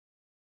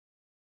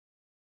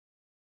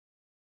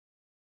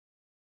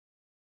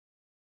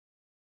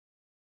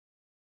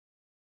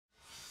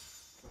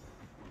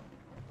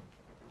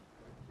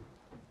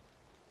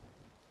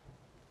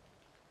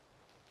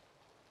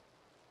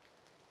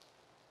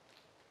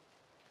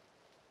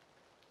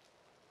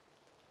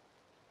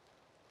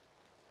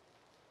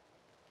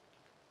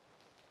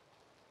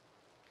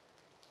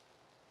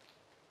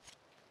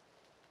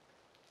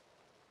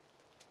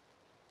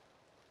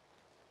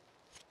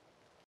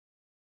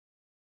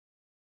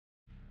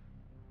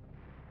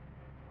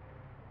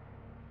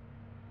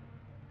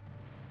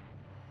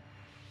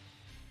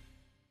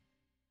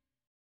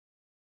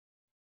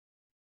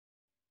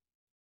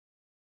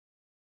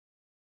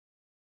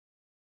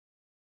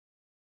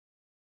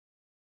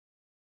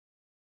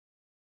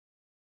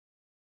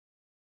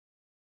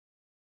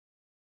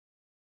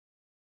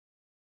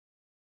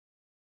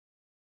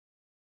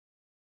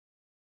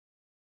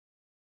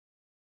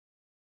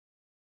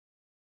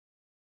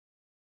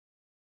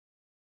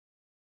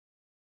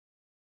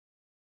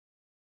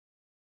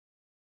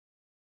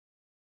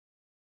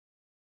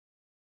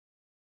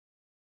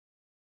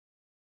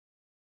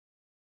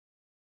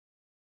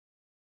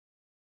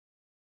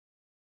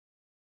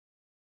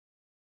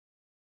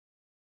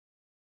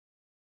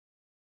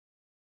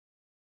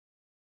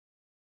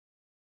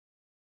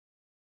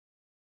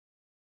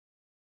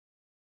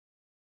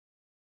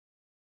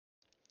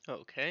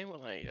Okay,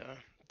 well, I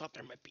thought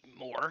there might be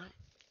more,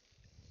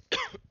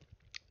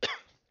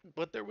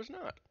 but there was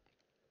not.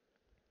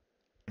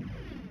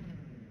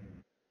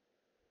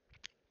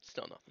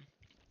 Still nothing.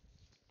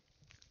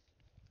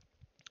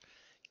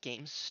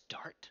 Game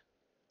start?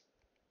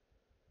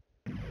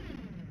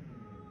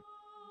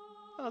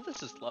 Oh,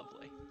 this is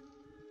lovely.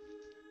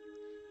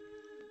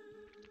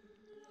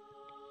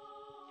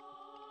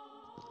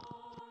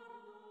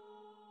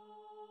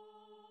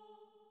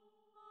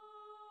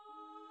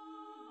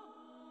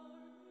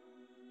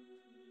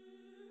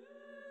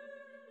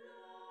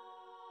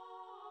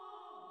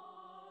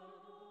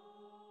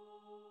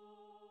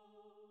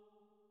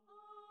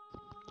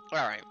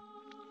 Alright.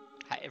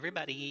 Hi,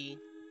 everybody.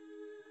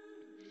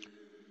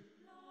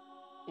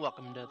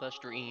 Welcome to the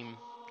stream.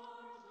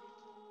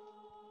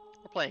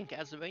 We're playing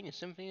Castlevania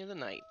Symphony of the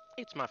Night.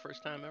 It's my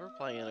first time ever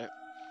playing it.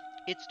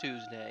 It's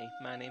Tuesday.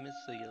 My name is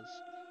Cias.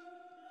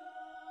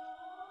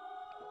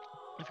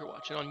 If you're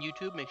watching on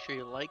YouTube, make sure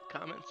you like,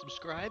 comment,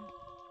 subscribe.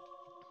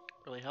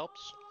 Really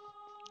helps.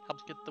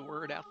 Helps get the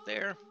word out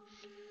there.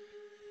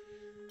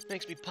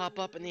 Makes me pop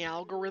up in the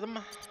algorithm.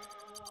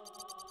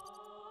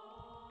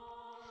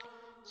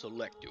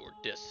 Select your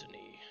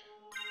destiny.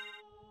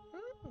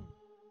 Oh.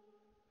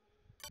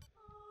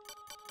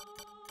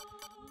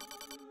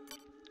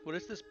 What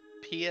is this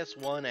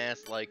PS1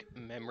 ass like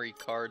memory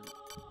card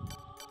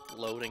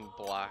loading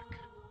block?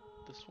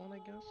 This one, I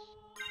guess?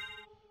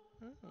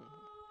 Oh.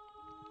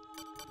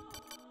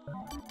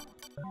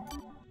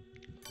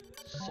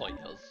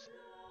 Soyas.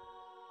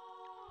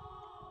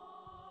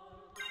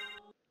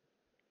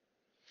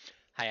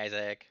 Hi,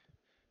 Isaac.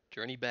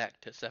 Journey back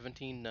to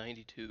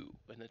 1792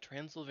 in the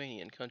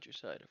Transylvanian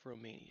countryside of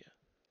Romania.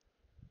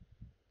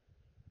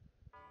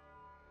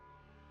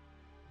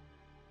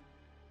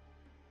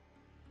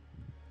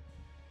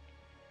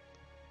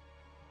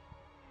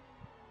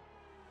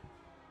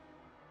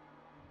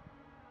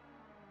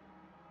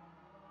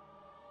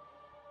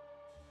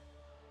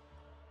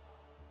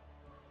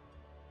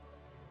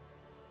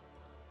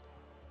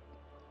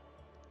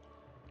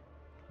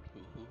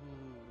 Ooh.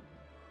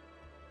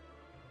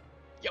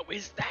 Yo,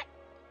 is that?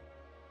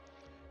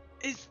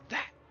 Is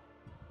that?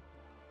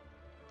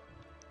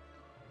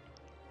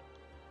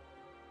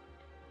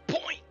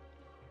 Point!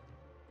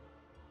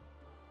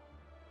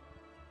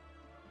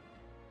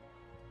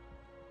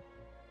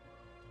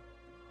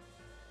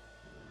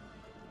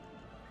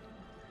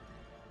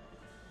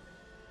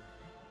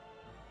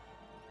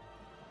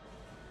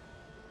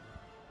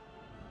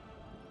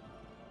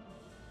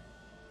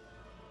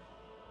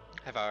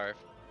 High five.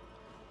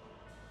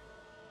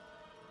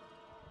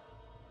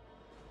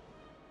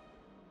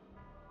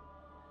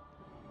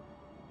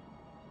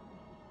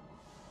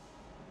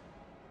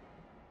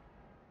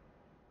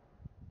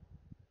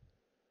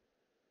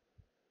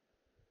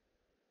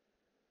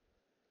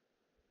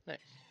 Nice.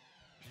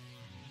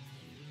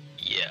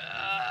 Yo!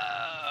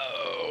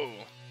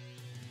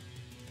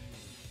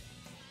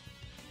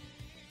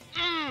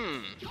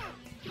 Mmm!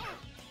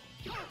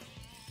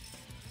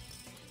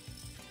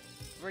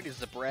 Ready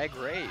to brag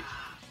rave.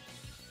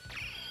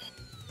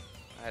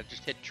 I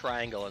just hit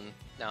triangle and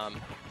now I'm...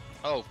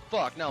 Oh,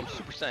 fuck, now I'm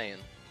Super Saiyan.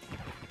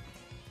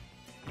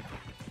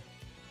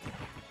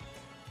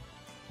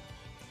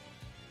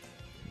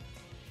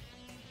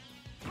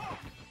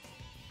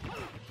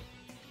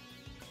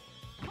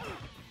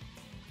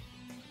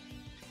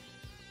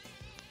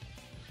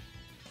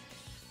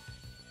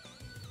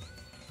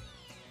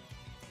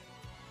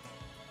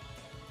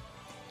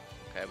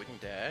 Okay, we can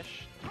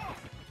dash.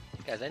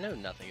 Guys, I know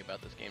nothing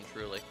about this game,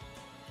 truly.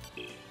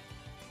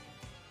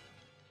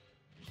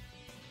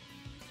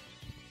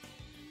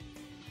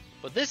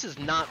 But this is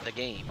not the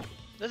game.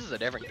 This is a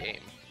different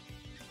game.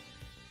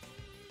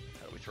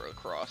 How do we throw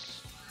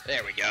across?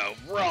 There we go.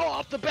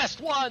 Roll! The best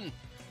one!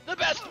 The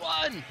best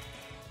one!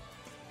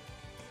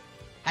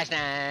 Hi,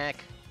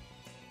 Snack!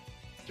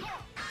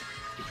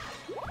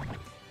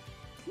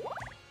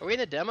 Are we in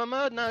the demo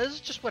mode? No, this is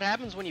just what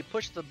happens when you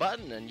push the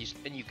button and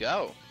you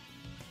go.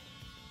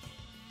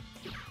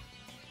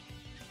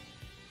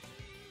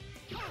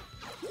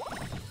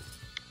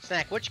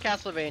 Snack, which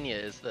Castlevania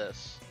is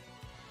this?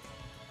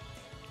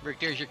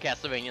 There's your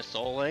Castlevania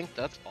Soul Link.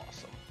 That's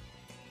awesome.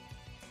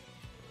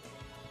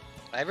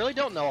 I really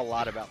don't know a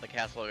lot about the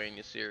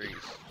Castlevania series,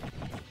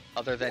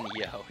 other than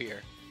Yo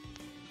here.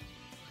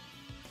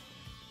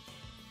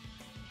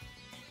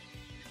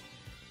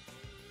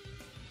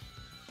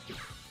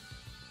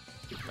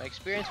 My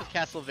experience with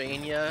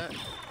Castlevania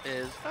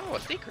is... Oh,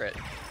 a secret!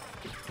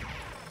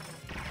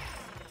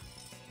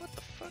 What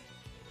the fuck?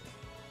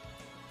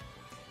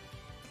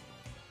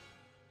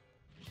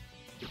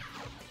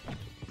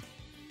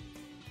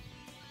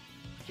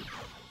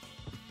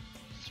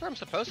 Is this where I'm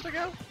supposed to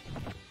go?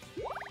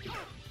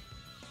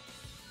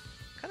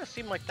 Kinda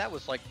seemed like that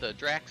was like the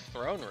Drax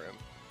throne room.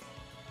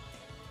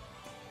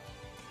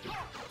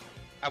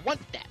 I want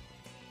that!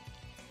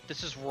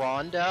 This is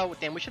Rondo?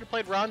 Damn, we should have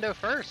played Rondo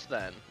first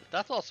then.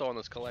 That's also on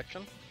this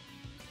collection.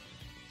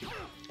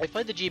 I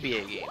played the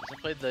GBA games. I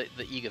played the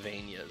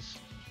Igavanias.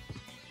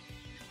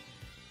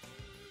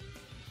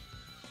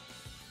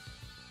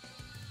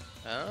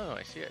 Oh,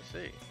 I see, I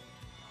see.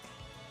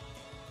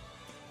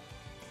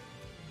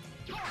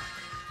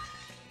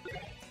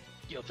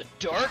 Yo, the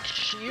Dark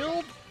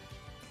Shield?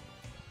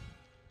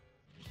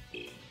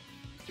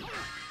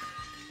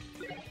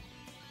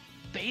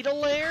 Beta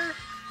Lair?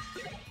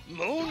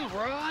 Moon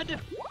Rod?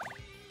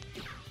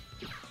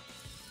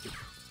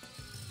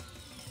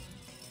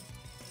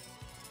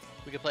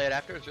 We could play it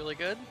after, it's really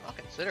good. I'll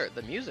consider it.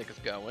 The music is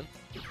going.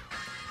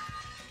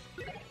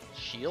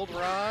 Shield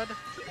Rod?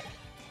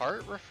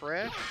 Heart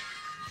Refresh?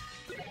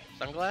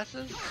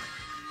 Sunglasses?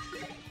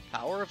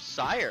 Power of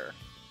Sire?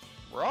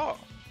 Raw.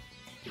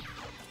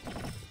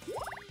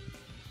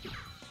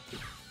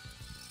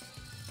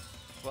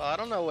 Well, I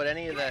don't know what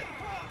any of that...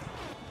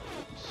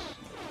 Oops.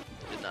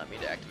 Did not mean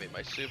to activate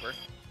my super.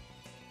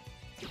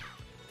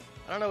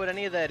 I don't know what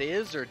any of that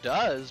is or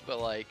does, but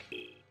like...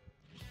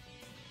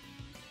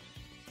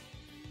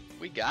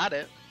 We got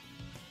it.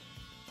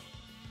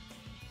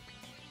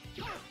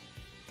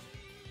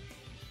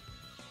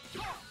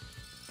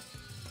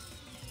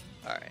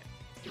 Alright.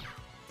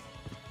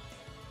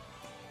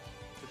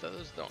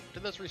 Those don't... Do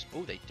those respawn?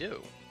 Oh, they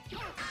do.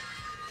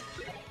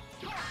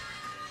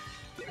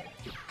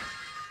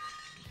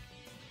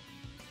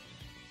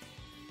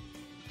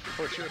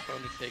 Force your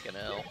opponent to take an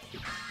L.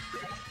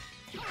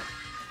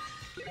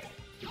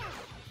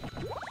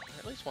 I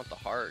at least want the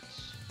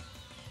hearts.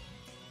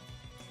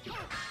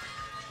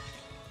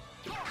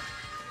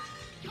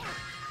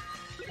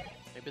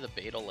 Maybe the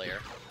Beta Lair.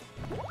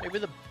 Maybe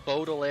the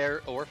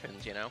Baudelaire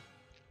Orphans, you know?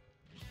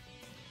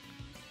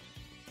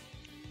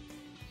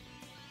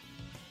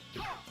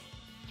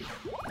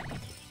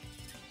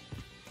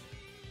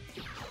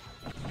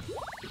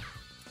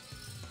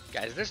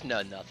 Guys, there's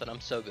nothing.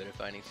 I'm so good at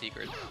finding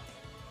secrets.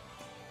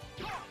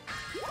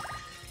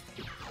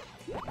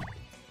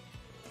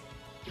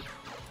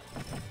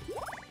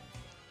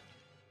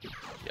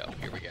 Yo,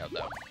 here we go,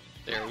 though.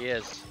 There he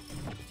is.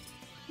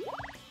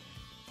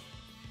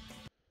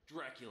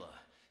 Dracula,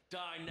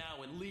 die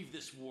now and leave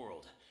this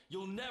world.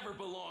 You'll never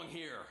belong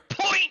here.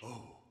 Point!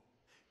 Oh,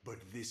 but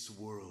this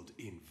world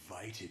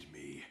invited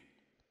me.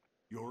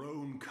 Your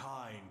own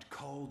kind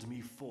called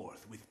me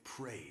forth with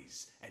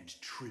praise and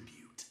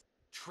tribute.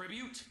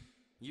 Tribute?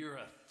 You're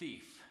a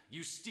thief.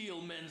 You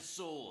steal men's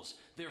souls,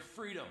 their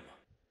freedom.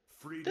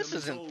 Freedom This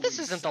is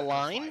isn't the always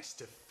line. sacrificed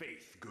to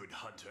faith, good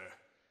hunter.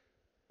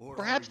 Or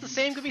Perhaps are the you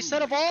same could be said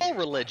truly of all here by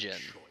religion.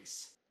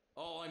 choice?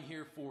 All I'm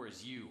here for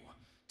is you.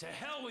 To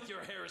hell with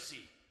your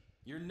heresy.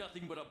 You're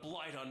nothing but a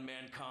blight on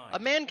mankind. A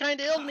mankind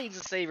ill needs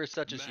a savior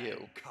such as you.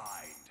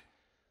 Mankind.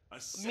 A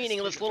cesspit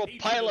Meaningless of little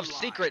hatred pile and of lies.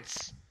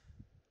 secrets.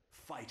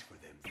 Fight for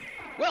them, then.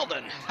 Well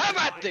then, have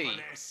at Fight thee! for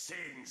their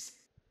sins.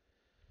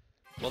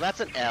 Well, that's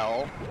an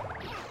L.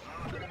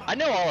 I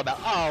know all about...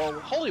 Oh,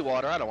 holy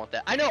water, I don't want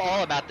that. I know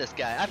all about this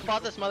guy. I've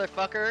fought this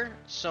motherfucker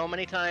so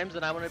many times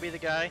that I want to be the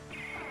guy.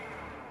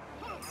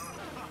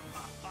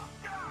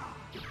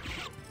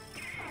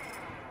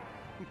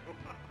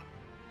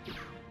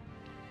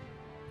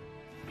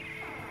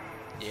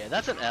 Yeah,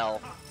 that's an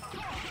L.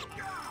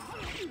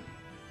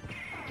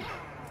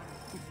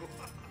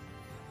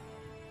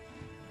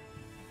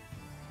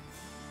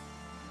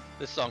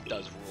 This song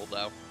does rule,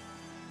 though.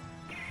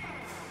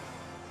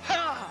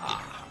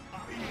 Ha!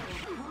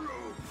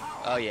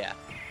 Oh yeah.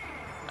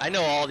 I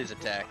know all these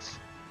attacks.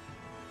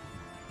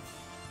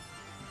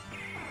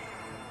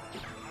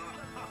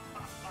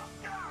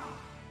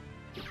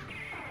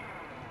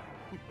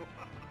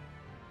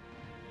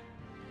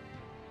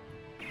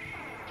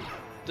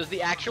 Does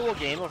the actual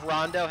game of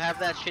Rondo have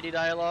that shitty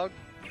dialogue?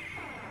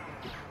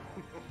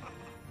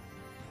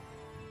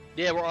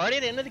 Yeah, we're already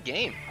at the end of the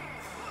game.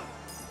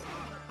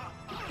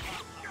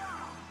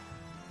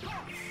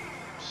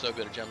 So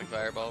good at jumping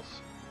fireballs.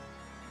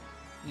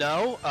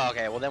 No? Oh,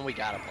 okay, well then we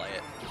gotta play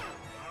it.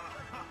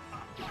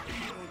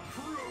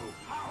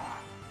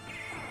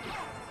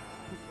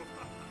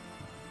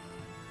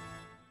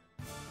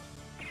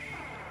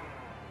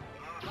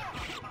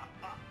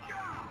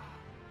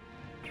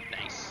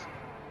 Nice.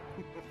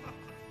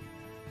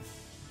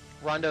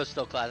 Rondo's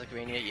still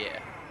Classicvania, yeah.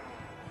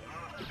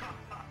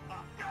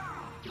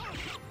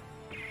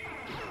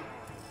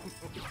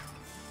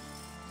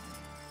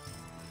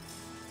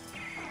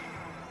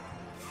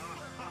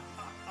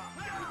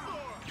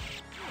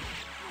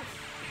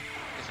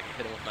 Guess I can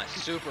hit him with my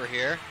super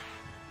here.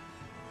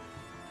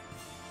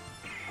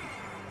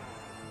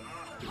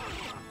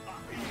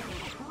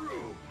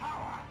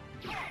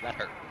 That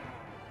hurt.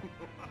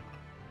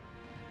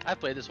 I've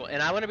played this one,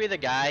 and I want to be the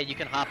guy you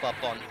can hop up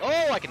on.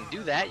 Oh, I can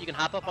do that. You can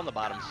hop up on the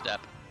bottom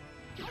step.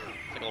 It's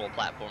like a little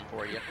platform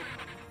for you.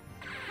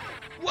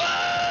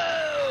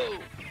 Whoa!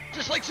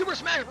 Just like Super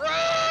Smash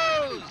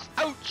Bros!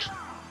 Ouch!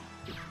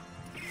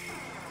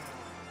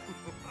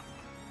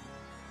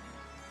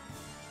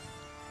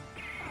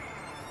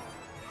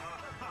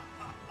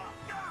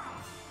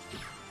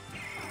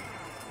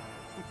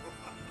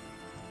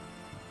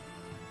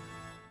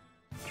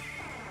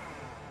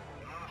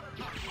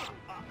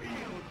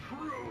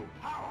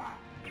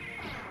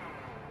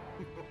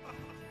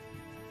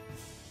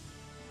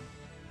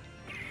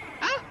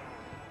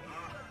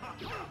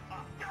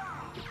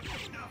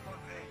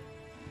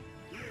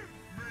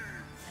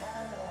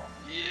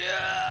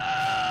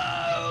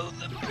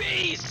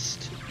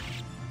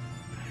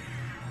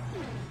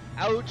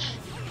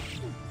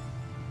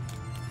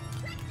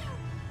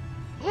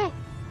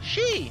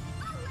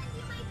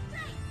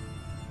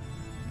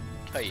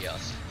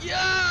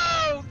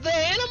 Oh, the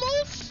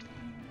animals?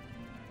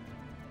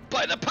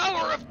 By the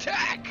power of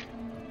tech!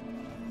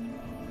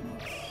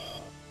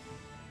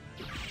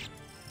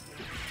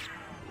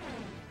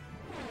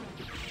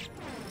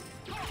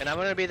 And I'm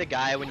gonna be the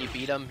guy when you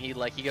beat him, he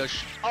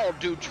goes, I'll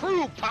do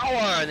true power!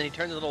 And then he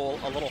turns into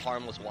a little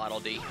harmless Waddle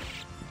Dee.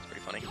 It's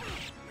pretty funny.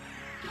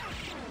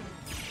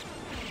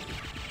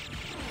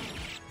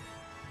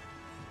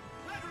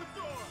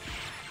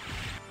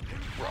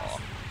 Raw.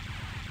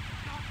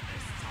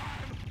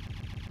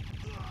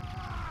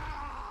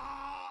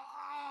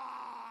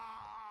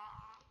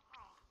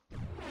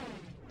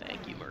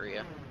 Thank you,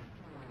 Maria.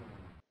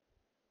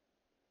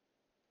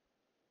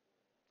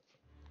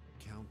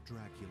 Count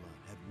Dracula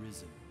had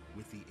risen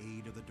with the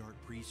aid of the Dark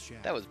Priest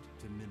Shaft That was...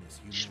 to menace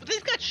humanity.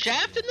 They've got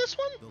Shaft in this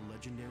one? The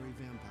legendary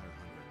vampire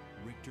hunter,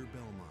 Richter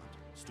Belmont,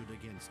 stood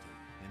against him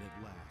and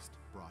at last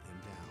brought him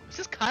down. Is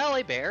this Kyle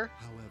A. Bear?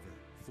 However,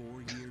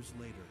 4 years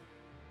later,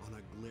 on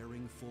a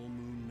glaring full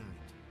moon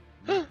night,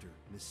 Richter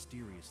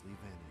mysteriously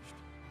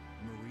vanished.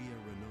 Maria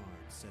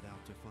Renard set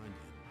out to find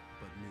him,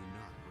 but knew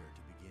not where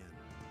to begin.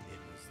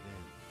 It was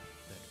then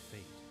that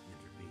fate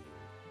intervened.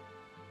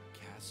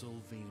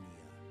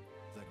 Castlevania,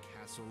 the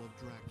Castle of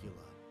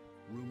Dracula,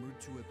 rumored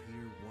to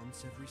appear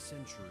once every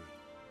century,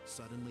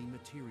 suddenly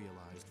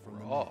materialized from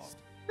the mist,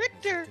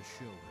 Richter! as if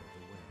to show her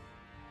the way.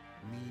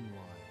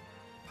 Meanwhile,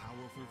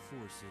 powerful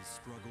forces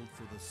struggled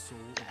for the soul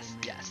of a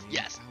man named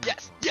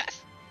Alucard.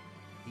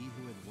 He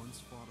who had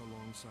once fought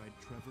alongside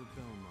Trevor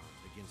Belmont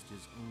against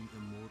his own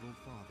immortal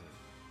father,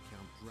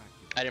 Count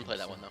Dracula. I didn't play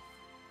that one, though.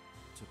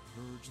 To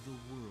purge the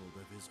world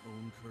of his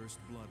own cursed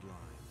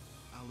bloodline,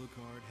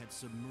 Alucard had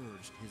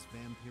submerged his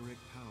vampiric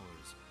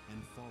powers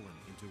and fallen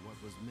into what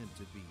was meant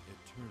to be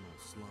eternal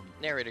slumber.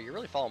 Narrator, you're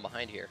really falling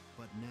behind here.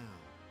 But now,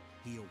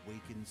 he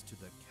awakens to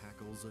the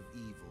cackles of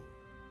evil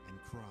and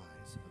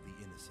cries of the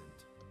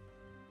innocent.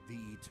 The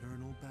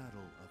eternal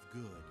battle of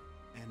good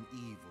and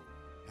evil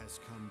has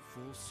come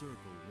full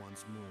circle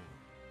once more.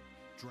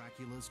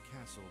 Dracula's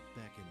castle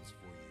beckons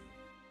for you.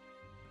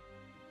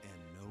 And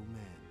no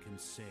man can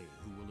say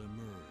who will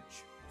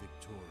emerge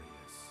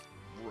victorious.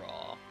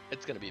 Raw.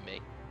 It's gonna be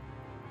me.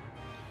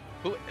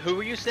 Who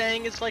were you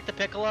saying is like the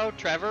Piccolo?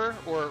 Trevor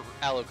or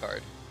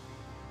Alucard?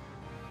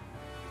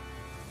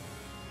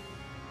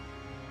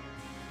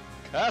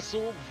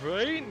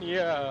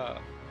 Castlevania!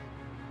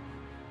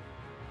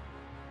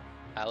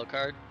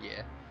 Alucard?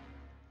 Yeah.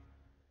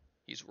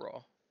 He's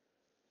raw.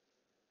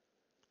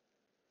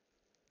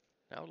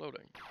 Now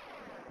loading.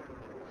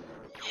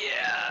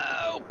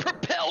 Yeah!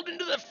 Propelled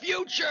into the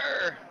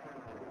future!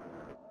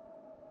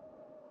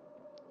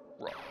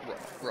 Raw, raw,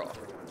 raw.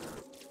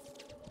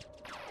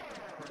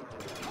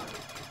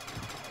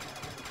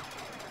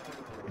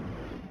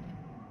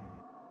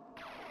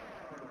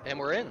 And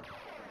we're in.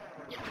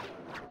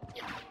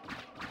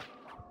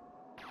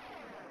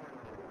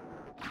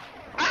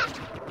 Ah!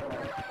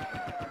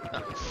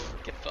 Oh,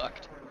 get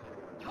fucked.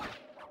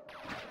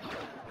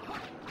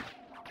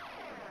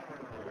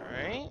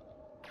 Alright.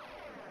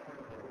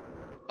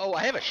 Oh,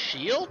 I have a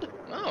shield?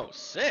 Oh,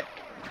 sick.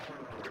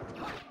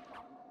 I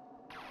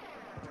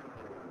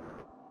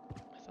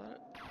thought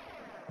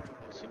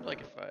it seemed like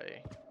if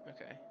I...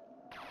 Okay.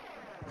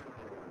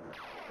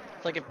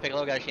 It's like if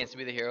Piccolo got a chance to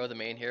be the hero, the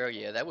main hero,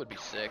 yeah, that would be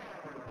sick.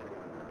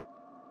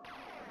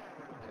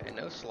 Okay,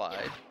 no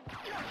slide.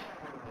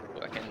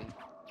 So I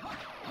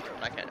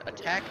can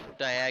attack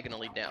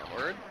diagonally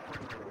downward,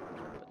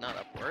 but not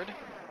upward.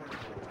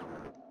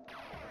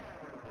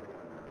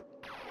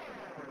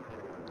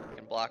 I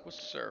can block with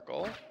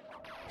circle.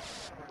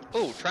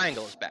 Oh,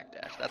 triangle is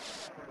backdash.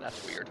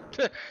 That's weird.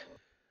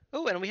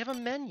 Oh, and we have a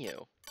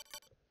menu.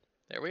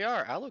 There we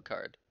are,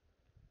 Alucard.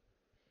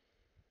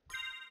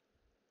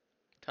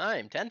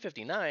 Time,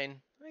 10:59.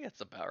 I think that's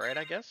about right,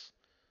 I guess.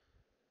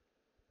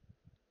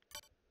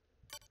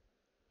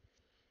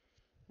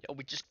 Yo,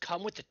 we just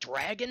come with the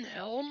dragon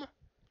helm?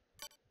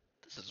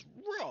 This is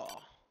raw.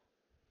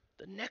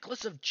 The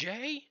necklace of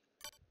J?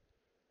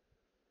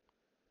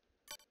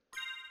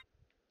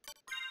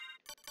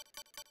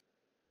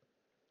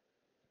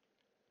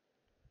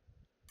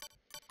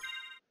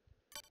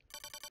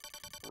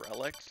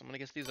 Relics. I'm gonna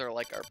guess these are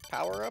like our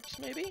power-ups,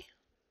 maybe?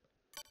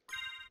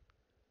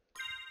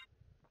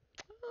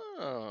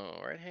 Oh,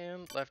 right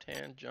hand, left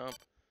hand, jump,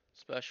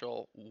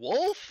 special,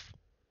 wolf,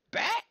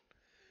 bat,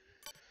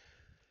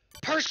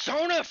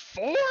 Persona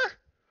 4?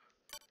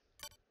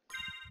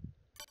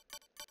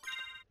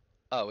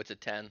 Oh, it's a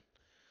 10.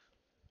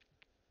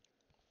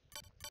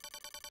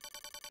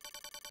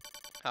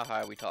 How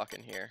high are we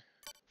talking here?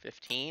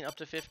 15? Up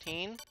to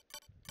 15?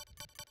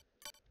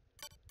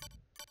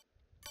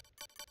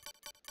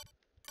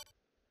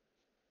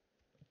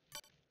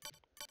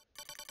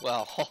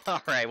 Well,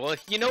 alright, well,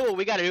 you know what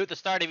we gotta do at the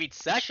start of each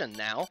session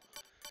now.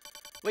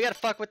 We gotta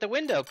fuck with the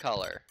window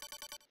color.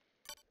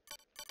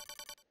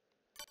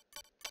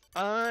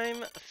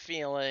 I'm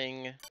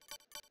feeling... I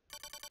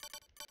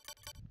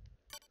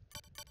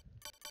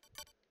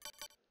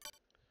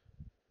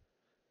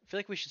feel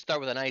like we should start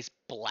with a nice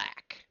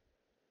black.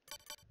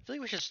 I feel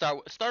like we should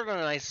start on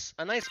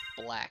a nice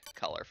black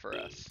color for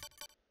us.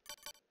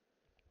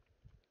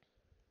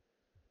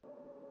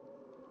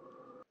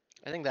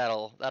 I think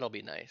that'll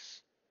be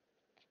nice.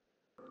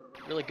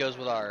 Really goes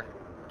with our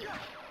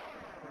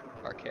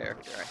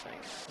character, I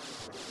think.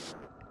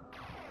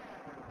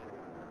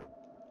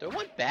 Do I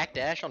want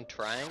backdash on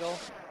triangle?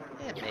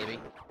 Yeah, maybe.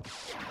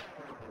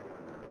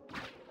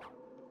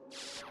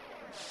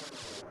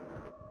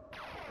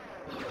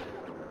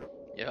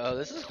 Yo,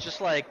 this is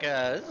just like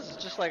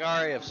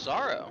Aria of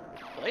Sorrow.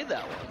 Played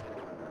that one.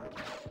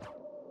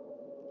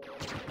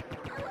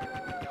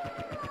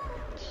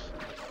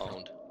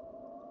 Owned.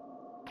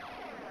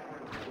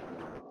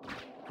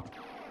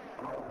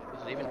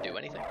 Does it even do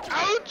anything?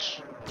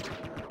 Ouch!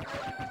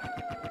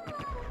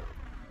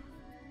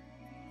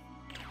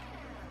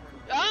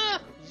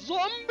 Ah!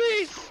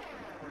 Zombies!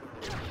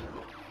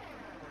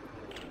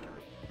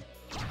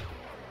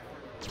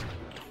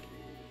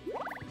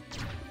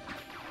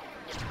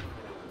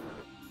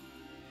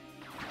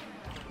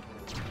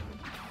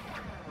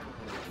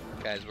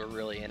 Guys, we're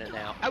really in it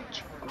now.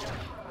 Ouch!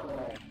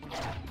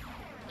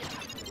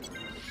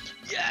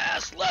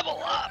 Yes!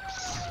 Level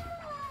ups!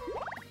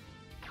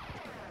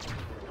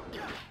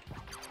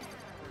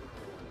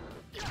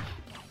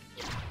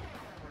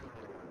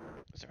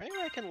 Is there any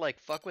way I can, like,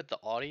 fuck with the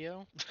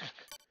audio?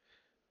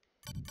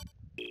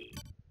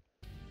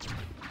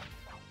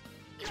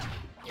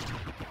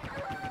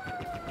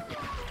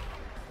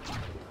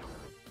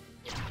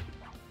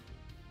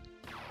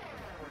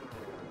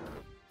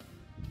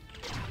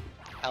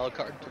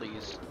 Alucard,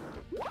 please.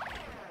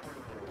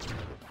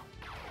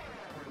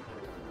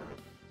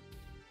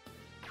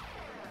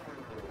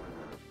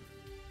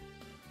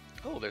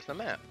 Oh, there's the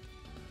map.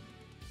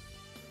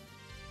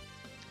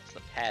 It's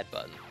the pad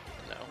button.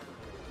 No.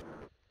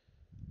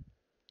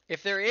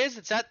 If there is,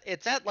 it's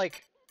at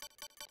like.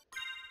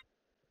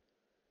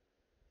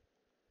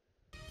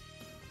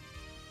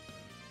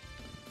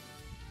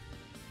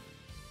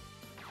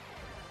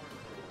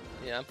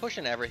 Yeah, I'm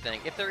pushing everything.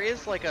 If there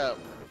is like a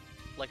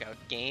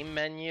game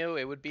menu,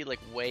 it would be like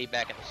way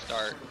back at the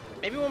start.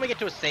 Maybe when we get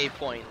to a save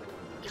point,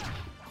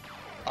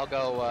 I'll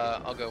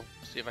go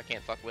see if I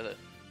can't fuck with it.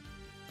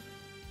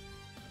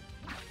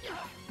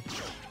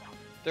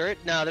 There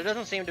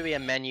doesn't seem to be a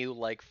menu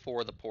like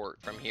for the port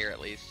from here at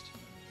least.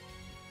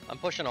 I'm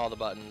pushing all the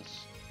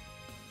buttons.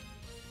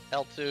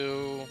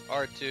 L2,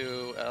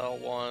 R2,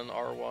 L1,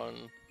 R1,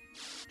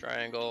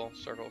 triangle,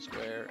 circle,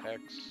 square,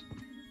 X,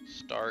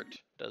 start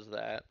does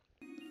that.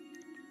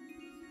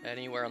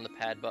 Anywhere on the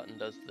pad button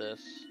does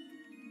this.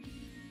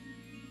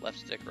 Left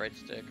stick, right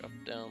stick, up,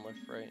 down, left,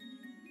 right.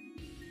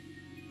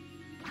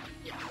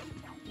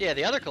 Yeah,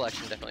 the other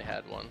collection definitely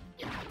had one.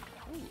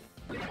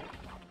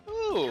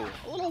 Ooh,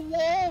 a little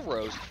wall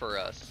roast for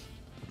us.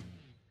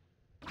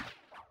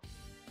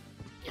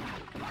 Can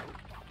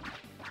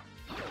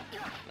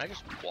I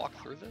just walk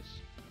through this?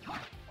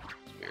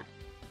 It's weird.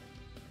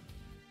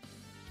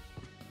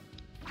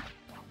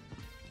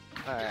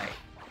 Alright.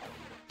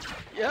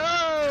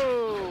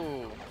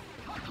 Yo!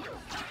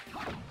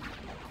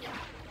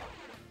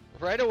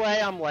 Right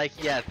away, I'm like,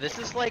 yeah, this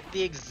is like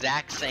the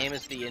exact same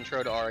as the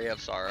intro to Aria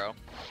of Sorrow.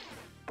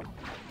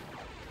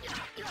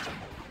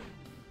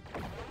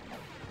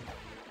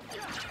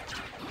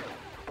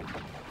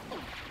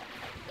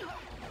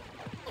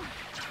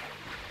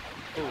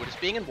 Ooh, does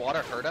being in water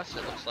hurt us?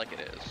 It looks like it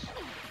is.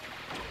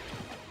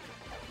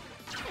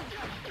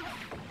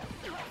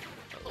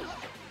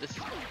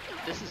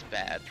 This is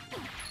bad.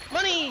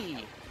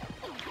 Money!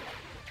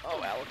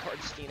 Oh, Alucard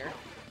Steener.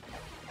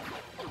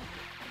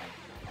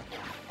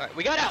 Alright,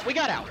 we got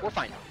out, we're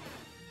fine.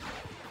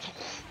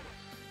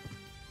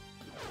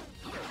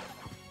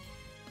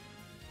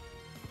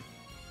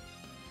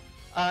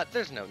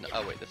 There's no,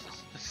 oh wait, this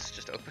is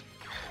just open.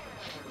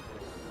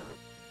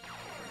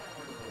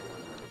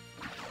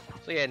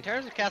 So yeah, in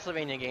terms of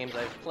Castlevania games,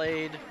 I've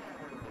played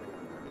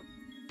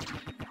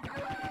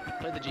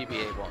the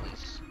GBA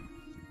ones.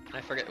 And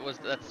I forget,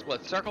 that's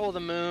what, Circle of the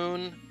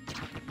Moon,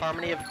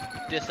 Harmony of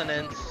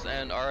Dissonance,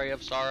 and Aria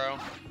of Sorrow.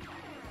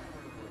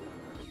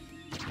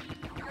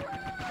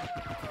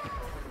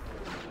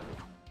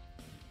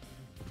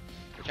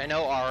 Which I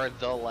know are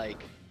the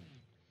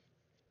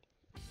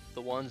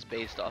ones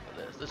based off of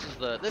this. This is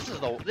the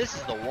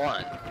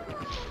one.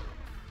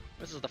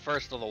 This is the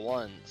first of the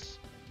ones.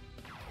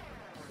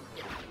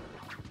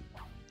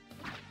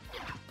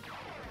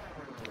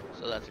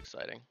 So that's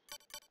exciting.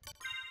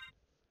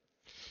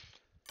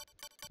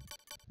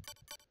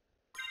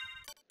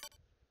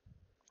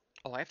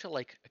 Oh, I have to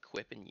like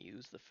equip and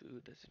use the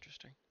food. That's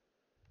interesting.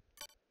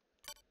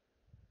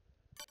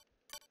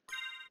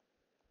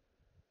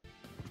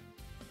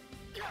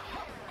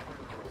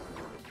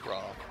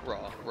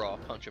 Raw,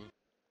 punch him.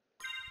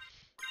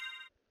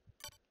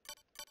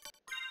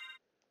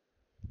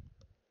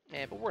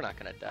 Yeah, but we're not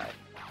gonna die.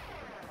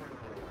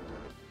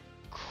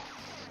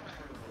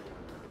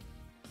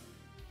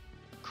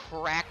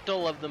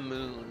 Cractal of the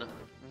Moon,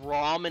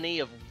 Romany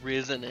of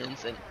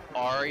Resonance, and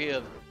Aria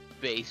of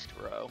Bass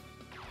Throw.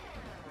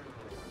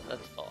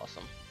 That's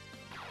awesome.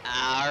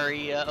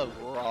 Aria of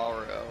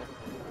Raro.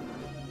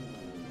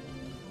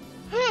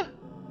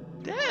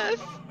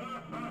 Death?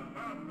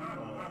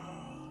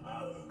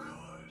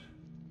 Alucard,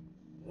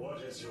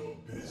 what is your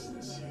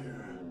business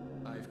here?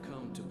 I've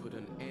come to put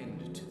an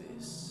end to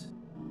this.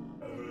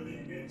 Ever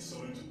the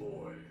insolent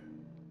boy.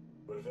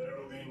 But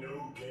there'll be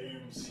no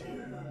games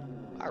here.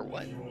 Or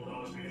what? If you will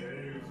not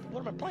behave,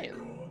 What am I playing? be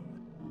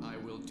gone. I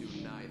will do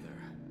neither.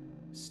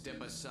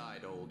 Step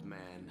aside, old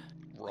man.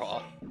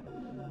 Raw.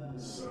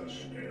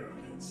 Such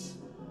arrogance.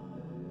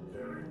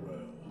 Very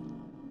well.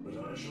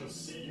 But I shall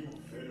see you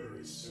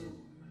very soon.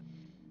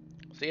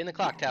 See you in the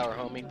clock tower,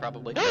 homie,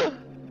 probably.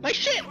 My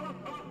shit!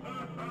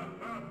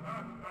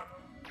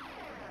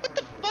 What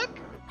the fuck?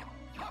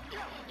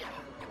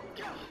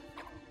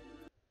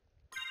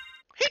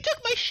 He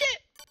took my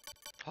shit!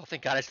 Oh,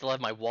 thank God I still have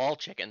my wall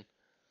chicken.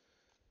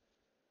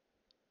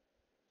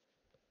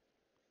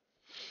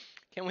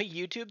 Can we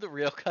YouTube the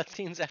real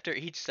cutscenes after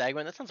each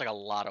segment? That sounds like a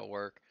lot of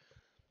work.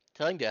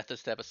 Telling Death to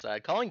step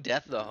aside. Calling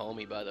Death the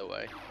homie, by the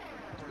way.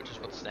 Which is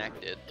what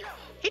Snack did.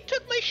 He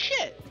took my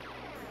shit!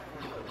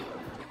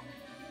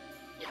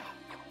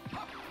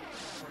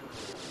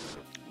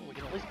 Oh, we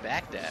can at least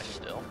backdash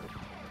still.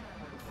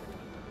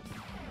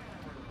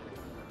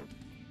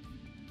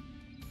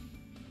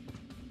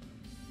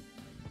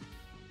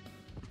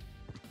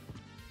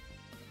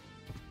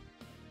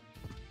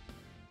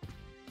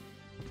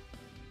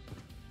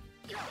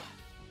 Is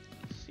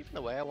this even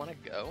the way I want to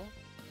go?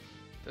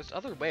 There's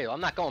other ways.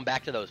 I'm not going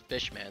back to those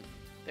fish, man.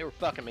 They were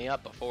fucking me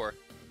up before.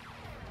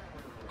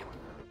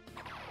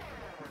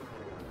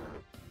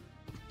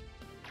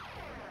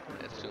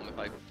 I assume if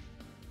I...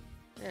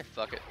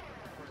 fuck it.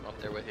 I'm up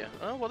there with you.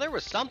 Oh, well, there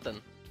was something.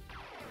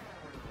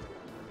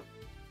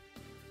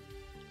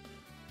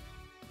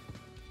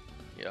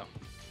 Yeah.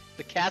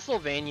 The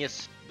Castlevania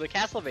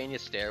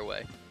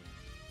stairway.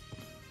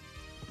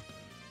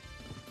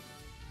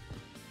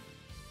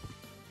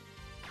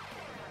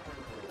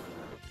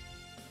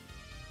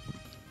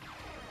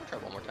 I'll try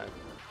one more time.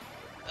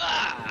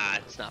 Ah,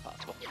 it's not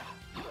possible.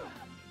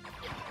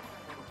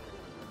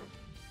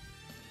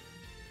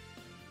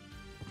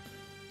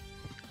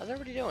 How's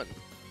everybody doing?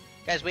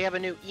 Guys, we have a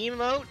new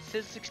emote,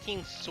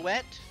 Sis16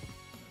 Sweat.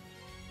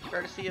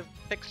 Courtesy of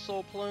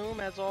Pixel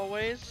Plume, as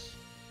always.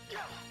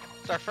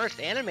 It's our first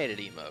animated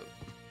emote.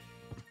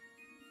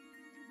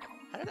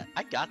 How did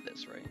I got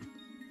this, right?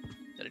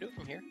 Did I do it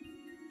from here?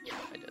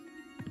 I did.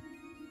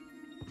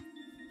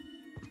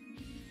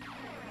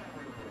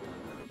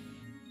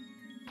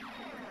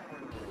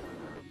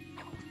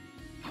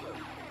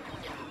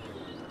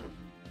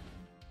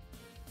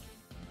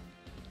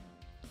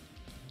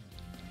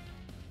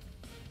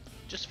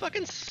 Just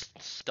fucking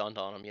stunt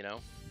on him, you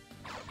know?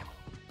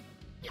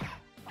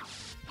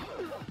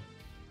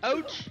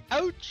 Ouch!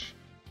 Ouch!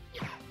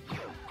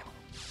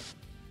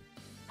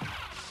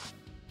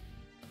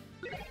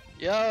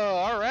 Yo,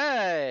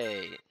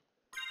 alright!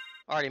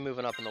 Already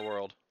moving up in the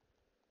world.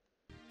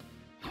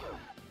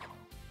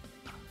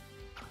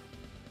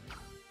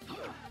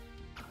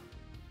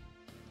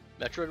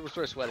 Metroid was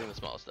worth sweating, the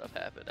small stuff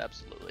happened,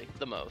 absolutely.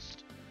 The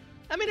most.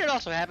 I mean, it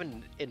also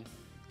happened in...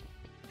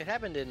 It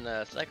happened in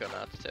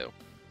Psychonauts, too.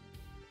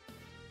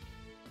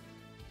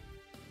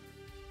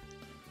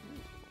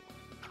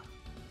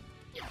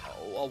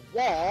 Oh, a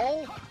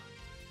wall?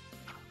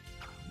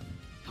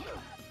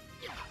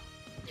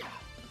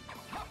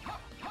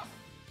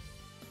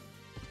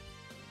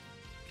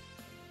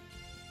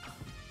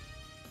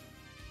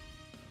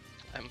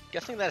 I'm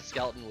guessing that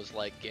skeleton was,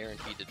 like,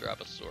 guaranteed to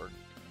drop a sword,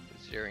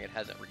 considering it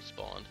hasn't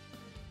respawned.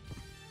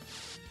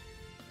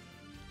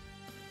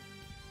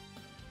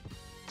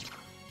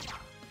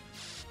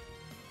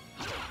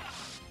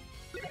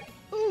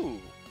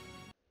 Ooh!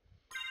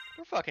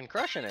 We're fucking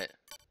crushing it!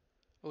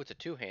 Oh, it's a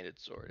two-handed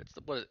sword. It's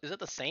the, what is it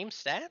the same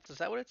stats? Is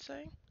that what it's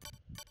saying?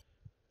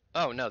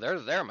 Oh no, there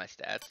are my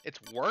stats. It's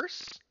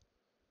worse?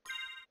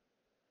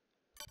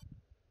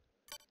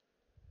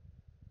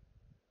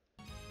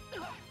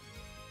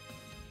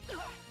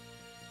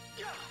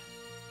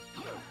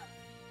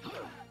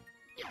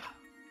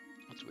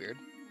 That's weird.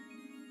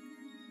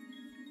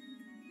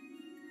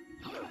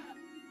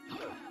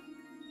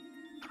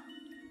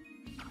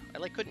 I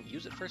like couldn't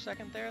use it for a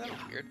second there. That was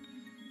weird.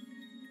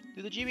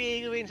 Do the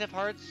GBA aliens have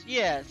hearts?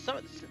 Yeah, some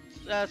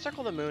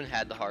Circle of the Moon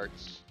had the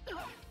hearts.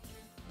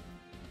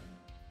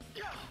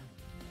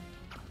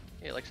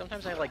 Yeah, like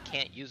sometimes I like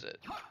can't use it.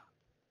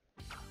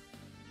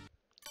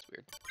 It's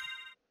weird.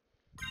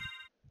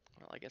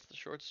 Well, I guess the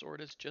short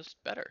sword is just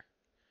better.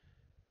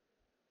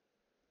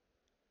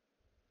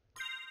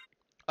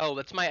 Oh,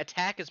 that's my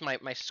attack is my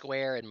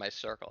square and my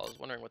circle. I was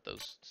wondering what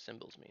those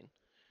symbols mean.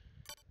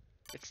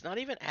 It's not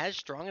even as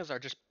strong as our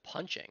just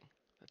punching.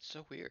 That's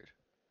so weird.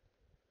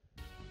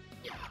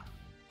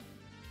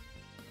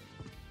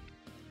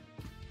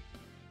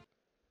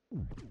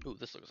 Ooh,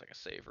 this looks like a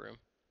save room.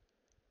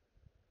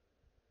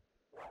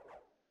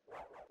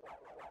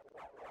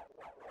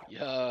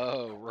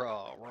 Yo,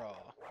 raw.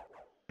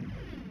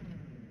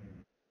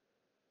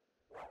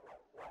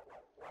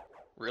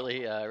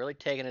 Really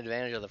taking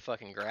advantage of the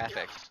fucking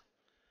graphics.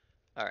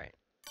 All right.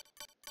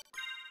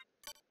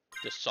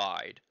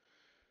 Decide.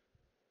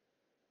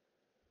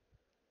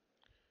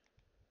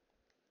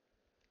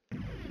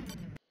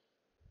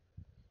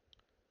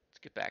 Let's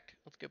get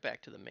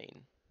back to the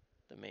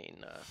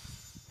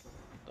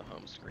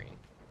home screen.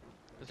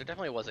 Because there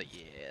definitely was a,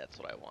 yeah, that's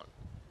what I want.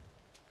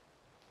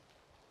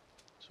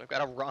 So I've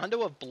got a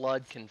Rondo of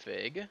Blood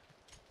config.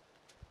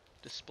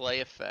 Display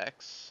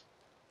effects.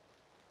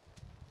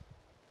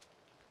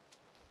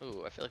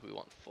 Ooh, I feel like we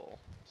want full.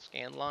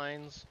 Scan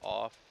lines,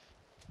 off.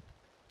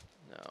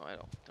 No, I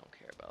don't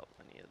care about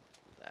any of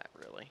that,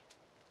 really.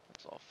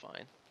 That's all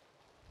fine.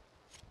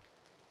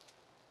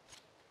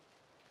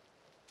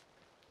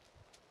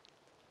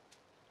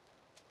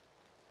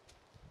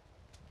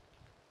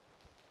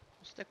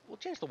 We'll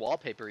change the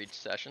wallpaper each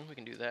session. We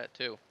can do that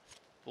too.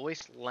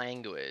 Voice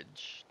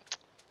language.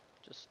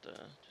 Just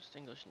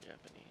English and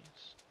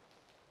Japanese.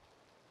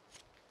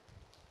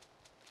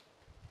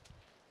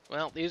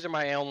 Well, these are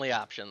my only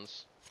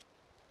options.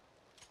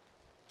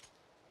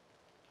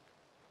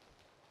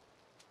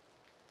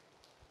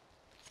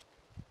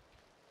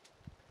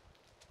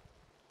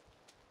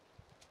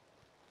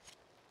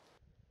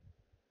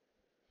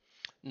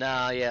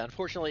 Nah, yeah,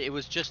 unfortunately it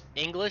was just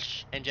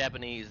English and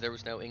Japanese. There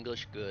was no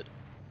English good.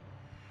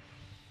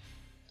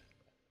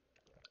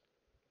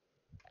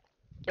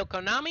 Yo,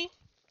 Konami?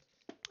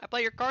 I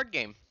play your card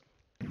game.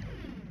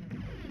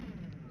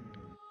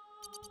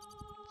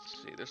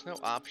 Let's see, there's no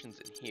options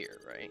in here,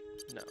 right?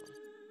 No.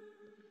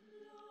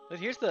 But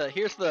here's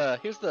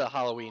the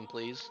Halloween,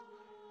 please.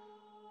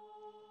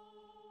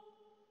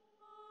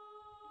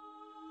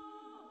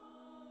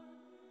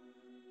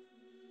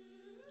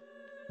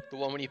 The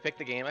one when you pick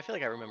the game. I feel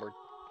like I remember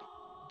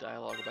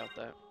dialogue about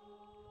that.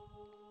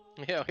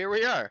 Yeah, here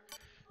we are.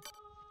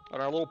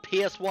 On our little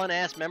PS1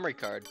 ass memory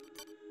card.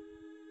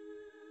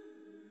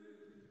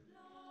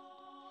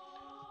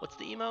 What's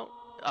the emote?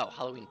 Oh,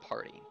 Halloween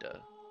party, duh.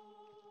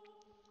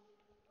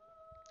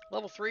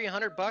 Level 3,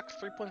 $100,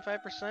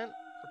 3.5%. We're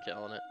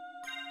killing it.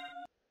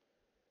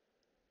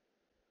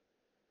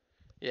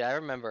 Yeah, I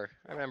remember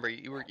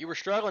you were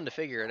struggling to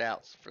figure it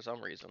out for some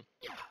reason.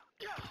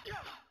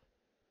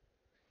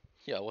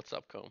 Yo, what's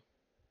up, Comb?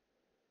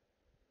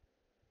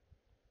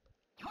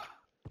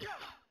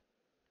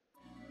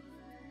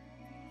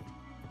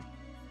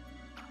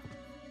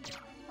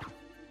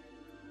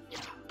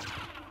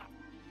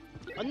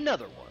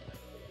 Another one.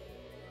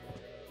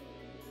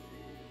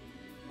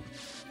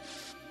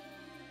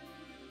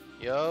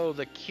 Yo,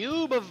 the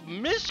Cube of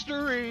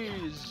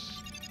Mysteries!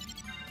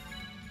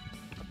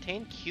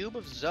 Obtain Cube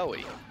of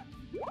Zoe.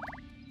 What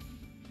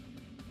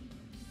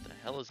the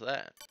hell is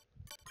that?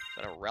 Is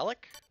that a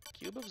relic?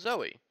 Cube of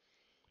Zoe.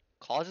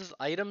 Causes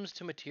items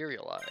to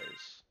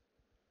materialize.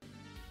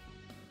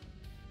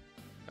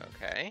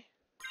 Okay.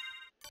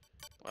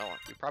 Well,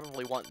 we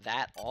probably want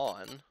that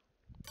on.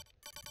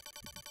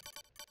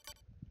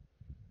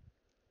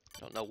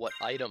 Don't know what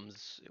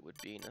items it would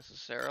be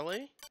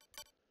necessarily.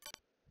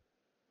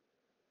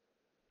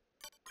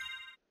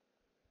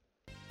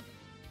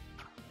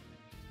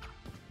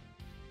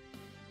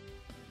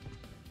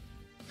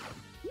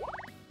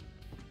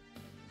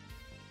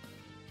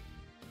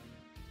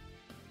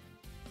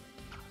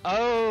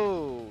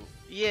 Oh,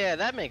 yeah,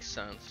 that makes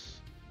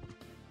sense.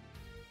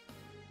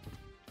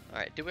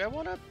 Alright, do I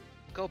want to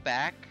go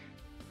back?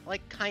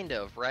 Like, kind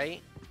of,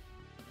 right?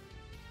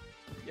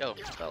 Yo,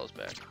 fella's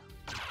back.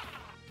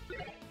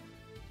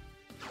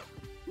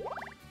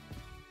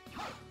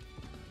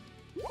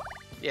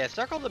 Yeah,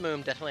 Circle of the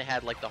Moon definitely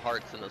had, like, the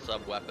hearts and the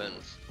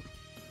sub-weapons.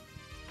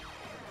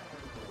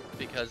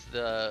 Because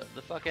the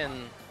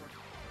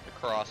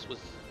cross was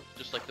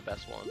just, like, the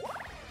best one.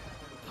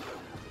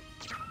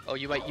 Oh,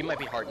 you might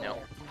be hard now.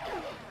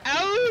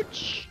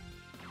 Ouch!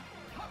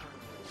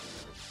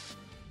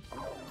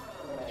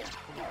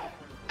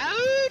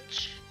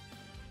 Ouch!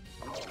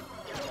 God,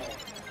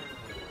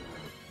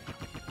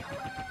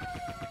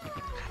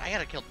 I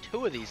gotta kill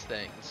 2 of these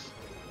things.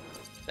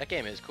 That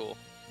game is cool.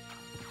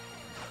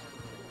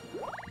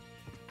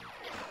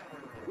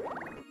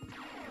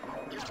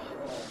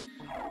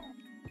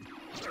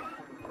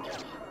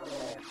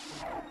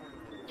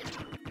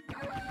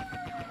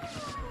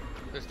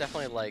 There's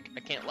definitely like I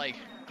can't like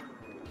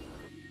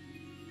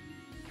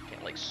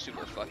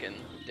super fucking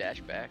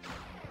dash back.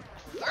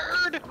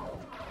 Third.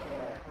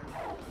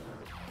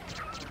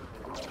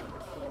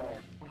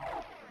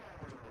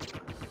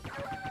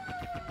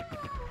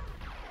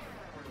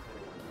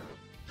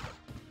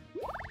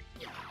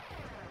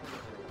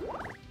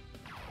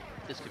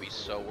 This could be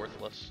so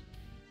worthless.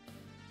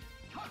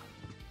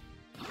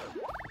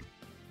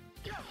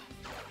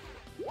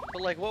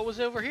 But like, what was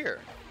over here?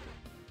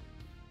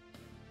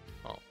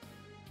 Oh.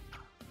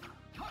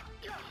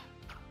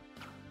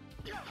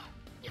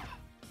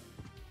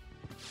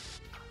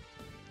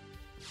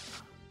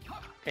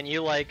 Can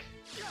you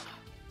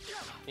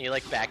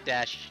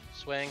backdash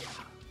swing?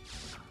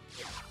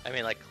 I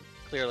mean, like,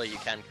 clearly you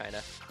can,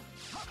 kinda.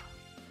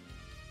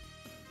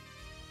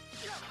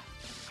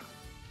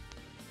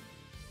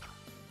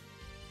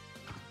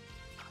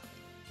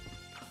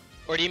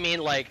 Or do you mean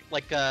like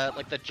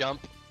the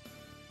jump?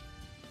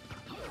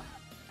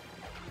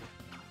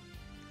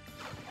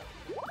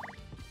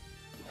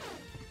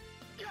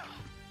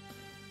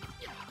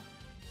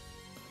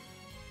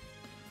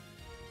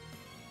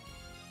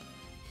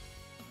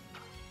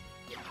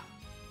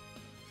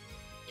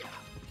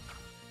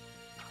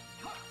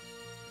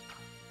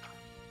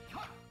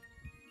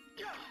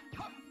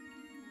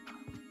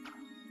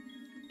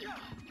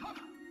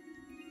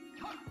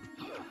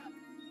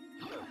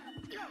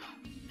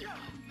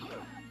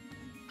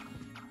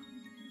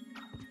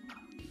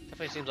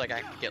 Definitely seems like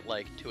I could get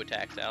like 2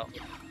 attacks out.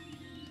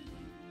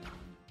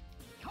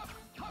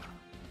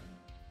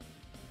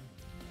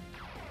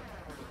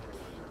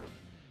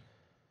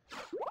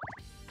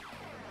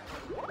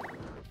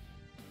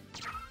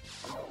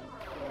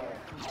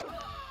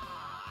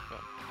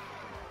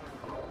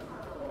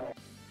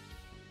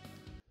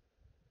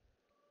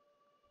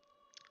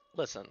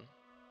 Listen.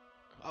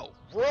 Oh,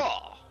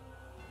 raw!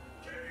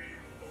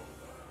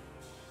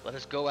 Let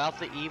us go out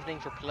the evening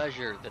for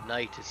pleasure, the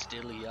night is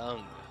still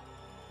young.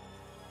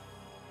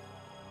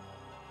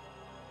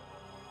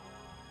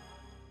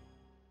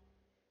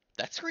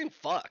 That scream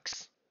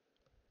fucks.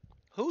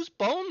 Whose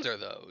bones are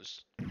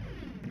those?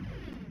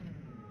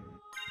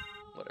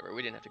 Whatever,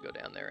 we didn't have to go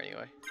down there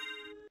anyway.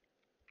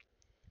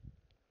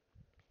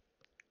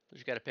 We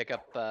just gotta pick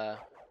up, Spyro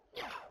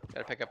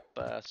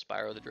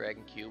the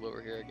Dragon Cube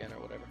over here again,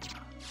 or whatever.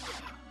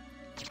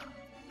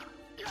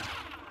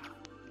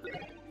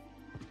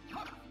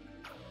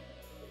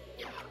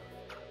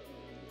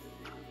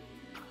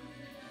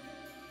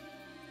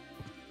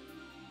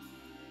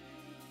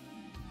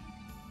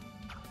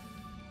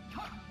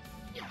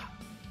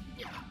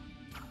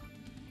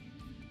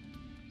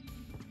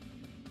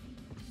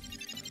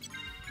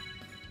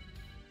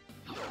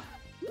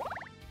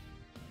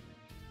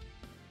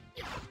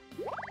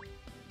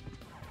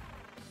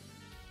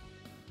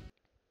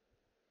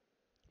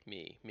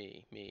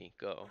 Me,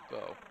 go.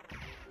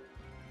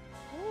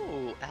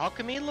 Ooh,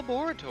 Alchemy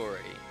Laboratory.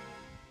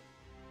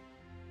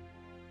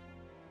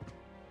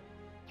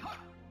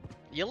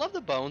 You love the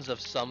bones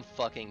of some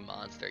fucking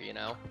monster, you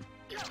know?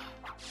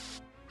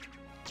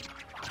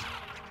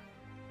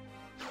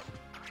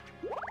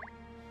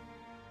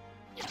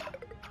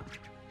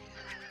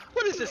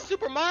 What is this,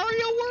 Super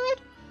Mario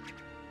World?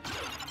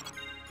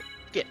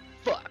 Get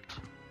fucked.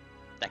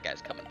 That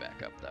guy's coming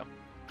back up, though.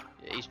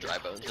 Yeah, he's dry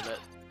bones in it.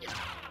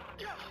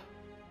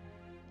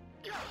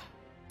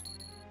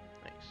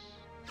 Nice.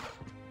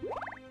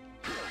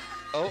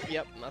 Oh,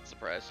 yep, not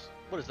surprised.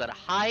 What is that, a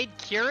hide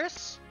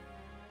cuirass?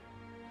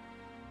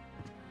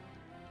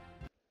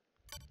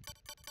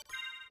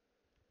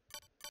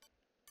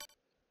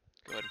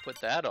 Go ahead and put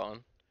that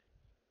on.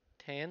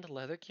 Tanned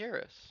leather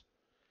cuirass.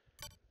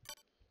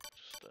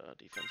 Just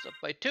defense up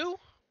by 2.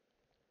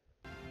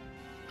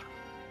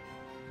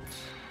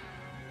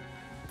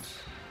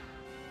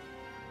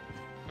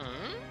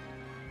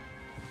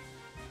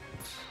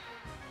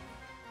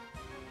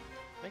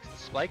 Makes the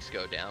spikes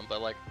go down,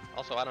 but like,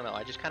 also, I don't know,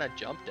 I just kind of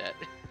jumped it.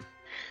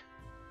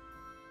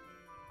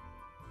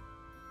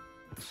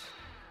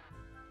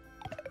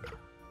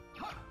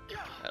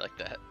 I like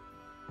that.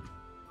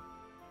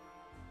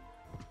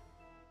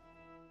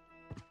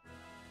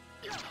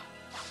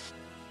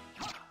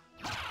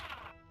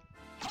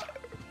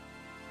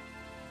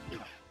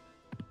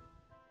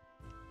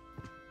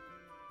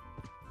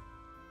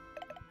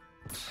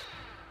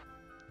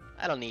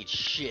 I don't need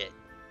shit.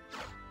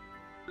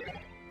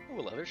 Ooh,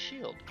 a leather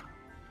shield.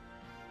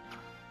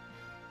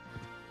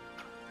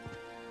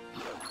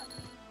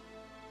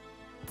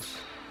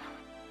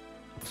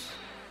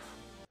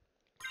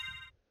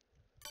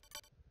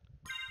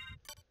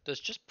 Does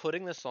just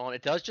putting this on,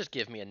 it does just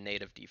give me a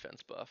native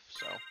defense buff,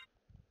 so.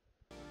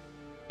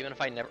 Even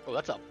if I never, oh,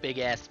 that's a big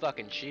ass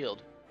fucking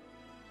shield.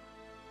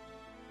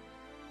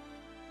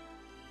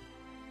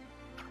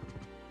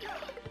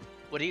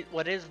 What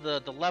is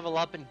the level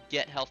up and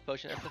get health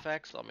potion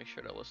effects? I'll make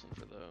sure to listen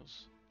for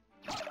those.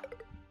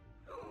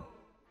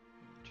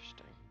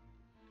 Interesting.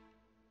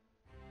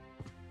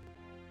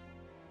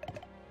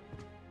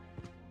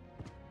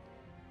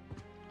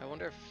 I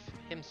wonder if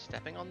him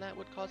stepping on that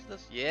would cause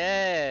this?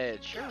 Yeah,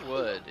 it sure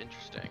would.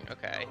 Interesting.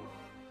 Okay.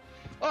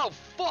 Oh,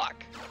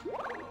 fuck!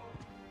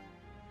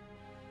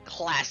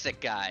 Classic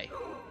guy.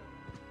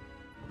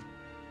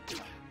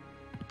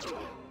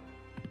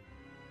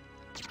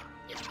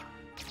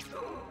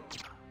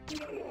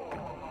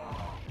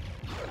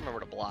 Remember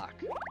to block.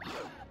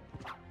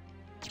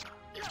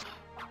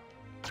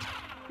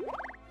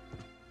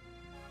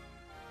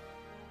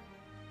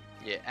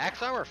 Yeah,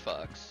 axe armor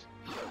fucks.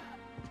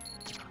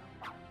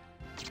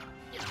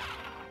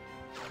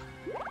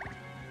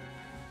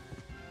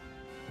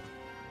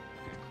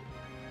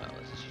 Oh,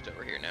 this is just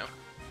over here now.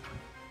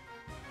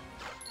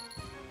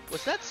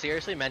 Was that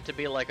seriously meant to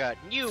be like a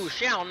 "you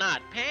shall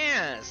not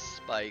pass"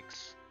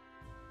 spikes?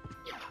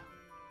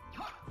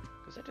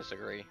 Because I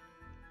disagree.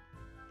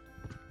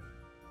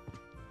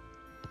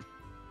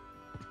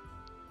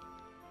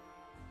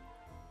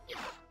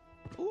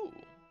 Ooh.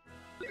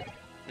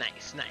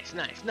 Nice, nice,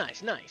 nice,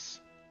 nice, nice.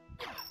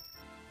 Okay.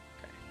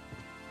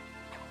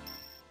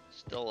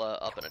 Still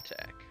up an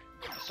attack.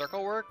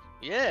 Circle work?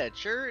 Yeah, it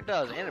sure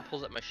does, and it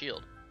pulls up my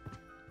shield.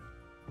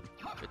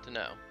 Good to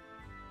know.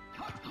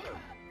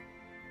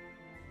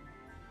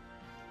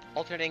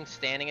 Alternating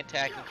standing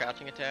attack and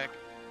crouching attack.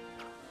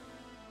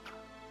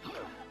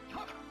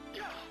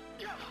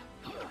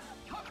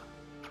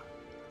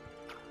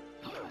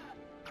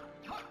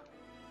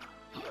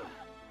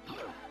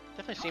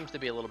 Definitely seems to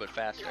be a little bit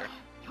faster.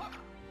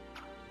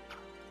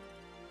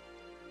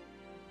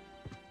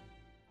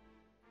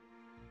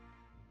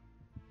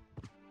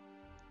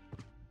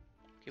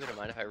 Keep it in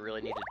mind if I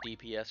really need to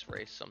DPS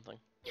race something.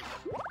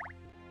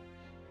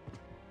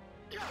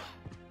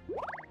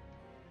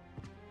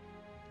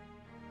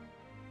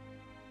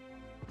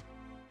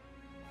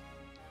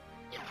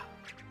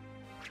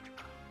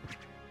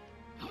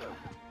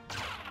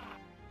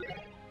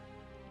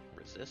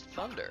 Resist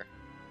thunder.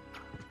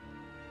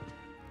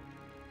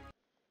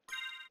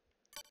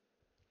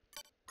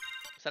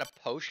 Is that a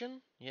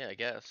potion? Yeah, I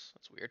guess.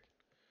 That's weird.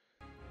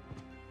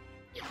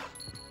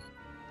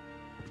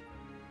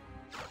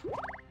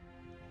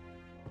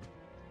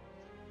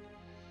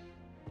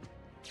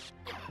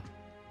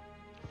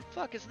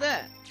 Fuck is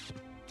that?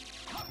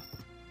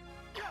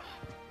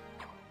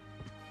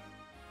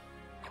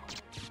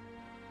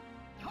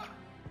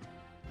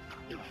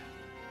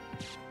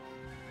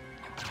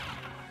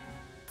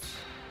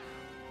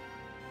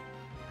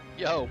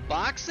 Yo,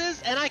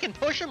 boxes? And I can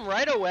push them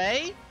right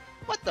away?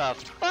 What the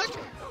fuck?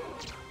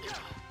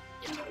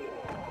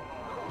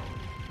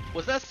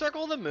 Was that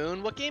Circle of the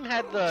Moon? What game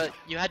had the...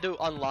 You had to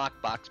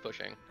unlock box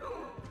pushing?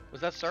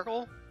 Was that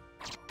Circle?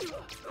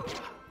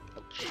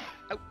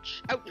 Ouch.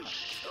 Ouch.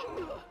 Ouch.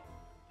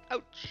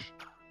 Ouch.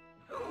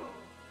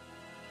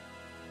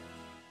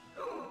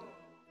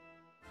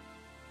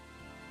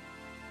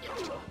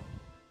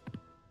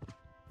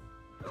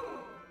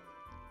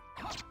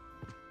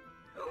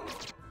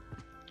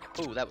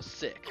 Ooh, that was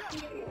sick.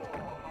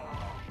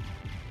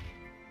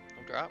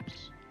 No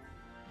drops.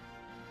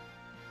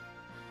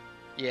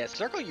 Yeah,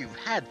 Circle, you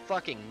had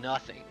fucking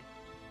nothing.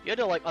 You had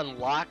to like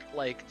unlock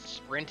like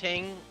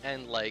sprinting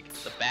and like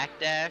the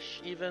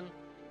backdash even.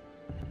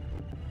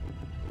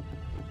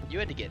 You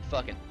had to get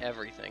fucking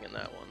everything in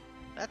that one.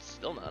 That's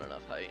still not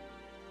enough height.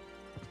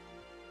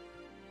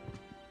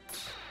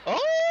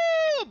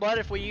 Oh, but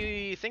if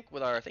we think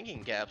with our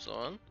thinking caps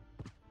on,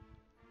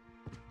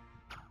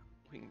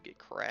 we can get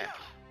cracked.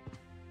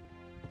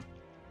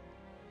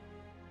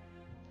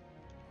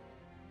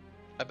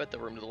 I bet the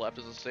room to the left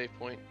is a safe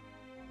point.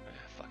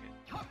 Fuck it.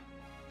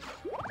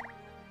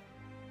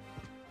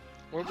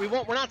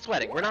 We're not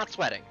sweating. We're not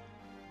sweating.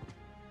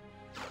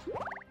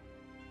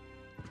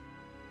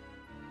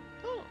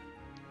 Oh.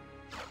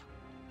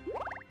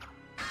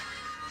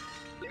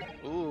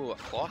 Ooh, a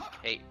cloth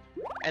cape.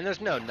 And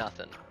there's no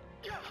nothing.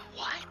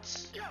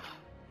 What?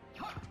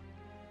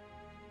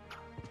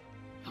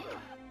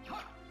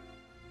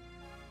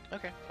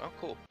 Okay. Oh,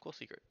 cool. Cool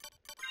secret.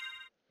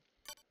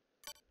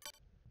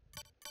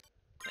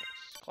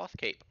 Cloth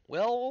cape.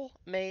 Well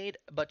made,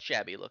 but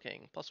shabby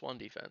looking. +1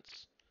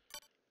 defense.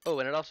 Oh,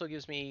 and it also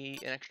gives me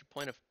an extra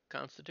point of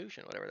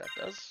constitution, whatever that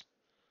does.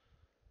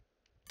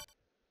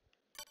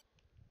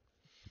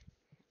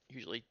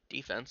 Usually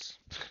defense.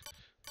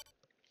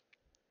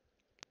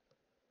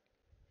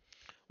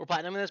 We're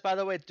platinuming this, by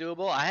the way. It's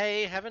doable.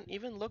 I haven't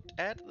even looked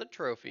at the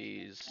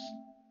trophies.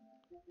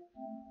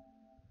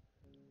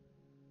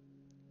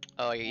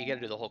 Oh, you gotta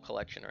do the whole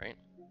collection, right?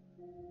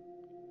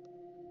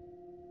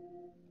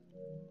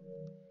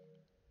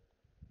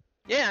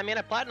 Yeah, I mean,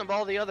 I platinumed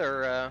all the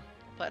other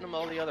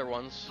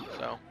ones,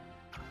 so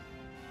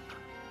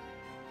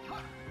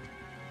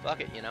fuck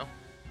it, you know.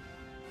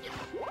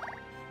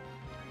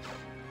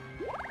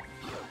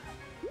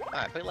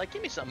 Alright, but like,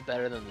 give me something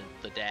better than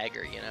the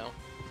dagger, you know.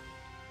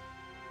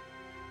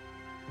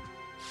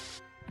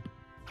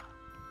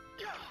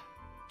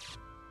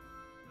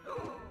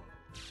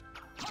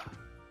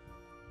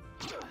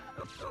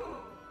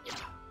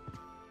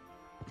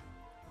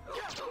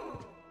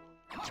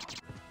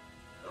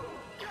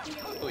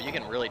 Oh, you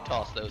can really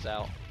toss those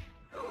out.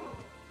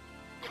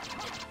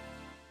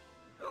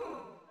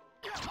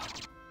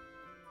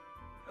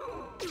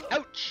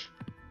 Ouch!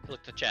 I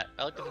looked at the chat.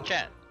 I looked at the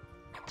chat.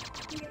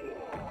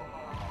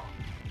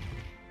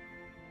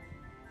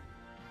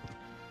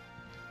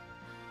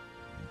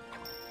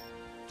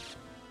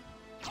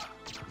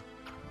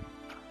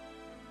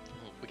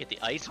 We get the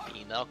ice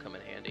beam. That'll come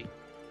in handy.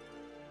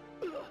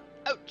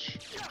 Ouch!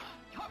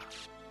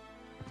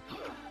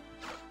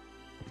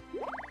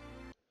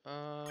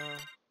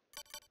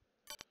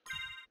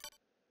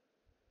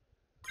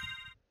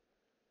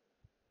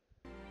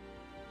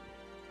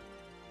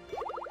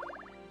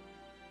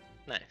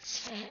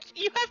 Nice.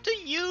 You have to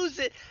use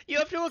it. You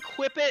have to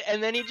equip it,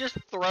 and then he just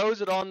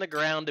throws it on the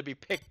ground to be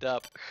picked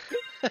up.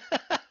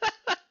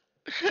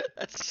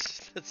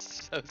 That's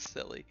so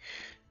silly.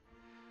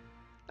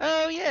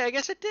 Oh yeah, I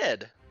guess it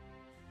did.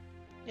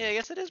 Yeah, I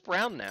guess it is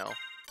brown now.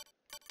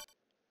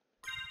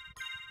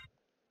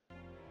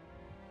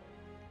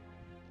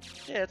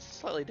 Yeah, it's a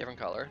slightly different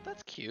color.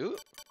 That's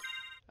cute.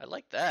 I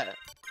like that.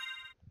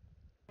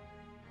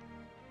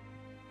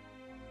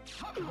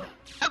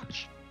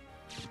 Ouch!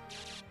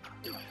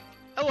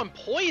 Oh, I'm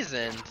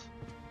poisoned!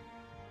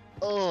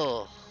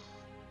 Ugh.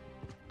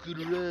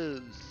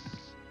 Gross.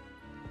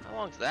 How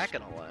long's that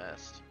gonna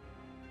last?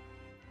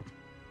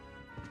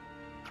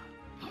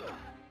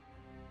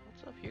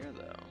 What's up here,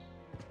 though?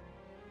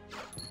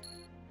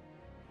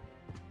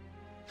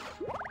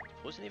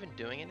 Wasn't even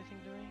doing anything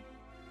to me?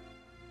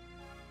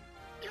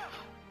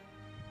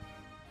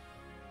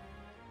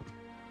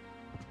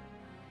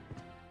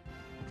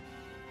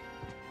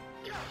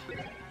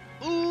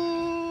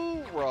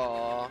 Ooh,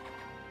 raw. Well,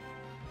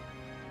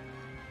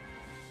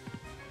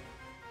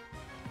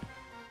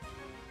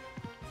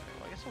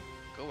 I guess I'll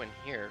go in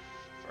here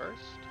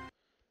first.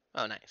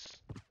 Oh, nice.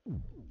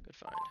 Good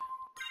find.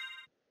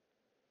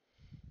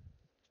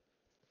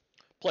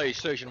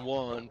 PlayStation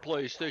 1,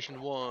 PlayStation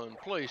 1,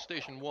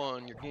 PlayStation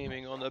 1, you're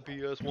gaming on the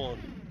PS1.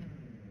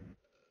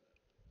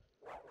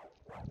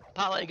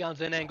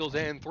 Polygons and angles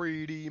and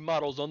 3D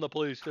models on the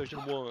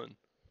PlayStation 1.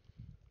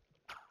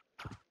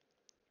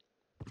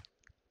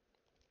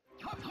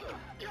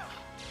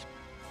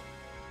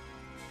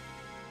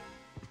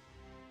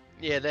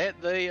 Yeah,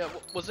 they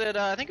was it?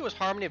 I think it was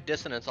Harmony of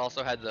Dissonance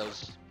also had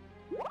those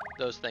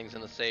things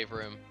in the save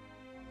room.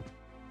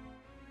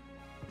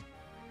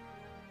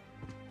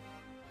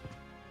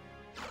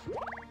 All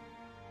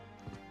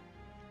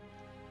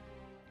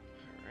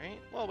right.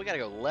 Well, we gotta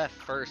go left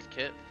first,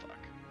 Kit. Fuck.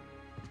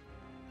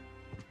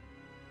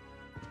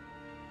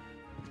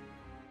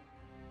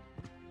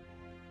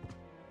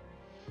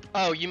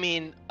 Oh, you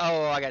mean?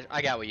 Oh,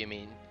 I got what you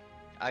mean.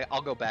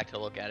 I'll go back to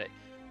look at it.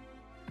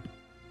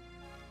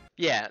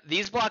 Yeah,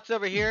 these blocks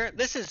over here,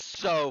 this is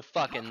so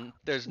fucking,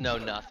 there's no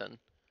nothing.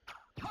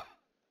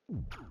 I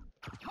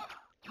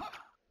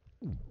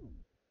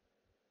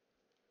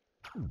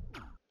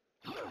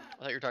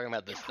thought you were talking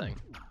about this thing.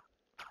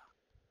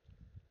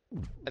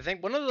 I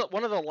think one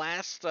of the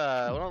last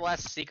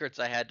secrets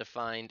I had to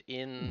find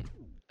in,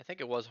 I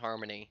think it was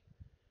Harmony.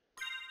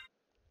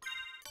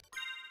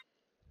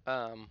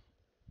 Oh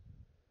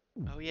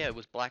yeah, it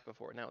was black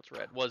before, now it's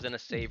red. Was in a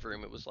save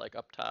room, it was like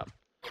up top.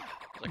 It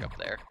was like up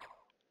there.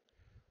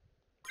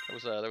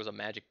 There was a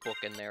magic book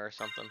in there or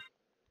something.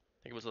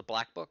 I think it was the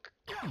black book.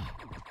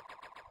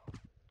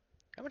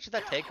 How much did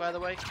that take, by the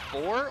way?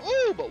 4?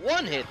 Ooh, but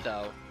 1 hit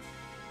though.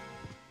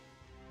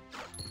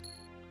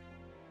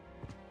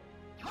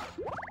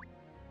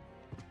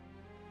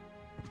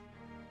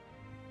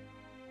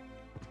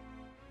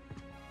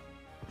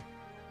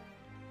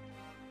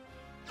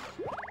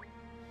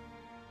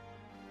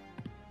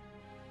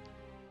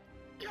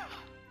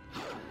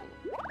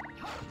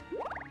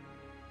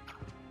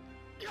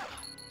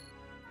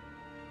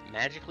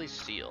 Magically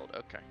sealed,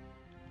 okay.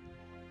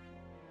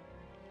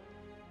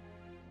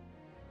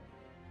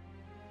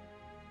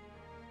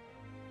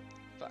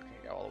 Fuck,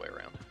 I go all the way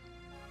around.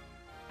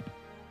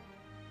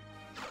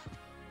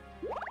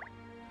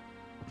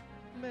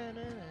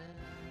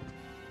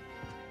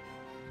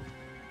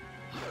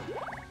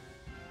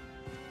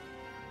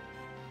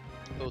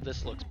 Oh,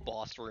 this looks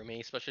boss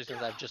roomy, especially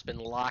since I've just been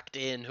locked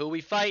in. Who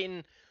we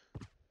fighting?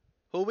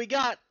 Who we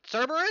got?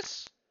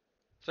 Cerberus?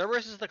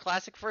 Cerberus is the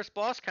classic first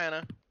boss,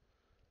 kinda.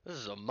 This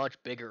is a much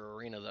bigger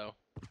arena, though.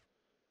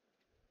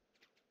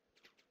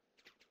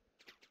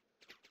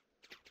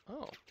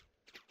 Oh.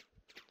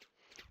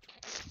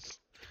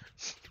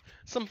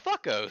 Some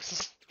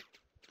fuckos.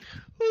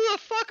 Who the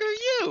fuck are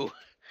you?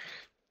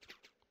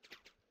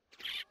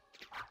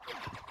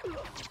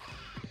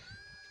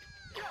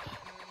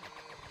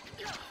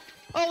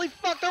 Holy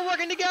fuck, they're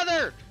working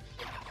together!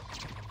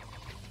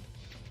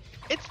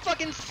 It's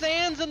fucking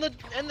Sans and the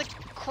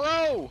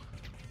Crow!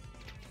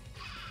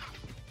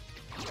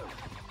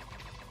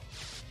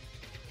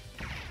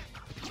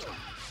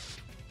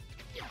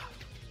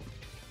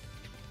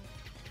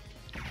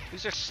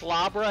 These are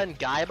Slabra and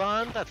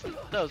Gaibon? That's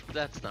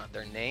not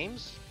their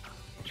names.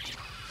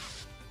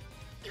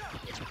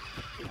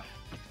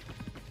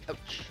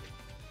 Ouch.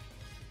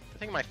 I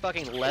think my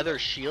fucking leather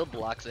shield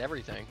blocks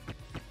everything.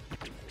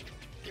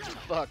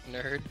 Fuck,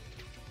 nerd.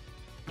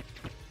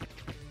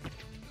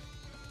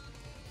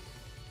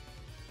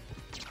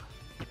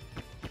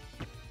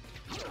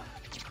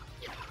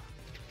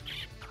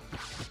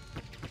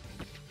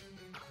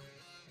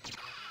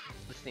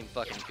 This thing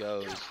fucking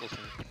goes. Listen.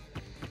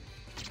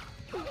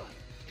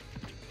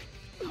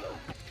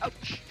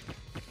 Ouch.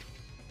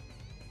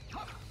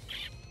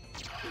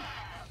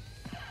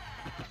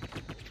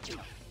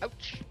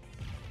 Ouch.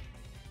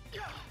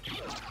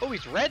 Oh,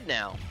 he's red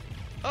now.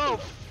 Oh,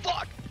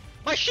 fuck.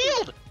 My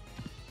shield!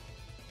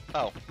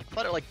 Oh, I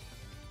thought it, like,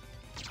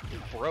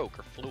 broke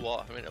or flew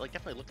off. I mean, it, like,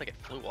 definitely looked like it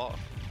flew off.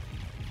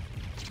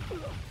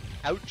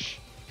 Ouch.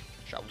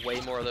 Shot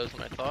way more of those than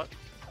I thought.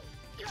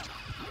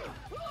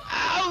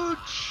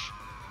 Ouch!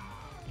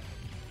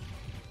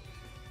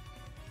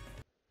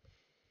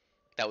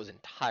 That was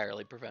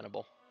entirely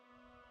preventable.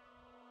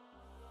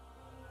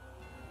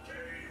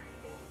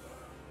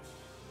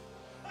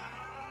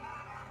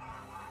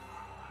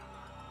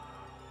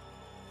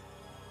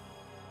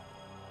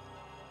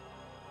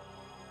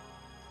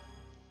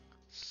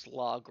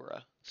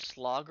 Slogra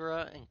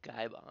and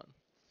Gaibon.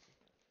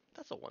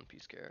 That's a One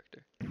Piece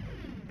character.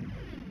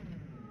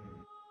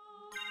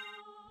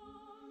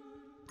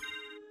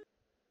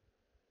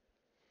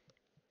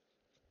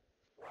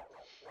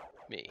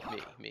 Me.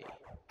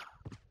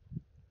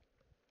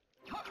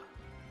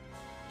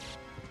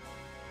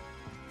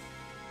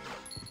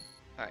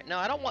 Alright, no,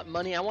 I don't want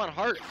money, I want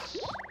hearts.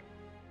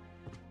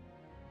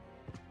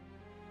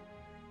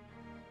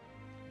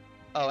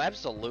 Oh,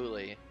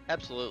 absolutely.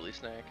 Absolutely,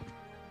 Snake.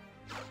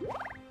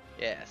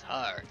 Yes,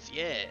 hearts,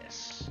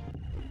 yes.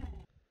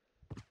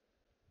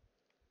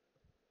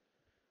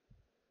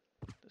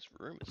 This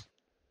room is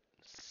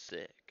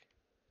sick.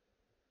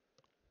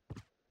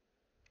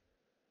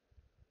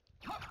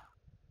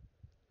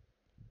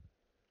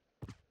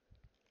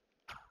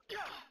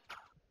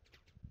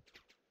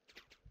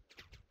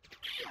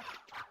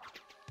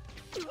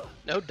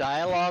 No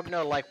dialogue,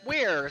 no like,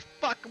 where's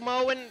fuck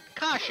Mo and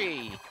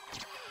Kashi?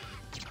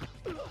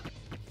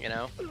 You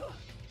know?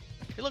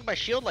 If you look, my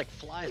shield like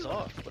flies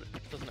off, but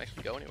it doesn't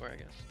actually go anywhere, I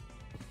guess.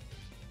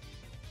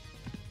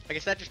 I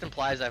guess that just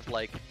implies I've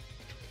like,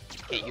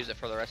 can't use it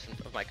for the rest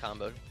of my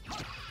combo,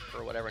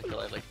 or whatever, until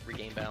I like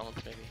regain balance,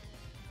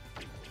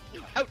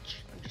 maybe. Ouch!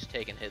 I'm just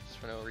taking hits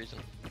for no reason.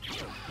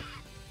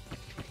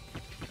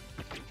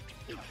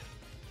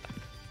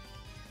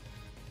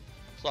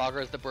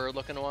 Slogger is the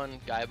bird-looking one.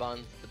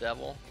 Gaibon's the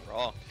devil.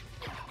 Raw.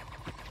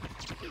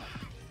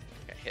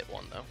 Got hit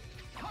one though.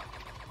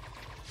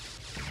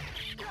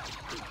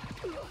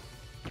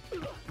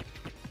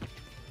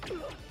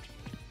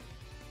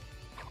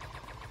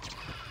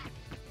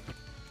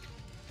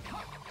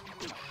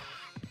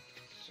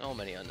 So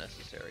many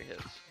unnecessary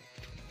hits.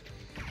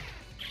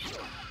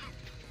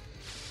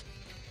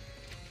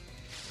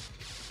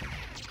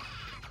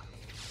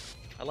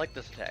 I like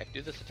this attack.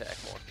 Do this attack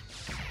more.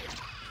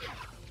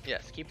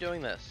 Yes, keep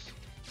doing this.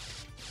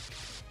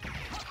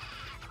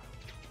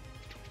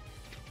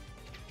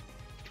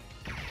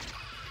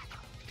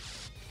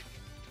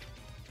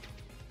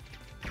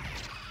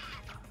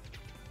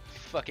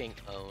 Fucking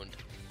owned.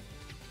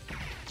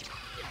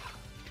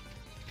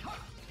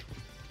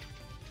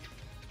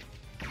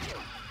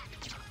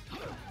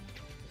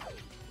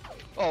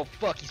 Oh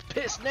fuck, he's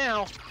pissed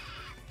now.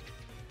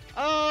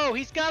 Oh,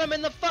 he's got him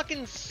in the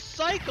fucking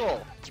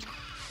cycle.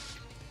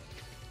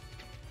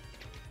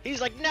 He's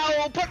like,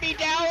 no, put me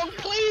down,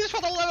 please,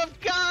 for the love of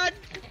God.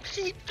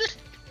 Just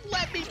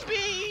let me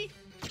be.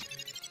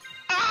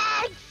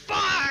 Oh,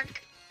 fuck.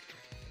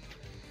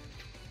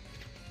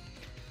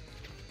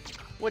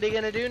 What are you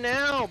gonna do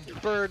now,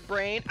 bird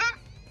brain? Ah!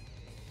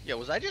 Yo,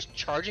 was I just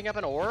charging up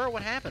an aura?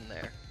 What happened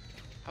there?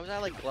 How was I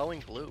like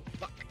glowing blue?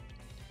 Fuck.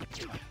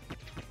 Seems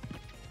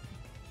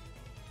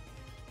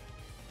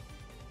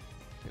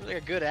like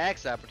a good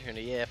axe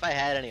opportunity. Yeah, if I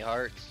had any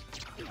hearts.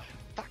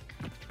 Fuck.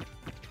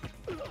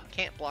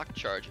 Can't block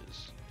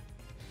charges.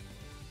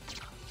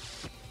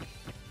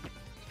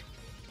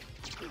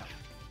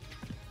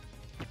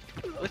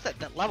 At least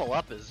that level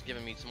up is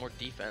giving me some more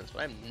defense,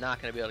 but I'm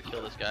not gonna be able to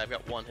kill this guy. I've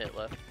got one hit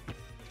left.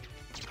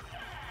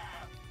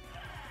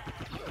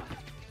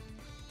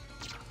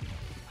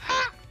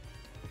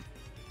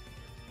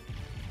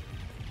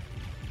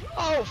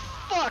 Oh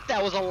fuck,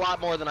 that was a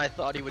lot more than I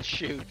thought he would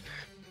shoot.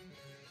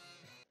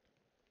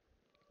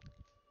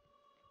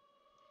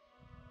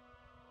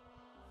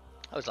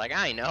 I was like,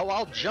 I know,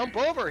 I'll jump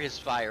over his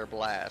fire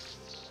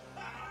blasts.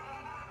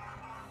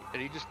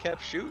 And he just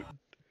kept shooting.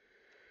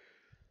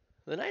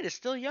 The night is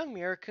still young,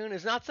 Mirakun.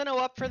 Is Natsuno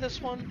up for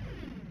this one?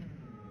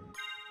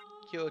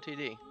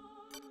 QOTD.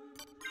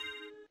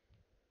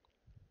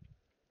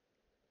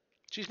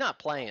 She's not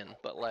playing,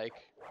 but like,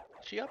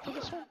 is she up for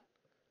this one?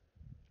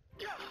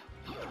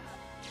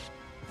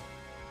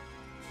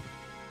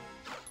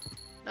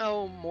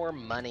 No more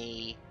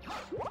money.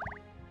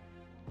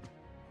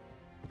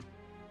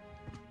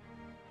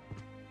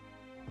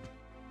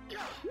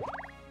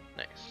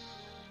 Nice.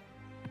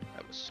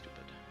 That was stupid.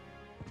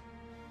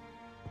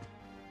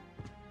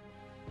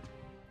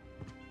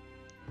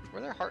 Were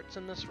there hearts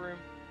in this room?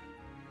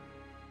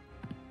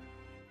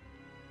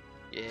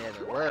 Yeah,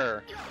 there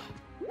were.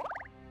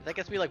 That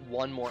gets me like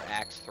one more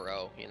axe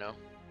throw, you know?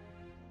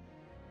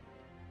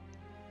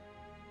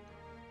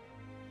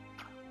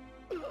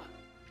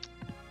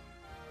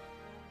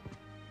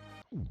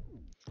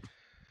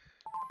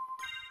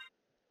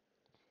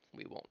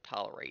 We won't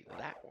tolerate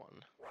that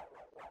one.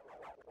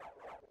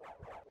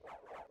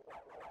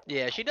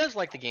 Yeah, she does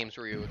like the games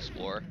where you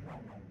explore.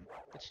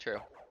 It's true.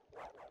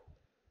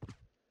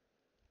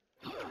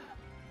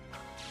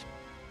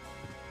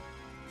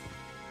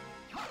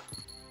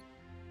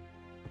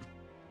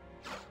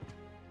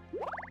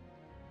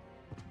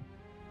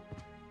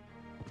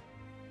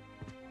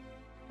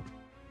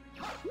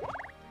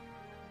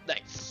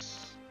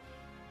 Nice.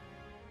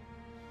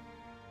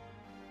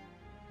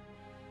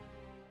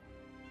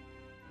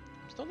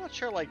 I'm still not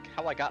sure like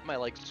how I got my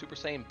like Super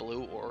Saiyan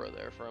Blue aura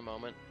there for a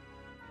moment.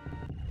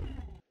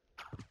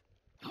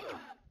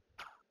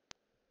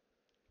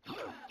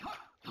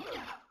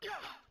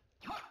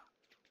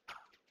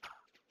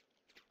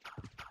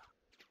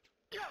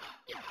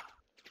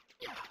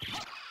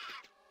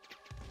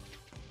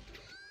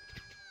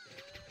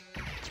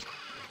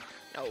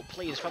 No,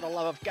 please, for the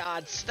love of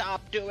God,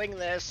 stop doing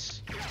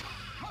this!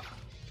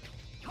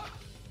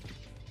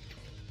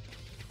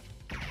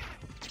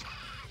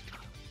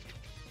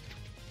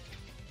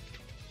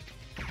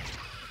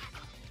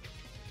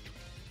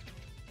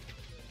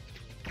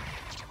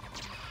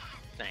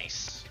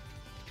 Nice.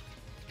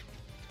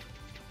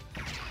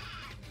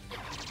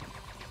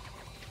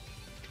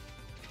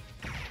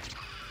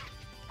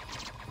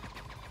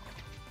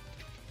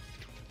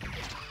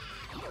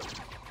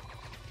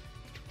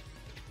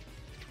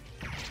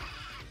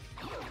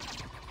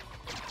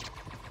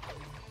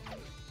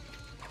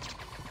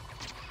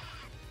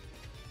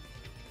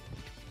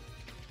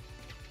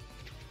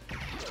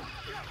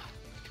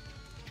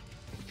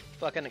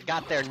 Fucking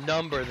got their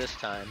number this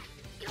time.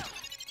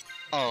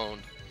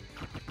 Owned.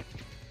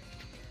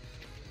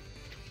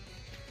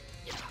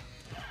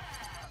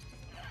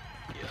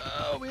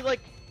 Yo, we like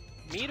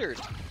metered.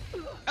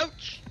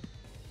 Ouch!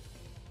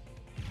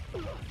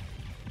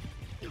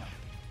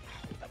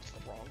 That's the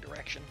wrong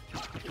direction.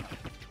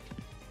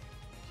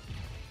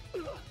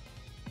 Was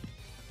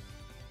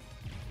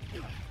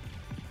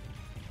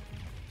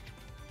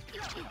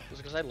it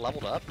because I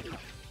leveled up?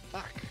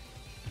 Fuck.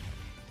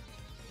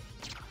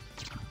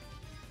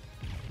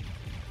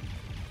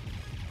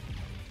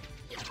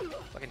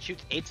 Fucking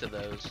shoots 8 of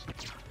those.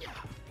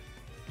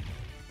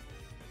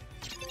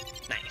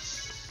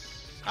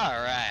 Nice.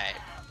 Alright.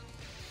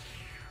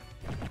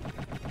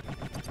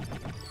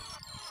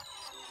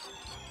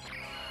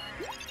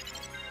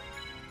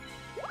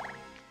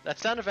 That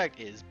sound effect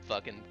is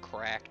fucking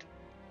cracked.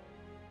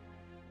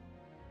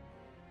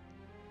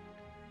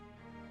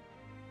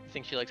 You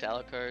think she likes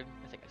Alucard?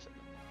 I think I said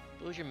that.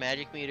 Blows your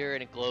magic meter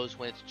and it glows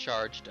when it's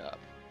charged up.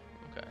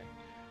 Okay.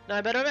 No,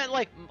 I bet I meant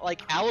like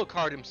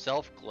Alucard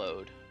himself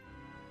glowed.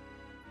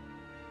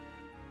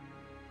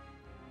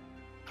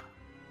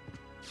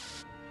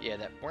 Yeah,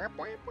 that.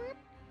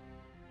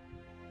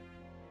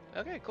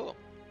 Okay, cool.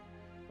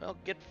 Well,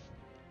 get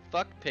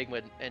fucked,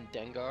 Pigman and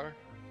Dengar.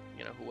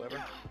 You know,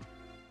 whoever.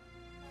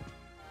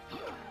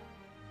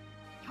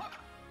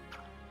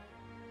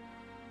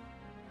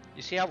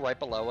 You see how right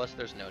below us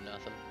there's no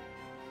nothing?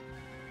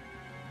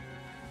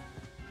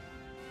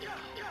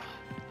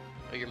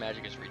 Oh, your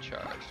magic is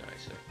recharged. I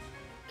see.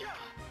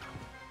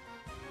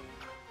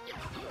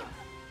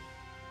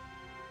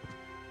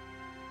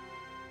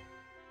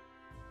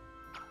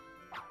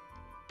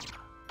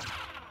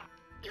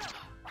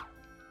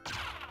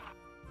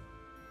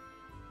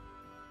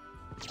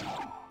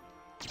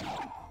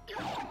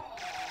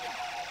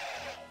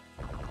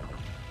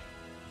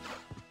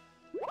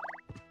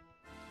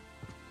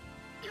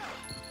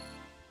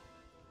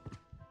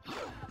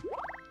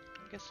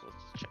 I guess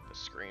let's check the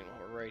screen while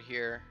we're right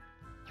here.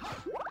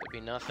 Could be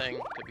nothing,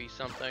 could be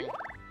something.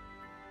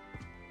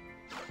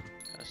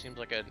 Kinda seems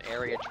like an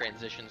area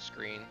transition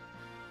screen.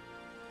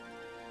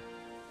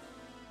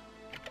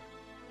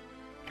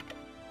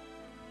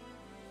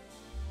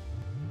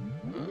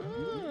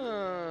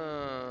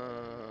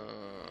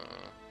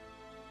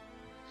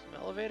 Some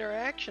elevator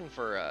action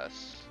for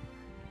us.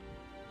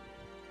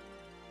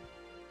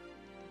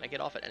 Can I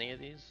get off at any of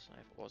these? I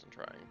wasn't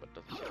trying, but it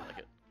doesn't seem like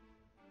it.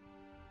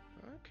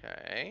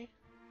 Okay.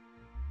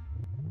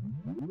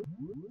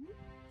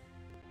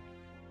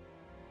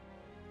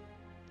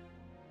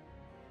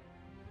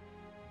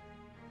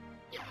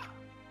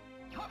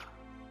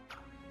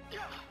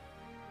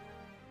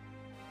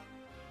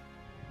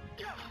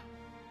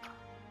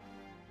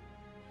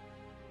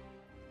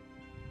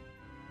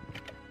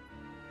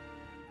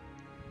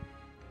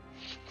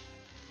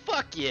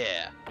 Fuck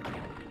yeah!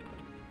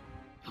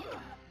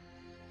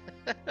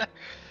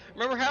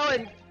 Remember how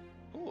in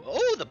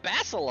oh, the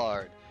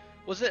Basilard.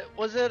 Was it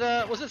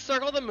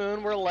Circle of the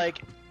Moon where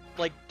like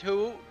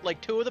two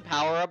of the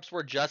power-ups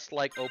were just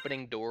like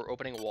opening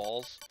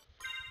walls?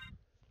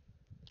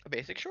 A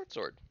basic short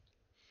sword.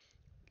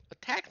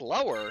 Attack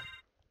lower.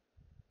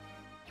 I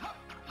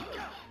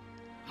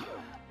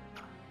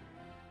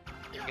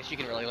guess you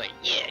can really like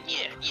yeah.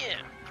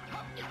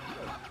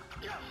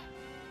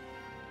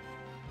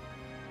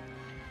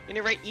 You need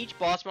to rate each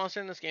boss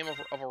monster in this game of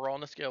a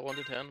rawness scale 1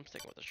 to 10. I'm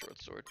sticking with the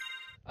short sword.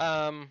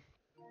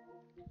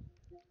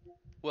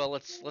 Well,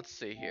 let's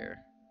see here.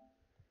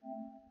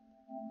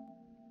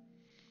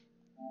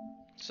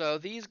 So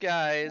these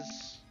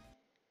guys,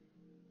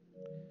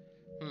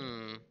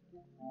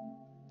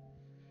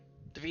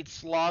 defeat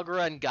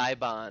Slogra and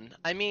Gaibon.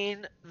 I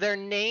mean, their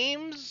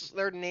names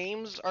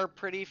are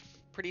pretty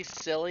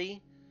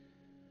silly.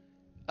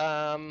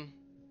 I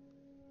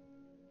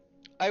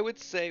would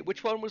say,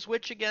 which one was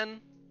which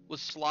again? Was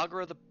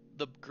Slogra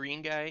the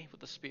green guy with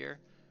the spear?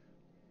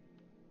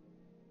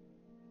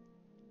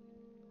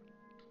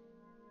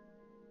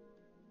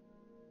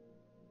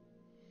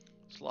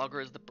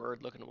 Slogra is the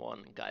bird-looking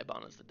one, and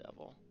Gaibon is the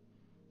devil.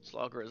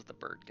 Slogra is the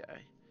bird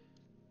guy.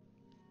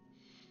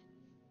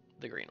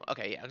 The green one.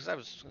 Okay, yeah, because I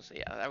was gonna say,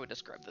 yeah, I would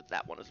describe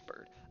that one as a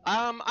bird.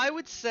 I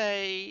would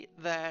say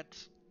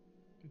that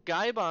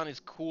Gaibon is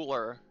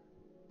cooler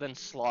than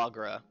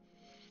Slogra,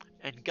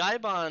 and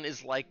Gaibon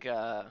is like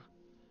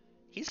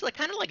He's like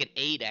kind of like an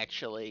 8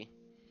 actually.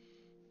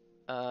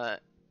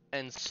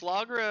 And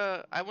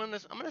Slogra, I'm gonna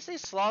say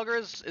Slogra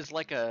is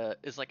like a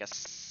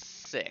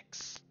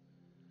 6.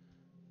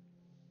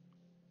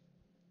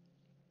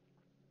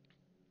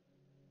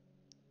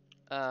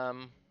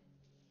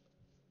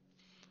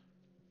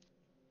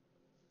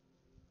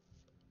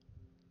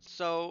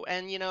 So,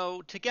 and you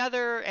know,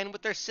 together and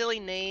with their silly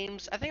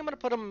names, I think I'm gonna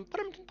put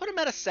them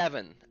at a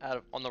 7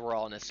 on the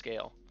rawness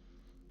scale.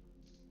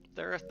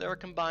 They're a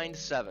combined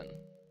 7.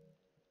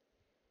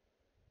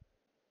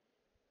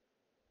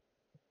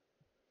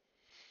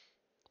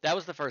 That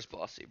was the first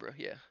boss, Zebra.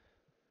 Yeah.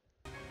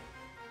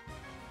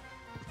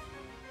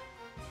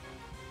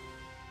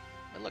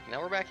 And look,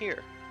 now we're back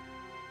here.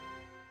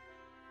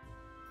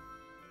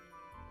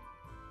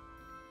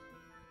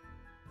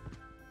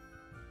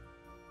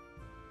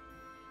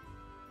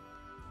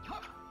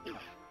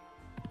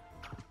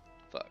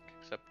 Fuck,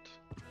 except...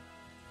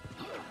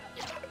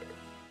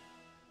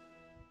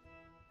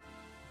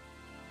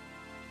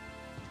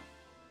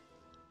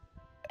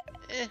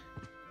 Eh.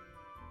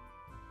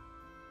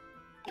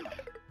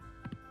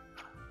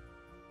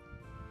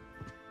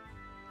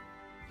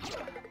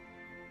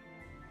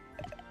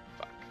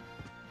 Fuck.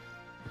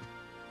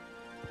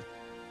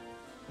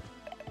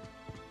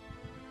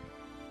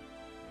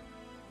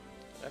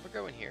 Did I ever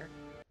go in here?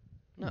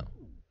 No.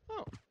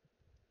 Oh.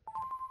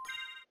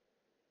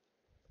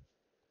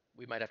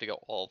 We might have to go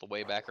all the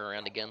way back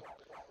around again.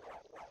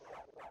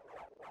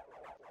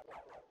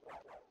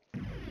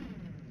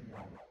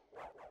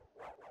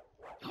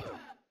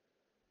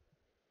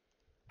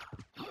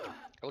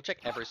 I will check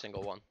every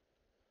single one.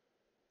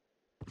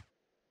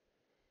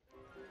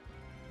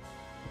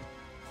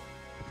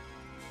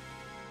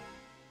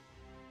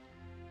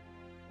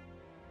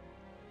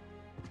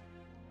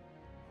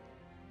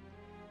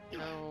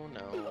 No,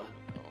 no, no.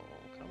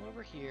 Come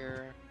over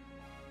here.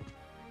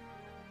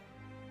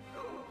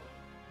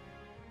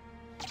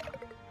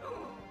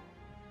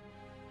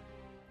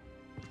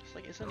 It's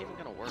like, isn't even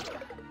gonna work.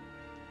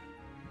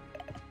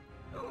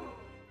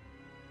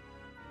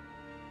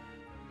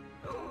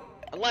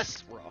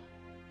 Unless raw.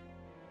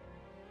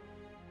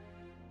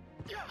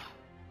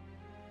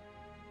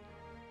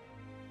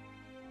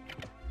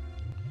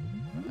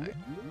 Alright.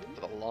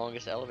 For the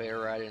longest elevator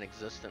ride in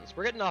existence.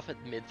 We're getting off at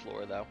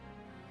mid-floor though.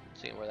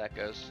 Seeing where that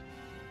goes.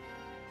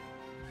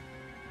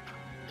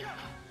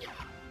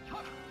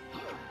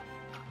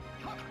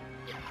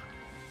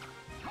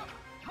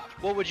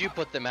 What would you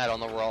put them at on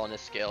the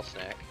rawness scale,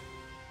 Snack?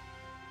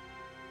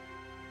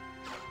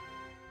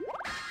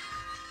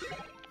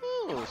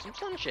 Ooh, some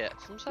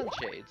sunshades. Some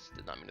sunshades.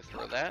 Did not mean to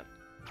throw that.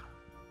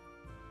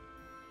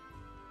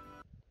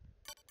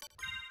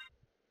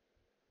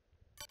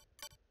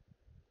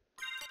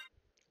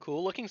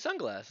 Cool looking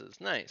sunglasses.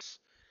 Nice.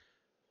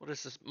 What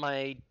is this?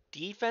 My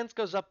defense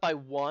goes up by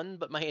 1,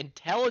 but my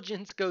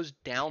intelligence goes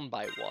down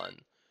by 1.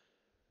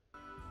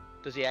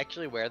 Does he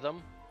actually wear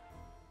them?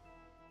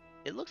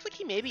 It looks like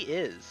he maybe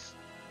is.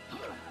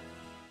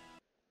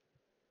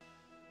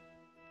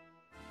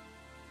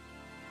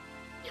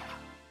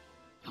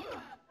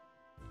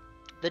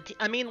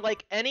 I mean,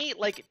 like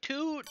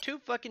two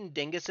fucking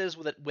dinguses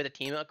with a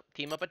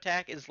team up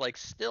attack is like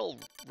still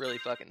really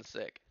fucking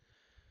sick.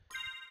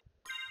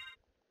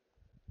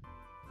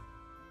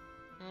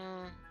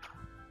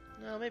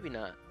 No, maybe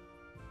not.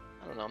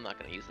 I don't know. I'm not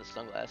gonna use the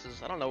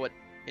sunglasses. I don't know what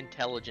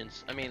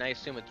intelligence. I mean, I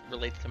assume it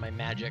relates to my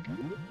magic.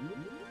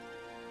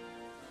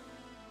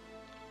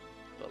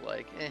 But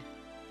like, eh.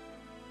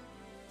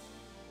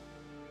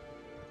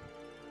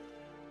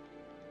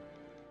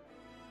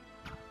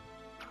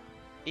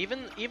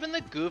 Even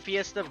the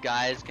goofiest of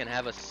guys can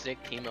have a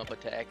sick team up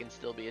attack and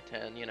still be a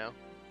 10, you know.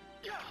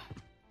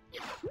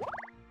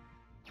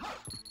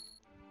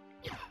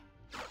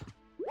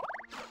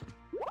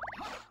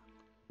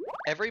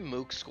 Every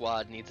Mook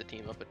squad needs a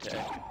team up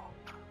attack.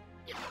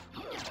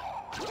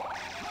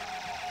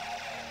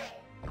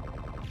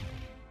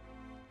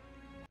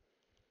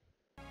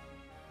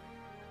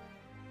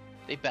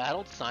 They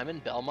battled Simon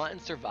Belmont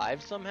and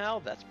survived somehow?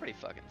 That's pretty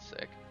fucking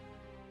sick.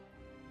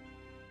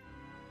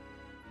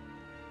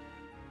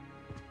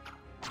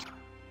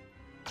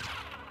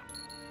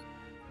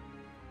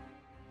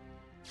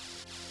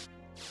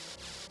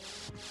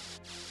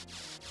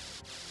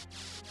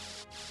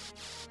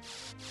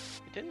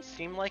 It didn't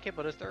seem like it,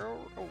 but is there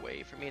a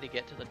way for me to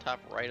get to the top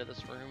right of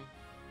this room?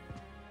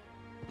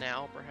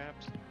 Now,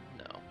 perhaps?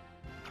 No.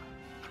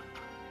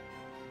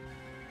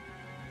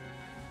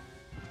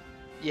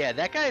 Yeah,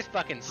 that guy is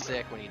fucking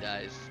sick when he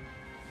dies.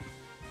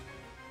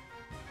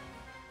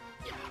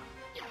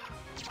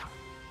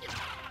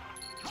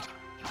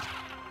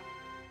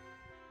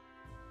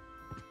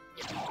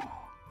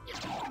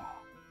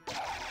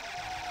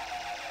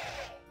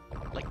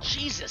 Like,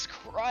 Jesus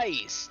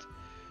Christ!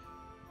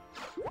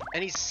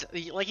 And he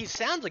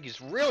sounds like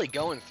he's really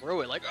going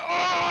through it, like,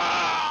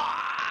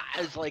 ah!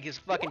 As like his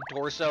fucking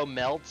torso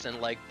melts and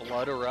like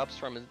blood erupts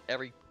from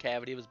every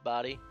cavity of his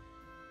body.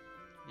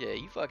 Yeah,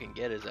 you fucking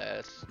get his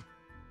ass.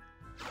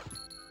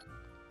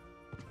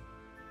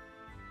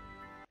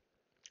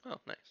 Oh,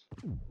 nice.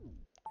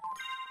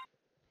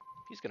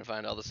 He's gonna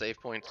find all the save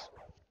points.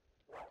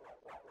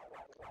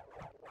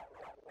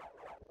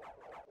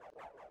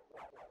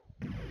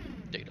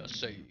 Data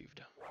saved.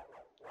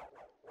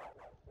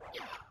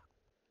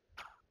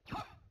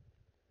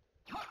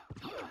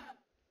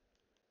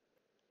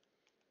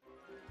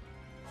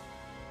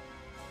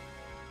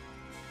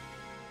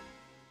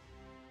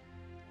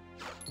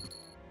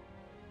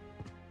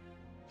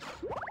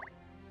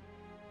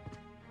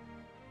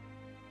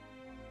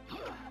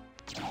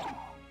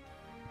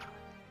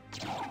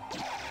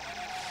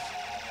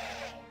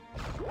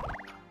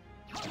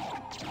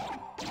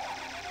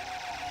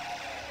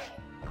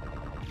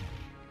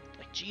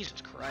 Like,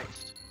 Jesus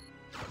Christ.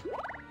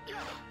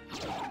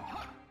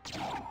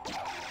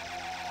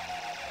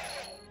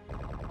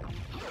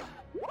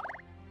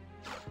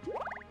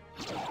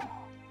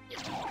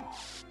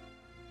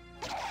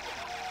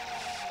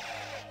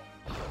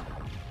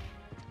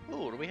 Ooh,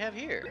 what do we have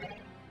here?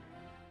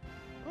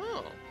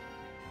 Oh.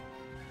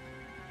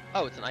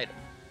 Oh, it's an item.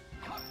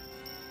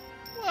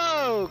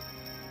 Whoa!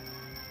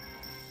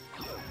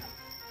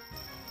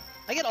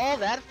 I get all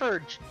that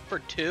for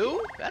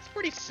 2? That's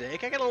pretty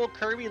sick. I got a little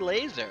Kirby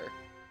laser.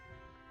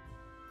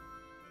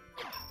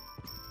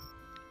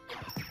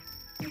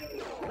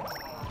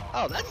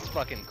 Oh, that's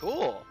fucking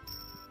cool.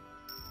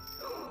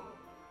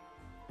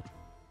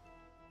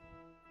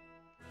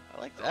 I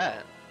like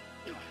that.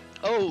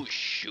 Oh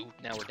shoot,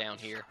 now we're down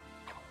here.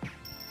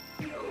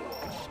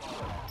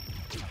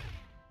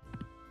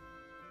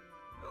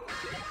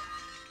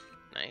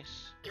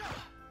 Nice.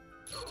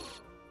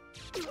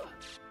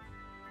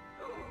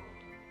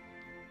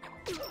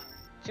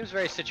 Seems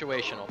very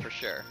situational for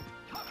sure.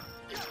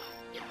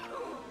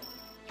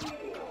 What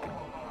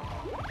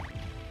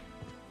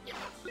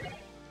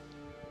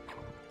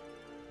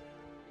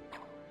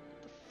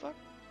the fuck?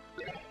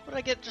 What did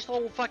I get? Just a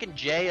little fucking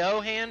J.O.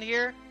 hand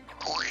here?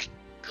 I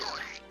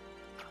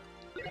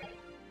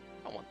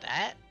don't want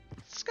that.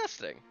 It's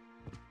disgusting.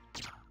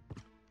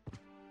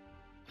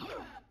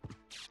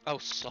 Oh,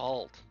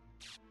 salt.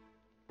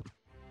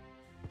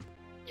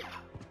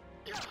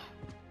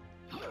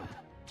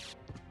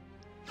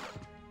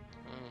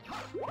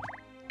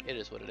 It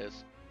is what it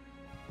is.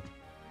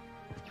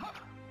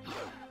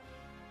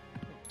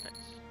 Nice.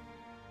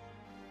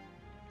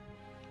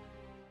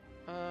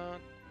 I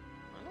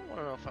don't want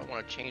to know if I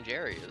want to change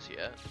areas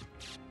yet.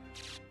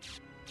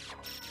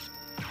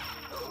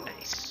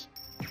 Nice.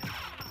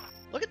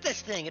 Look at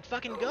this thing, it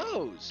fucking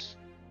goes.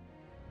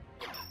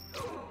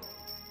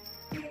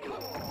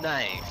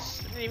 Nice.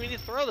 Didn't even need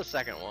to throw the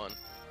second one.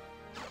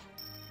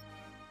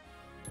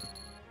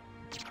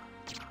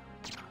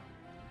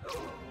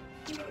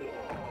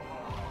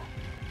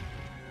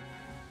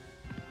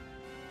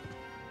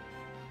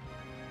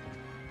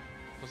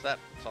 What's that?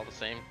 It's all the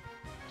same.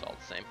 It's all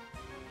the same.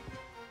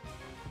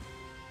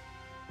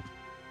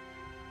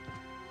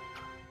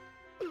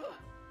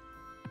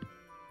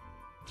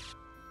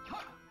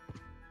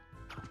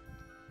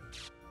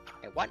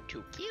 I want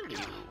to kill you.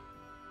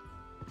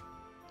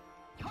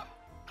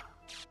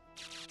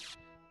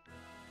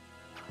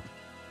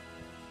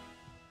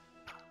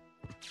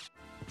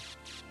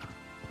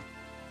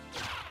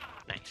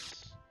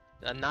 Nice.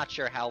 I'm not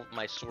sure how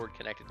my sword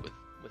connected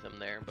with him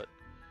there, but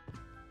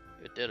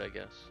it did, I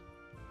guess.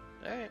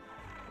 Alright,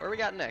 where we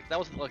got next? That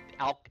was like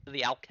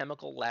the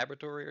alchemical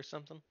laboratory or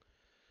something?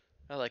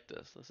 I like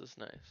this. This is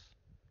nice.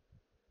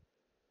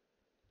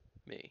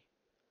 Me.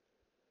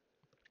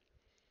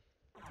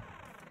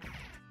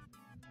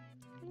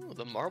 Ooh,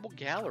 the marble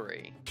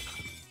gallery.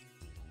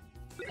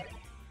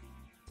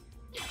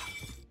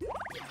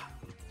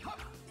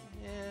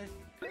 Yeah,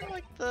 kinda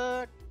like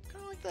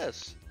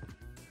this.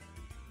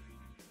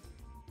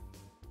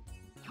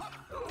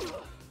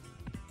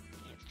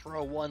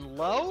 Throw one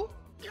low?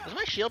 Does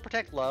my shield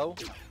protect low?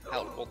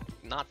 Oh, well,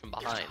 not from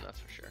behind, that's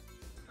for sure.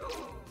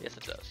 Yes,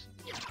 it does.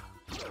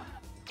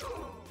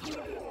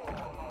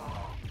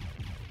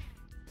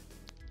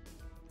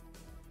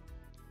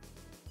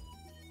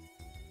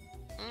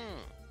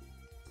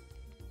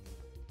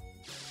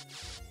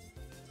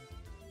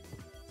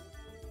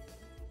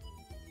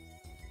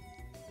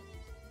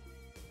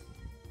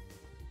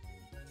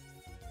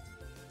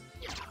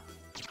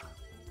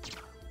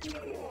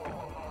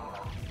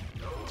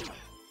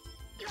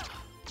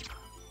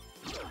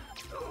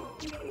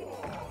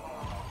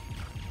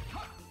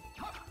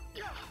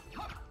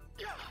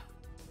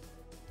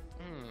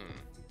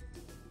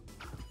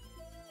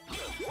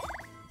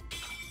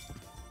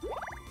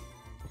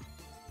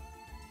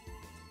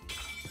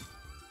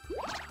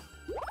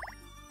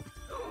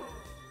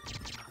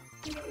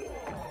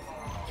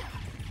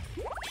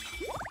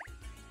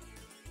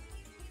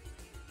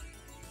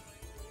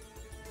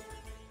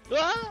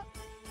 Ah!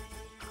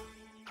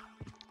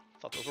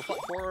 Thought those were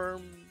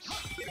platforms.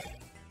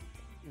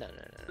 No.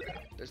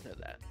 There's no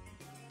that.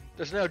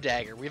 There's no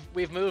dagger.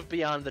 We've moved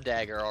beyond the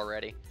dagger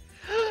already.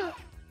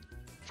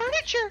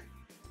 Furniture.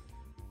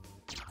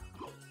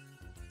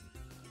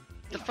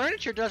 The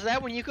furniture does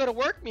that when you go to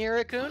work,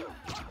 Miura-kun.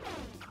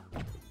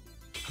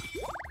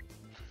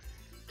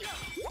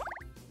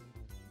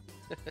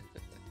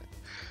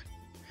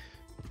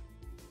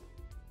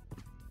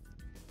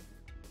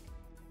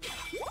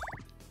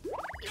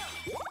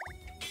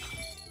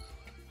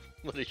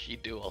 What does she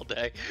do all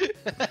day?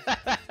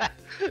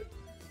 Let's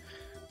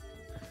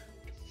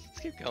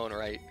keep going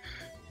right.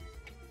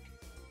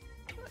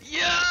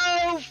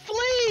 Yo,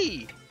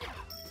 flee!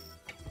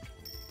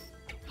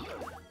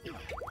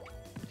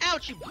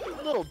 Ouch, you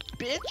little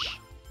bitch!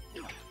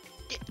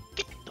 Get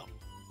the...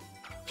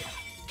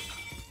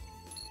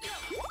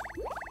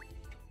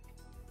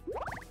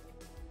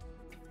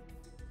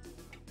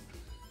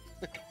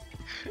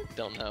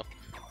 Don't know.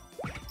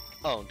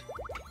 Owned.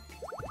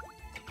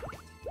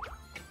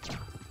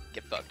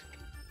 Get fucked.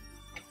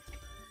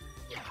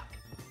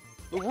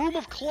 The room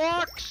of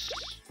clocks!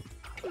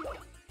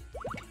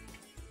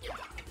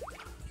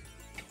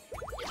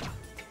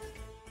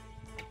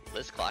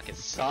 This clock is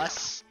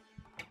sus.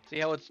 See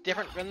how it's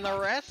different than the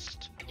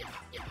rest?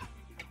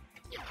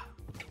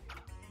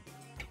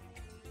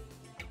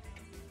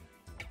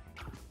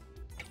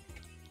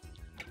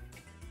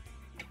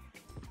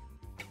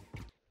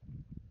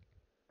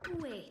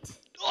 Wait.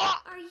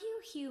 Ah! Are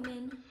you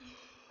human?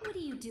 What are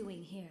you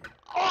doing here?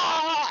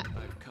 Ah!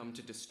 I've come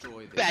to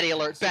destroy this. Baddie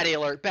alert, baddie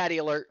alert, baddie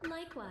alert.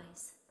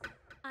 Likewise.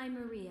 I'm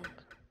Maria.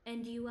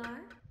 And you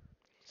are?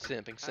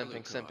 Simping,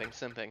 simping, simping,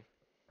 simping.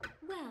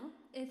 Well,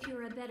 if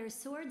you're a better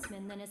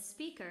swordsman than a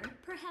speaker,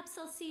 perhaps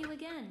I'll see you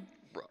again.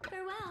 Bro.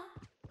 Farewell.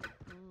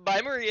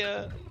 Bye,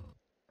 Maria.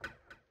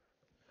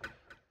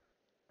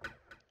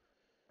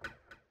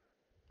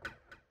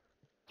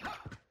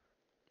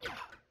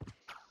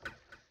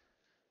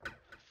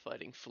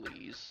 Fighting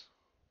fleas.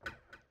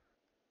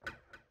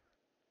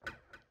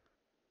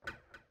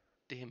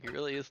 Damn, he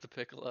really is the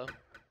Piccolo.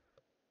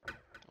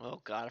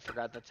 Oh god, I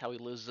forgot that's how he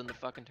loses in the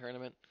fucking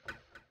tournament.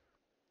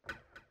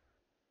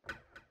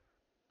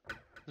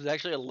 There's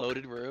actually a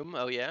loaded room,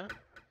 oh yeah?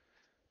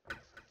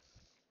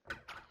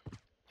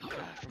 God,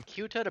 from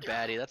Kyuto to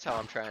baddie, that's how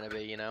I'm trying to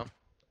be, you know?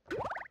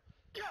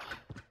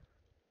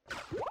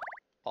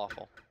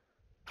 Awful.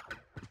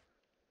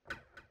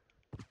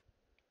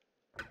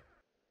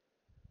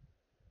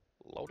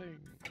 Loading.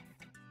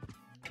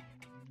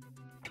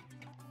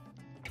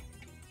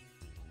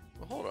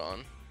 Well, hold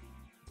on.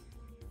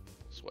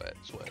 Sweat,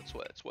 sweat,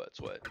 sweat, sweat,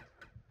 sweat.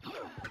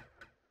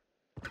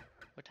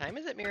 What time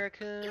is it,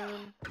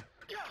 Mirakun?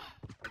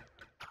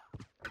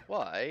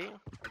 Why?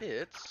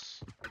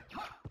 It's...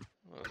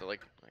 What was it,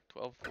 like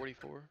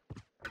 12:44?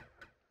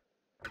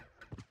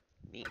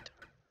 Neat.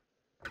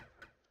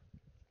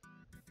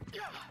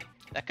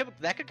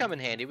 That could come in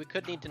handy. We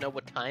could need to know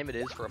what time it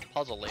is for a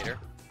puzzle later.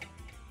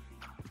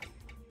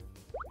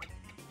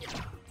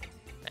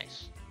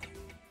 Nice.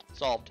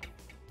 Solved.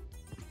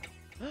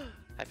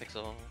 Hi,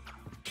 Pixel.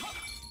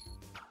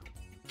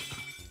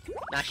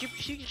 Nah, she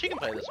can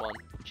play this one.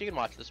 She can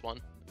watch this one.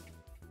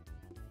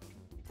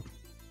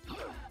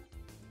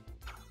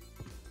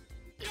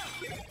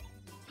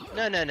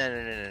 No.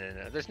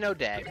 There's no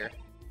dagger.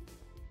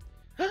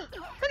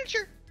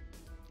 Furniture.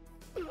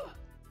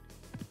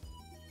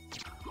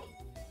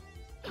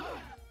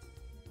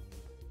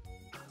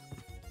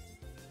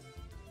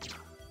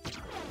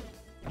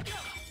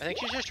 I think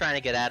she's just trying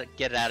to get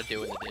it out of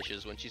doing the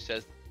dishes when she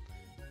says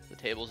the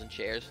tables and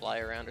chairs fly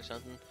around or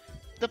something.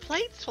 The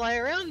plates fly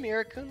around,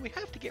 Mirakun. We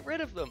have to get rid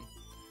of them.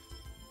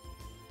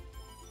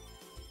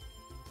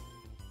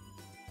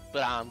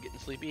 But I'm getting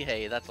sleepy.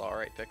 Hey, that's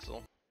alright,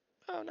 Pixel.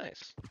 Oh,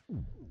 nice.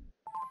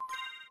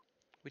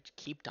 We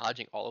keep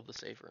dodging all of the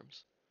safe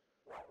rooms.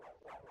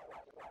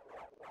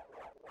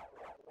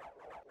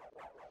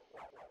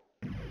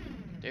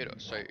 Data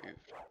saved.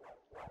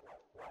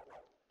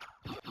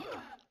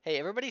 Hey,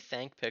 everybody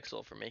thank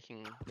Pixel for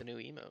making the new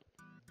emote.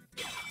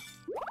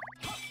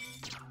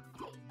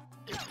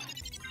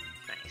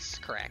 Nice,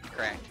 cracked.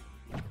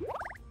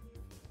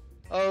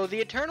 Oh, the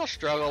eternal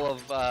struggle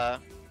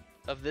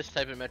of this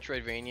type of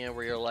Metroidvania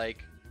where you're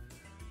like,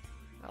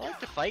 I like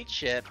to fight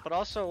shit, but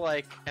also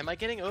like, am I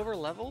getting over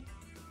leveled?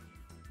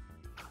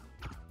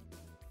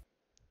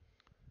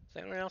 Does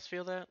anyone else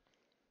feel that?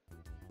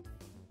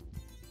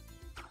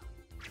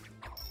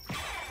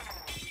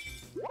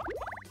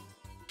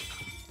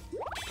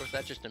 Of course,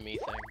 that's just a me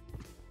thing.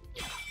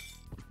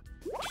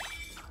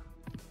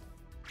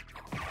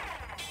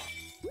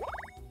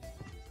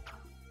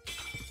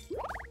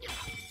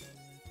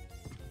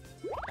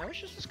 How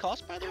much does this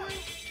cost, by the way?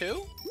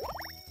 2?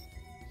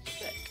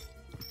 Sick.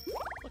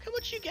 Look how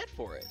much you get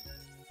for it.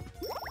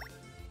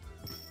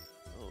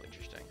 Oh,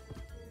 interesting.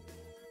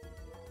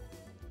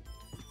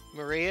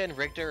 Maria and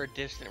Richter are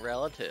distant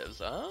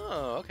relatives.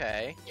 Oh,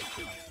 okay.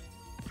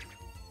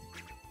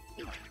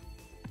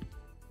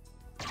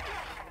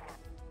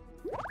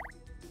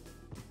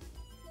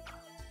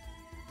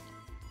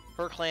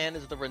 Her clan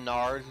is the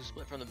Renards who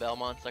split from the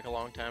Belmonts like a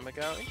long time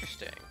ago.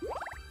 Interesting.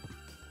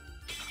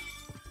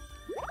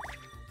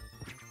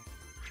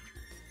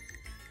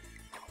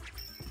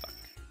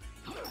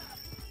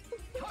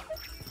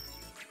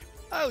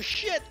 Oh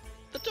shit!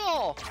 The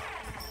doll!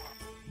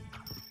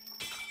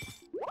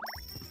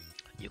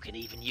 You can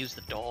even use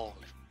the doll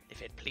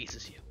if it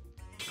pleases you.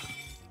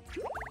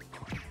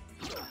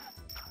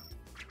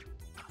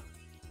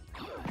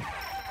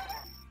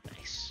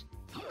 Nice.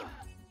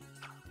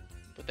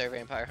 But there,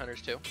 Vampire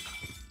Hunters 2.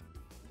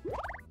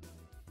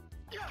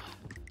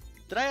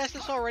 Did I ask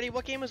this already?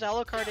 What game was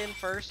Alucard in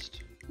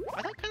first?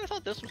 I kind of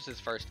thought this was his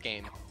first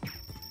game.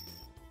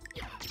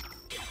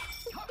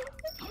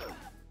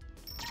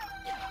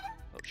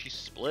 Oh, she's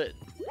split.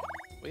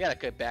 We gotta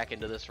get back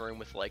into this room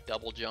with like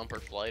double jump or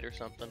flight or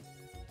something.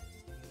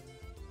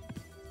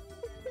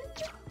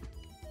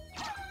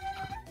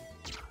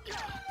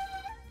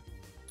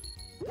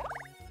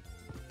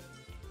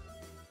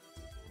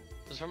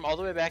 This is from all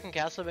the way back in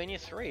Castlevania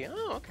 3.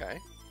 Oh, okay.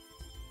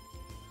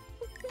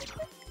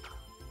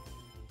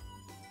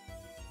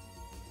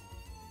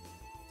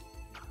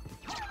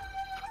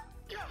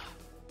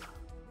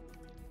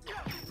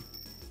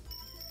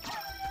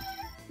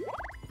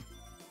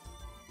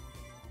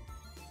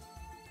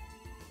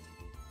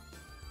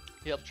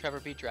 He helped Trevor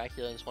beat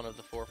Dracula as one of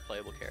the 4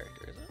 playable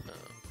characters.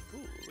 Oh. Ooh,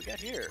 what we got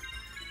here?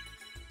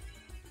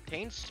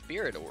 Obtained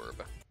Spirit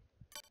Orb.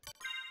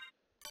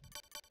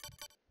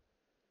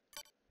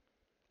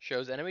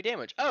 Shows enemy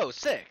damage. Oh,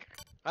 sick!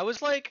 I was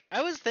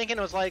thinking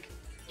it was like,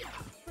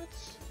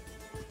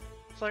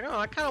 it's like, oh,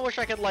 I kind of wish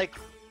I could like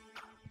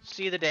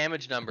see the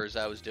damage numbers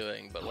I was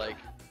doing, but like,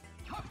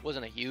 it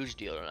wasn't a huge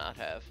deal to not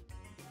have.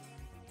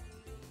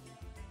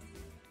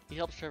 He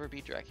helps Trevor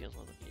beat Dracula's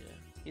one. Yeah.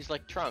 He's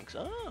like Trunks.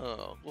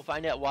 Oh, we'll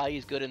find out why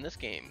he's good in this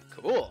game.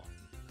 Cool.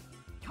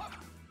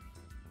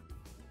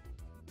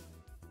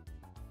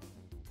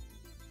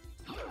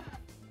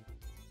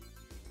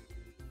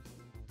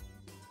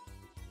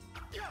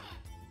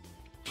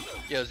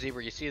 Yo,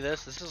 Zebra, you see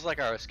this? This is like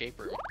our escape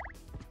room.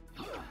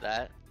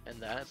 That and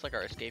that, it's like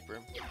our escape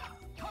room.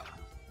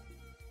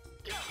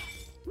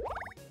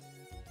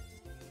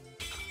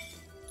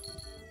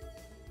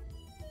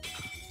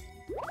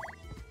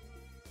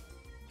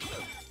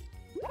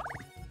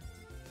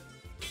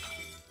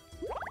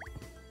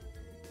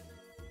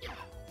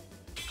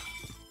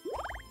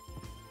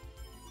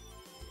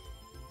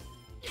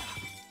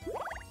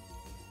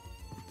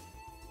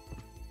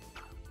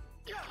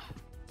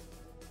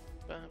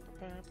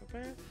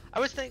 I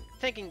was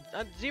thinking,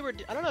 Zebra,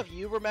 I don't know if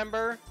you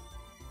remember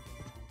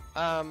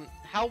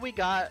how we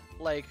got,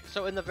 like,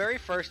 so in the very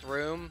first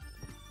room,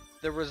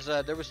 there was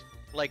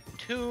like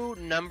 2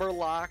 number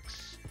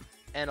locks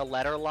and a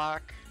letter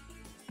lock.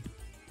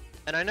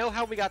 And I know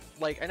how we got,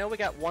 like, I know we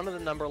got one of the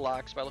number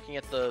locks by looking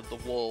at the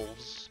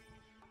wolves.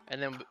 And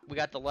then we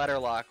got the letter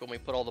lock when we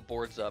put all the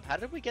boards up. How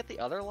did we get the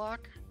other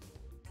lock?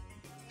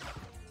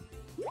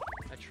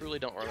 I truly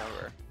don't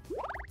remember.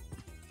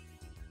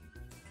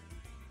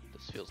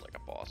 This feels like a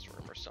boss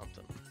room or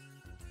something.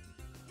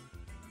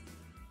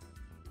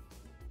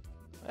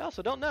 I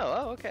also don't know.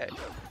 Oh, okay.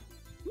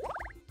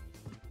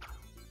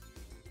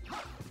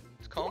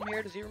 Is Calm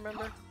here? Does he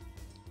remember?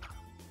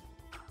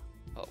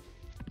 Oh.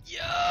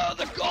 Yeah,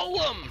 the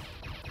golem!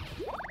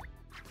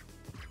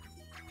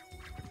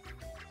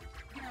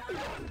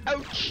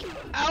 Ouch!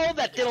 Ow,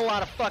 that did a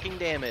lot of fucking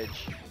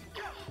damage.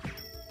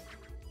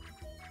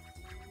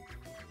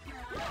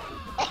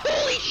 Oh,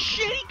 holy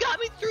shit, he got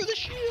me through the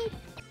shield!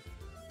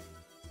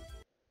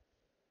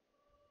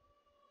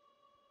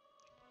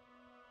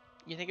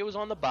 You think it was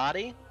on the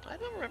body? I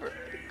don't remember.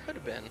 It could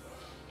have been.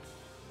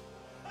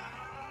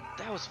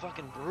 That was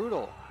fucking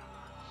brutal.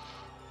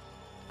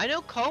 I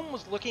know Comb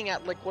was looking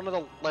at like one of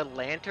the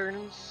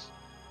lanterns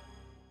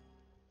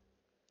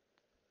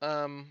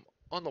on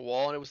the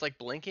wall, and it was like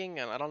blinking,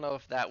 and I don't know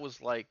if that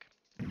was like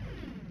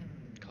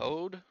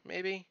code,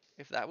 maybe,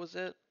 if that was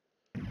it.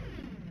 What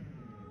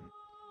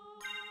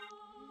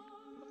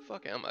the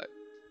fuck am I?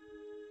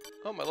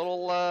 Oh, my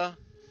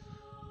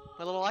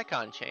little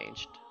icon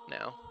changed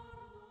now.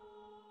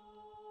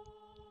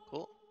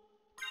 Cool.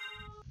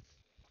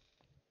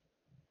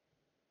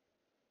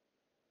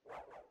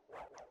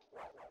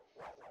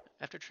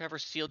 After Trevor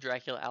sealed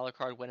Dracula,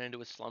 Alucard went into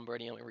his slumber,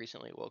 and he only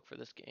recently woke for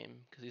this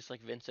game. Because he's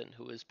like Vincent,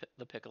 who is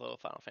the Piccolo of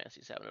Final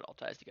Fantasy VII. It all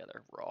ties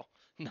together. Raw.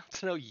 Not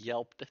to know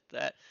Yelp that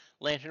that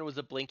lantern was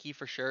a blinky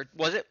for sure.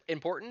 Was it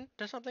important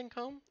to something,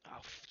 Comb? Oh,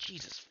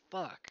 Jesus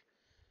fuck.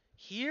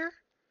 Here?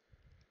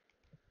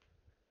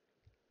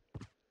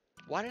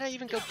 Why did I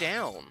even go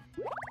down?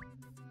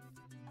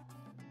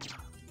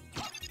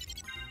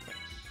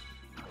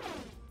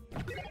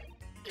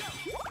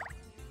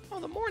 Oh,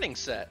 the morning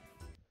set.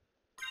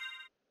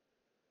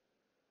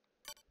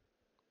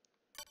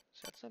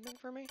 Is that something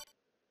for me?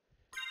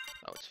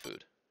 Oh, it's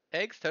food.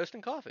 Eggs, toast,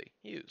 and coffee.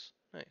 Use.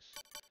 Nice.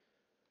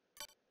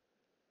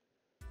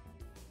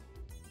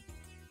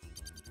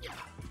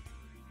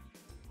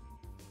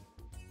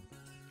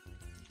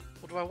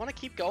 Well, do I want to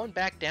keep going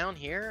back down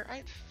here?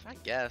 I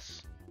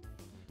guess.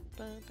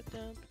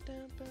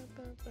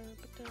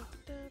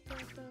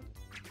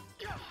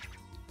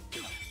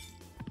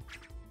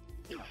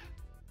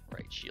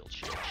 Right, shield, shield,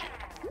 shield.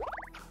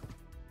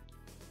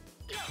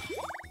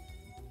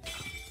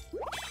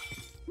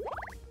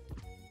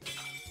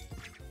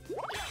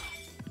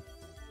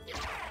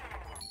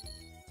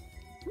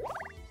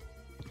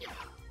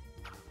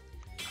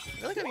 I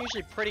feel like I'm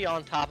usually pretty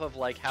on top of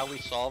like how we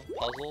solve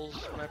puzzles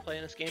when I play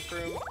an escape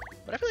room,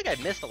 but I feel like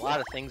I missed a lot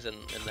of things in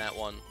that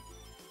one.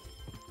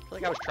 feel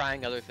like I was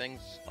trying other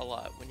things a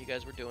lot when you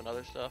guys were doing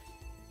other stuff.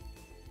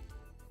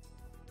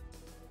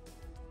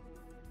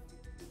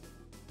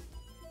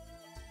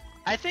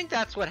 I think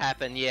that's what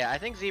happened. Yeah, I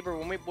think Zebra,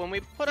 when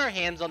we put our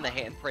hands on the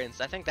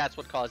handprints, I think that's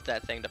what caused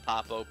that thing to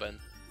pop open.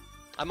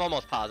 I'm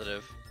almost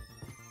positive.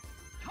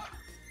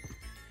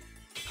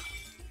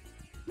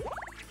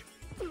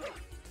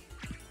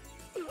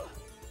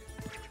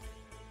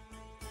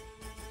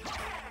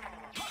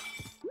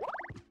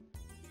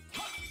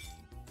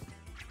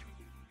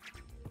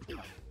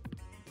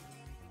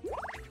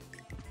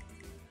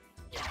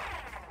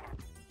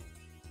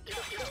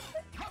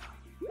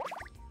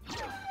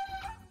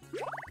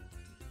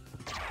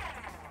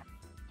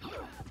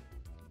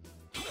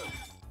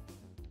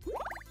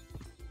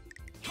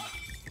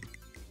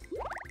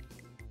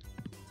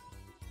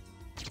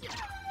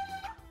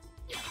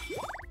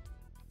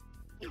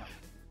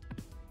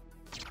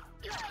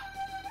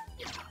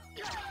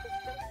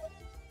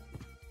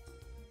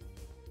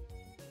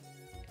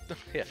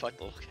 Yeah, fuck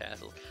the little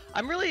castles.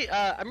 I'm really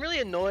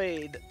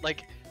annoyed,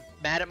 like,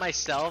 mad at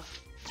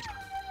myself,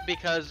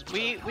 because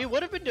we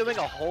would have been doing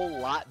a whole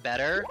lot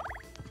better.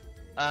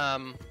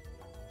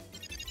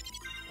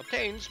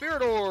 Obtain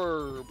Spirit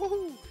Orb!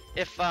 Woohoo!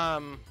 If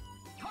I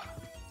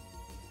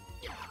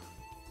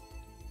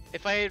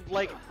had,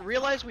 like,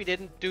 realized we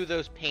didn't do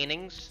those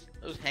paintings,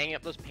 hanging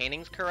up those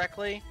paintings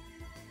correctly,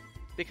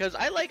 because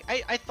I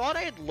thought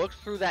I had looked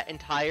through that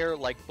entire,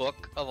 like,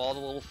 book of all the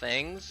little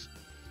things,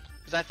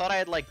 because I thought I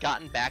had, like,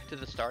 gotten back to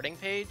the starting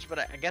page, but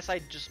I guess I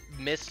just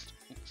missed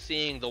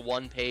seeing the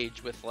one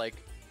page with, like,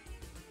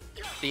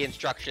 the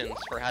instructions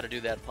for how to do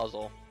that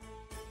puzzle.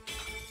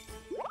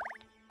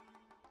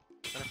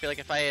 And I feel like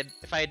if I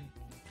had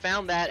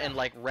found that and,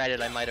 like, read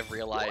it, I might have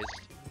realized.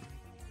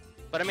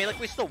 But I mean,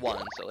 like, we still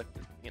won, so, like,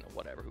 you know,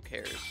 whatever, who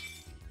cares?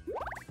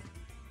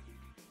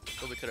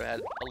 But we could have had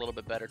a little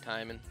bit better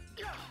time and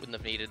wouldn't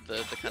have needed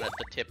the kind of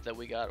the tip that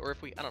we got, or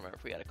if we, I don't remember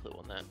if we had a clue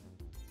on that.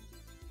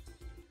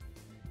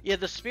 Yeah,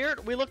 the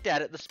spirit, we looked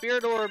at it. The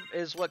spirit orb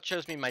is what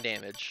shows me my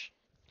damage.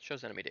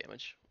 Shows enemy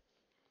damage.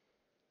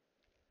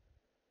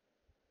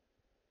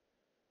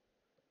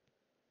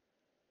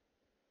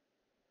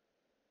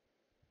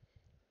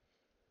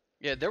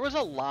 Yeah, there was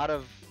a lot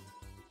of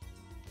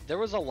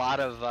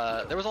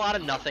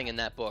nothing in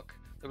that book.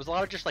 There was a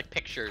lot of just like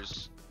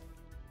pictures.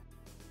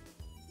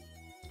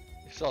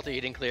 Salty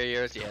eating clear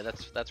years, yeah,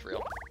 that's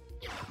real.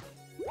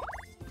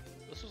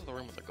 This was the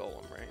room with the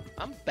golem, right?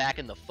 I'm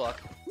backing the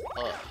fuck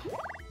up.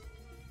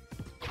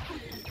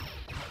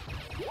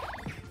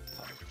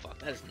 Oh fuck,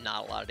 that is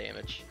not a lot of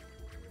damage.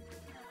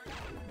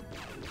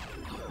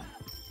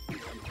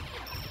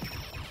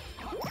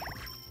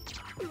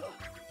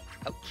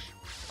 Ouch. Oh,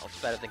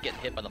 it's better than getting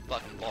hit by the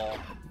fucking ball.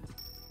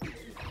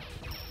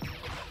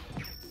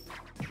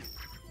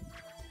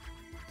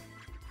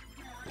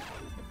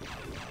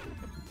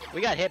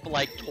 We got hit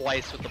like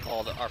twice with the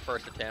ball our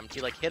first attempt.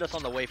 He like hit us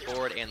on the way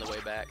forward and the way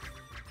back.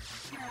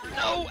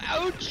 No!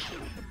 Ouch!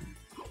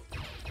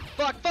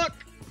 Fuck! Fuck!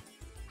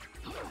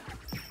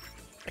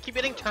 I keep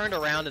getting turned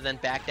around and then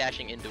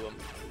backdashing into him.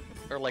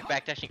 Or like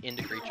backdashing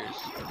into creatures.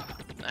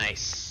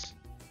 Nice.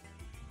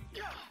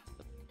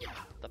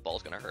 That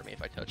ball's gonna hurt me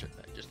if I touch it.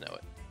 I just know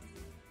it.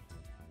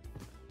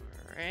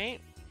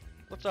 Alright.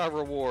 What's our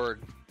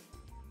reward?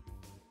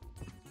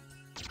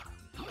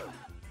 I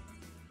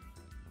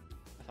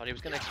thought he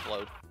was gonna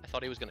explode. I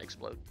thought he was gonna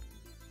explode.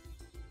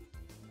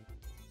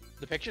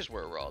 The pictures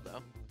were raw though.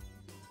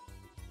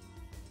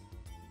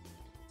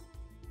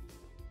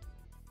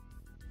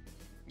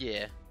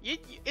 Yeah, you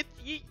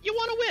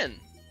want to win.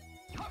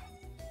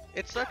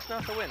 It sucks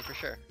not to win for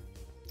sure.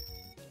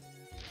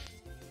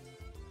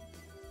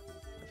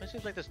 It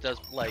seems like this does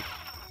like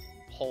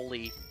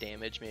holy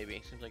damage.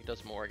 Maybe seems like it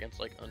does more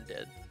against like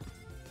undead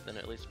than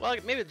at least. Well,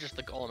 maybe it's just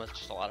the golem has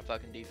just a lot of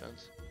fucking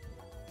defense.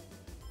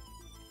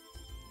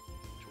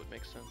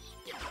 Makes sense.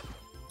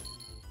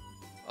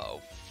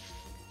 Oh,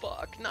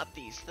 fuck, not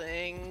these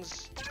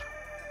things.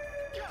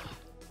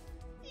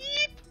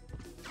 Yeep.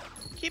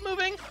 Keep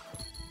moving.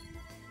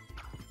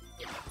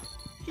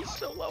 He's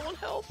so low on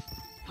health.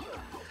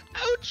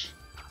 Ouch.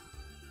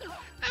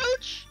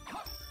 Ouch.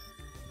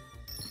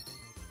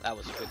 That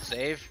was a good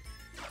save.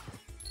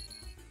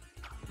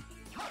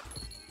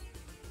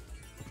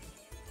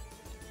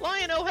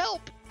 Lion, oh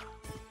help!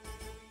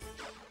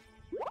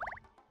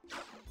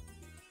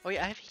 Oh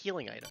yeah, I have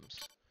healing items.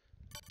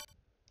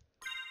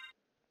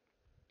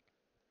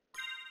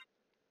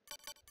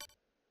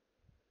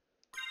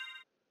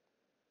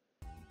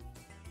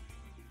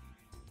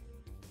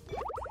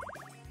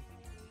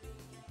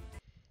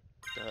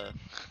 Duh.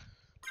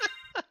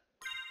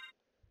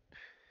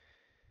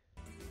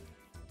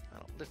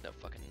 There's no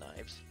fucking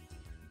knives.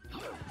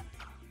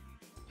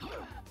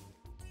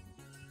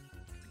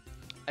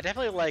 I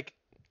definitely like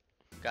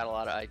got a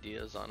lot of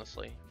ideas,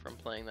 honestly, from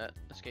playing that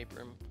escape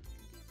room.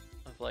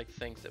 Of like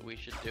things that we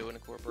should do and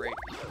incorporate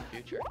in the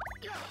future.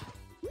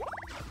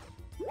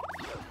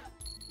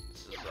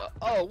 This is,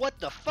 oh, what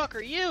the fuck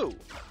are you?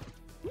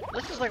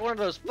 This is like one of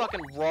those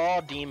fucking raw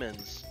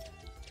demons.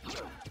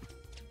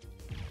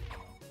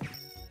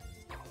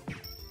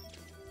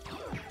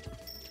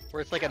 Where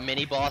it's like a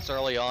mini boss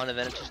early on, and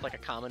then it's just like a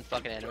common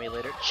fucking enemy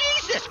later.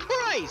 Jesus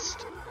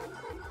Christ!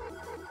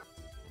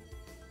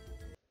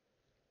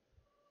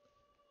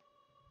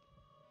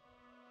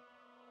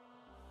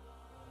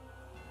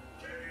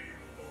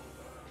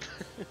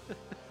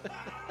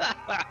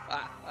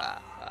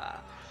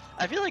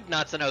 I feel like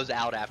Natsuno's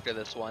out after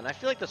this one. I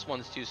feel like this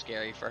one's too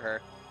scary for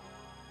her.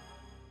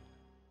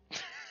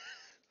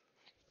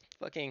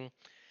 Fucking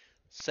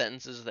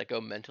sentences that go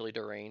mentally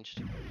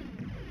deranged.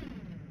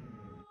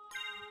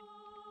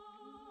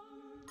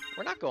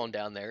 We're not going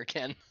down there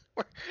again.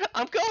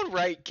 I'm going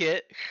right,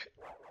 Kit.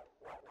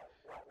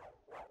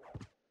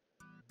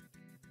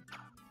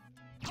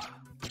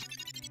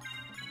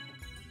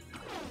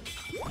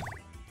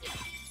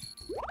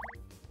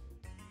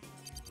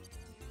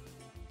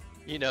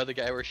 You know the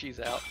guy where she's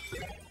out.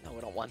 No,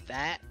 we don't want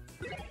that.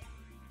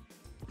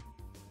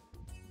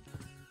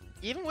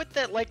 Even with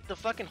that, like, the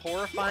fucking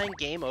horrifying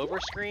game over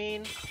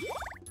screen,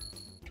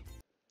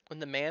 when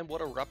the man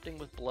would erupting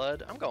with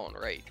blood, I'm going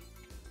right.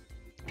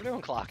 We're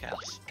doing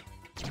Clockhouse.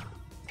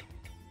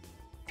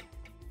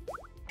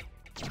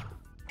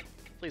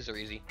 Please are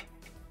easy.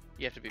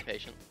 You have to be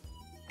patient.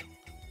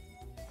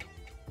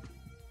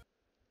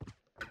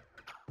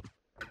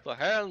 The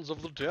hands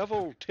of the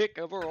devil take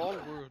ever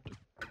onward.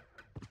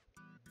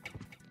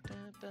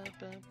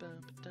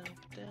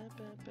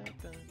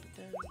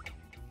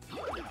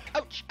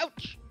 Ouch!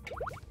 Ouch!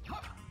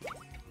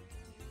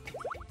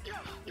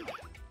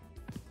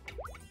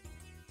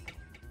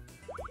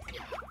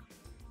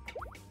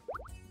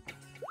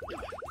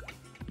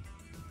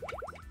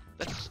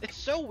 It's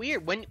so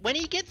weird when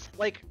he gets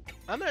like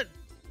the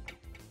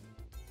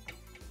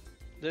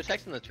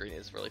text in the screen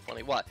is really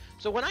funny. What?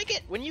 So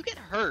when you get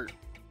hurt,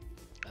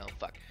 oh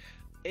fuck,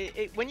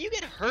 when you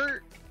get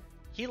hurt,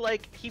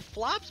 he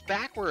flops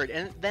backward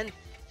and then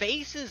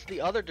faces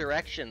the other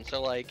direction.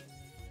 So like,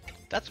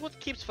 that's what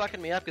keeps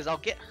fucking me up, because I'll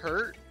get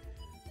hurt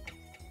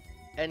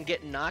and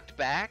get knocked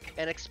back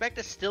and expect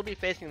to still be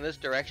facing this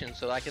direction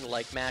so I can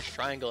like mash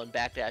triangle and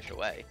backdash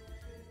away.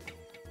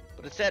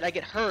 But instead I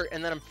get hurt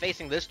and then I'm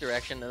facing this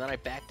direction and then I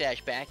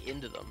backdash back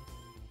into them.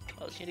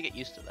 I just need to get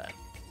used to that.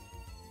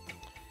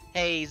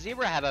 Hey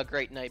Zebra, have a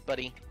great night,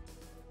 buddy.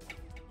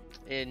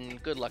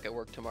 And good luck at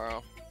work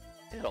tomorrow.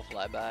 It'll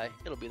fly by.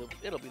 It'll be the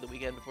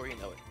weekend before you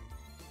know it.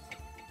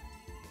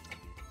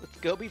 Let's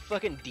go be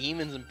fucking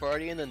demons and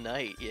party in the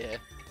night, yeah.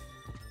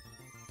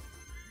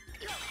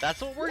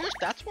 That's what we're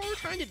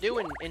trying to do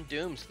in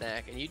Doom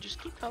Snack, and you just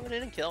keep coming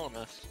in and killing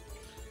us.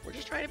 We're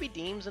just trying to be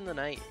deems in the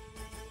night.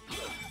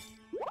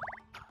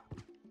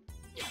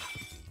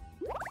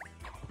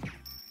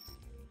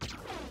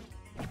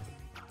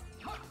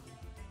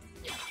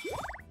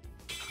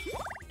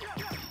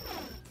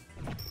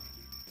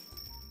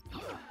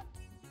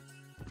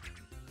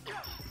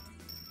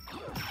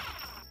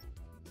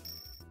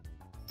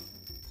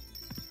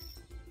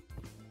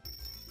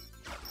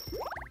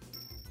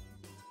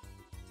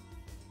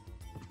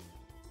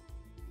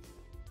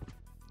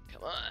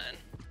 Come on.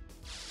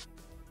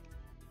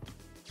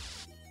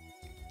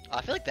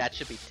 I feel like that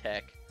should be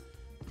tech.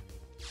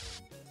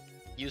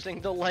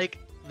 Using the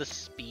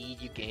speed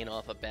you gain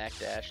off a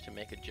backdash to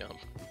make a jump.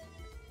 I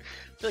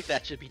feel like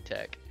that should be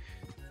tech.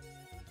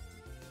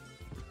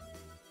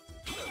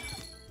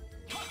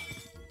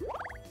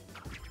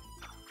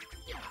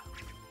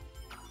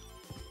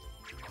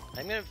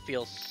 I'm gonna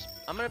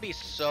be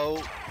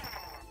so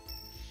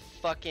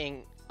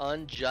fucking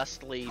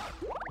unjustly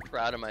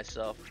proud of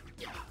myself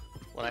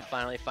when I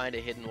finally find a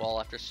hidden wall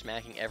after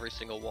smacking every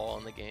single wall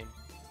in the game.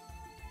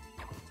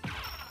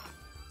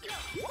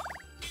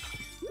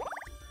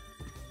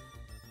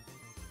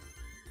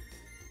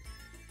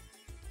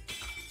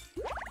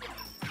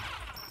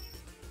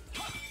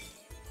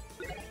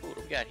 Ooh, what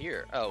do we got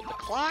here? Oh, the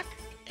clock?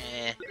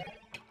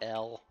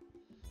 L.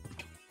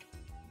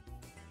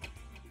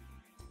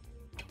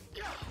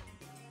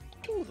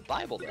 Ooh, the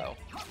Bible, though.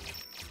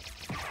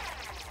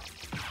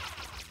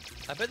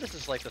 I bet this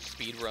is like the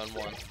speedrun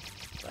one.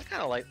 I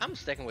kind of like. I'm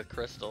sticking with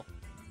Crystal.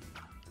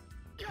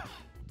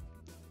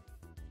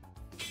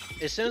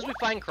 As soon as we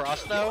find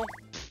Cross, though,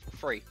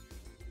 free.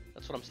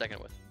 That's what I'm sticking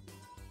with.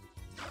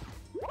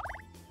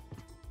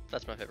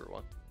 That's my favorite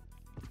one.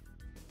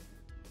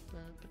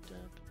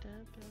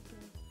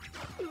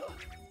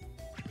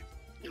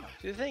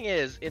 See, the thing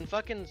is, in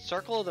fucking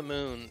Circle of the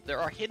Moon, there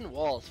are hidden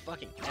walls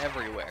fucking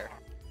everywhere.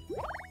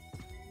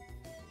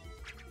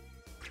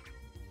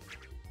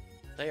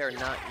 They are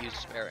not used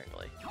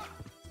sparingly.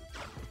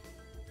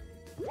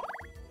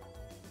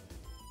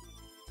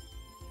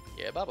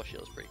 Yeah, Bobble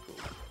Shield is pretty cool.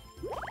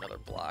 Another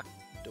block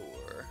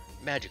door.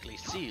 Magically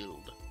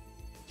sealed.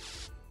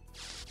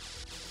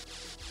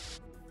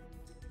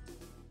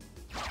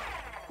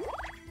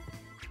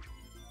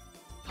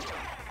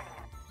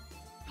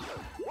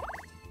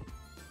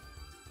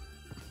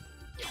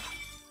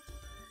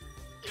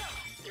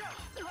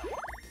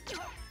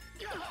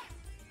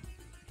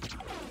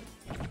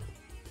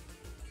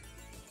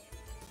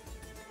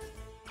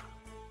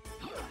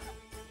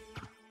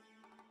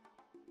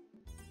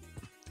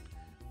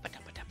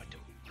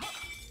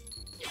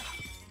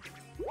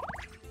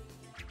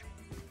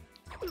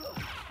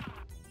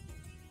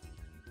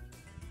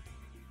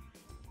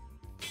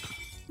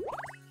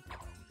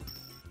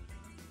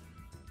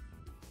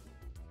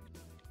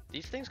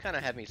 These things kind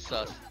of have me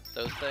sus.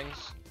 Those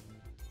things.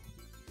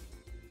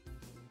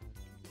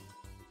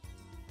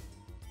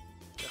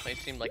 Definitely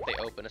seem like they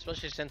open,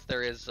 especially since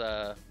there is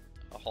a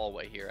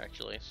hallway here,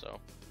 actually, so...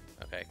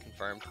 Okay,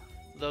 confirmed.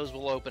 Those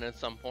will open at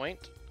some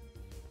point.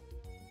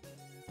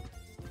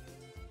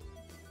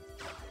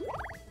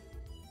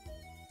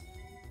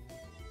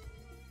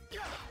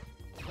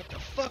 What the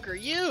fuck are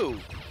you?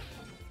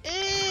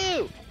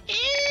 Ew!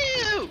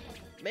 Ew!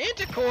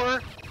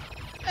 Manticore?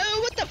 Oh,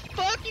 what the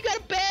fuck? You got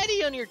a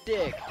baddie on your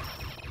dick!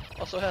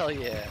 Also, hell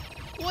yeah.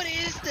 What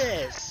is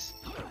this?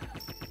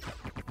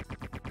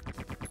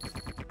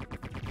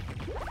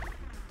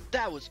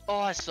 That was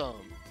awesome.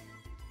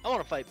 I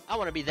want to fight. I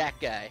want to be that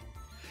guy.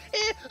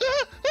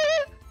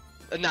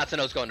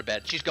 Natsuno's going to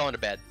bed. She's going to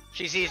bed.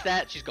 She sees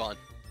that. She's gone.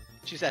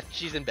 She's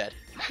in bed.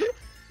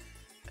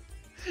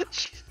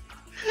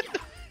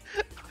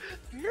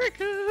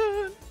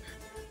 American.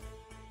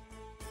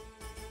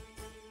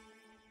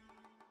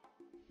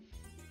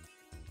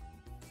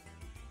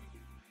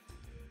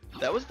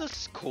 That was the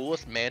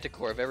coolest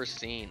Manticore I've ever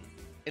seen.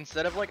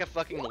 Instead of like a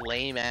fucking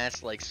lame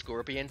ass like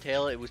scorpion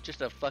tail, it was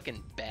just a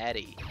fucking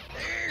baddie.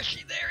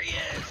 There he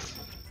is.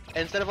 And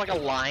instead of like a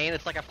lion,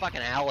 it's like a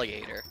fucking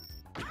alligator.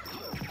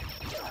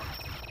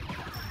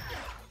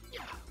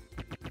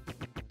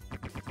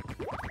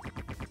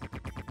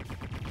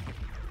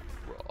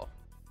 Raw.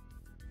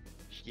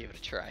 Should give it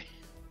a try.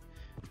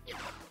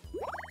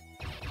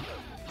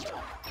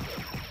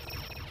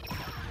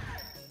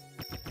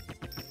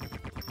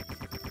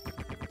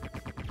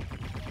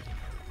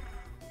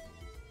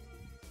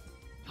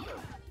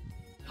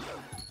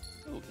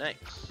 Ooh, nice.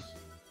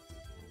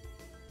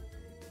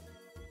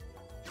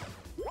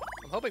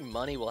 I'm hoping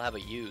money will have a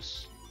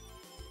use.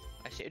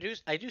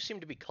 I do seem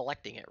to be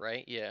collecting it,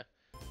 right? Yeah.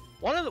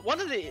 One of the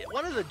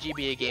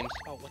GBA games.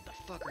 Oh, what the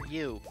fuck are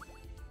you?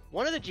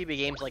 One of the GBA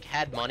games like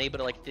had money, but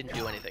it like didn't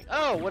do anything.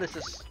 Oh, what is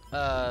this?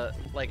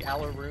 Like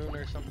Alaroon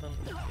or something?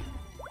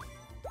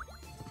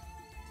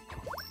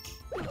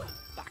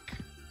 Fuck.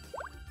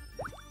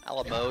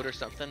 Alamode or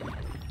something.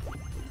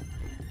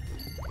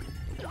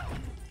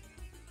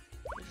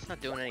 It's not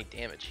doing any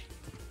damage.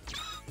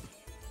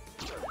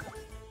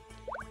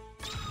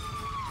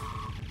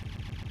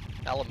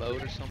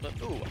 Alamode or something.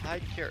 Ooh,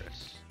 hide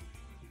Curious.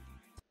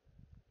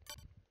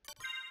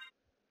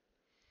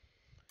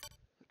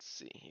 Let's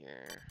see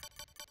here.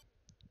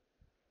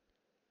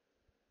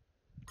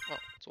 Oh,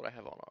 that's what I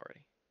have on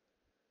already.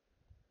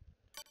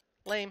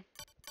 Lame.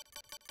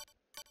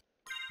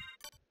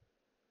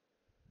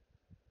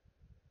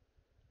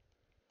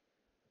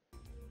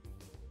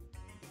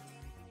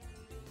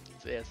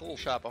 So yeah, it's a little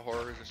shop of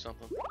horrors or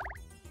something.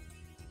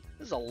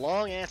 This is a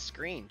long ass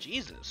screen,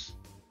 Jesus.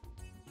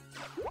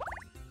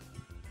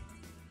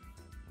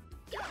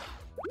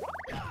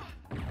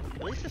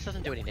 At least this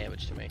doesn't do any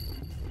damage to me.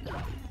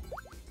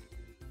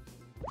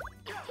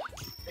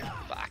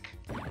 Fuck.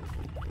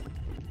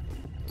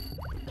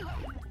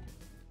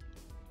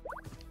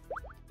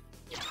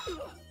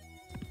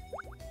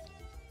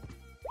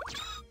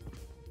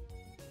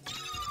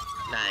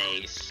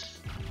 Nice.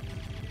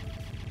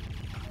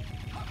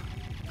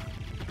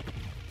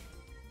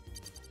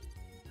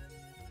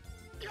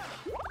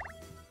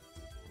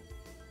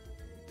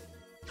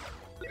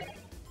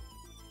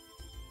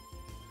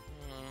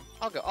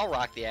 I'll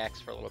rock the axe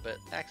for a little bit.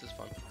 Axe is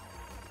fun.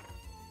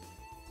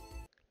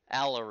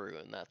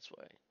 Alaroon, that's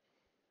why.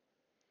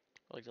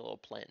 I like the little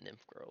plant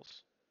nymph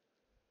girls.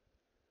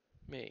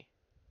 Me.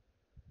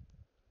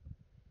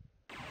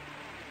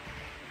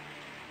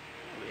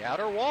 The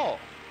outer wall.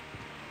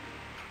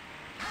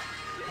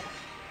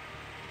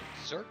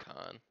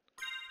 Zircon.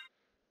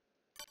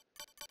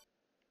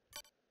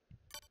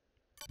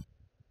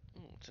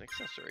 Ooh, it's an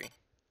accessory.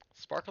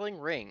 Sparkling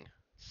ring.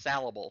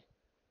 Salable.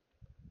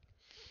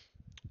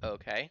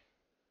 Okay.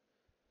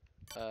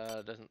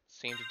 Doesn't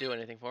seem to do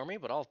anything for me,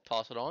 but I'll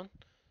toss it on.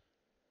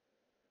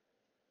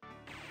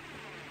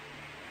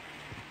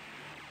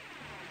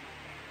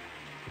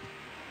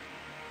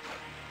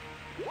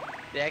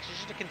 The axe is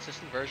just a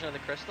consistent version of the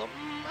crystal?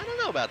 I don't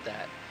know about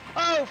that.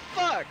 Oh,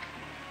 fuck!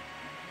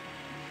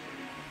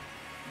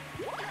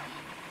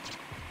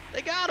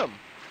 They got him!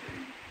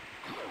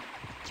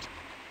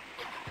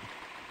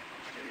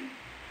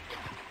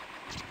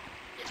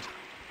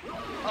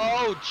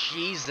 Oh,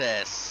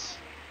 Jesus!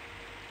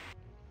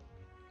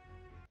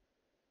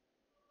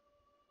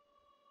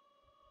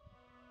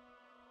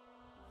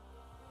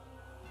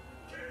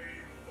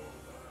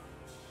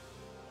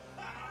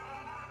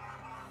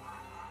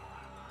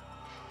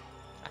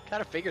 I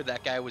kind of figured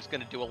that guy was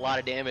going to do a lot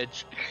of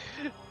damage,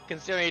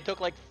 considering he took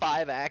like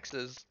 5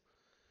 axes.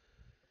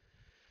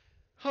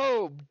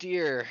 Oh,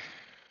 dear.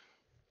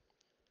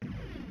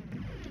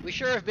 We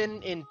sure have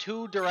been in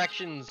 2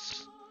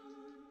 directions.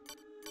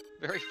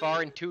 Very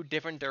far in 2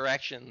 different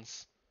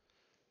directions.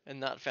 And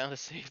not found a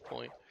save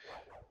point.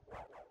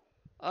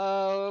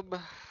 Ugh.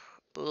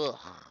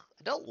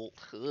 I don't...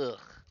 Ugh.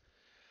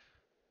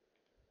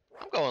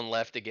 I'm going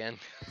left again.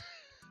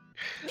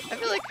 I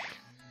feel like...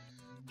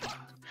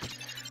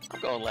 I'm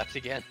going left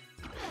again.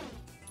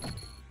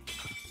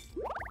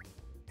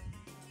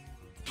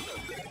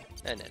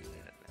 No.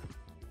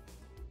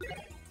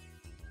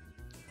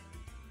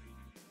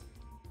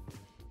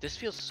 This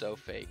feels so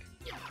fake.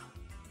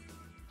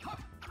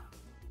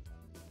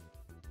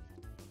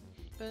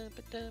 I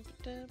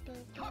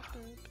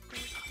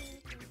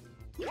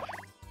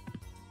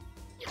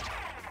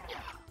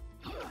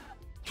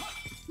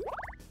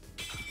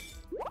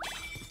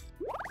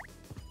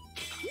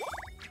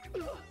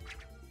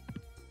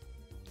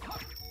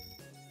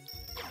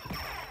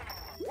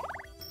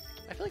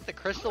feel like the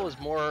crystal is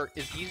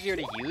easier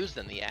to use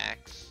than the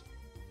axe.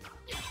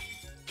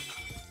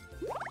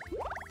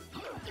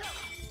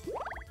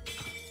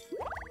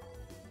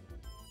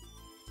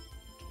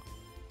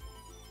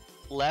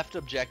 Left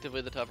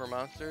objectively the tougher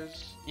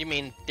monsters? You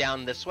mean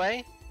down this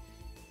way?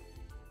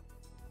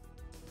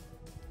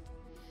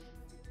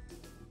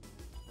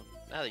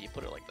 Now that you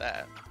put it like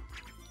that.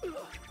 I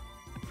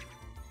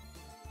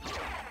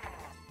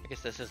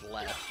guess this is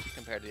left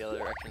compared to the other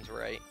directions,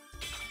 right?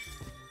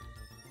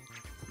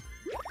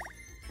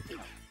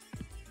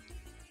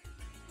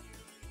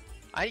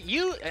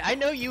 I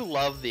know you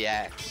love the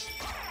axe.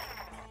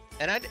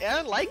 And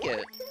I like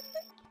it.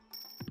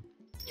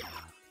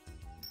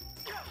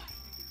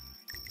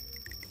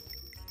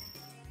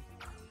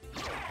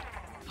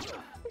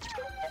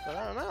 But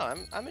I don't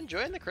know, I'm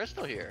enjoying the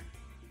crystal here.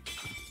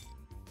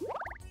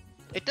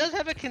 It does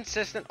have a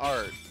consistent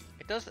art.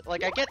 It does,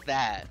 like, I get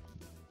that.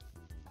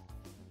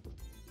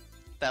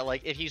 That,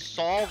 like, if you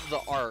solve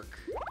the arc,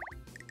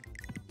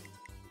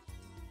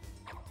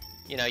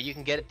 you know, you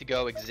can get it to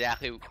go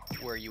exactly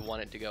where you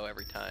want it to go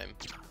every time.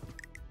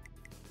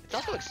 It's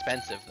also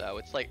expensive, though.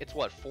 It's like, it's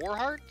what, 4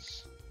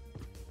 hearts?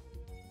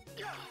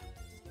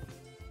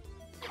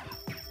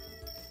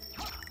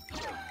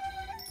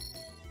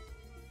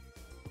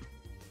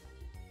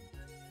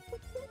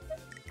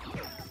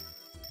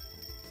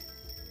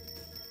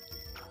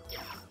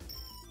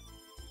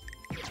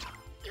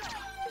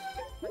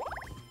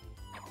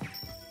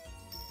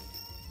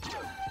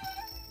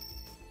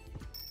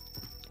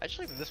 I just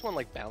like that this one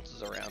like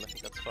bounces around. I think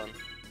that's fun.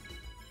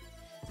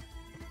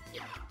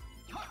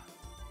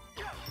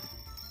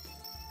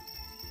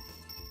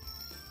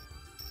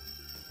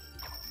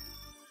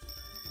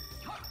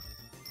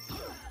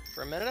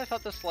 For a minute I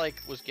thought this like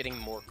was getting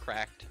more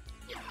cracked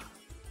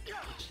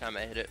each time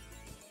I hit it.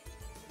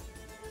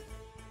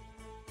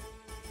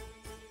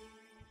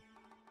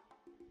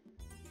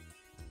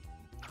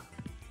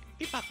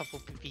 Beep pop pop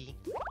beep beep.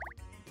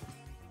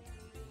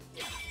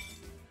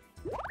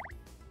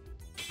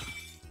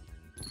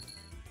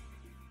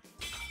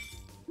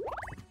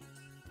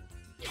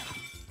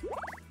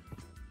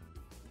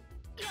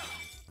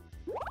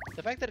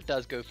 The fact that it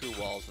does go through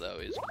walls, though,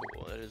 is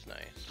cool. It is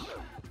nice.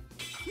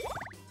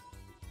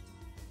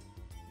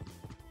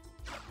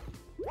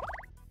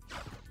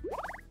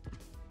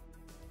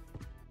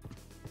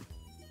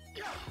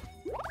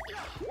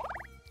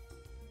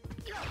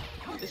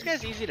 This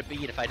guy's easy to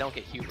beat if I don't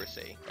get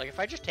hubrisy. Like, if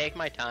I just take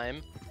my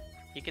time,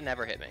 he can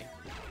never hit me.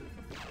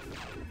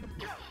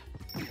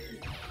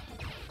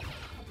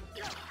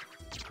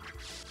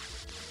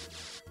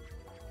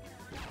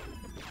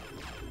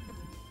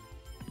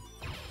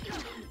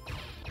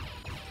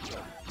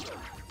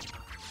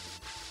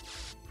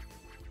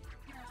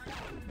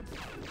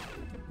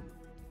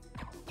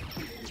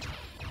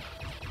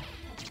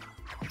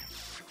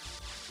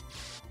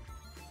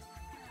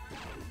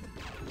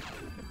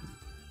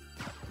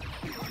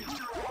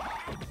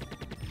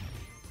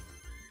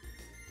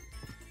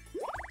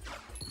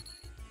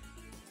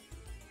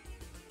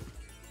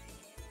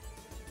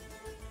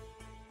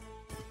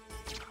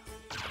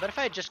 But if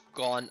I had just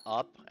gone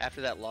up after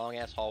that long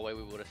ass hallway,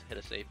 we would have hit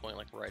a save point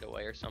like right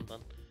away or something.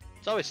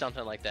 It's always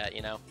something like that,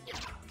 you know?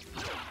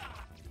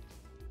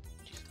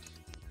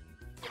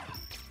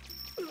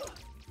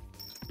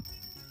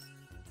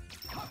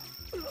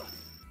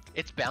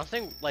 It's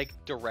bouncing like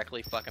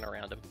directly fucking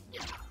around him.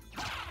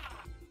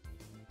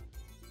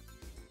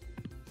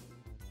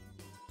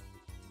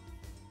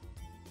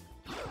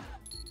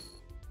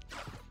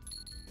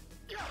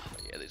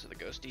 Yeah, these are the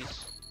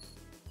ghosties.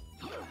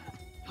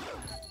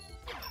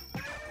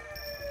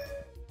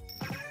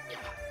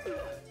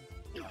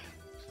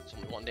 It's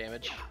only 1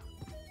 damage.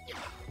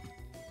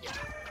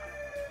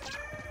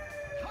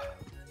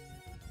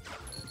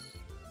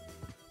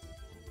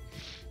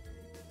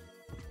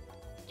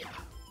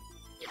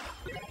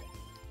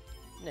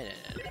 No.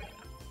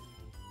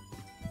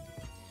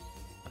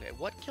 Okay,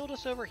 what killed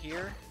us over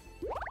here?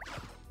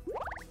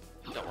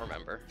 Don't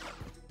remember.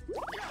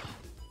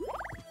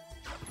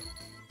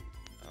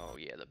 Oh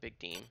yeah, the big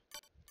team.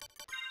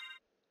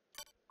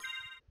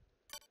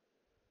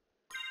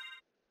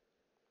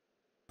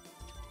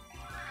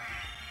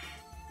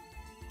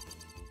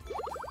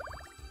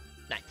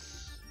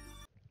 Nice.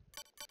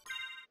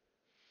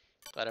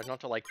 Glad I don't have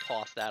to like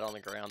toss that on the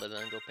ground and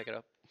then go pick it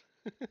up.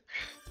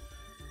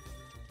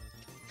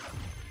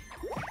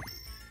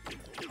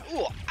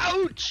 Ooh,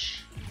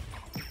 ouch!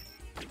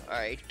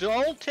 Alright,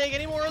 don't take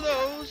any more of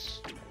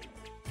those!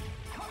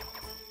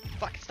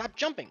 Fuck, stop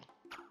jumping!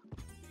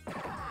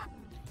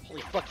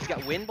 Holy fuck, he's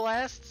got wind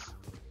blasts?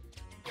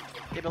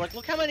 Yeah, but like,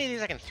 look how many of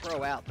these I can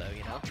throw out, though,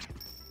 you know?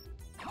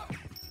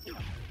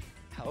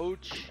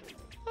 Ouch.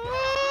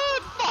 Oh,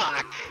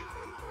 fuck!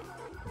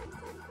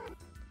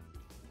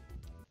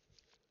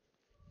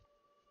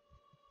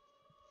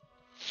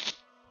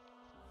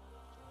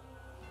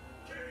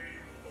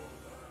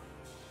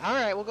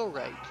 Alright, we'll go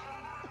right.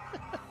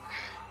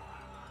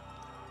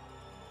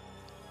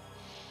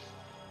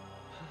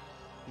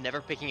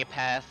 Never picking a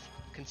path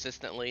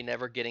consistently,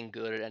 never getting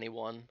good at any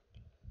one.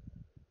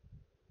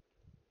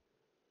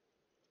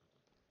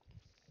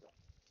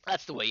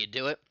 That's the way you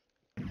do it.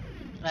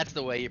 That's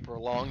the way you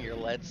prolong your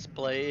let's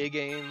play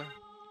game.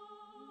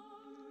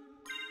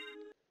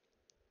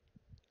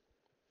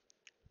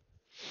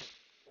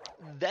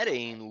 That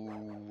ain't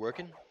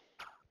working.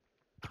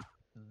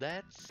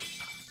 That's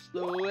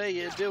the way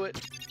you do it.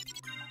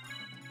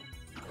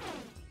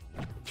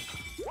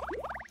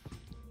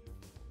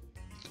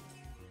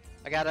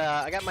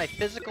 I got my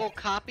physical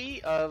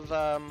copy of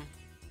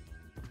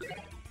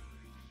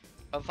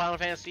Final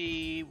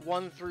Fantasy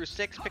 1 through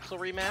 6 Pixel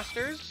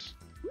Remasters,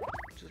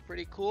 which is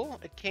pretty cool.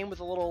 It came with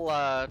a little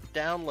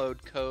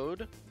download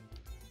code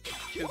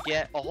to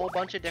get a whole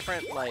bunch of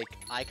different like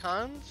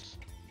icons.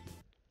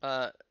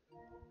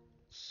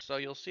 So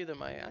you'll see that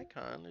my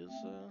icon is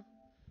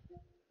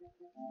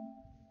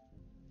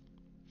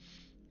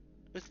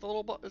it's the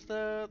little it's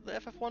the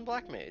FF1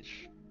 Black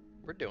Mage.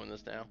 We're doing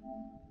this now.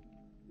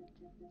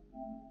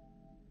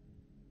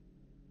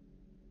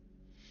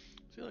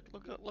 See,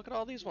 look at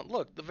all these ones.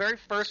 Look, the very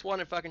first one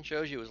it fucking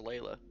shows you is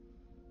Layla.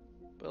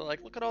 But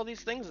like, look at all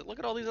these things. Look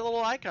at all these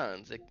little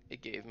icons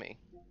it gave me.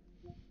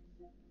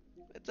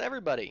 It's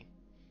everybody.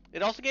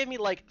 It also gave me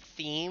like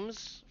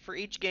themes for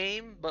each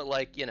game, but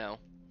like, you know,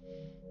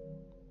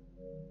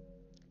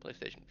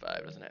 PlayStation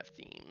 5 doesn't have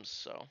themes,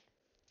 so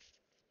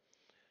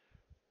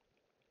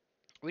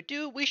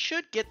we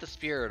should get the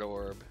Spirit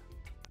Orb,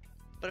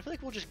 but I feel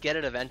like we'll just get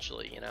it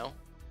eventually, you know.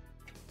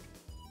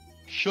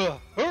 Sure.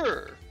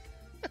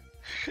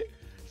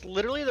 It's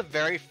literally the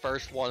very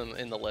first one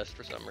in the list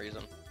for some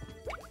reason.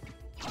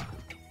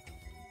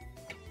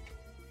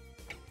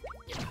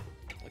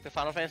 Like the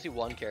Final Fantasy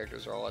 1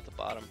 characters are all at the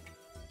bottom.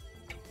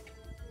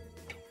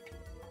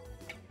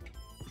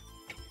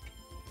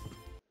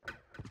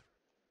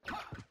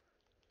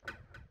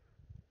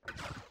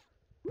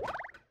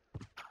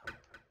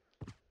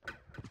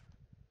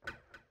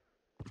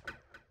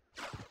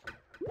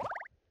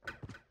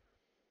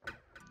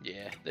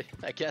 Yeah,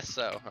 I guess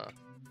so, huh?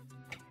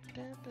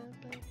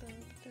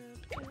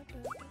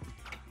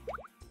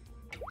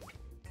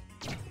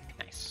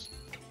 Nice.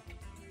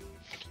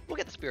 We'll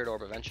get the Spirit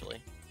Orb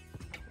eventually.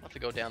 We'll have to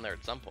go down there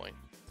at some point.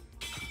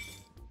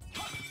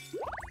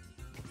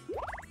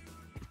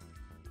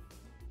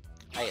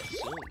 I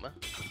assume.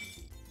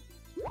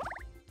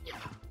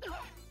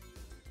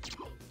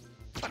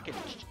 Fucking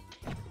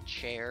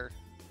chair.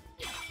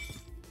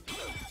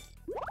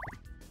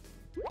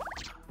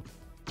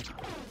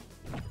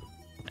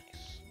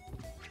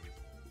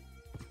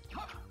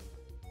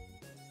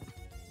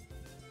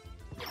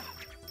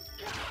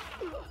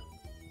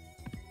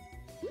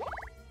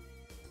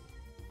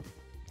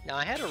 Now,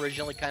 I had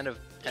originally kind of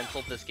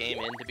penciled this game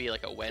in to be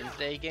like a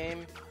Wednesday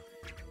game,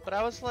 but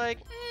I was like,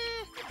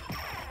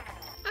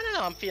 I don't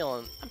know, I'm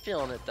feeling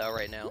it though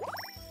right now.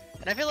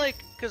 And I feel like,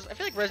 because I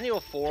feel like Resident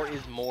Evil 4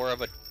 is more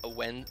of a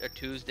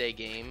Tuesday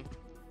game,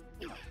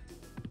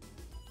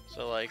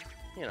 so like,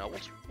 you know,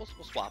 we'll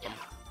swap them.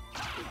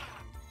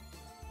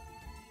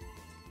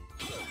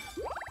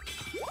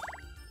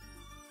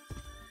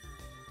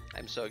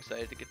 I'm so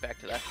excited to get back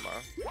to that tomorrow.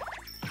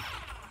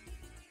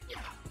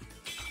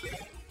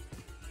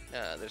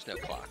 There's no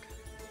clock.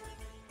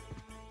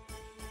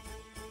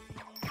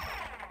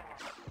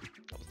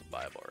 That was the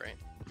Bible, right?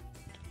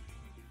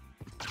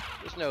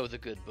 There's no the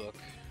good book.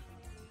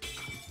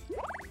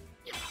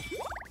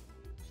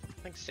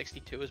 I think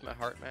 62 is my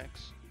heart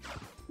max.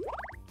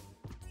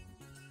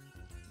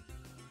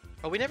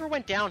 Oh, we never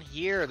went down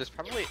here. There's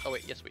probably... Oh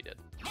wait, yes we did.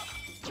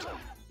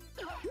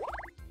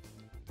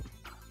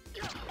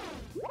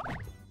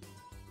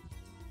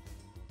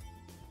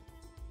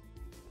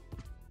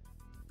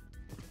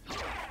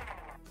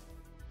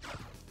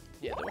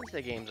 Yeah, the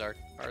Wednesday games are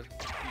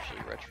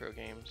usually retro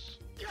games.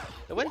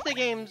 The Wednesday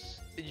games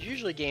is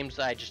usually games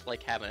that I just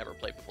like haven't ever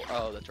played before.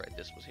 Oh, that's right,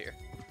 this was here.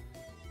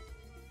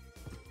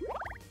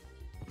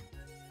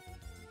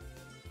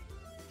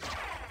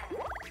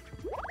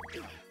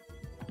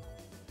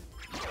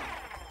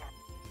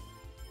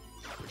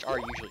 Which are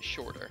usually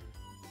shorter.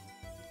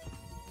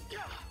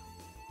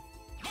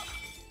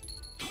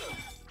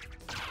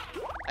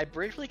 I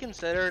briefly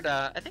considered,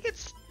 I think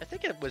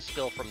it was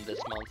still from this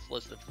month's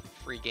list of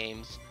free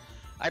games.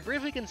 I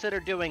briefly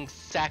considered doing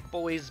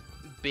Sackboy's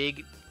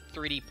big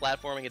 3D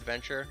platforming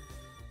adventure.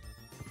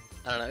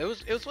 I don't know,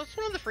 it was one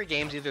of the free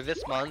games either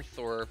this month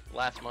or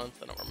last month,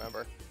 I don't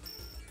remember.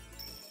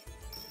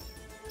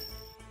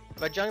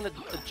 By doing the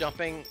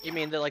jumping, you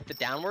mean the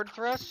downward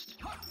thrust?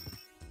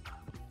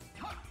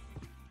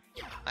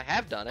 I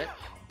have done it.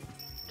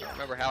 I don't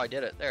remember how I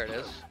did it. There it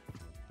is.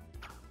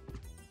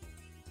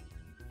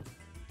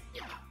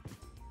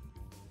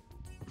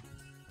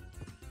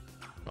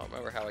 don't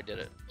remember how I did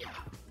it.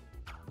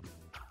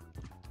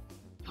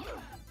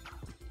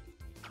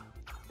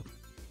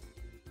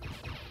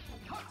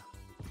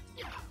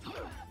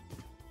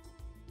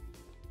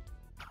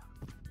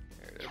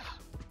 There it is.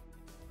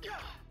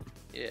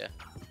 Yeah.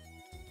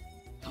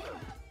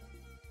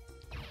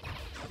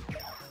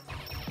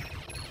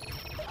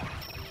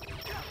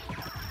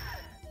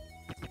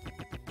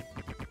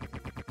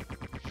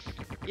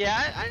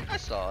 Yeah, I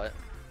saw it.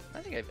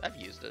 I think I've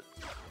used it.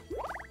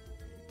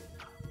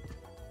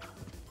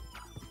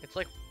 It's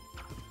like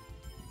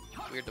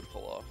weird to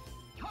pull off.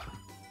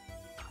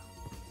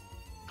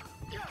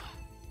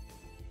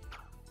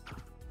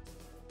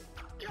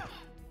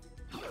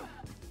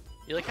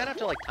 You like kind of have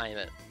to like time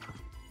it.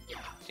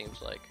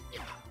 Seems like.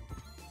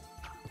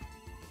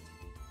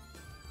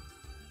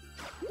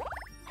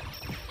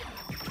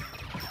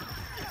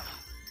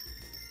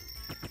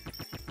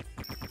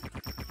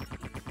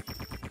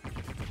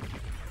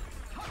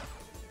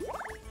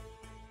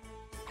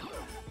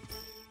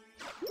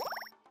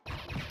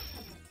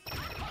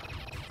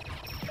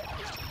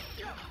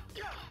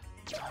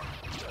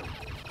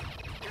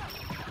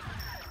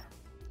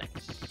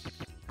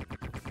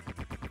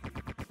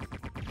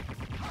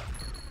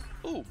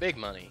 Ooh, big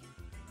money.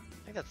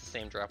 I think that's the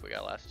same drop we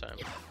got last time.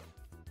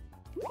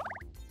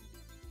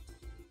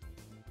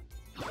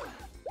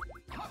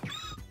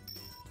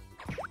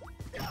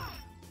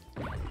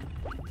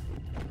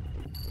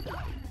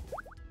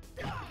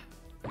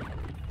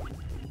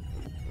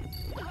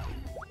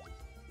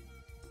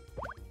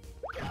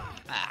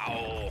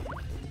 Ow!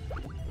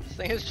 This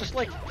thing is just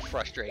like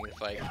frustrating to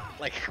fight.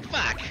 Like,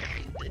 fuck!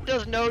 It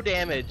does no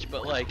damage,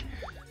 but like...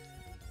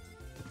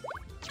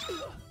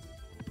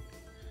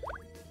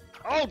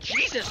 Oh,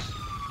 Jesus!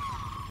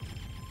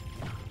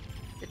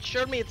 It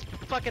showed me its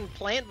fucking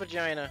plant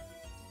vagina.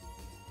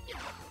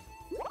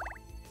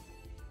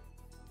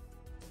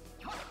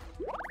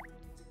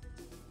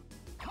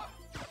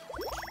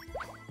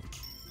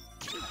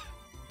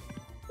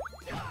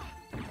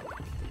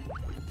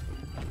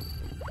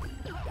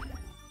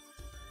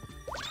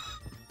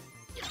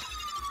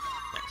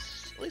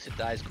 Nice. At least it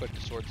dies quick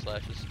to sword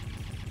slashes.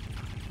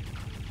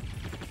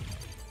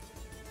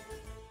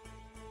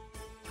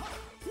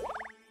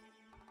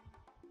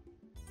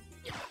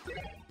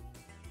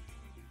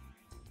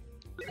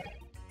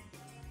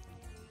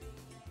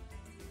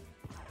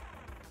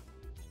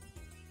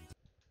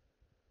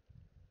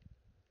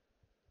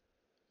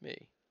 Me.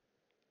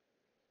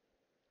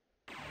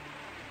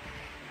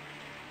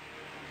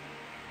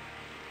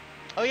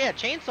 Oh yeah,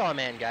 Chainsaw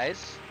Man,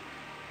 guys.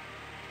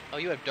 Oh,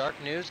 you have dark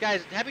news?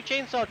 Guys, happy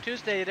Chainsaw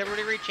Tuesday. Did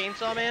everybody read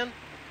Chainsaw Man?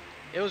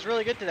 It was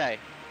really good today.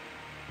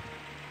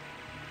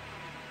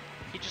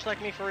 He just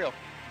like me for real.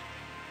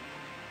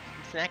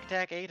 Snack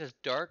Attack 8 has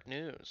dark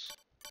news.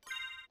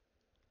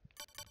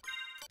 I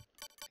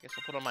guess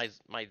I'll put on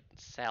my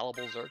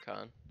salable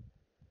Zircon.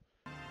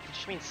 It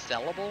just means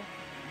sellable?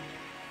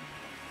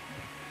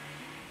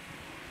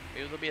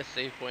 Maybe there'll be a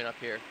save point up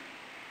here.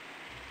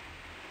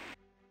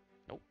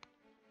 Nope.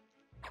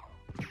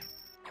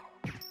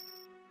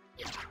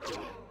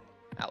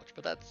 Ouch,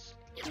 but that's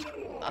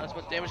not as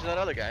much damage as that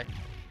other guy.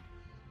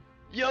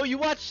 Yo, you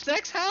watch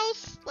Sex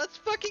House? Let's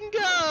fucking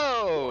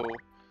go!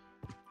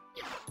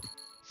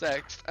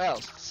 Sex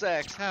House,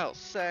 Sex House,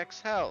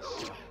 Sex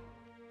House.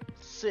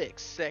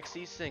 6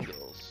 sexy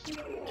singles.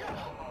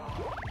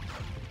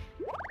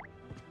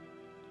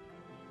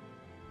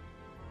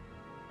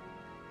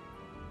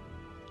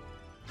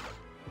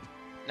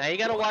 Now you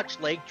gotta watch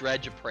Lake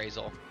Dredge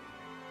Appraisal.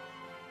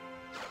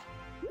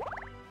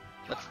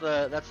 That's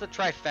the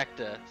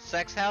trifecta.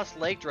 Sex House,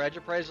 Lake Dredge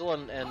Appraisal,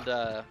 and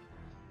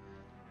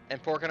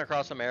Porkin'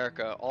 Across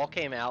America all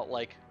came out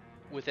like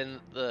within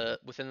the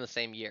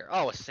same year.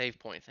 Oh, a save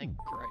point! Thank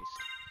Christ.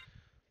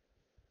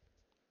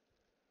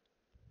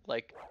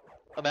 Like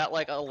about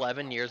like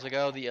 11 years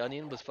ago, The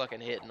Onion was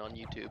fucking hitting on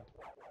YouTube.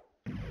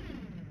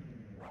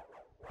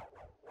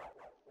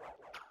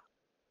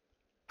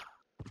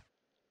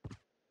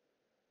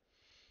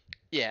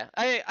 Yeah,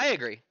 I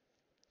agree.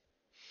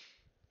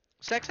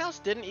 Sex House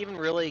didn't even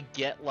really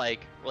get like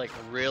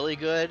really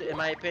good in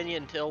my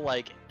opinion until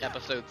like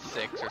episode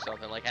 6 or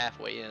something, like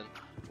halfway in,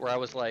 where I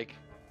was like,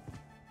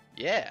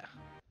 yeah,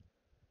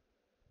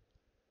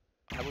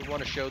 I would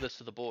want to show this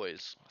to the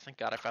boys. Thank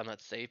God I found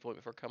that save point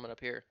before coming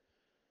up here.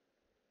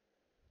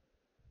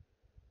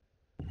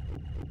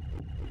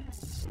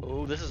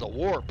 Oh, this is a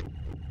warp.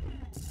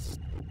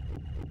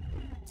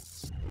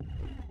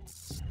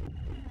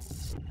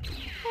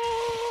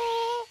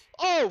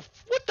 Oh,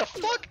 what the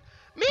fuck?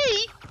 Me?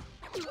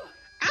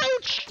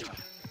 Ouch!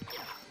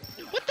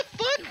 What the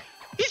fuck?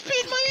 He's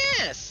beating my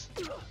ass!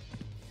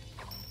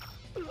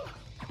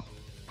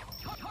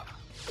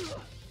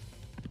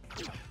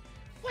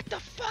 What the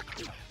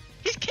fuck?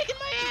 He's kicking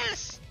my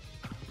ass!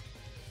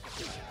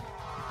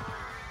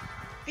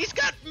 He's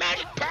got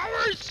magic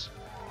powers!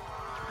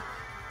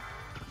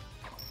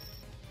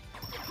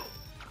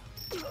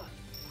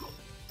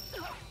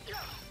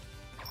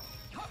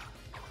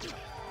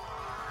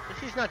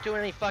 He's not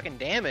doing any fucking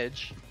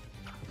damage.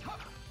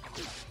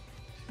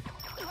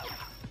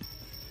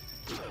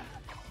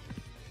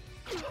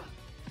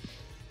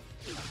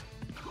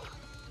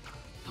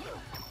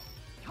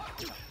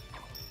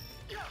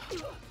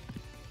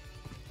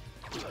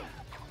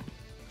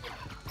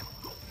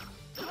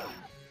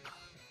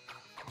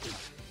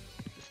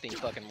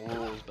 fucking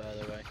rules, by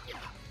the way.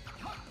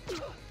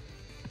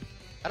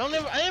 I don't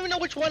even know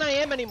which one I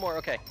am anymore.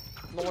 Okay,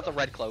 I'm the one with the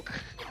red cloak.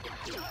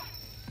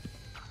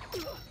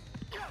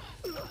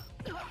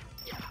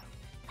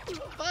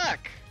 Fuck!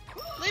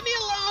 Leave me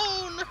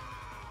alone!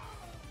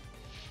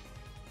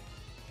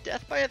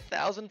 Death by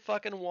 1,000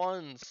 fucking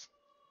ones.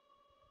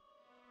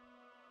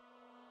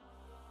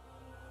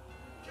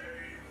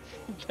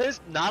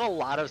 There's not a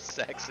lot of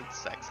sex in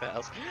Sex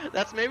House.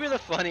 That's maybe the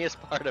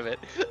funniest part of it.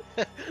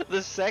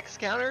 The sex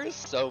counter is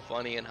so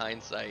funny in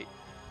hindsight.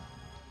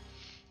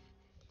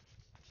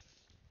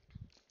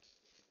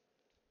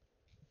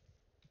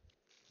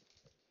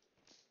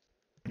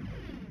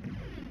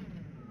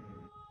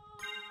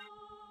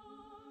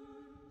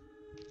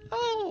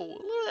 Oh,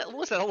 look at that.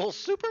 What's that, a little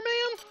Superman?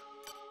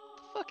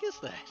 What the fuck is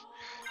that?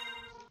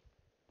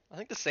 I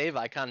think the save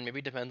icon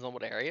maybe depends on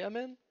what area I'm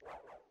in.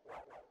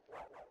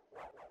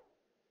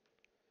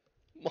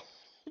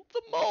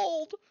 The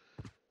mold!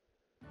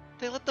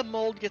 They let the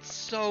mold get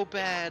so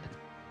bad.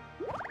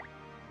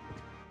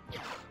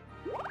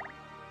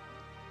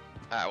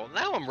 Alright, well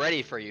now I'm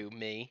ready for you,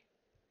 me.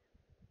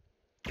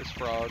 It's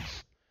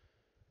frogs.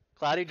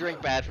 Cloudy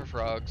drink bad for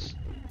frogs.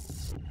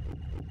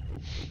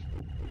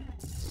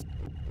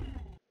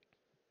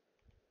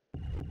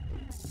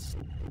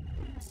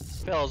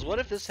 Fellas, what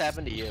if this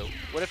happened to you?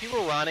 What if you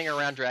were running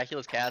around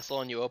Dracula's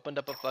castle and you opened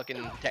up a fucking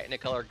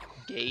Technicolor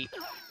gate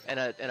and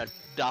a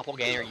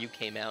doppelganger you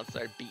came out and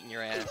started beating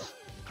your ass?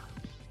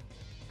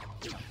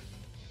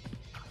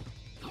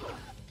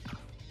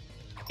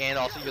 And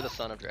also you're the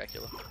son of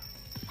Dracula.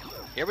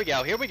 Here we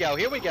go, here we go,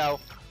 here we go!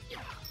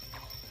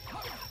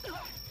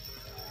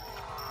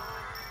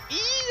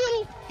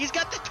 Ew! He's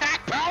got the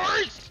attack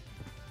powers!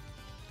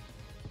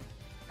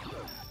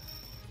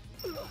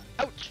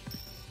 Ouch!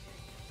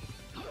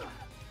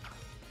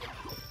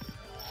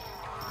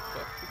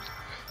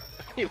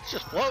 He was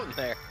just floating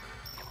there.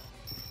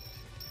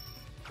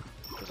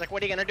 He's like,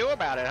 what are you gonna do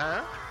about it,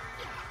 huh?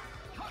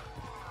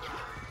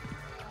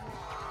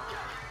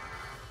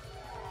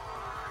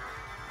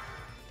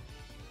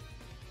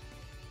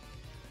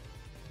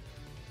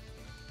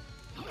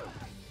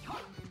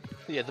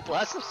 Yeah, the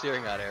blasts of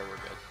searing hot air were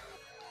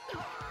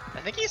good. I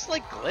think he's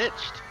like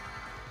glitched.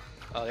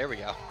 Oh, there we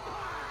go.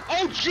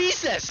 Oh,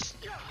 Jesus!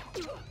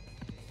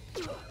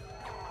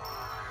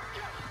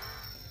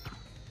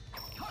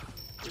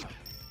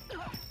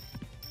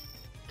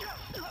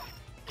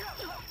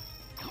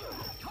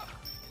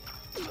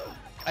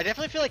 I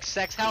definitely feel like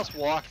Sex House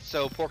walked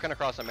so Porkin'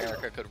 Across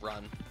America could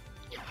run.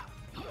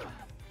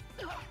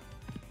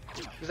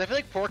 Because I feel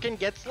like Porkin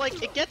gets,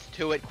 like, it gets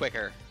to it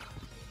quicker.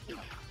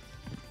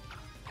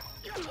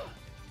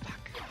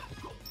 Fuck.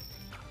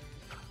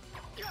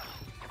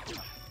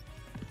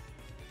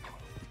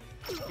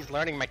 He's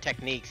learning my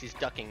techniques, he's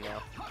ducking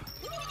now.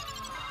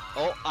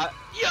 Oh,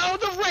 yo,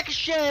 the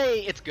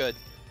ricochet! It's good.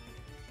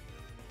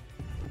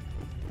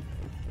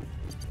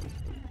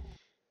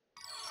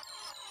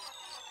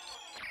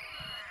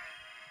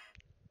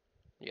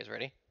 You guys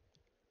ready?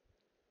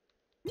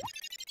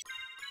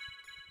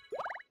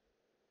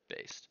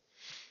 Based.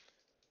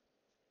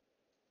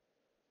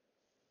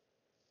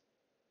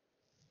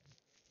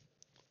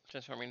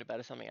 Transforming into battle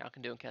is something I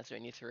can do in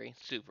Castlevania 3.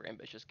 Super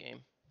ambitious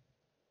game.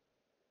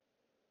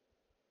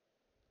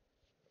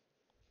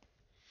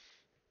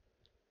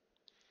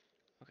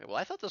 Okay, well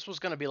I thought this was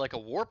going to be like a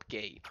warp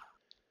gate.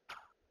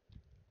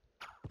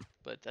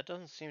 But that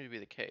doesn't seem to be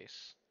the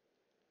case.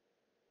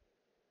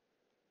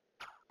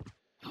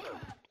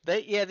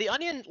 The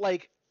Onion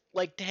like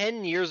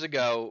 10 years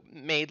ago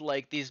made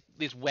like these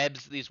web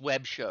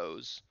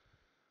shows.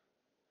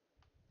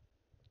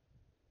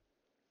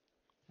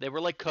 They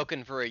were like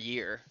cooking for a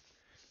year.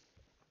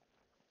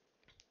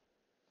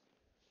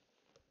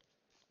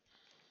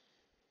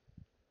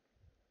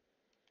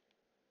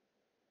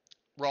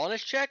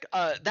 Rawness check?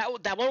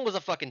 That one was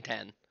a fucking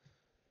 10.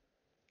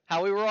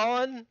 How we were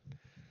on?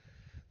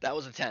 That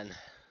was a 10.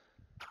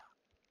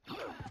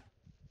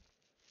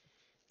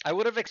 I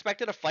would have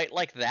expected a fight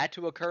like that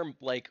to occur,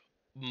 like,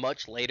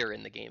 much later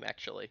in the game,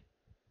 actually.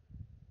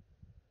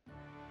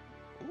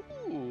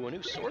 Ooh, a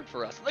new sword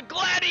for us. The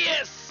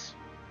Gladius!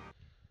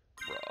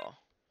 Raw.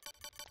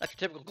 That's your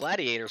typical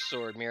gladiator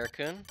sword,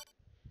 Mirakun.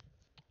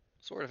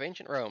 Sword of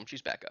Ancient Rome.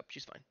 She's back up.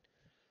 She's fine.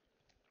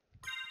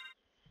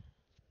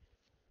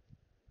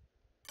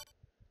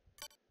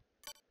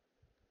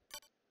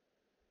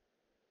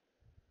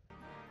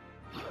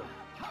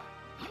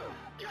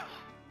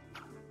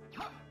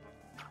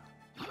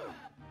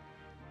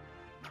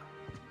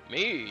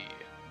 Me.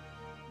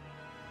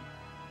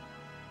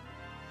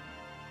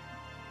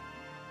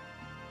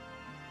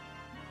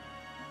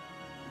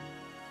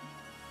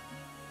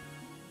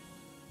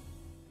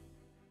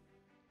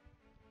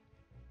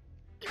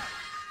 I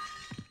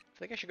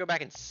think I should go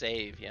back and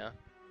save, yeah.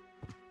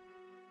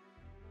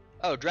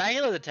 Oh,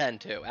 Dracula's a 10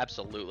 too,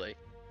 absolutely.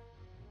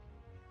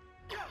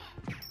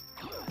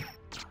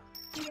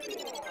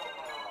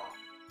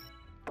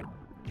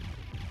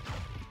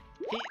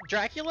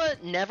 Dracula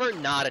never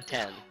not a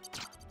 10.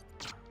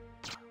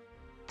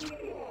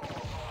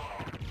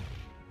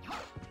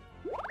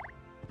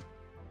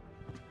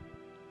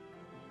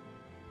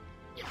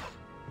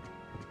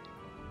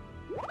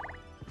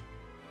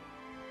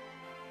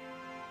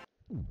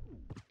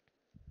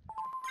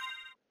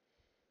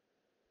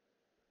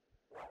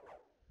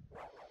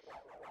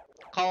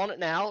 calling it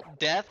now.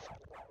 Death,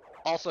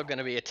 also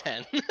gonna be a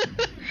 10.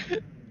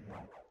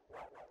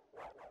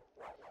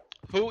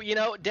 Who, you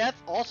know,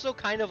 Death also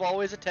kind of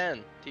always a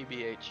 10,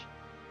 TBH.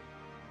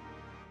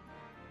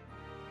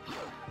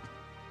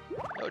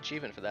 No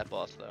achievement for that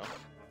boss, though.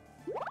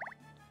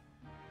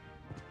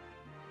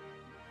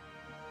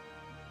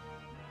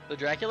 The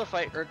Dracula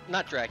fight, or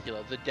not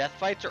Dracula, the Death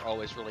fights are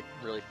always really,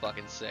 really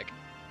fucking sick.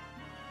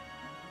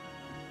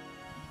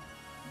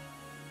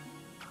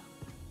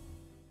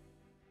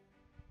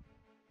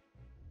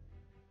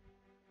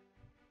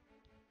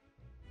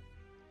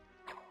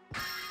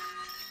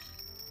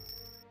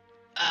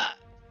 Ah,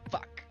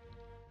 fuck.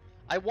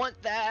 I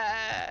want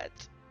that!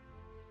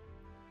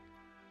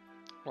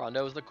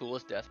 Rondo is the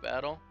coolest death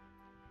battle.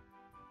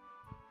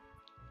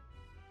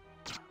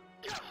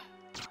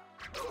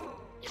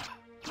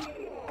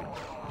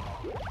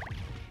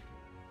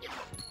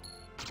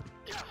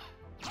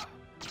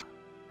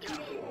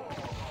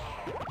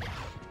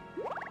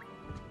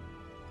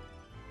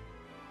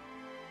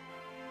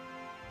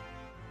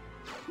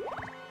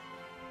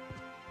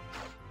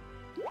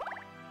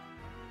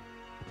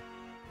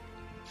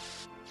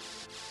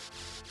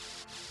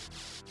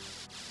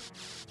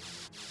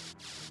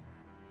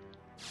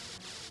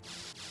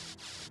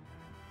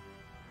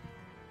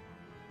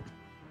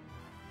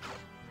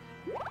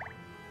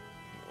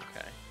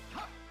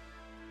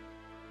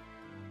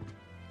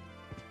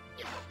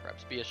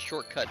 Perhaps be a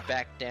shortcut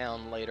back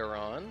down later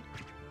on.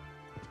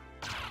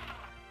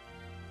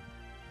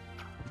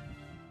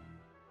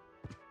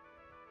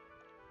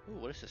 Ooh,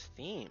 what is this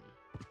theme?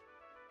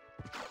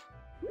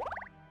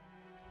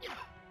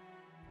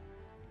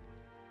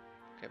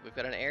 Okay, we've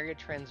got an area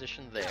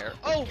transition there.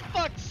 Oh,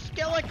 fuck!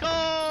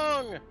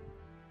 Skelikong! Oh,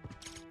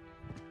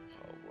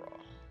 raw.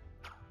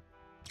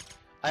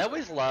 I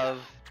always love...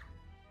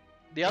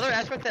 The other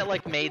aspect that,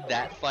 like, made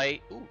that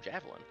fight... Ooh,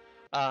 Javelin.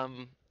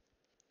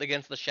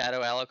 Against the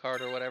Shadow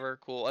Alucard or whatever,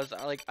 cool.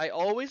 I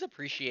always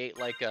appreciate,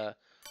 like, a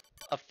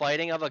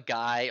fighting of a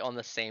guy on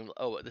the same...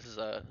 Oh, this is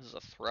a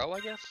throw, I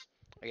guess?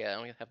 Yeah, I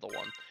only have the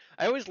one.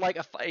 I always like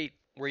a fight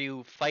where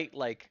you fight,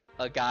 like,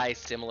 a guy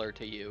similar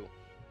to you.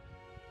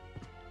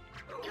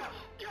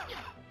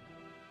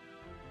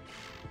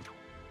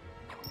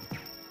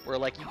 Where,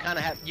 like, you kind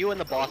of have... You and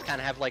the boss kind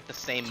of have, like, the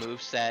same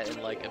moveset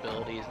and, like,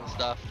 abilities and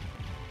stuff.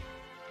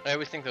 I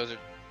always think those are...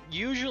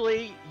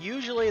 Usually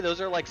those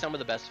are, like, some of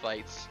the best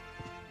fights.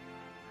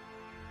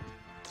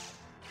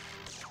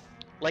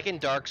 Like in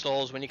Dark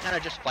Souls, when you kind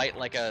of just fight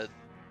like a...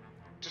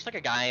 Just like a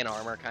guy in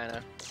armor, kind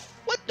of.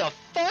 What the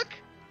fuck?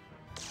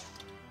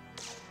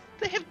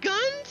 They have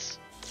guns?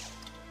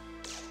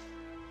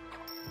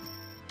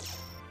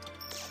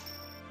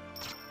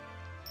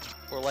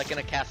 Or like in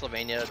a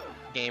Castlevania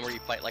game where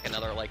you fight like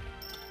another like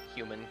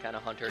human kind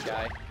of hunter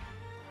guy.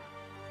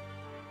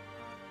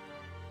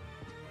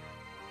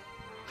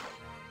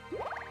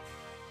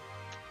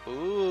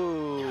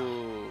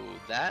 Ooh,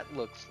 that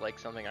looks like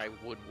something I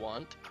would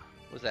want.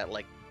 Was that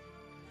like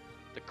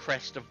the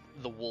crest of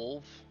the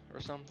wolf or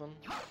something?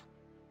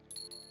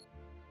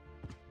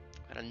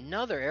 Got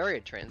another area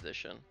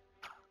transition.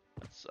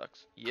 That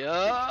sucks.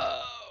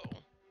 Yo!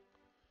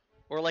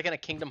 Or like in a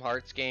Kingdom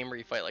Hearts game where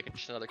you fight like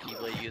just another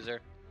Keyblade user.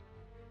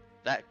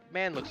 That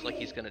man looks like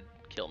he's gonna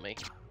kill me.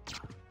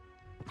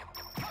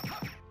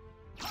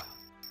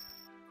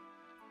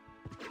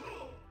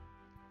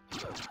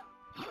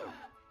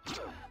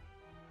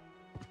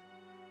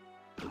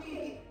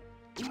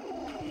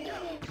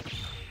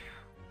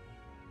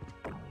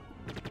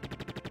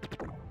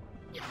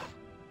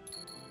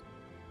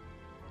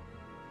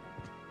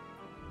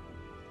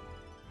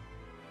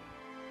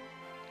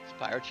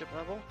 Pirate ship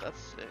level? That's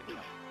sick.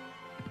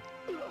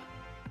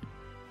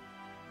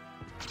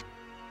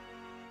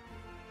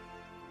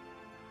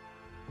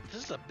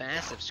 This is a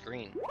massive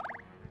screen.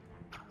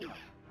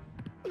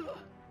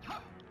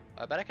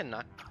 I bet I can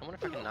knock... I wonder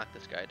if I can knock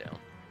this guy down.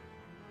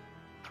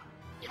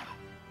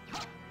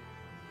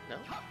 No?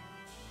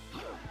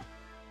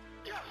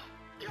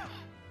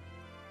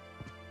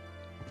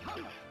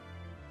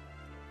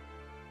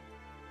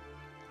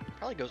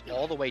 Probably goes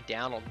all the way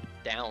down,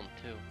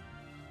 too.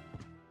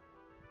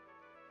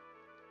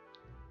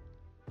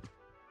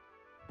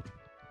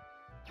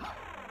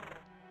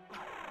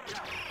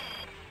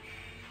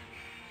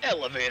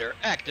 Elevator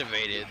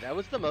activated. That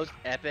was the most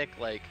epic,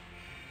 like,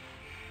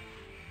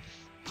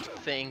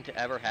 thing to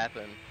ever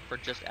happen for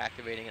just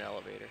activating an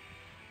elevator.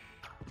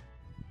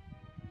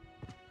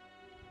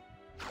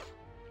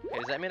 Okay,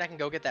 does that mean I can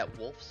go get that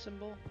wolf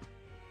symbol?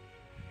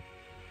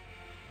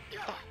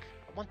 Fuck,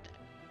 I want that.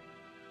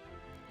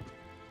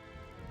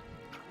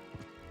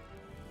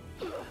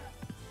 Getting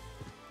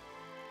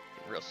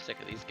real sick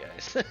of these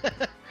guys.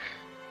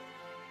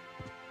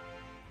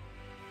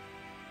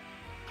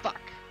 Fuck.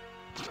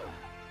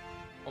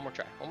 One more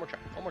try, one more try,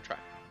 one more try.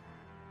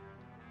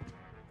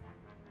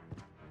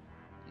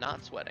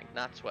 Not sweating,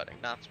 not sweating,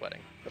 not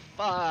sweating. The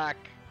fuck!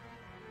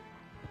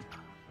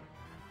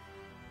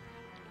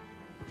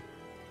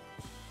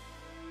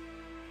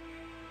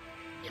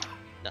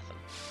 Nothing.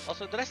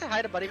 Also, did I say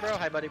hi to Buddy Bro?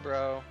 Hi, Buddy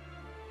Bro.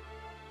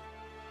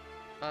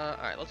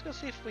 Alright, let's go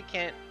see if we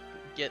can't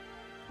go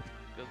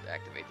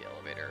activate the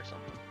elevator or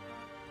something.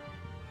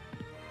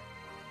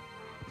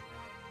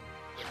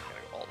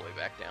 Gotta go all the way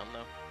back down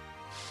though.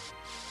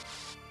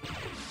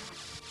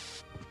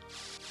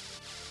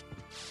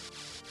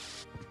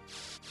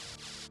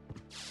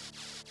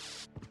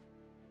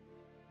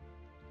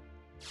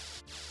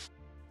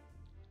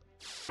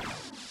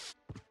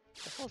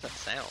 What the hell is that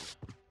sound?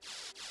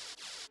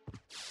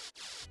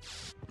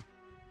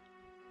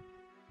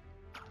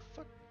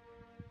 Fuck.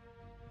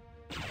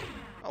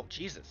 Oh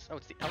Jesus! Oh,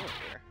 it's the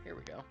elevator. Here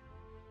we go.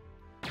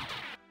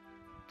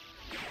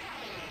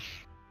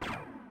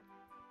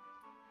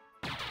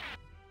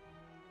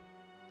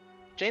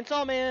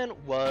 Chainsaw Man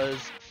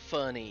was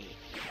funny.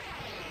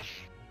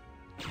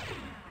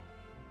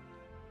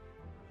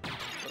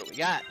 What do we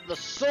got? The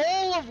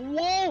Soul of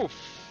Wolf!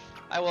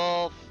 Hi,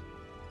 Wolf.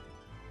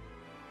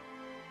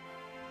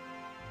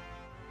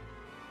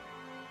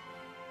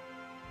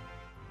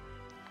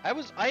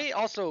 I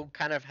also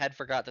kind of had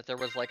forgot that there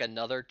was like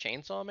another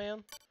Chainsaw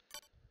Man.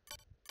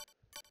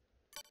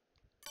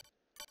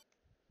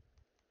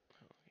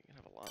 Oh, you can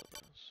have a lot of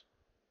those.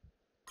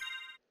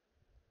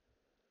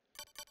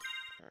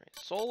 Alright,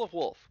 Soul of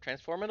Wolf.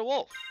 Transform into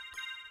wolf.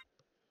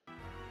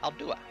 I'll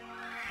do it.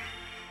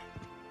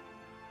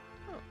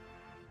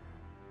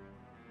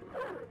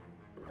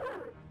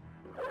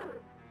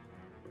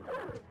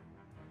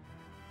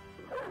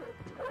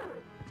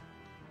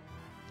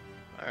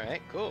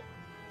 Alright, cool.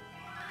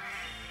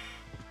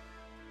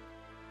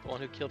 The one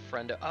who killed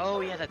Frendo.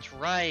 Oh, yeah, that's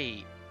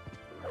right.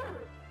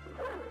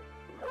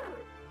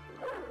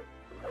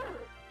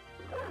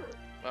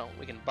 Well,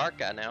 we can bark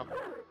at now.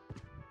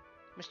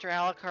 Mr.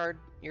 Alucard,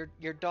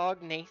 your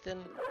dog Nathan.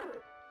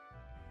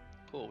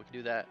 Cool, we can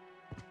do that.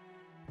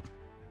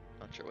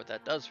 Not sure what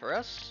that does for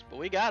us, but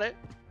we got it.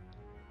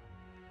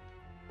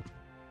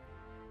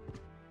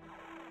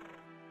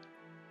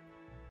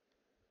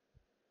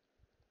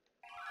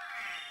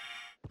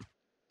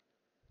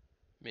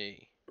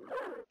 Me.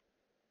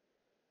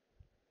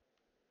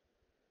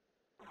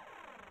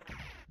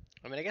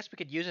 I mean, I guess we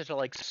could use it to,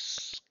 like,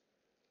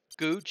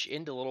 scooch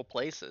into little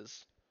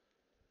places.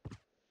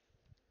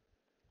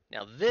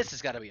 Now, this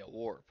has got to be a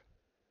warp.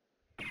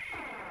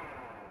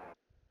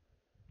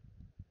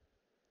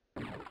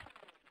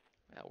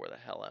 Now, where the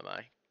hell am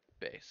I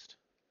based?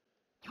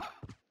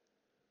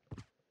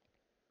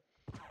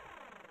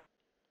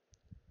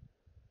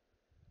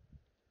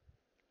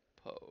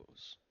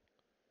 Pose.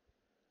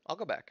 I'll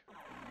go back.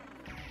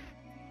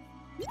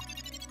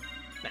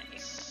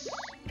 Nice.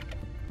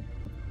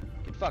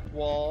 Get fucked,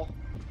 wall.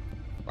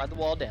 Ride the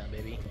wall down,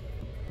 baby.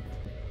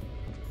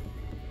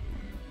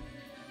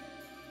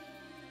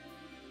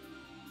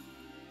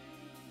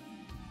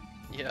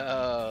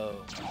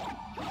 Yo.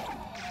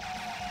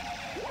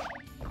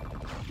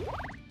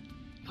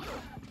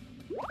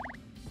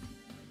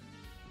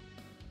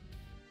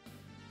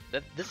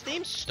 This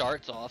theme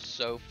starts off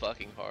so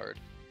fucking hard.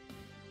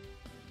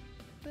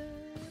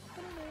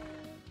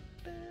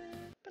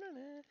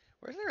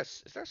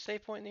 Is there a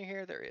save point near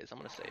here? There is. I'm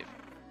gonna save.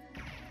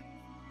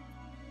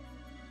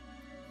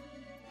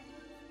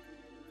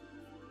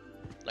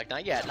 Like,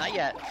 not yet, not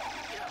yet.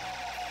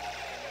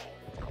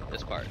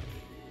 This part.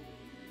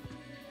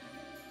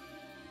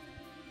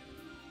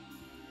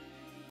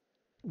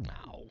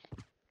 Ow.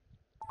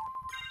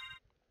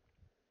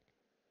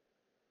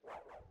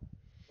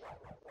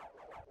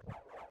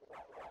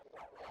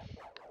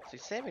 See,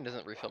 saving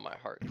doesn't refill my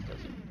heart, does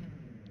it?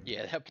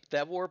 Yeah,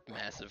 that warp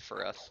massive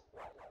for us.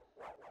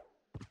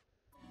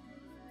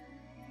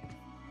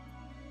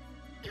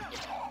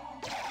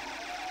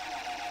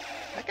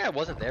 That guy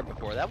wasn't there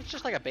before. That was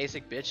just like a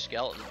basic bitch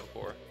skeleton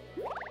before.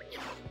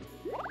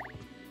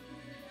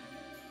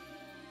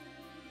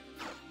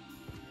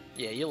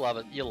 Yeah, you love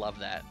it. You love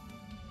that.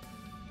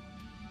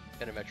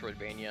 In a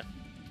Metroidvania.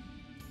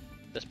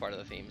 This part of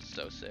the theme is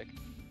so sick.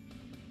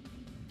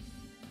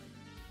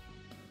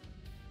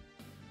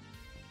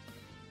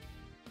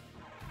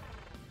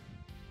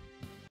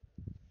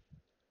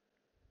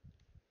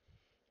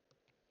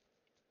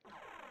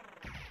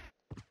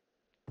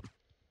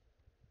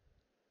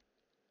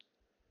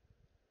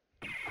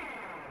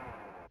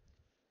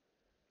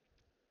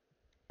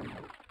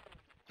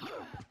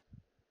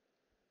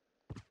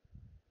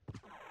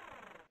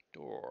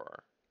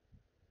 Door.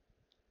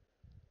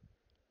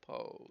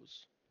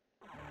 Pose.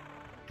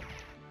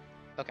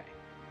 Okay.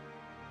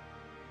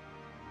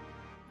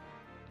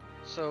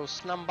 So,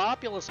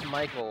 Snumbopulous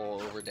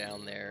Michael over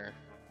down there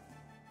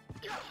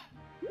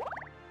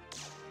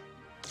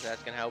is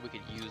asking how we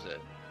could use it.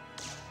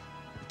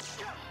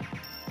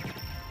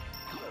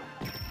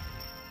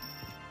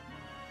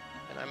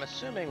 And I'm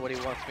assuming what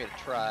he wants me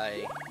to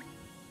try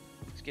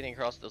is getting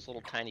across those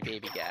little tiny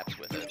baby gaps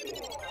with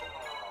it.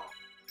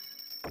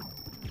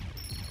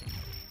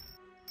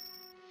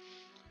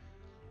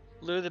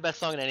 Literally the best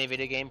song in any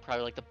video game,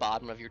 probably like the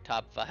bottom of your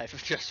top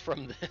 5 just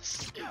from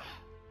this.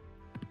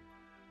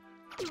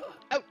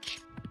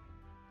 Ouch!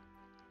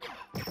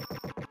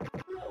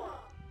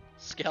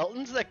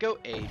 Skeletons that go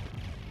ape.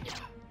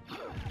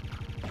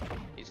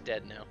 He's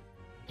dead now.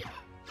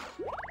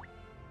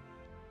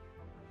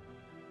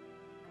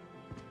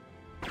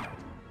 Did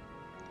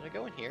I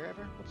go in here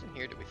ever? What's in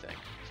here, do we think?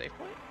 Save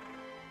point?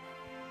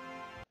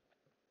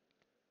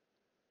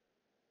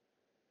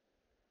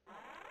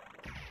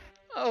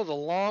 Oh, the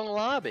long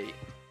lobby.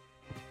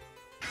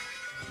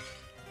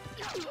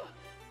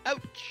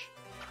 Ouch!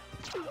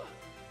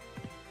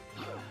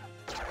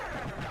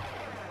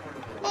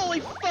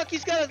 Holy fuck,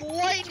 he's got a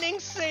lightning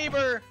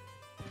saber!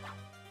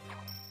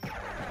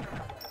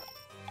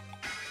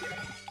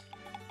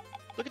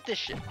 Look at this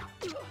shit.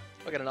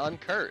 I got an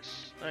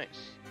uncurse.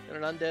 Nice.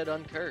 Got an undead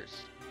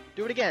uncurse.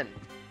 Do it again.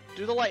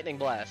 Do the lightning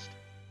blast.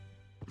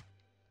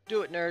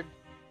 Do it, nerd.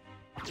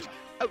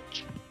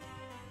 Ouch.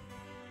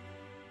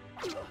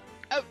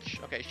 Ouch.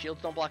 Okay,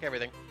 shields don't block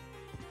everything.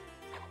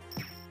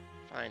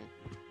 Fine.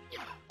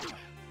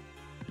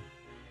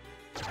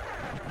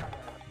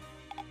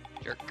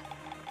 Jerk.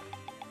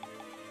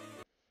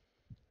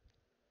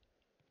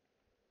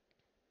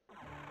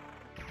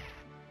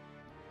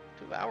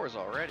 Hours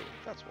already.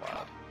 That's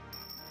wild.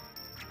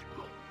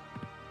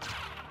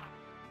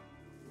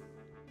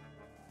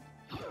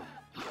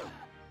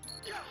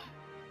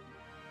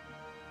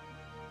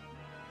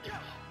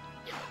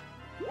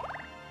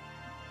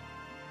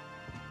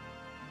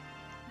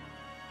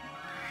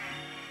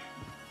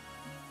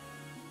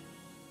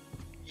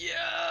 Yo!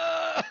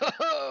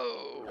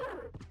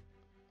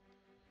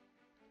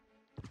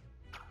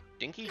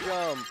 Dinky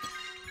jump.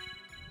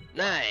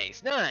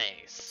 Nice,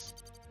 nice.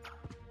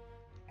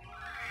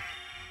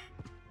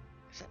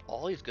 Is that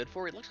all he's good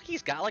for? It looks like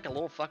he's got like a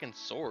little fucking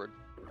sword.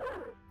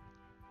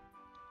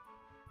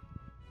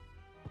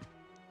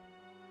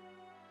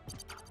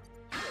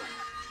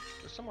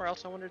 There's somewhere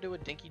else I want to do a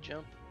dinky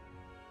jump.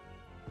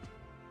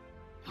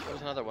 There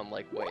was another one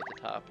like way at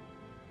the top.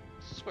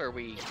 This is where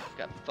we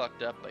got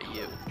fucked up by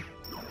you.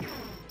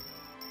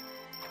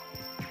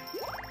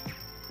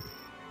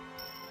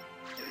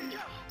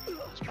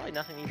 There's probably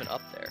nothing even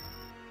up there.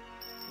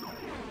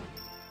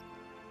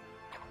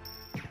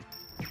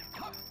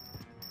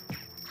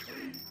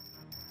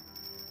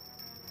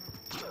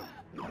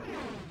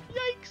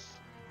 Yikes!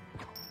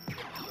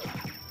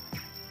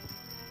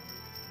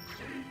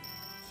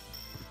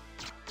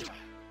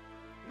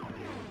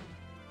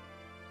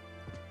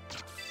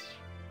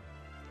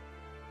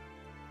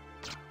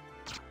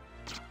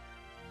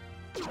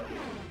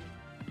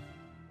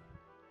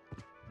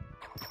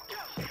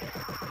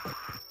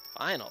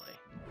 Finally.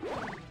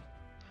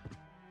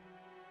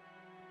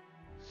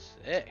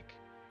 Sick.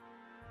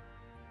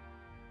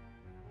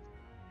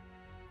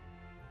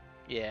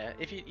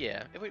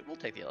 We'll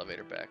take the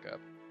elevator back up.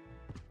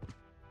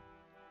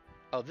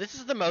 Oh, this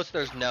is the most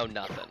there's no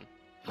nothing.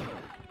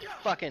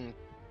 Fucking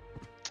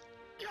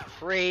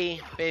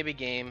free baby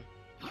game.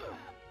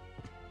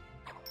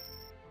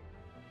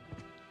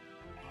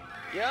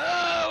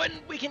 Yo, and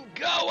we can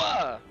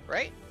go,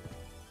 right?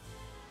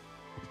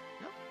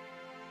 No?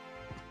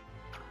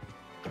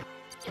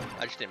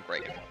 I just didn't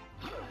break it.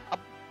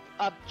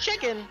 A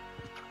chicken?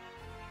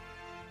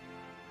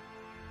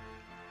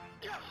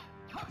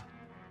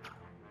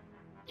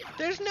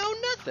 There's no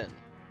nothing.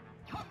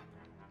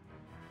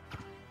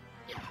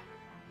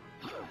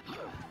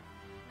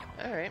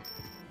 Alright.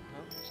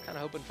 Well, just kind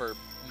of hoping for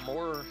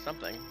more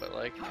something, but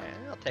like,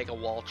 I'll take a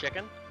wall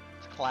chicken.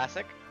 It's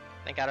classic.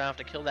 Think I don't have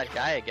to kill that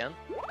guy again.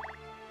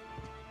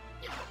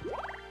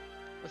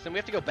 Listen, we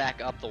have to go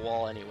back up the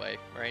wall anyway,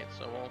 right?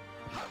 So we'll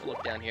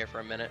look down here for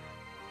a minute.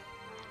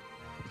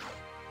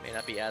 May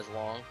not be as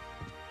long.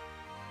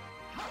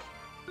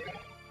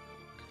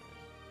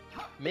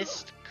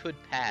 Mist could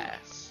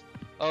pass.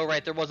 Oh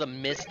right, there was a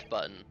Mist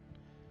button.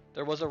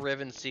 There was a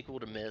Riven sequel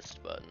to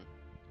Mist button.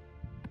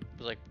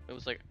 It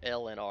was like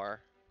L and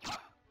R.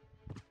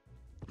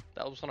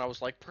 That was when I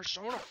was like,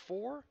 Persona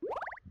 4?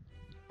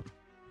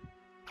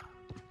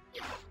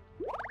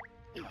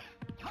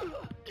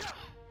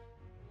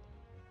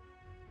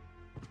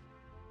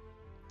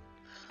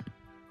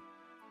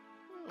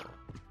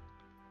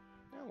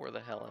 Now where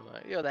the hell am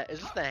I? Yo, is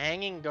this the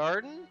Hanging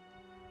Garden?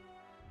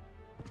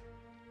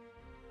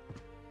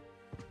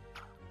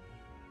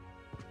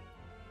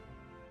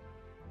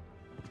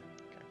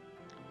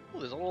 Oh,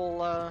 there's a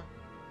little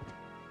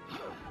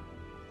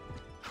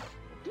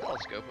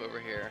telescope over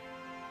here.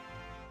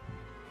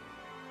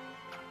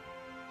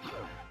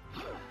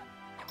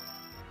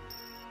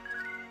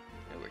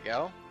 There we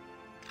go.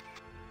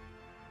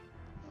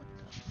 What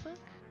the fuck?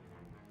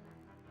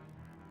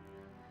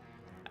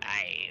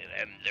 I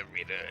am the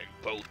river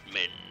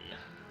boatman.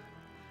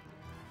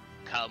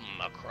 Come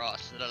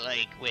across the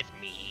lake with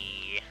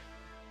me.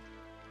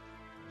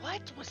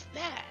 What was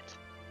that?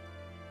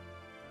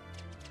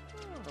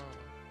 Oh,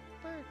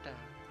 Berta.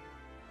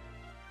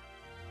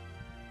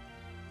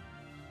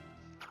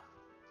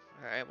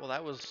 Alright, well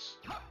that was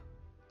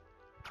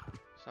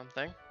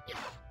something.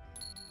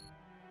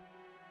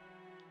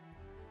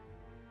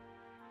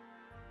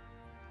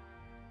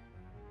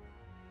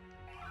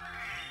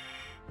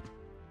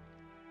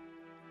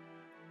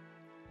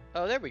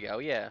 Oh, there we go,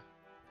 yeah.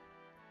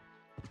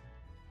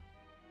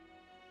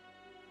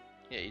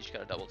 Yeah, just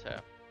gotta double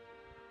tap.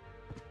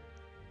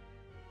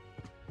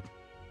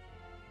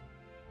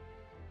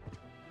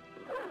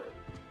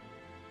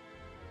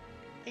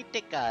 Hey,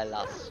 take a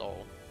lasso.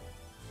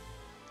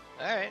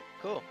 Alright,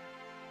 cool.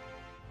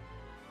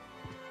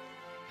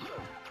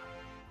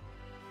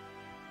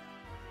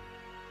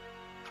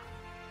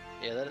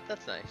 Yeah,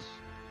 that's nice.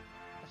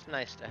 That's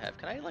nice to have.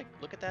 Can I, like,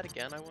 look at that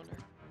again, I wonder?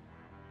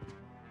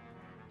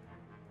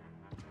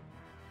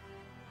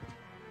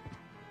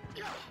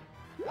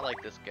 I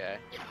like this guy.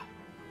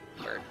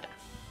 Bird.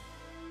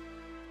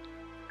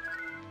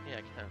 Yeah,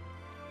 I can.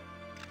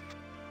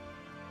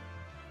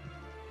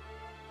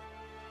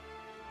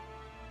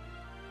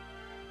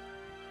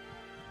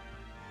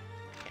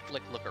 Can't,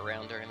 like, look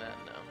around during that?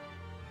 No.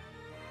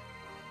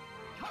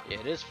 Yeah,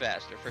 it is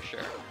faster, for sure.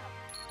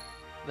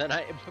 Then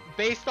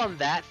based on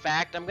that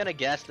fact, I'm gonna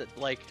guess that,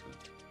 like,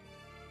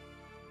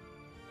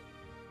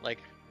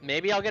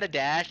 maybe I'll get a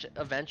dash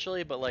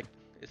eventually, but, like,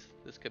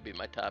 this could be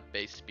my top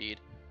base speed.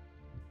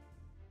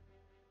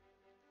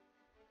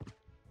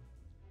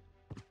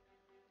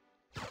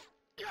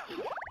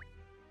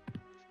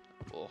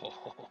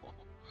 Oh.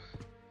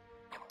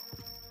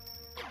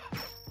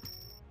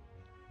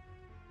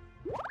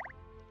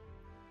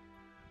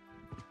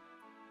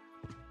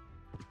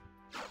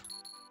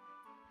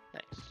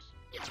 Nice.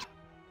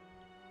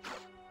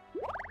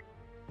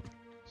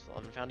 Still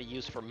haven't found a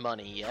use for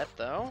money yet,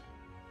 though.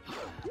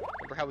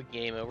 Remember how we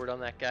game overed on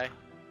that guy?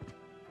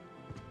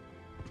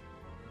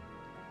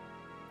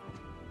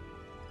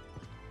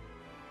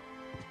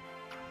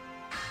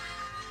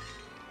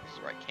 This is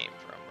where I came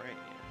from, right?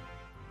 Yeah.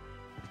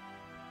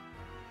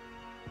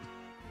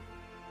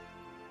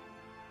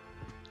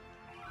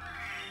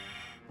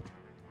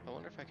 I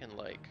wonder if I can,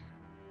 like...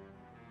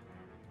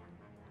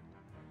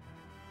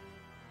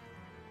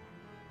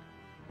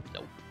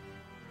 Nope.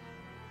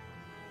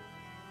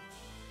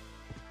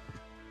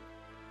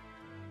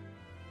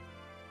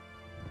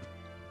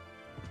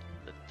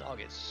 The dog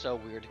is so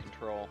weird to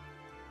control.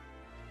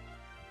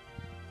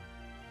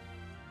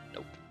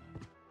 Nope.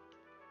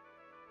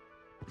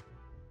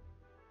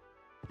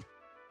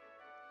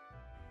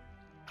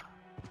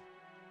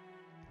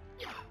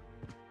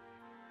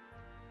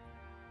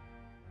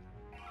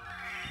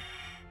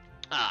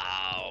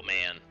 Oh,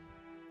 man.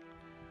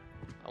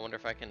 I wonder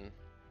if I can...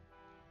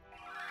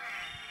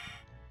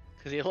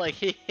 Cause he like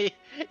he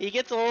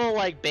gets a little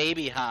like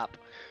baby hop.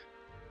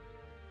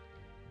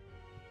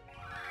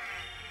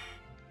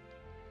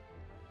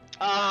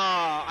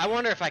 Oh, I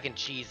wonder if I can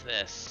cheese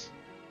this.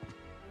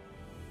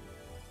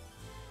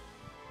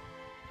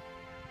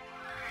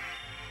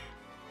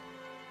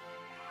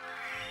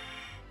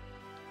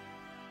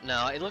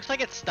 No, it looks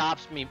like it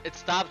stops me. It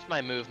stops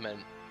my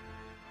movement.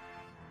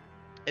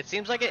 It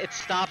seems like it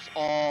stops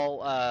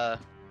all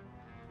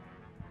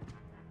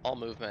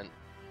movement.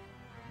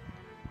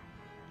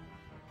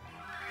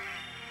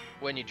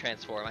 When you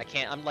transform, I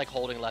can't. I'm like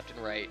holding left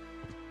and right.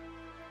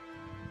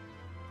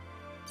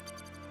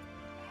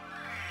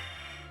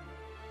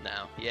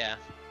 No, yeah.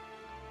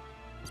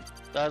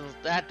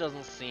 That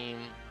doesn't seem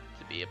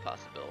to be a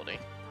possibility.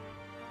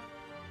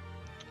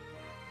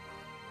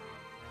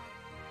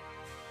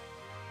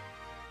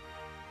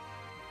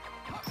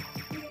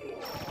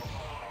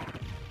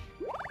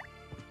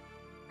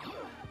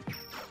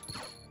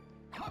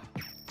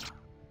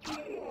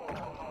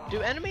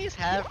 Do enemies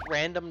have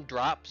random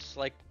drops,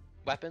 like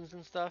weapons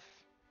and stuff?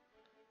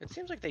 It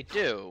seems like they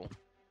do.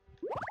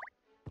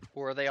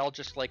 Or are they all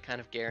just like kind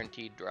of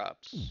guaranteed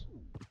drops?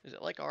 Is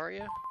it like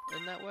Arya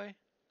in that way?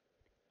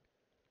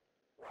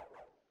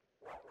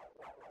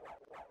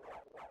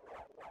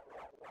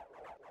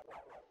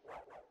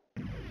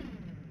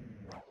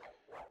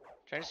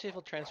 Trying to see if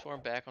he'll transform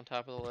back on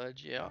top of the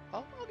ledge. Yeah,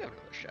 I'll give it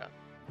another shot.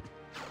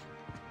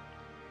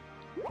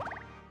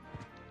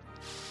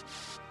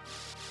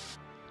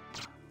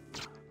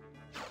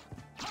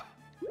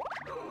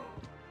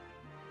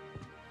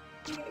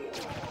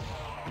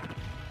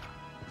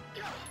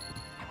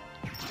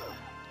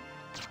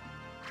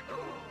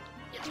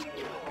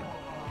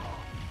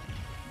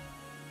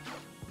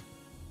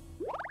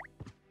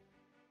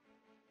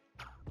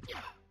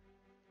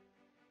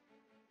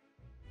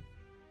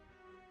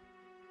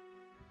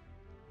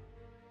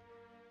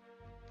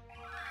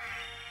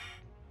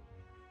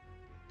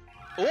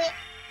 Oh!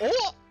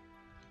 Oh!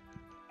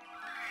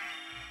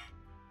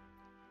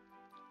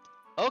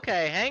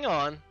 Okay, hang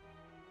on.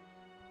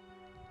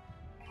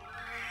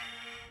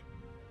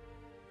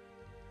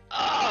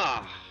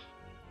 Ah!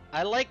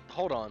 I like...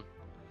 Hold on.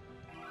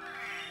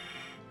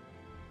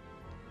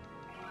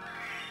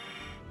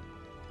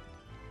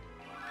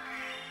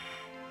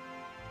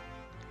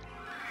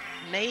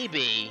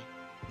 Maybe...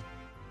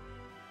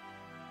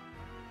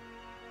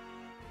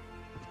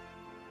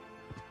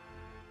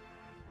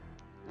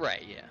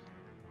 Right, yeah.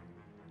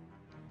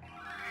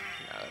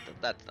 No,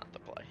 that's not the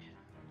play.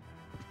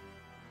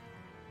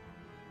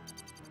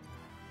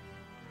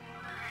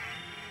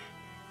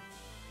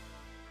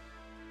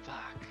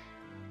 Fuck.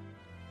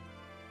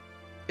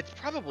 It's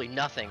probably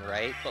nothing,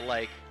 right? But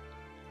like...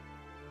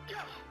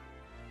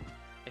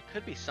 It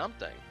could be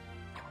something.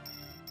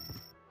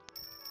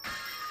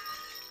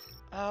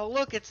 Oh,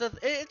 look, it's a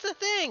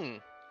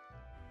thing.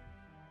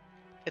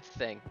 It's a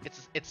thing.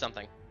 It's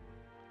something.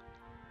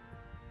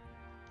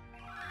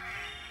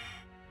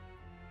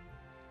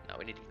 No,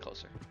 we need to get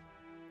closer.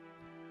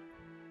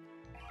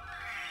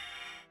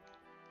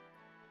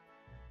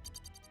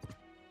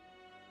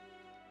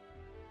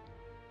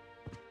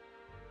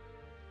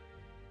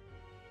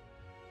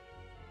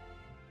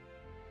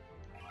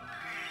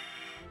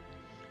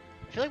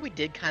 I feel like we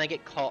did kind of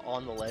get caught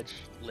on the ledge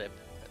lip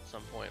at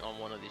some point on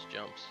one of these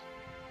jumps.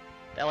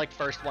 That like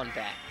first one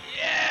back.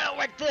 Yeah,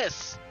 like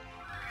this.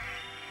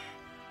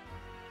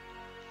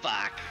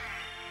 Fuck.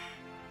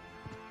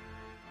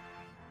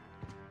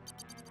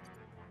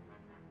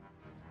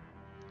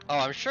 Oh,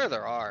 I'm sure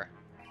there are.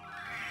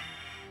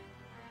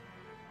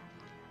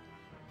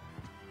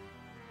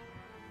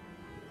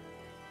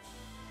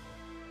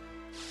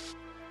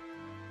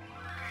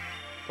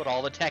 Put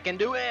all the tech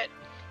into it.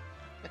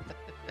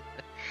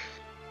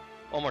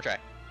 One more try.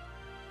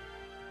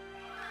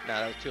 No,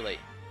 that was too late.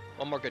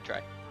 One more good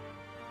try.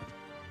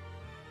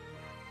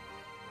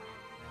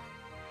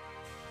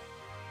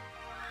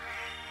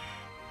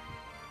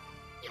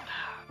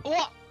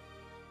 Oh!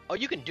 Oh,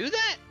 you can do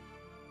that?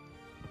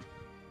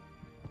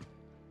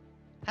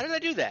 How did I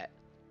do that?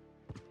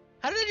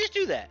 How did I just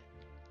do that?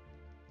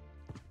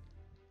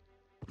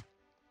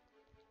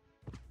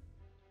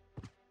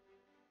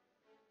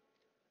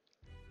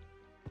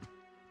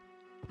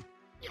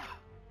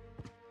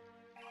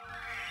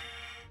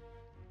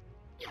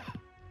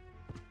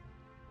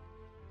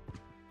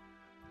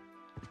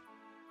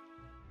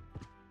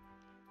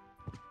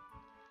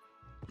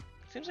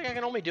 Seems like I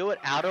can only do it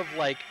out of,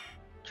 like,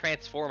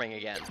 transforming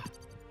again.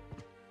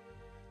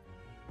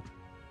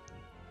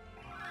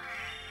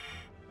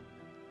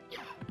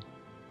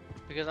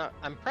 Because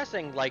I'm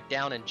pressing, like,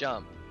 down and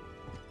jump.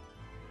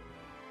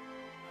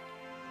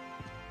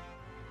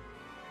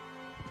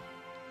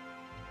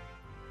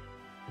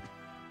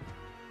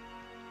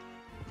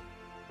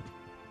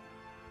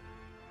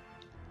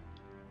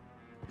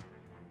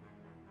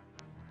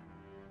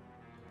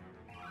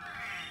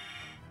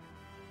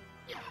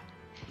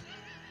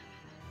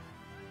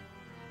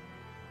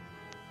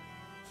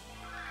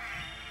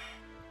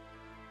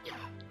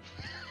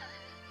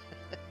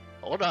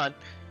 Hold on.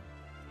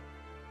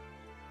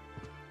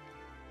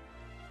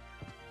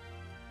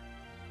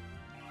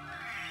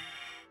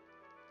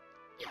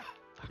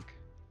 Fuck.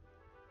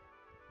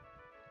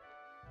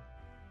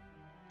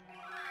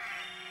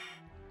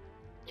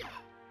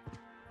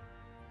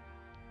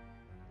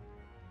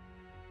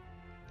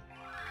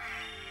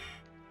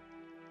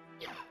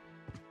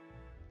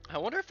 I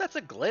wonder if that's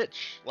a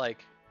glitch,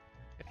 like,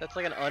 if that's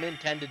like an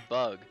unintended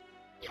bug.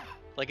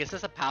 Like, is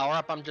this a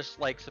power-up I'm just,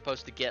 like,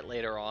 supposed to get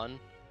later on?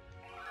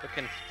 But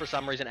can, for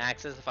some reason,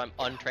 access if I'm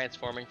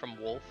untransforming from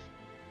wolf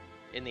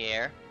in the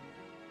air?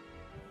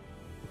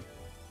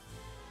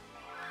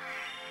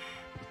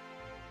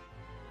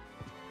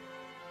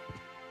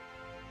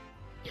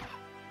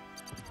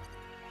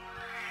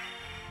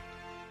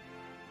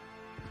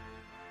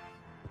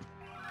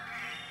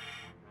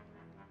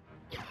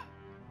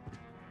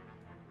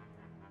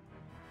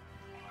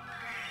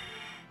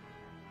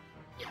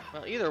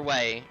 Well, either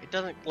way, it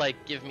doesn't,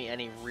 like, give me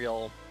any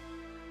real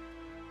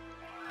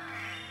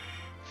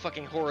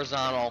fucking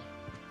horizontal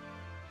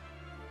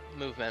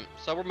movement,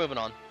 so we're moving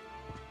on.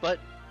 But,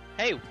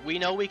 hey, we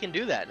know we can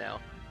do that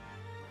now.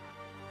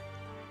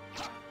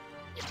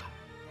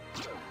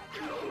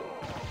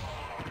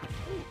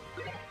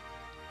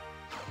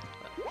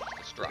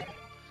 Just drop.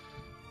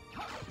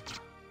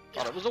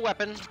 Thought it was a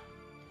weapon.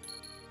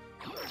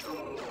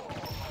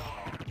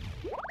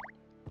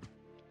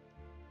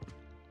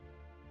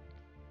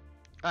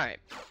 Alright,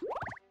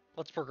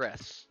 let's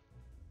progress.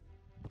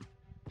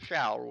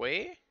 Shall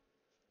we?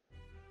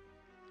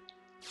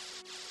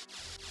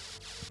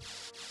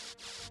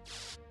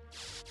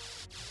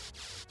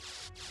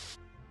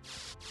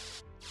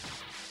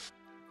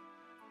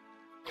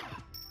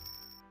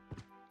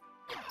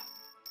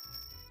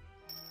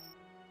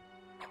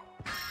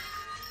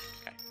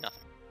 Okay, nothing.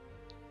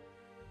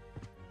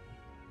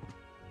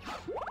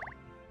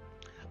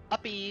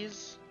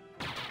 Uppies!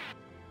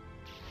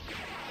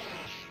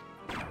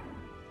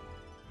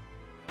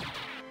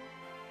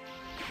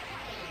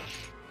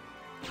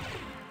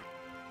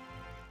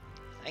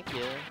 Thank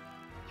you.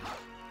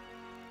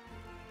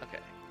 Okay.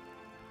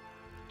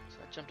 So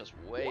that jumped us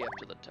way up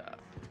to the top.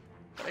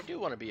 But I do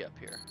want to be up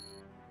here.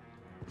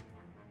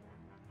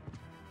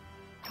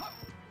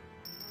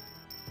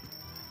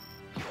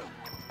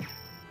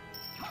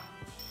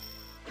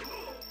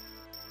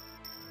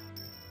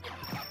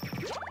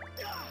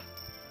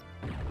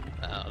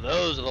 Oh,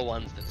 those are the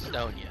ones that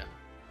stone you.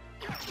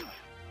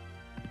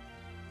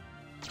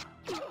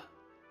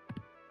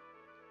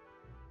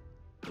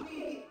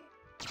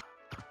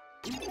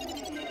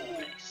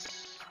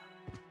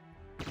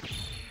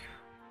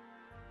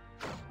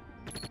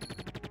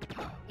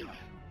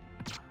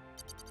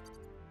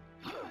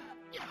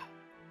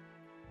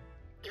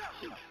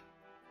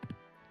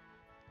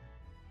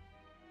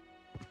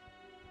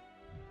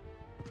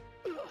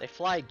 They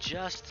fly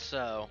just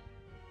so.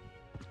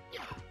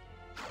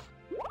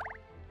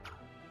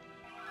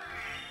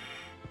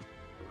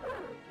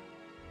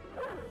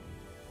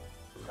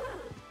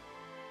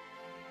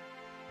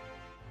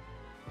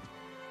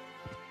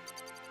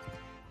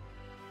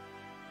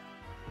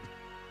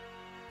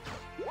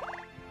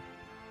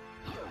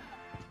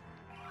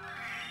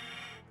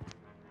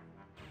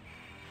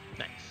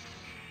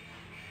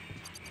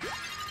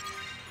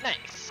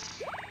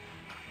 Nice.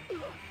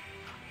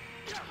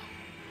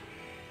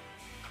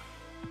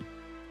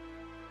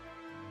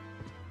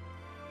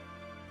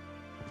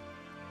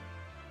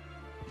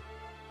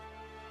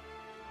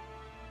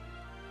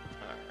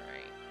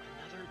 Alright,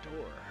 another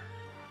door.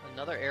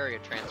 Another area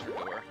transfer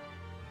door.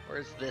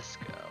 Where's this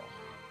go?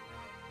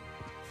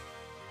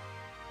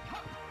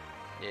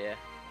 Yeah.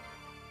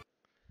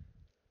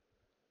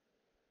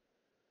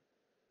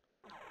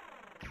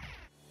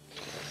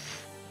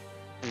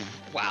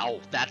 Wow,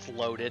 that's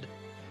loaded.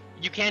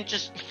 You can't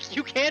just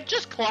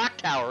clock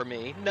tower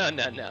me. No,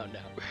 no, no, no.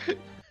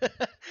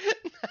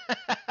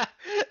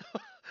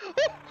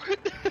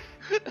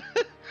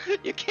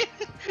 You can't.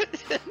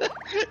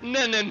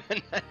 No, no, no, no,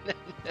 no,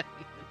 no.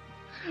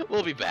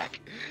 We'll be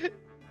back.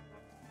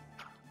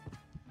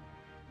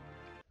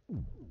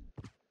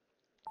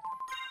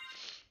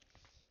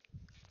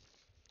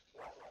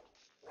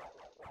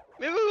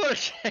 Maybe we want to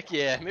check.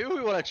 Yeah, maybe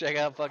we want to check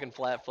out fucking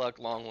Flat Fuck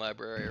Long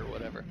Library or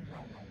whatever.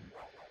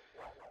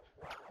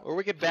 Or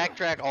we could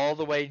backtrack all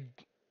the way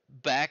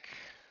back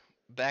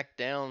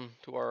down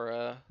to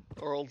our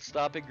old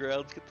stopping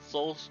grounds, get the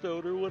Soul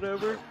Stone or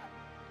whatever.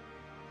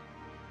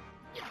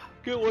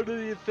 Get one of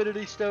the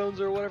Infinity Stones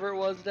or whatever it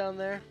was down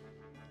there.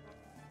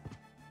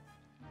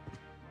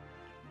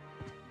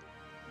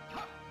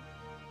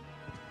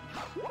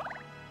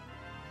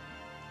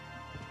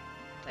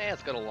 Hey,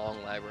 let's go to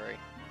Long Library.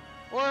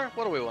 Or,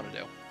 what do we want to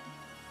do?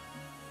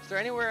 Is there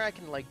anywhere I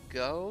can, like,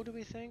 go, do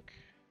we think?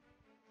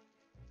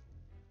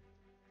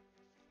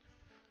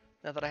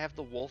 Now that I have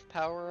the wolf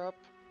power up?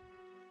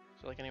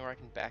 Is there, like, anywhere I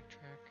can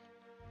backtrack?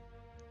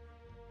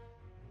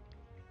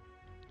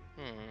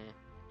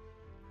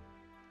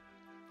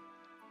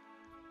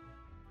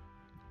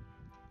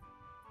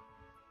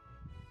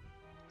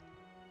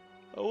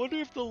 I wonder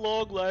if the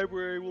Long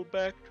Library will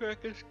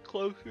backtrack us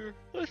closer.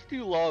 Let's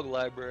do Long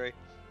Library.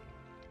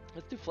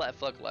 Let's do Flat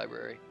Fuck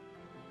Library.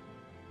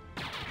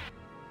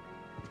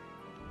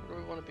 Where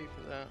do we want to be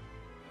for that?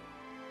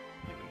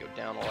 I think we can go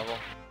down a level.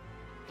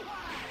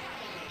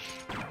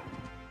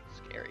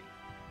 Scary.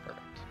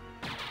 Perfect.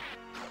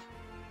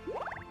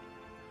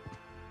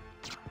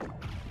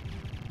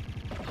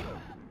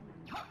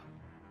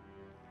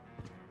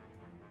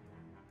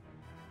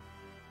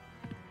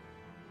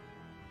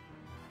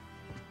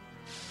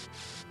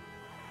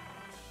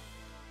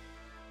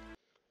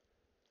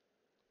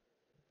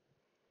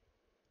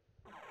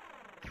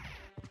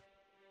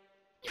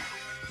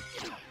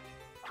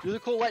 Do the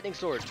cool lightning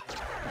sword. This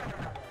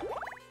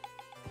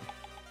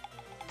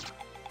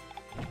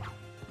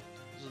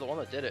is the one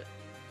that did it.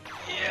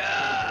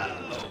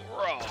 Yeah,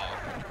 wrong.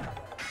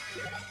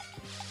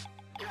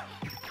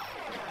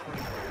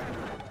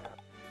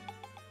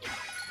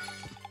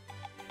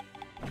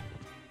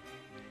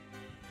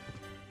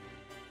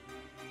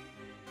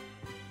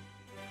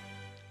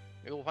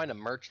 Maybe we'll find a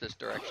merch this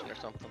direction or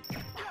something.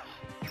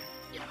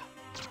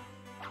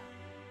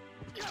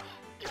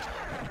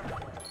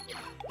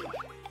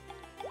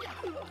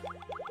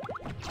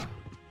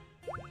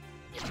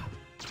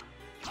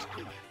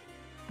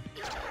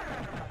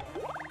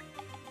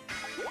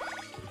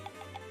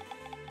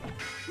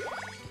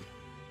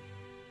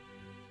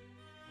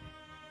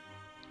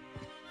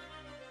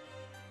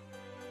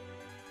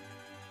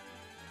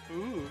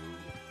 Ooh.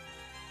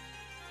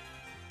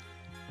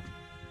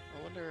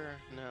 I wonder.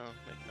 No,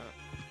 maybe not.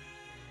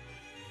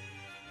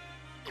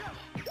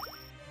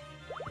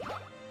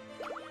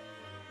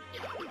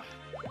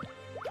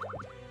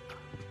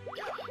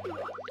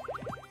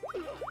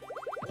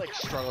 I like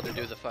struggle to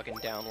do the fucking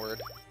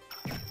downward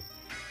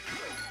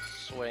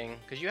swing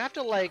because you have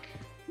to like.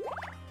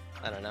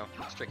 I don't know.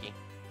 It's tricky.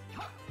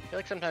 I feel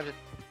like sometimes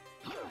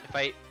if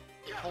I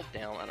hold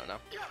down, I don't know.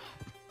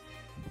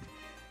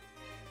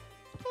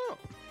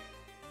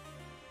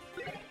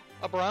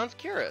 A bronze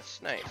cuirass,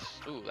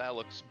 nice. Ooh, that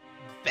looks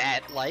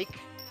bat-like.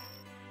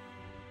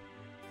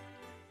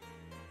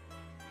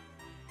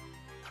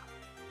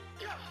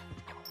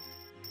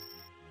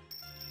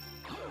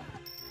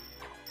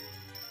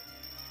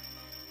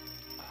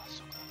 Oh,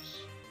 so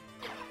close.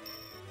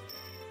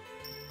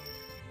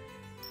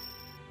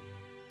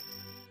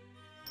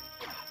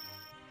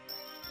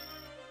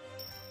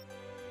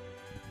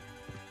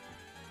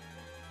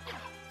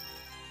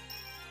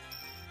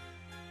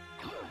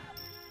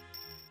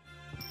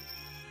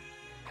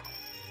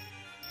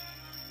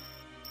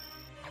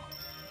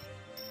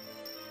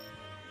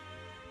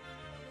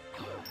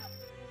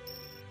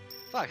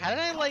 Fuck, how did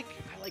I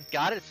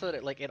got it so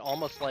that it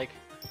almost I'm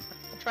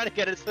trying to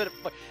get it so that it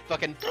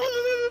fucking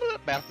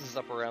bounces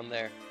up around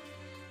there.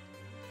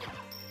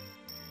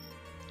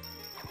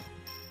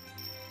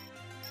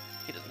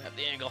 He doesn't have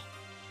the angle.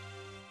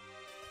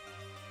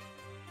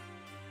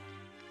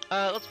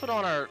 Let's put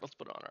on our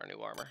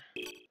new armor.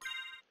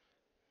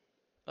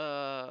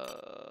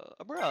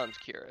 A bronze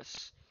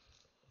cuirass.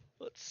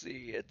 Let's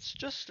see, it's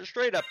just a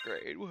straight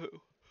upgrade. Woohoo!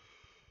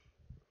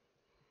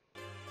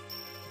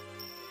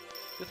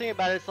 The thing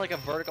about it, it's like a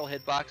vertical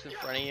hitbox in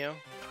front of you.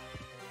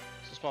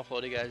 So small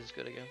floaty guys is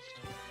good against.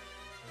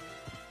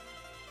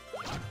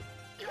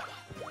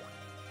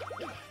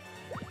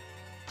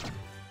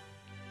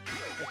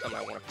 That's something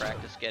I want to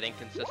practice getting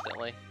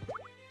consistently.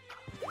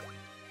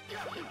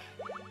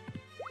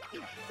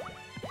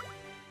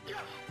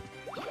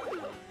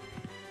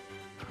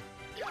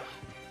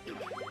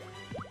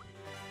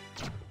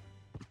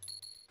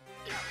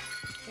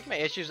 I think my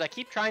issue is I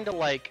keep trying to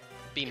like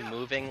be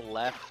moving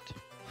left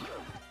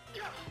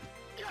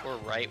or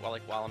right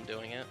while I'm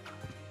doing it,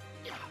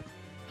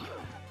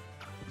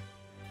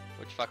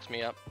 which fucks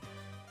me up.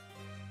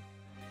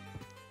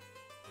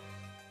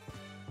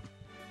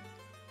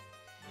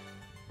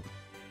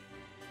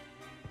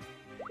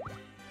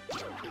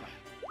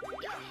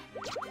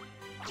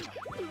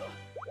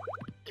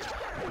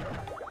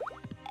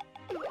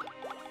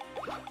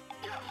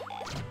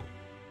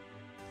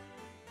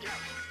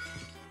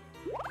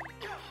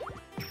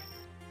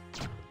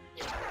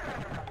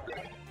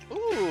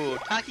 Ooh,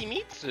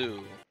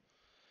 Takemitsu.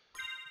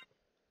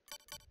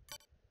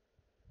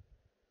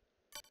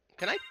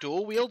 Can I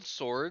dual wield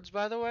swords,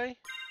 by the way?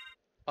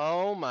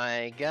 Oh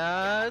my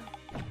god.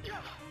 You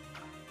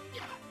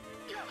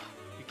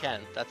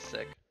can, that's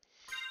sick.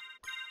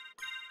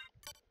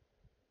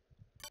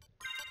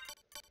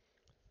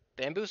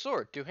 Bamboo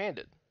sword,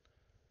 two-handed.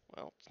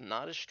 Well, it's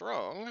not as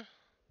strong.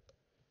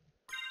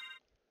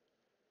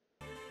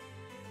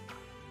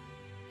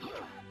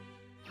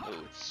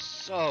 Ooh, it's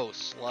so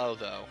slow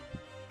though.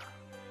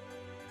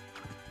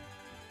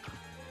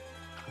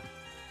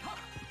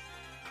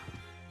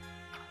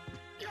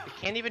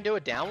 It can't even do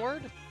it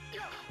downward?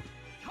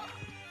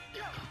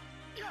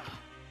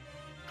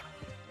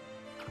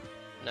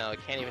 No, it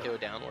can't even do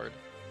it downward.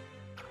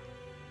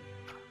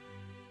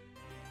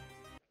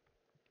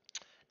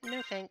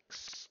 No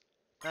thanks.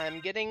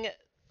 I'm getting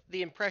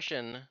the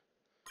impression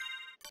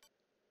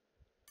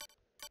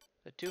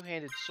that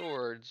two-handed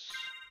swords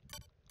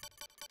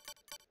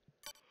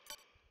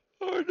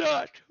are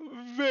not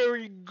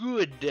very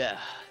good.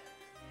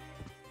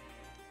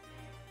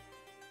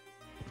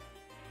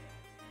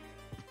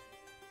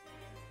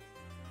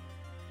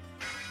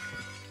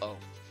 Oh,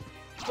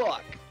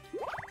 fuck.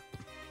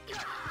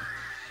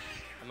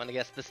 I'm gonna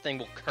guess this thing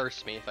will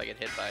curse me if I get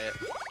hit by it.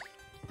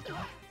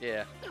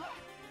 Yeah.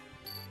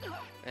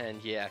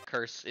 And yeah,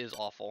 curse is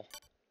awful.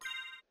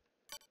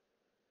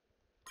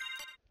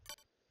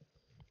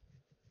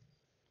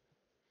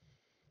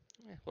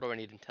 What do I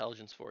need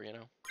intelligence for, you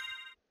know?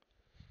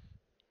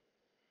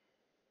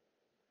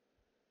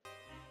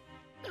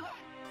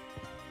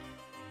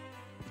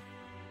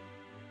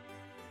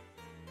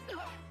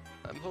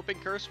 I'm hoping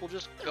curse will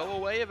just go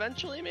away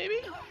eventually, maybe?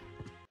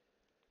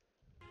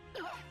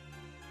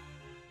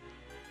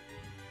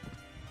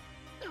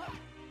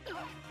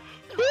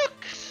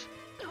 Books!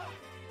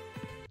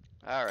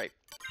 Alright.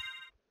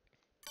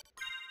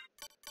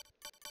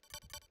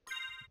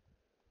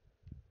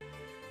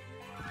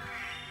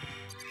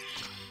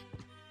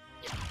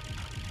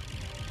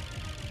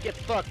 Get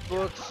fucked,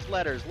 books!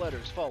 Letters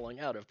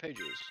falling out of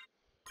pages.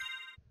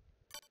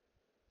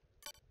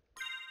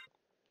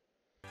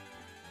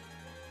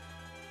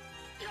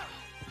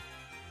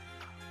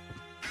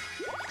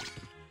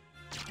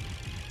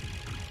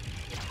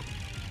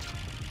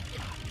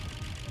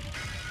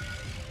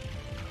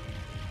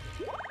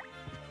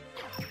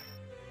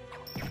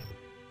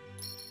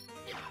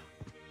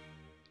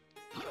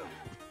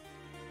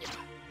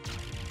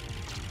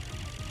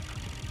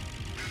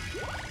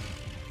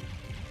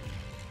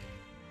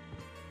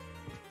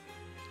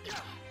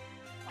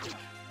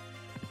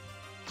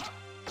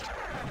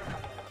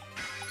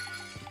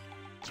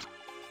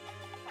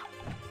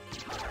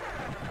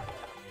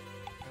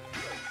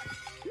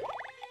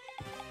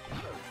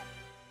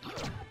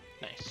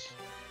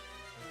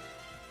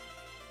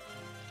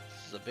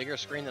 A bigger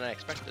screen than I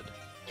expected.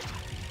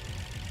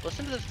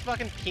 Listen to this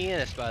fucking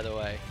pianist, by the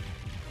way.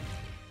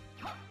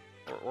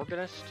 Or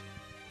organist.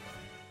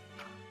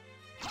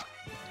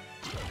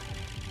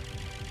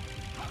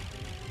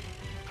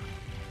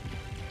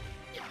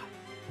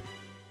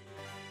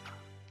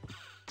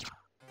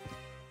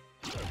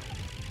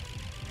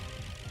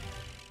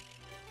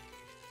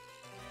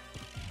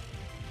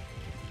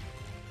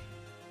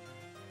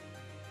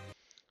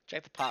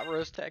 Check the pot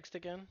roast text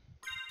again.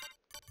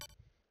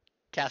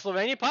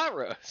 Castlevania pot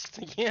roast.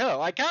 You know,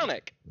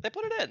 iconic. They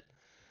put it in.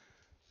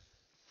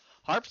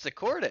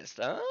 Harpsichordist.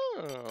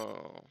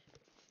 Oh.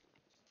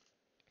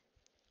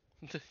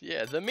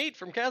 Yeah, the meat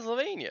from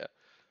Castlevania.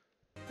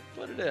 They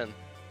put it in.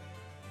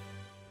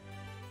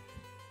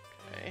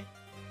 Okay.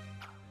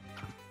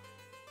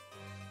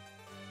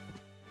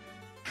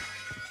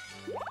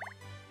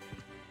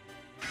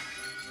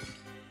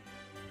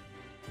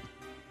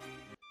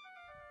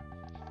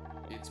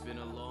 It's been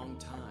a long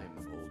time,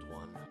 old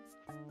one.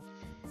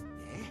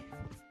 Eh?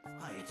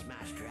 I It's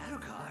Master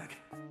Alucard.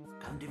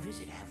 Come to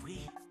visit, have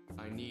we?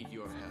 I need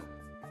your help.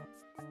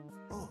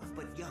 Oh,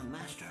 but young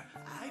master,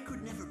 I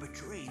could never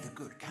betray the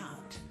good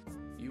count.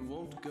 You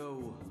won't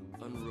go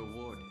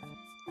unrewarded.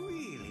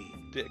 Really?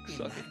 Dick In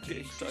sucking, that dick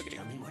case, just sucking.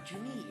 tell me what you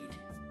need.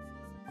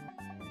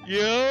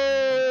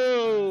 Yo!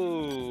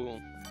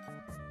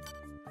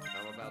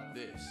 How about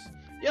this?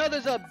 Yo,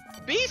 there's a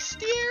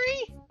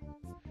bestiary?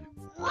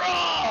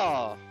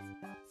 Raw!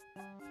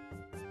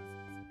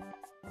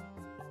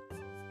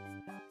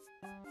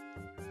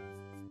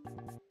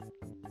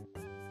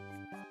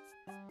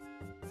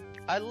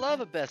 I love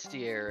a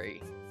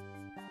bestiary.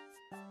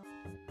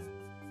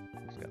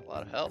 It's got a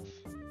lot of health.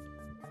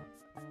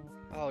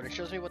 Oh, and it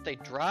shows me what they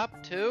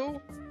drop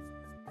too?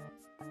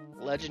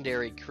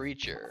 Legendary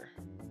creature.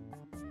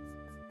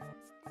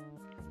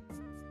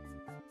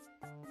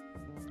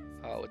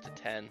 Oh, it's a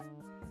 10.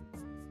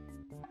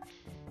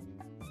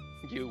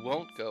 You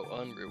won't go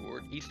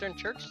unrewarded. Eastern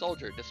Church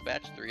soldier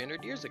dispatched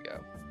 300 years ago.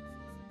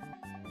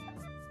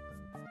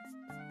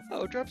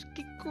 Oh, it drops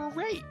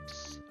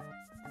grapes.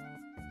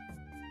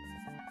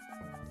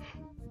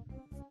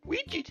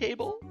 Ouija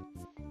table.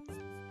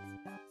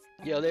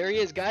 Yo, there he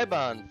is,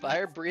 Gaibon,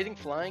 fire-breathing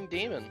flying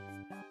demon.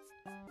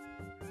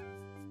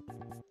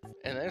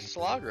 And there's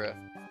Slagra.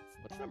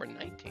 What's number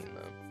 19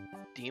 though?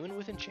 Demon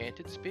with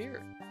enchanted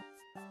spear.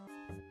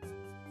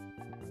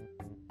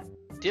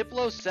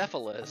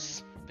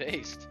 Diplocephalus,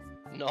 based.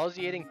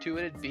 Nauseating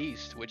two-headed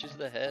beast, which is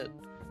the head.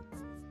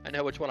 I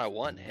know which one I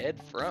want head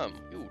from.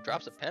 Ooh,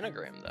 drops a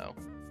pentagram though.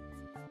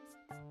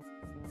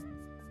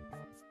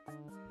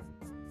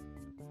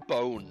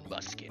 Bone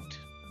musket.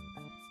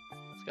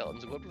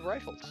 Skeletons equipped with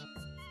rifles.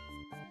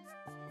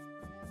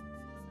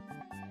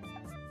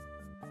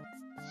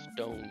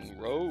 Stone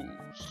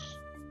rose.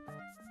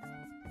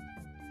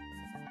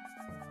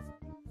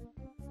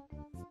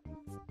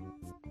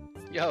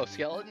 Yo,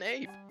 skeleton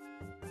ape.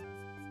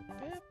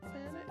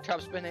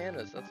 Chops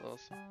bananas, that's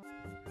awesome.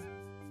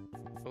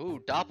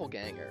 Ooh,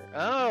 doppelganger.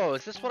 Oh,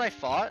 is this what I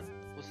fought?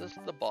 Was this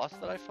the boss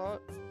that I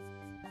fought?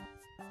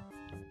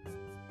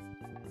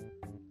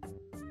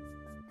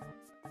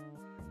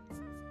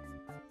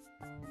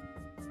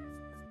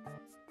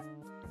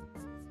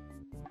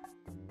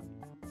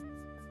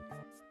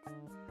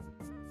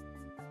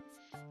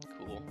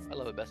 Cool. I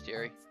love a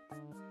bestiary.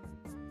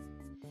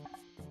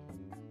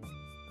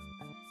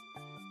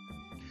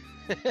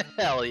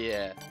 Hell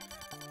yeah.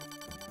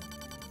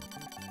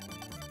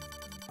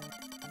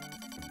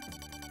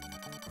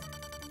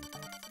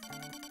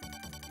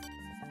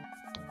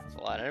 That's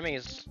a lot of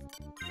enemies.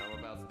 How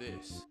about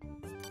this?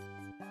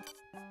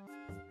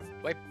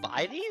 Do I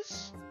buy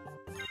these?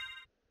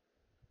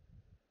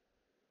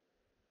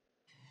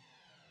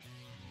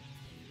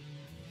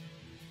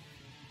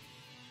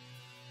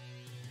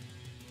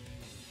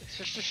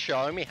 It's just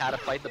showing me how to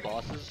fight the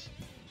bosses.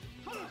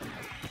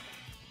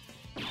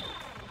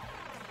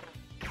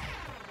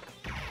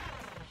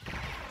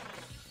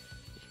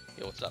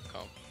 Yo, what's up,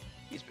 Comp?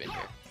 He's been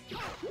here.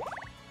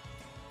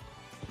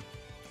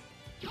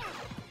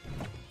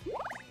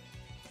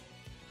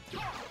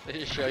 They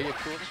just show you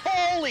cool.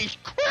 Holy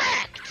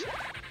cracked!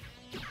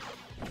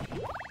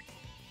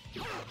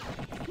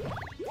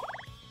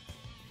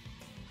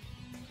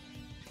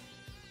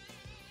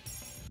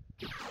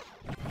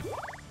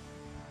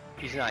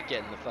 He's not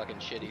getting the fucking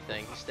shitty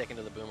thing. He's sticking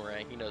to the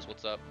boomerang. He knows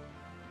what's up.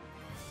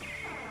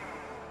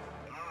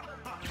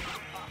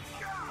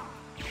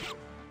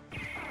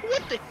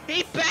 What the?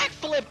 He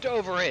backflipped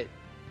over it!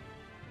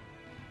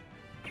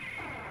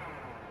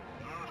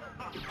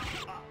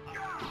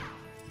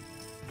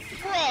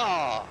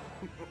 Bruh!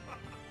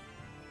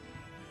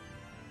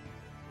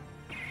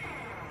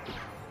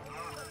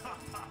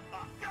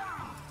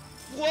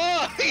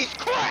 Whoa! He's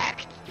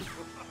cracked!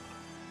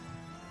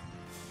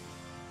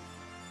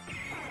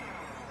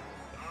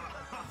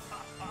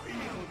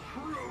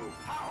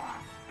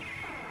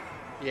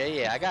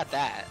 Yeah, I got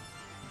that.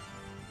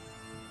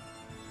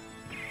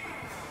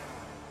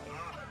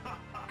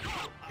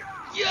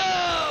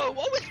 Yo!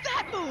 What was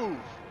that move?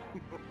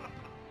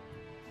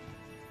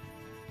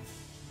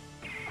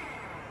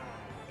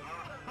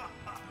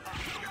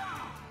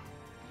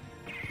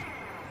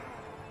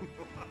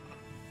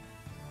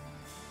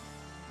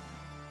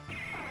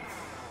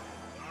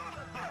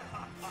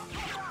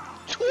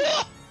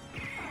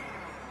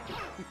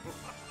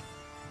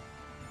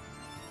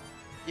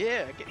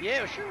 Yeah,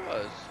 it sure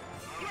was.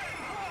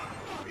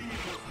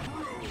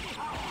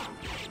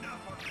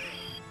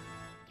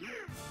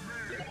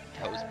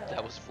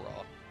 That was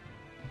raw.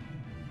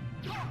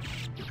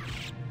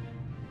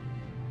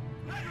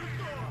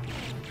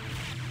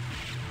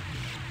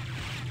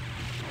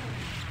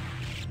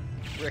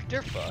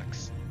 Richter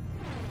fucks.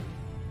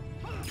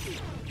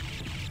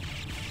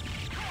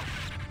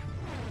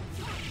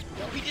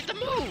 No, he did the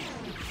move!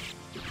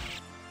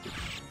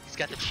 He's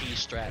got the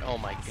cheese strat, oh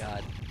my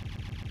god.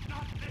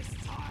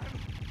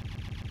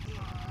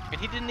 And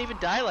he didn't even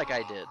die like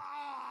I did.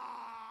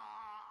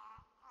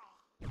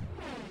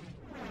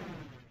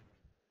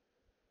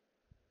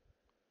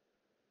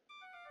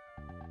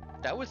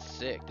 That was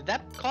sick. Did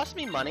that cost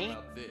me money? How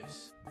about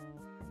this?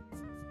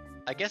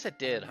 I guess it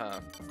did, huh?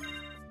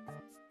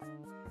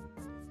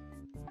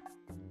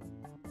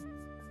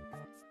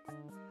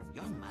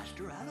 Young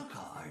Master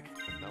Alucard.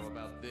 How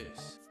about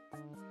this?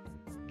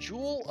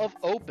 Jewel of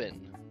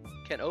Open.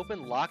 Can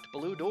open locked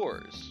blue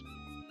doors.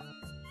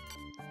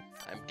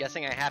 I'm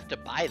guessing I have to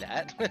buy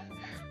that.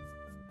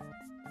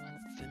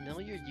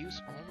 Familiar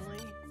use only?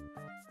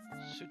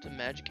 Suit the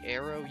magic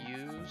arrow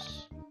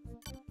use.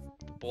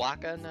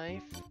 Blocka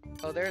knife.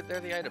 Oh, there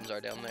the items are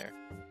down there.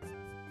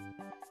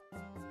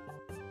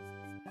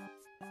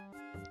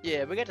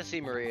 Yeah, we got to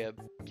see Maria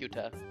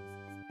Puta.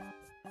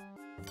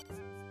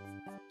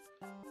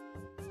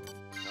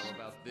 How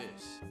about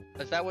this?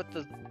 Is that what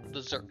the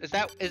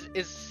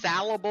is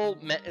sellable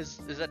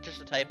is that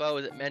just a typo?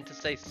 Is it meant to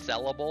say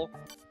sellable?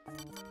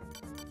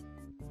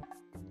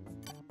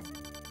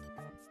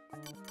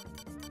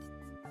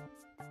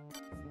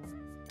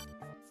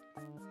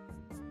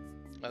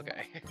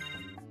 Okay.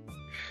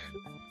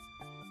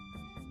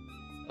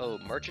 Oh,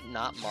 merchant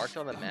not marked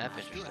on the Young map.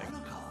 Master Interesting.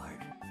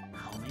 Alucard,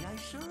 how may I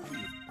serve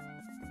you?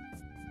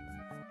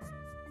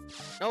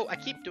 No, I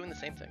keep doing the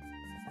same thing.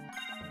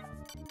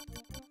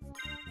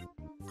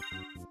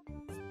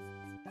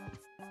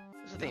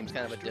 This theme's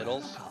kind of a Master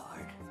diddles.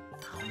 Alucard,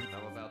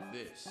 How about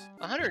this?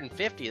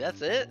 150,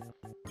 that's it?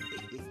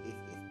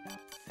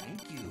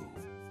 Thank you.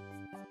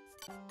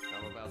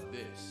 How about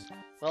this?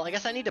 Well, I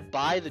guess I need to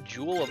buy the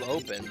Jewel of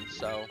Open,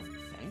 so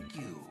Thank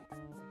you.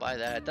 buy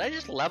that. Did I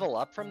just level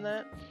up from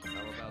that? How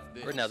about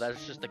this? Or no,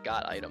 that's just a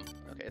got item.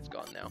 Okay, it's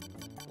gone now.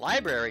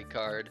 Library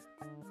card.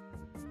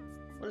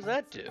 What does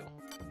that do?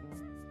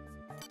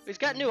 He's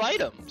got new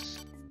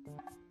items.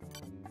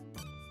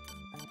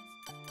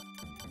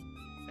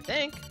 I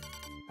think.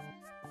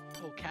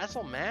 Oh,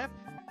 castle map?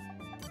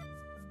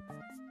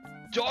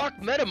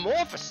 Dark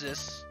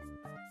Metamorphosis?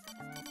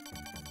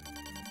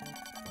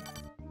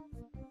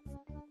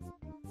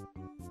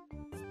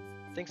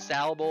 I think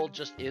salable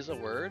just is a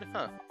word?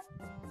 Huh.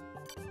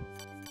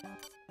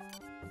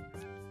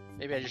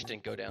 Maybe I just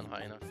didn't go down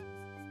high enough.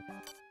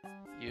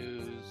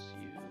 Use.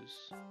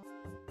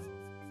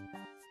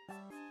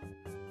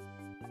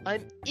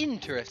 I'm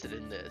interested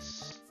in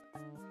this.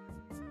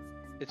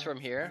 It's from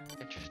here?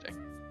 Interesting.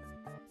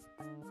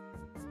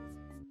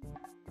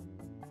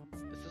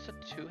 Is this a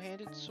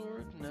two-handed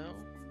sword? No?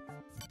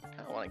 I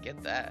kinda wanna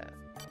get that.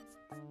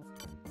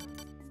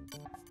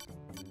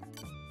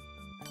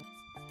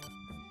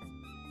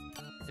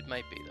 It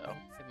might be though.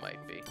 It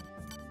might be.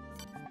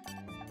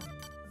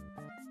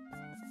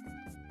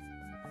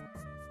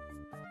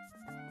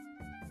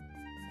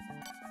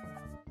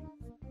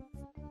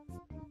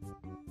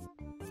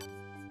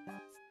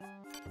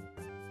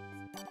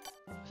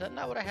 Is that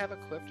not what I have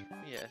equipped?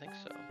 Yeah, I think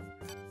so.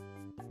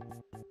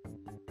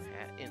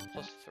 Hat in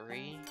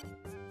 +3.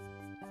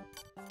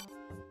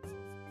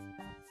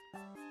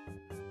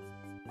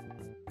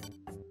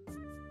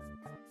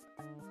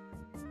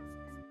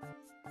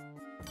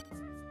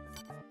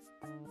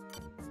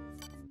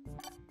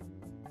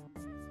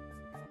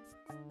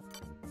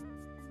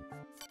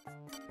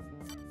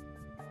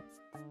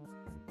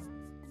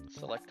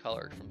 Select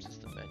color from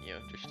system menu.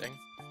 Interesting.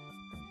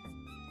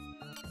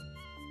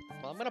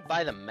 Well, I'm gonna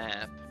buy the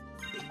map.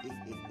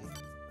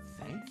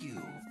 Thank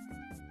you.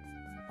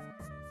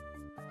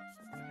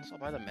 I guess I'll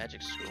buy the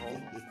magic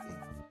scroll.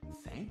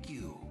 Thank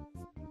you.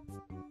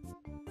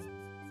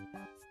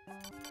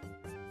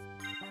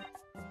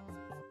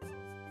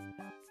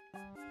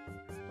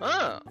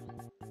 Oh,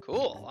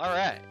 cool. All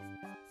right.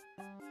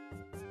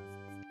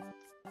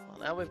 Well,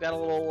 now we've got a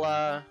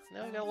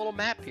little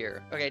map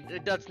here. Okay,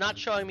 that's not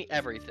showing me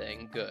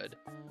everything. Good.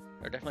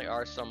 There definitely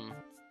are some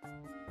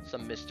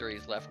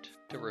mysteries left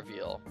to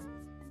reveal.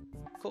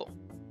 Cool.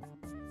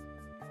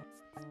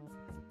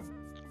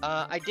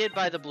 I did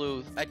buy the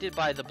blue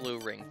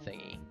ring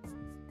thingy.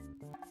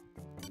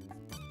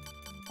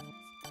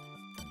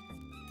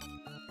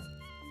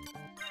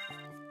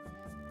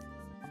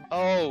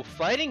 Oh,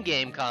 fighting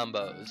game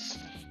combos.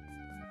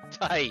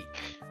 Tight.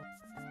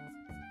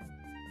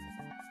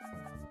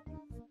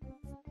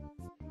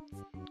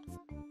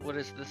 What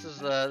is this?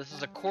 This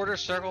is a quarter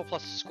circle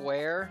plus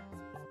square.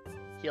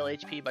 Heal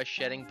HP by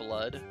shedding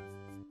blood.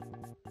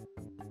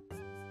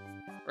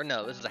 Or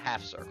no, this is a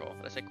half circle.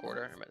 Did I say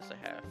quarter? I meant to say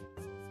half.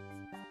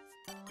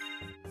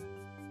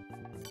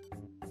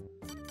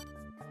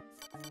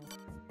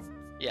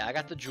 Yeah, I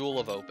got the Jewel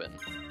of Open.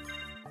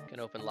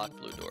 Can open locked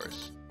blue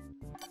doors.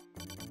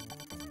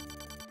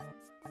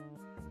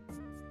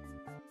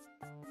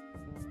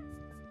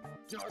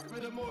 Dark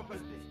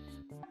Metamorphosis.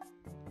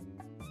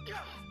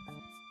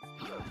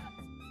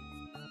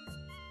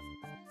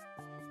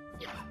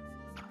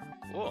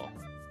 Cool.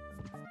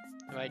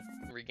 Am I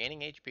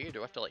regaining HP or do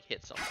I have to like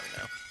hit something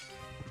now?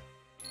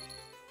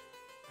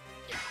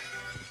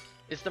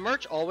 Is the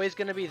merch always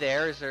going to be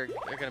there? Is there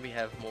going to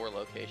have more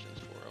locations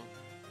for them?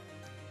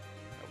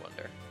 I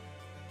wonder.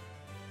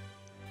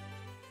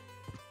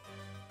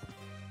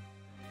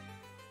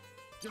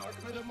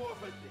 Dark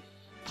Metamorphosis.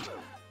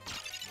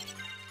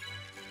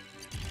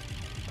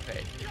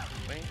 Okay.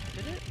 Wait,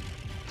 did it?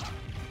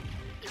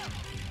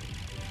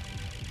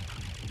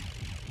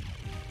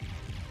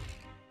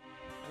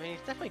 I mean,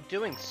 he's definitely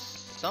doing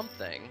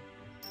something.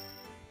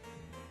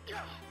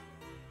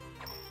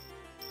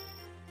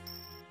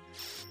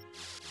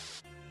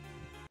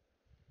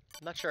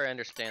 I'm not sure I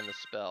understand the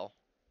spell.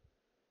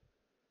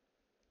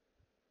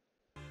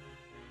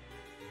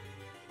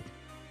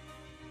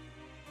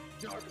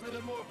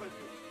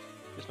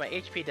 Because my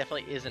HP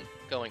definitely isn't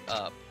going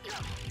up.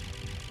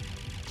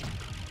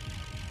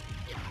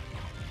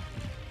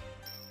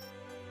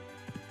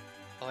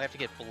 Oh, I have to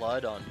get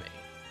blood on me.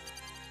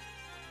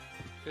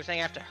 You're saying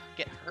I have to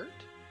get hurt?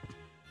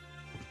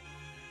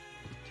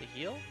 To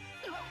heal?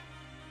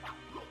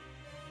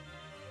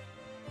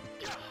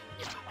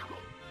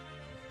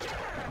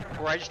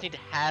 Or I just need to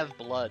have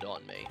blood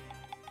on me.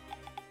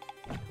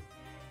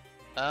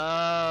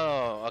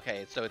 Oh,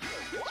 okay, so it's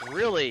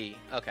really...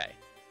 Okay.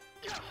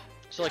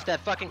 So like that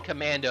fucking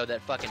commando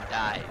that fucking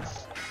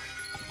dies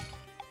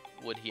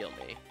would heal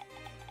me.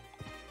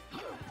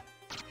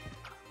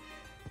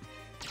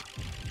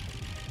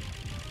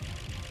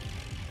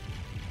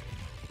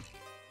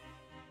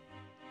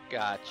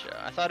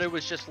 Gotcha. I thought it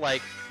was just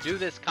like, do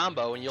this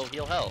combo and you'll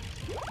heal health.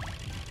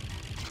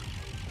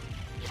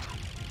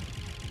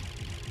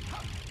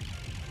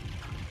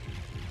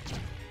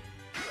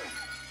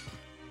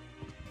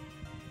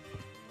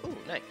 Ooh,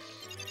 nice.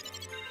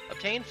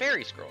 Obtain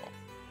fairy scroll.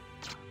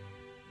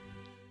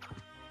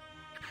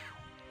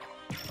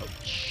 Oh,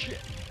 shit.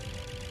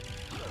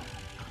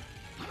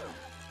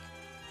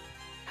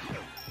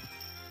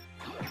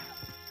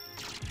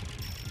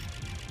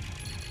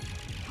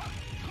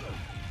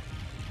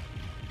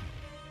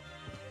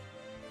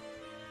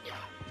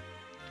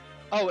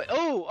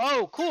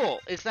 Oh, cool.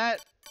 Is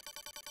that...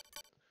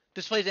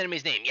 Displays the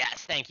enemy's name.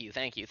 Yes, thank you.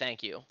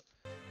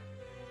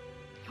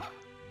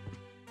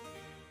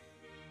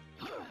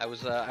 I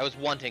was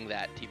wanting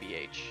that,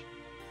 TBH.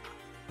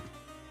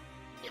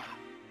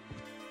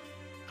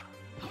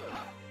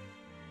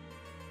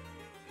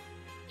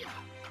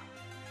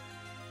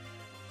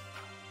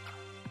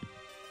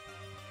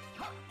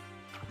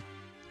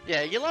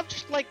 Yeah, you love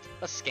just like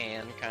a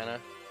scan, kinda.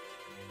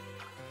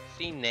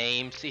 See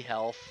name, see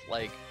health,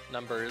 like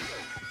numbers,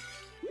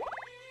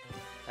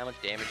 how much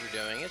damage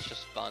you're doing. It's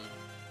just fun.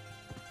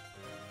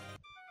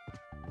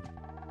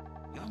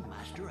 Young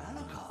Master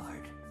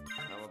Alucard.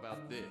 How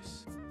about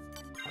this?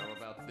 How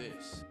about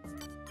this?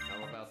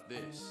 How about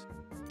this?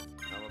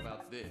 How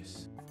about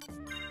this?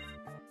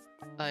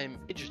 I'm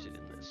interested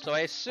in this. So I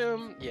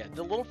assume, yeah,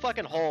 the little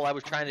fucking hole I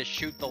was trying to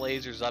shoot the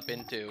lasers up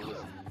into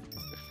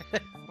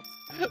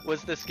was,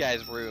 was this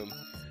guy's room.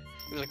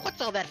 He was like,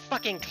 what's all that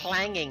fucking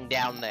clanging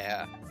down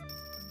there?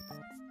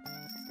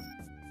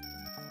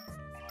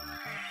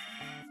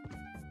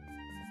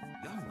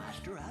 Young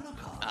Master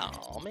Alucard.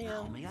 Oh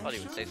man, thought he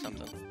would say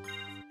something.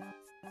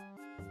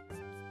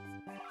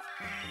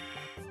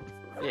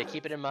 Yeah,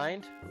 keep it in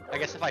mind. I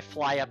guess if I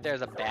fly up there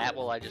as a bat,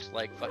 will I just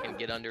like fucking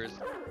get under his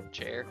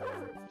chair?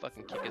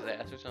 Fucking kick his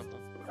ass or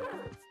something?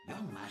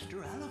 Young Master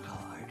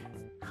Alucard,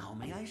 how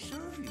may I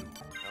serve you?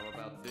 How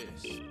about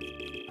this?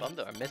 Bummed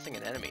though, I'm missing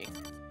an enemy.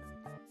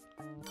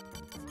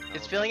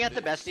 Is filling out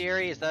the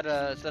bestiary, is that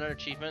an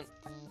achievement?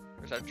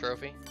 Or is that a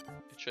trophy?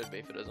 It should be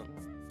if it isn't.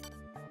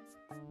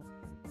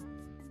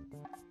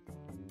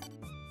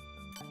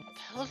 What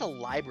the hell is a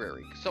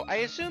library? So I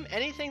assume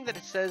anything that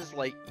it says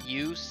like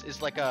use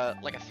is like a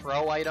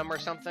throw item or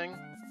something?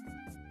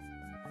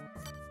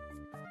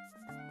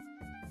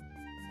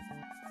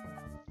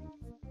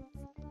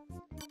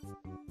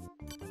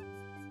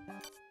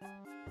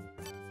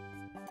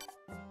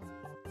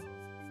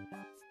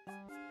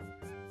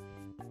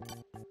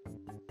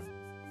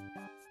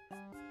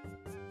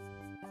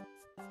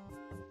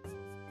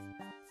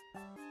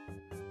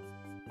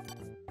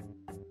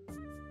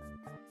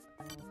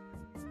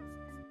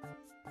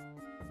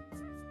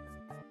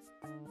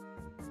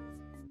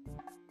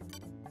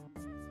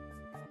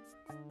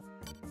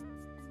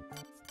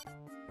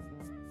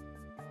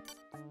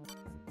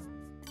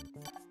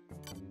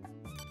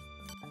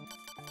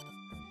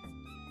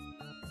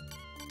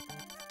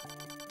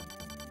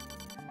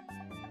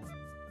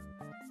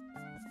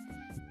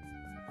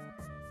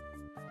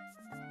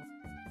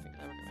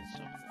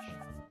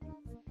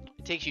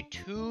 It takes you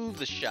to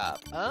the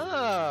shop.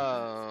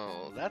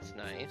 Oh, that's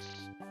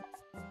nice.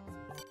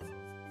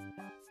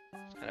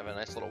 It's kind of a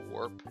nice little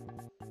warp.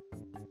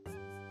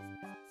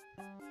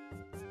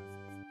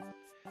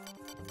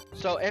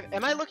 So,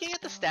 am I looking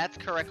at the stats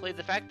correctly?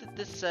 The fact that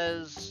this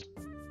says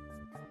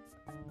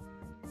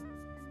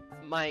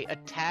my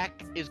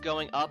attack is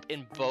going up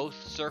in both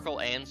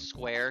circle and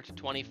square to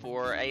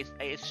 24, I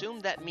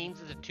assume that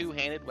means it's a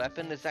two-handed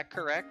weapon. Is that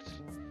correct?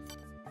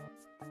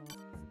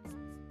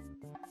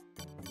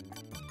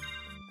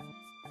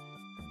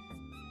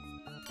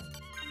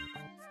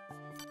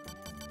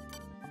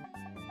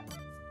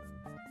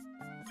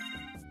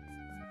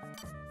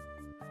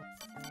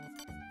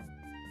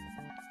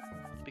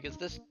 Because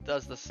this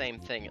does the same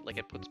thing, like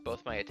it puts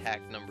both my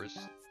attack numbers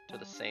to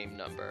the same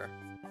number.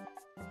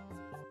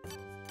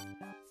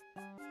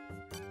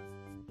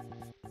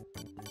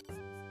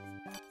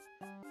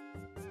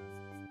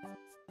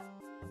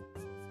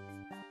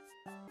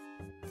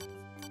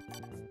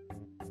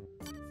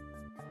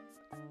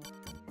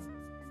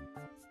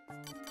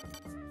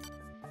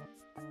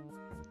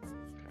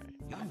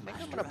 young I think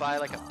master. I'm gonna buy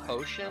like a How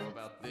potion, How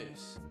about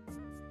this?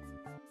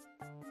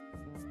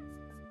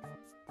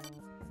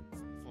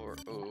 or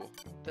ooh,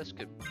 this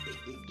could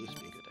just be good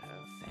to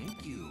have.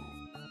 Thank you.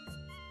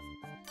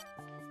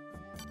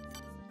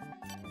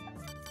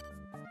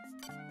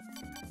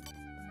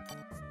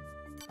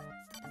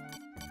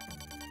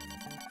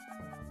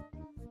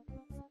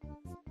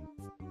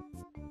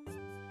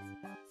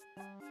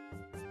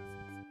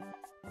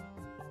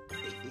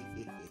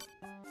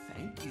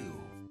 Thank you.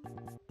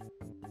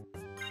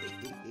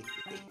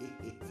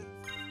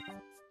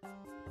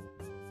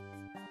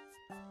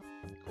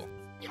 Cool.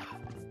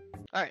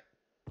 All right.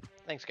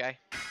 Thanks, guy.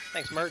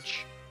 Thanks,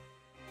 merch.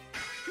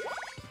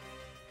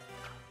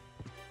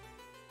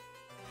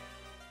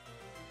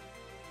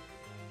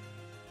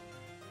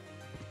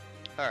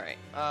 All right.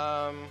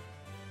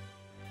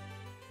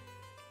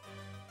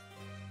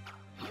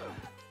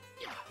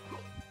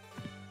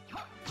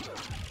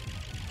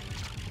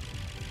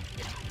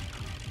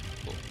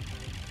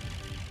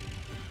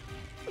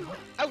 Cool.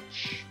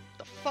 Ouch!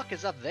 The fuck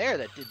is up there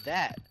that did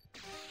that?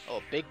 Oh,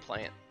 a big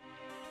plant.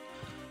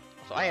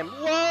 So I am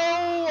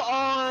low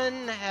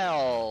on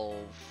health.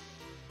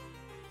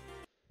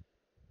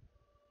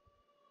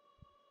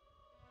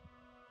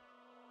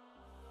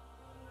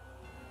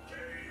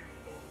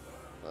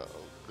 Oh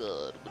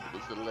god, when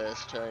was the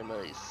last time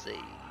I saved?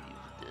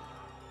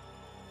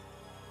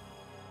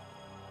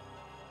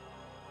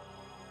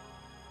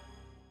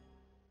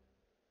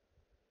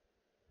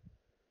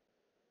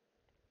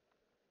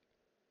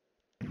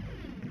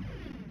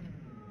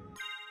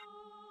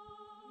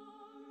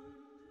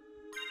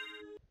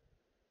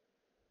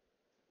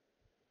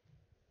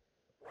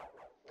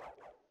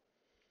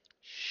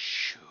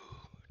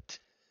 Shoot.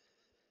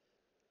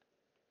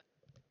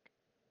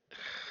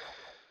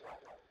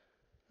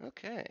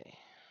 Okay.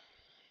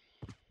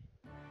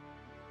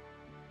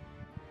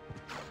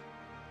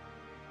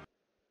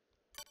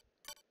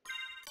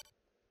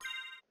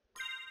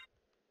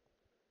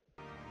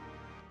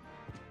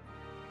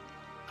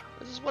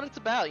 This is what it's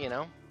about, you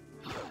know?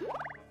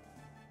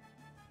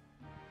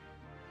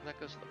 That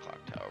goes to the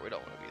clock tower. We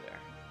don't want to be there.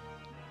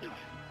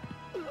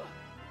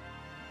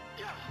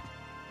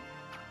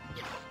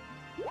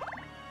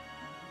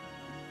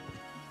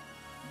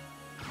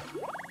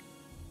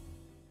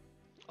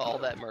 All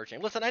that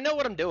merching. Listen, I know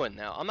what I'm doing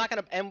now. I'm not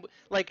gonna I'm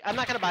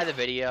not gonna buy the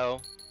video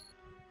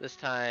this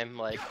time.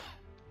 Like,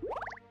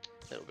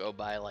 it'll go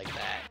by like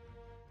that.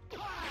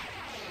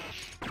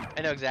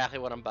 I know exactly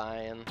what I'm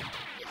buying.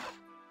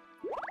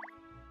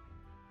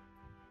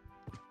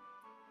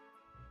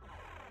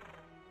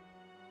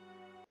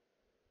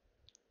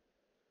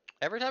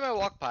 Every time I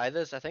walk by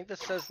this, I think this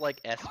says like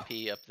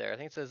SP up there. I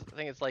think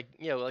it's like,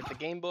 you know, like the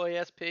Game Boy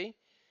SP.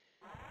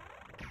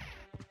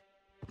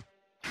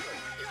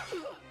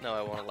 No,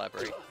 I won't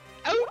elaborate.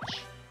 Ouch!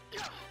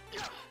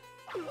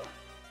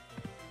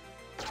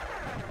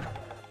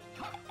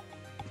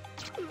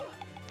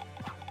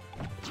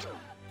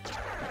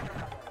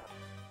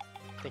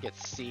 I think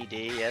it's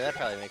CD. Yeah, that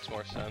probably makes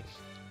more sense.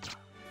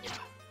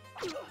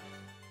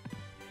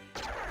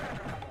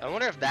 I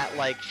wonder if that,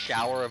 like,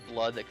 shower of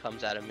blood that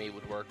comes out of me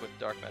would work with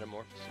Dark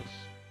Metamorphosis.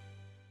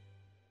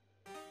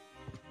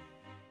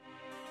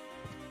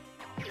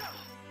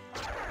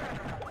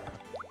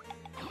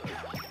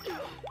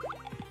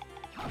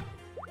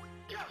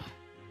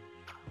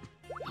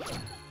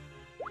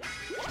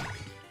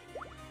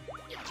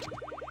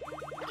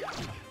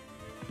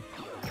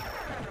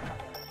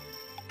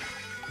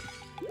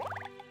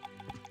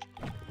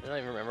 I don't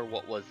even remember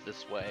what was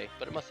this way,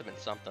 but it must have been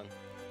something.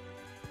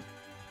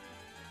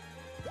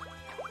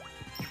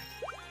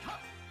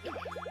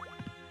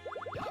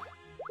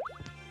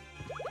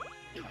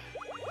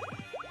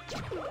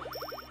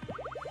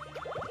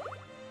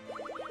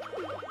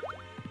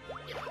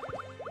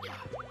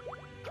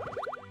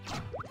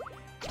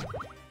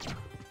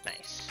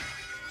 Nice.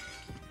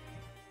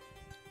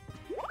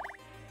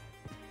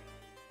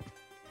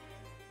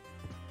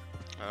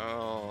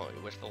 Oh,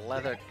 it was the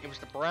leather, it was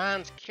the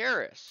bronze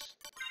cuirass.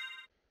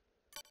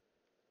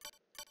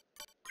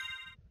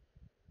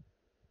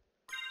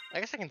 I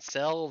guess I can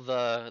sell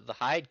the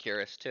hide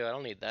cuirass too. I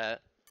don't need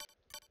that.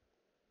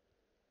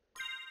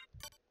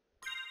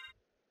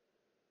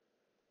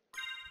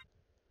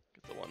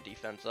 Get the one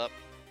defense up.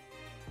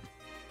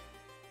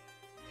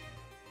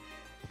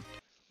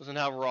 Listen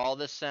how raw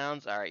this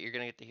sounds. All right, you're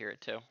gonna get to hear it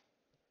too.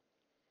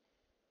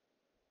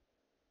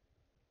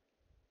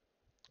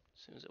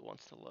 As soon as it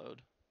wants to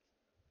load.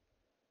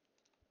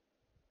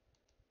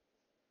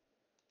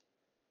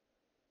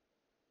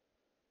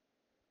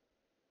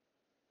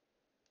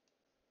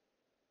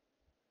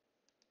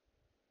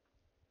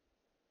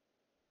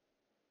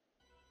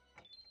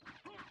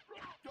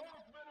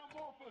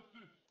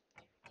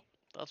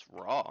 That's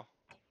raw.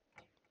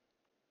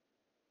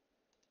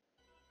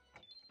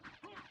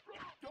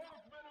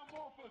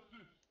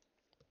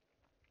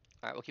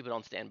 Alright, we'll keep it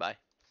on standby.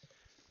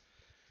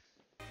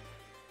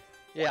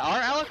 Yeah,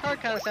 our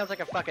Alucard kind of sounds like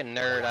a fucking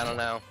nerd, I don't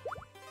know.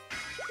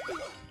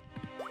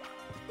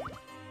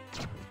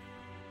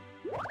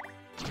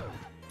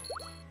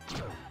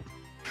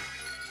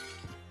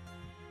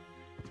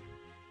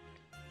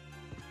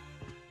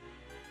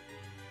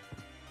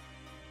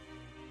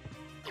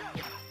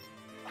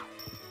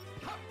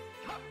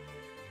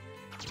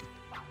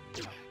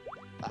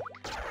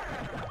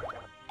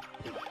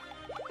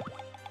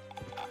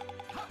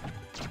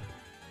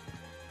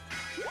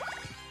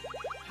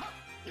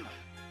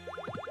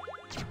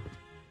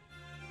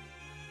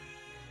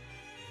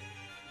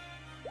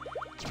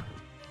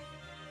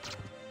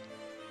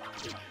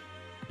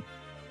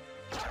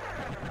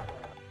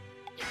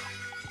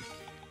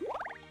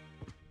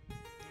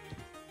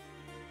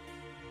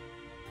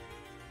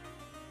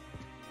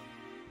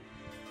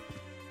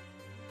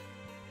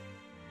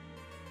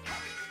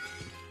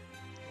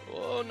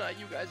 Oh, not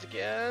you guys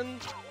again.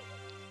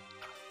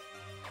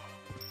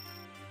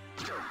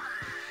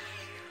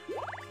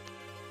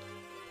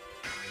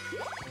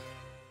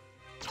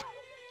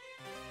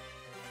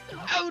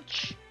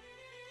 Ouch!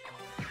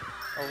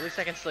 Oh, at least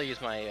I can still use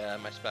my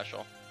my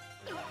special.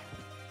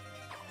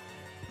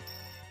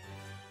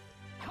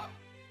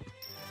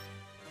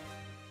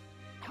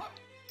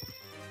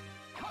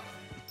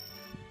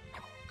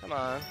 Come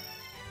on.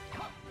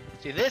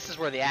 See, this is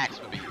where the axe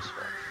would be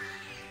useful.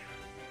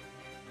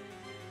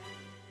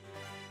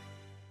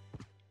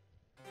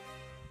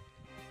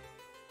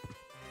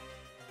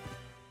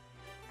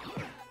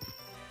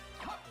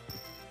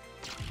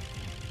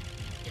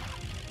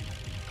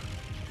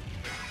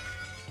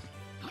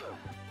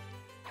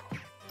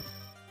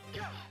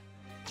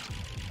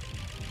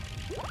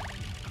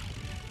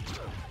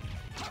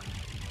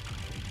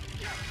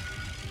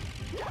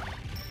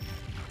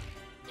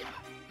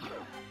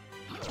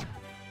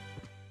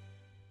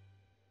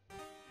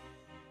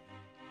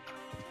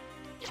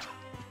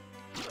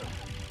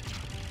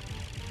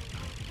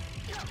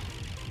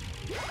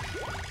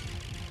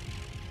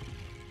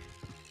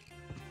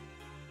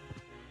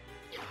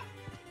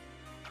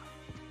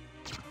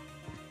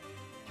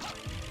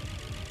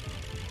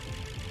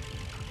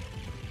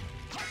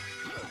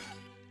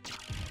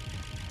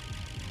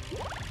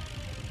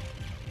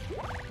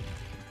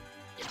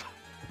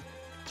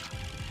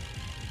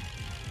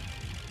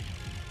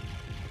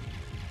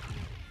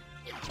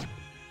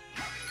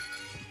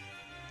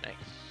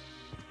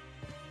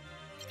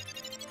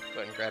 Go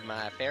ahead and grab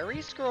my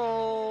fairy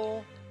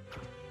scroll.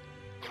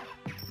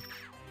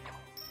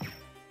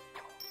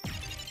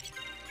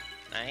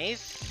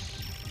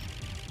 Nice.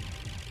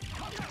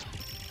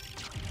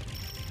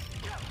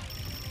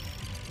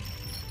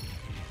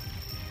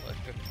 Like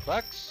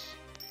 $50.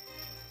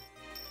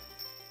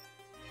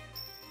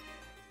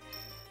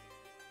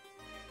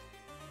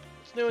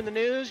 What's new in the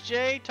news,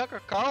 Jay? Tucker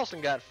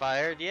Carlson got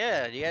fired.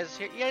 Yeah, you guys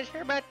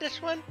hear about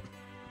this one?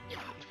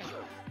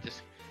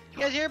 Just, you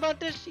guys hear about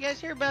this? You guys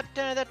hear about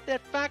that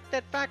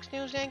Fox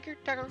News anchor,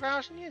 Tucker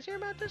Carlson? You guys hear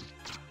about this?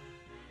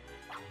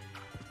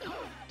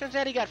 Turns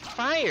out he got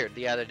fired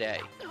the other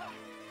day.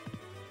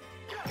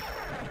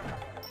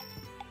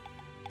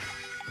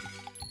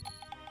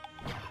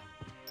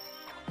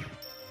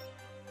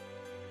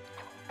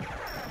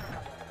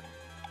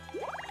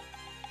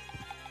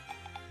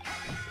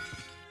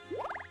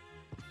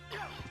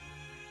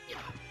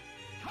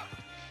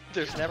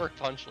 There's never a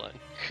punchline.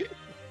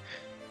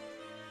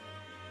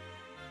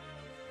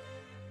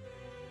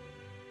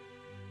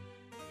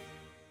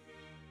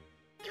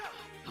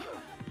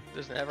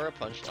 There's never a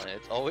punchline.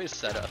 It's always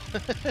set up.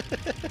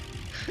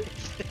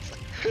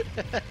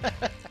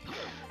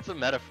 It's a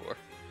metaphor.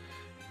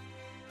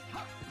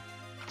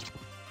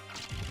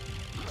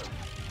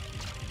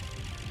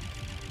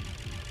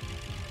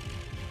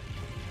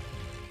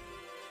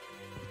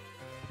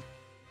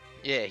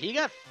 Yeah, he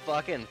got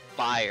fucking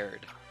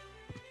fired.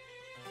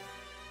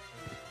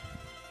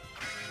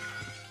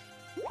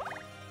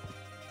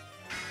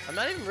 I'm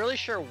not even really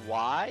sure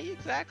why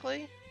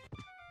exactly.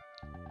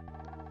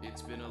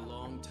 It's been a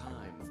long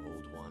time,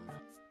 old one.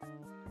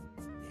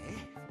 Eh?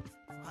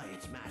 Why,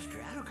 it's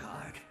Master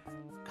Alucard.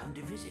 Come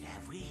to visit,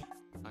 have we?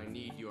 I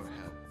need your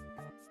help.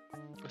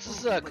 This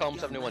is But Calm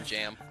young 71 master,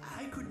 Jam.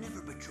 I could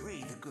never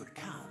betray the good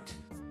Count.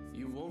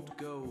 You won't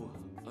go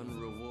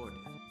unrewarded.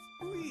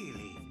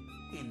 Really?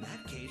 In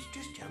that case,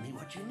 just tell me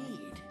what you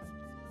need.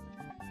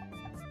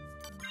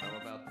 How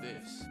about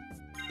this?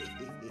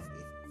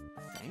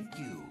 Thank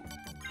you.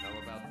 How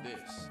about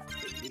this?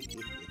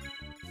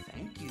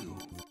 Thank you.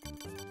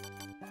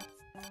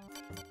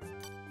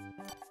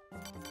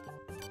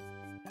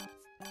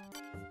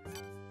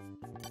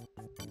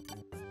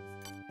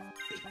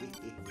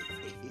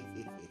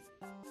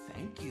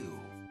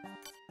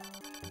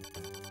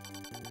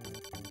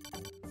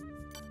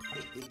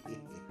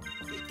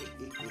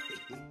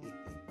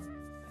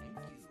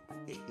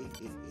 Thank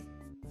you.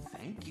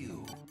 Thank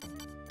you.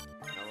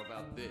 How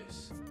about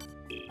this?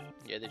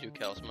 Yeah, they do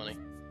Cal's money.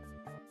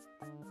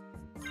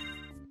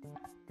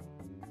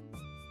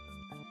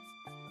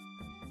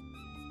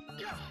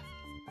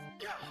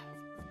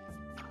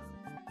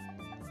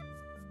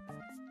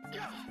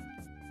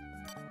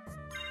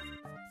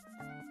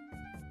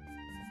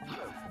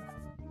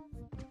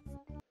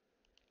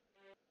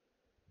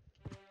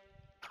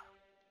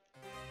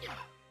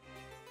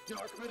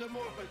 Dark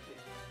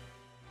Metamorphosis!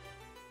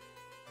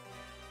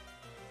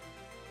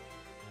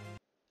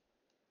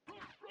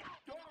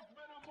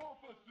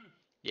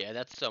 Yeah,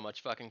 that's so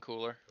much fucking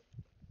cooler.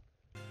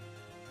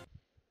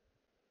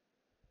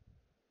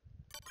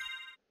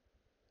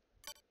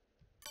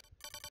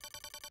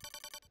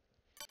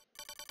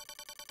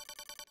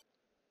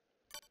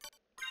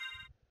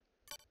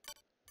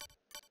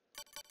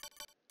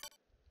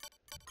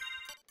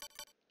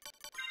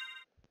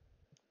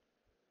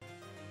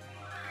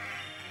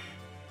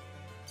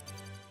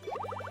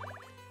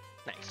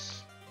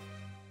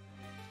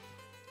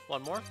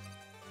 One more.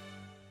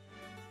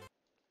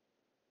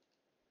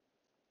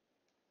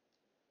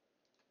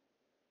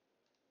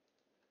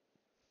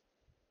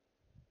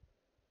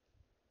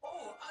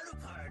 Oh,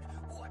 Alucard,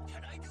 what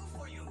can I do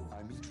for you?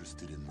 I'm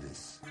interested in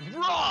this.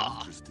 Raw! I'm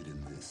interested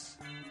in this.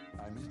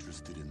 I'm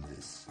interested in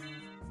this.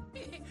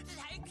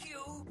 Thank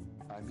you.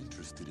 I'm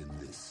interested in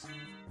this.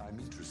 I'm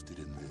interested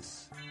in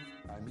this.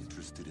 I'm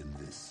interested in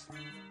this.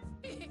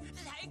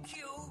 Thank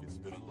you. It's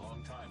been a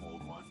long time,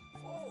 old one.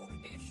 Oh,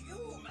 it's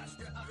you,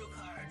 Master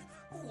Alucard.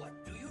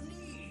 What do you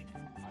need?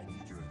 I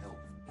need your help.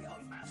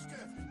 Young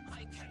Master,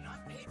 I cannot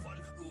aid one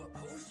who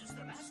opposes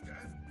the Master.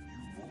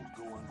 You won't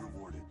go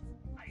unrewarded.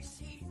 I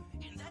see.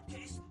 In that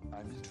case,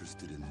 I'm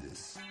interested in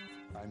this.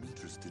 I'm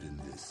interested in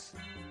this.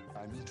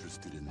 I'm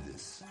interested in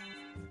this.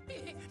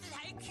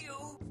 thank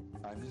you.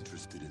 I'm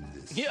interested in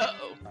this. Yo!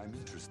 I'm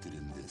interested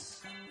in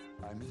this.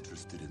 I'm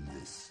interested in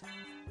this.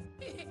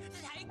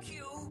 Thank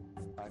you.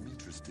 I'm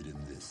interested in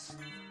this.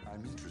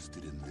 I'm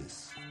interested in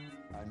this.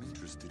 I'm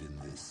interested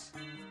in this.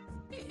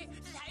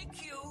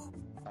 Thank you.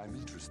 I'm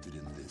interested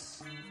in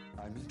this.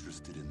 I'm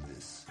interested in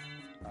this.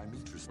 I'm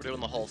interested. We're doing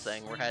the in whole this.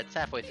 thing. It's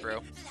halfway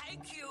through.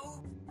 Thank you.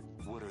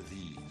 What are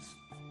these?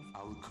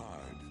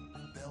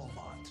 Alucard,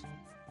 Belmont.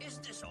 Is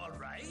this all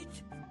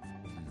right?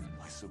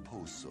 I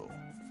suppose so.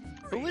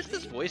 Who is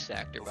this voice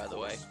actor, by the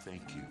way?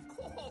 Thank you.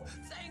 Oh,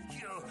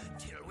 thank you.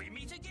 Till we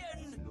meet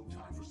again. No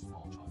time for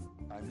small talk.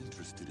 I'm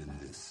interested in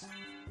this.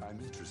 I'm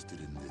interested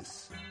in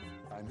this.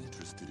 I'm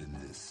interested in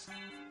this.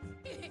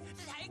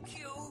 Thank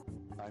you.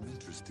 I'm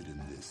interested in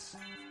this.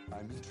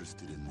 I'm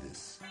interested in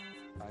this.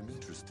 I'm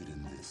interested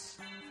in this.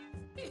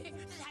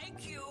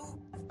 Thank you.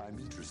 I'm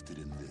interested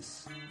in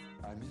this.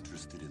 I'm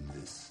interested in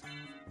this.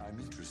 I'm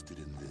interested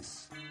in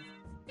this.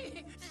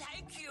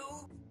 Thank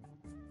you.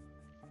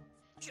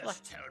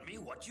 Just tell me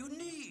what you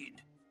need.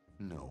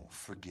 No,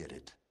 forget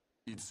it.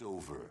 It's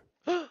over.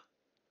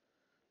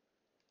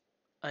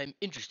 I'm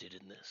interested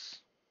in this.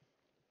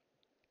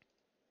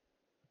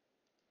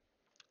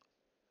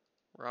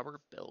 Robert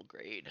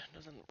Belgrade.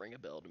 Doesn't ring a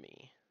bell to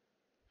me.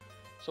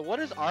 So what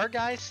does our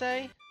guy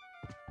say?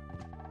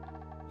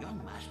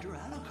 Young Master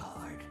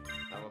Alucard.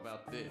 How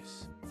about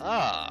this?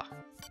 Ah,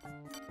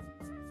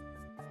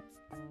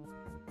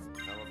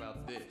 How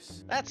about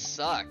this? that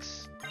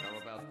sucks. How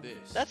about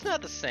this? That's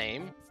not the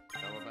same.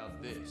 How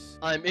about this?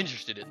 I'm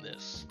interested in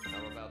this.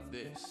 How about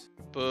this?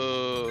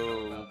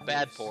 Boo. How about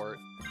Bad this? port.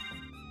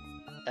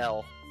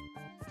 L.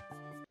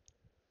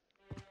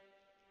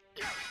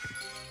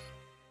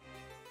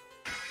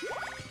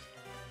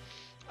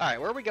 Alright,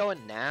 where are we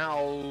going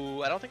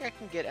now? I don't think I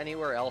can get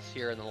anywhere else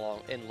here in the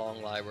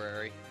long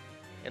library.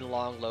 In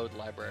long load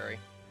library.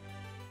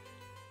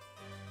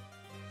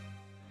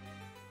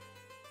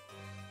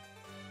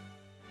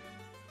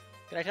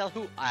 Can I tell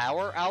who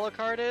our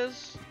Alucard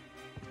is?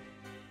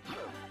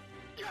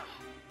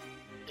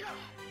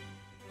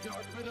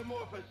 Dark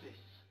metamorphosis.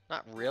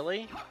 Not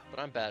really, but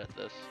I'm bad at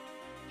this.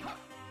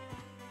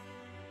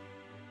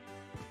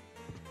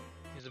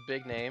 He's a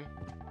big name.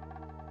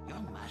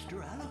 Young Master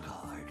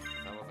Alucard.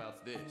 How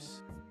about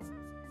this?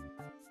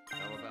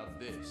 How about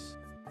this?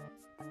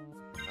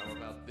 How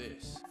about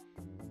this?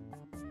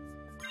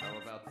 How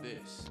about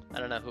this? I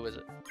don't know, who is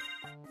it?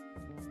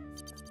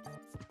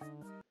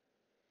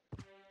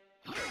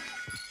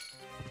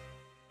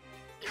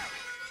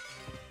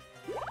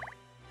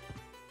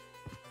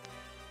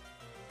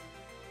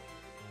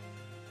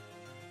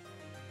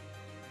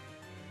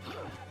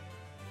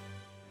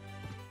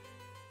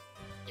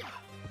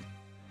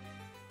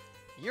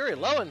 Yuri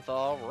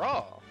Lowenthal,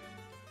 raw.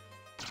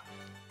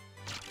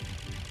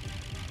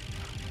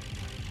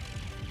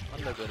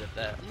 I'm no good at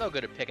that. I'm no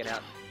good at picking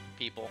out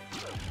people.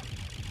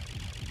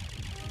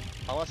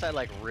 Unless I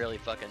like really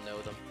fucking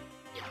know them.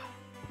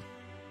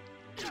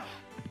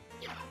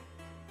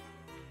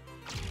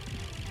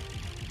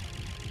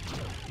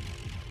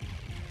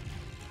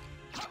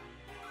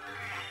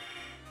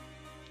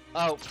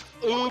 Oh,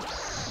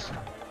 oops!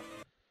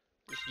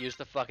 Just use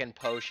the fucking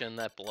potion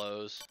that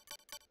blows.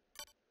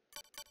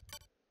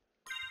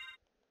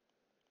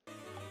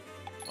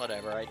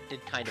 Whatever, I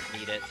did kind of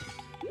need it.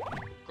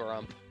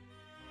 Grump.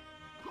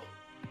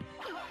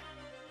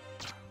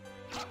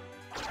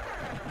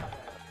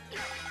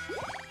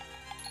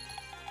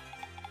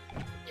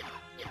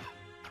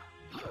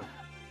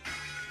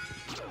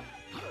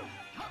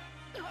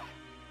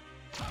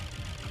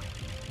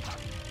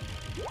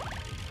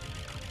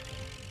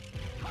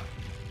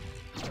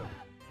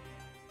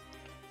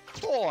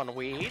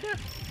 Thornweed.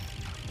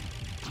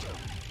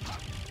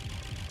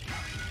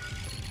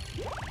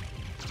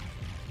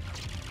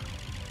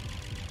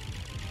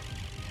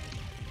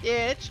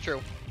 Yeah, it's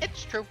true.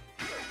 It's true.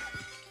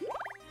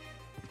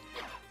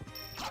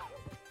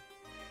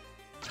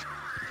 Are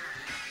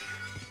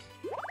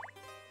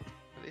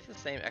these the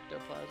same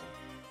ectoplasm?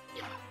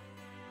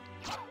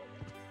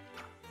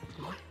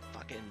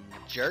 Fucking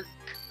jerk.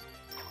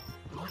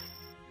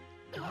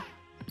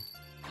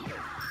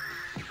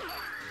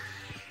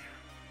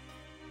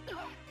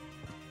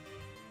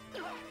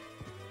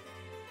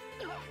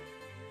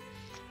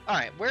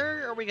 Alright,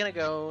 where are we gonna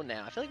go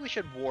now? I feel like we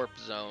should warp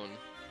zone.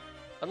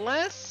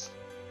 Unless...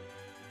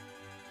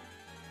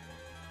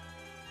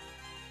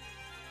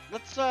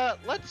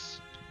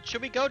 Let's...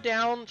 Should we go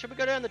down? Should we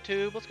go down the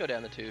tube? Let's go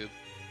down the tube.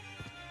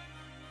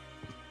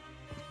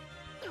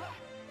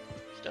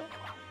 Still?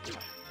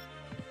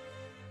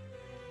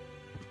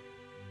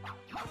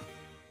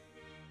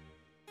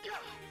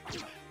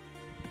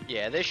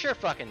 Yeah, they sure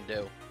fucking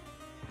do.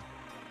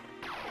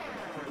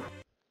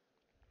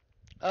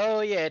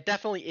 Oh yeah, it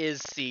definitely is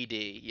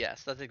CD.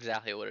 Yes, that's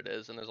exactly what it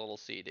is, and there's a little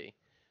CD.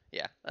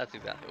 Yeah, that's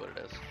exactly what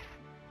it is.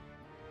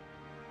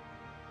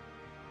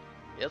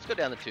 Yeah, let's go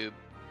down the tube.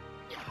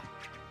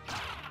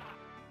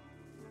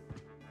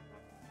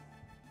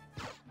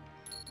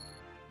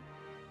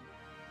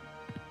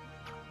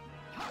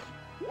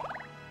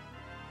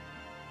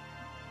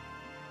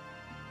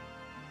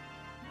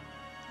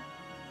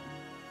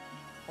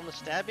 On the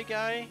stabby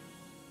guy?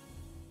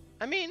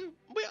 I mean,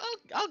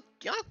 I'll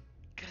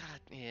God,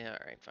 yeah,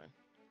 alright, fine.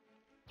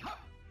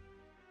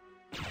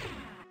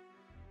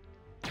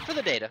 For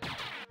the data.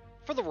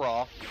 For the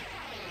raw.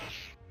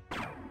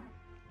 No,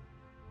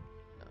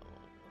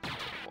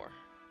 more.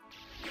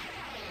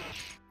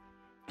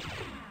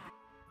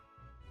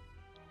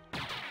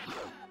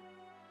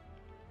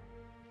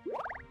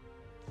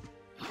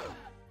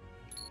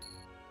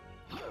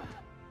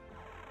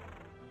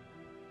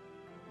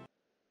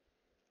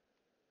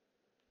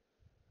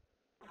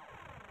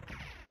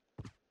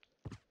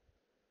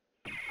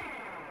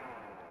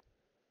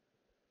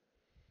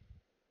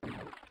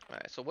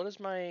 Alright, so what is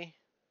my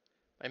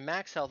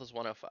max health is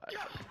 105.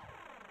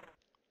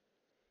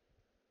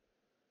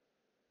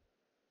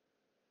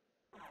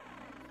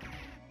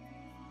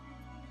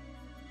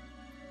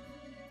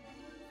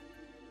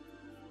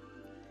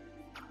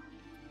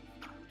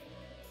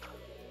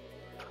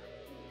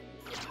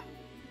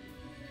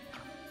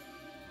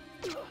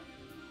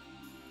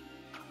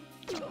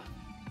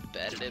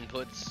 Bad at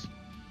inputs.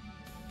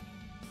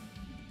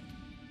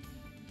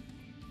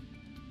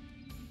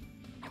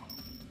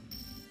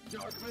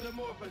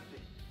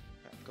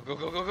 Go,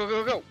 go, go, go, go,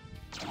 go, go!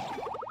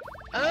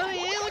 Oh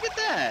yeah, look at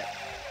that!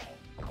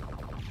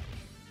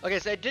 Okay,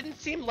 so it didn't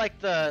seem like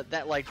the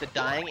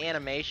dying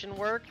animation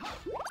worked,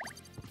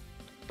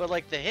 but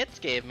like the hits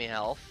gave me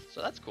health,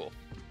 so that's cool.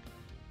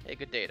 Hey,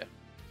 good data.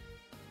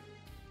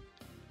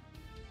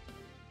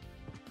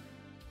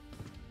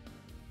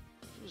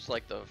 This was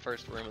like the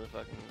first room of the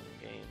fucking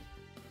game.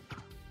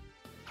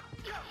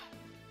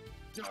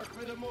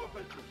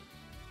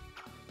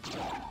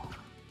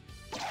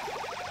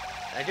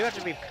 I do have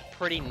to be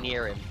pretty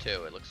near him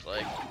too, it looks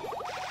like,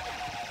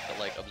 to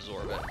like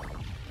absorb it.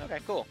 Okay,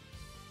 cool.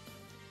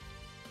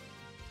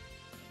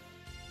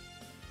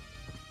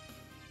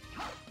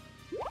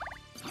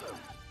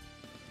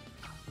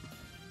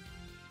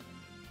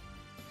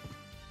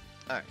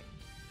 Alright.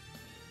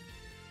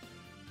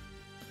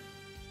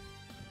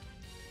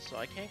 So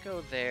I can't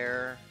go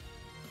there.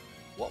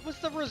 What was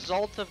the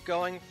result of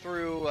going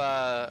through,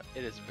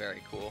 it is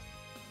very cool.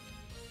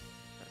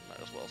 I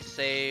might as well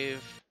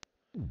save.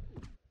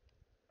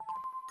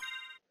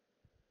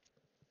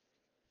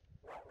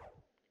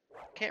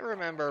 Can't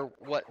remember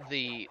what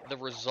the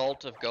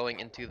result of going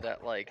into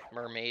that like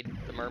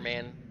the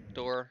merman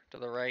door to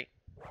the right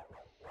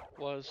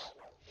was.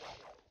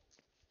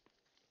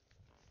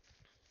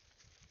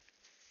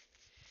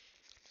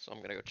 So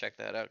I'm gonna go check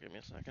that out. Give me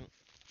a second.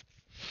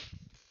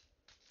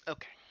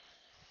 Okay.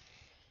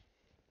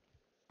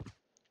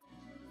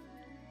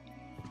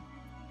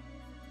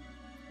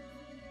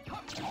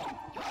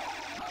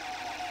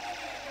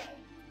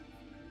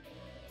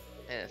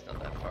 And it's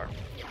not that far.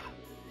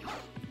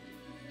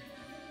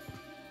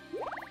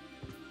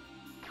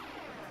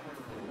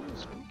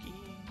 Spooky.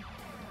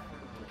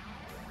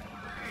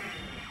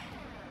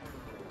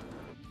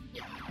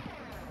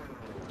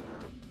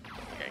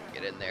 Okay,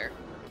 get in there.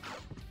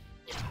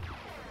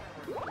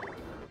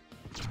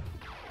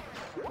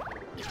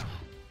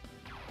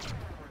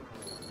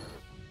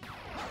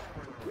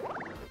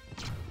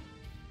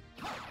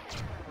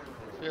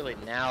 Clearly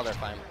now they're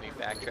fine with me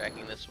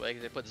backtracking this way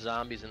because they put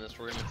zombies in this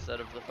room instead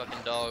of the fucking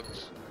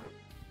dogs.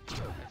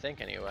 I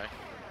think anyway.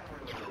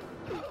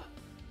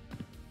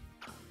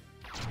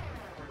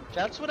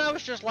 That's when I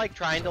was just like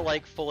trying to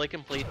like fully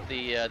complete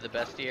the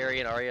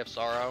bestiary in Aria of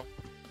Sorrow,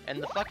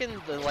 and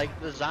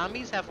the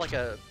zombies have like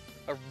a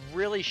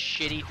really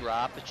shitty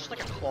drop. It's just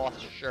like a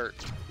cloth shirt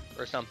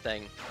or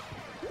something,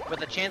 but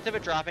the chance of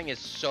it dropping is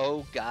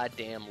so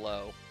goddamn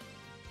low.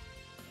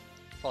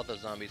 Fought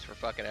those zombies for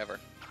fucking ever.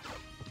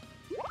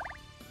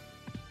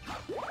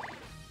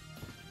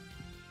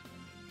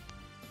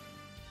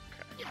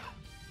 Okay,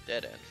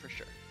 dead end for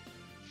sure.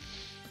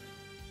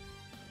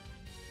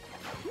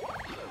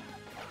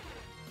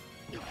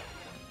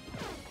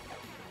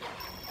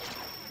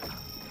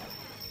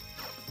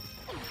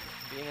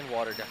 Being in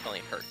water definitely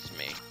hurts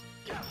me.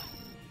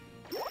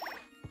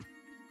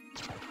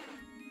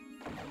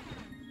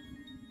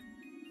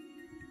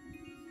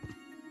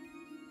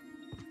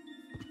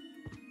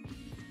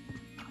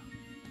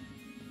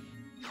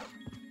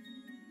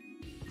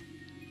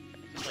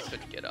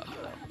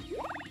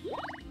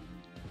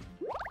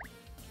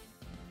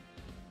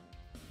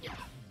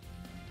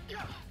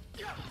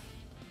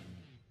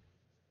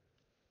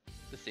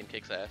 cutscene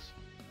kicks ass.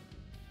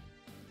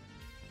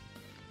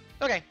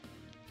 Okay.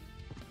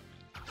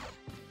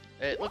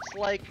 It looks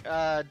like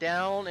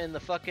down in the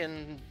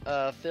fucking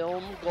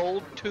film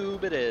gold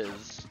tube it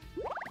is.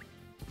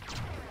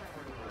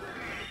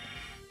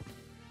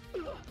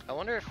 I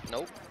wonder if...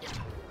 Nope.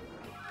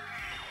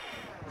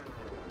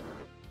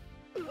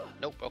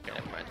 Nope, okay,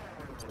 never mind.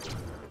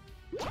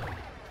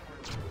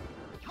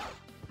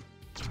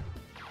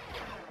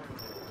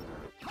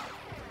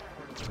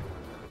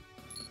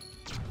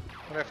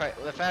 I wonder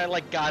if I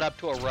like got up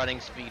to a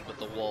running speed with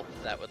the wolf,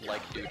 that would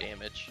like do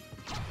damage.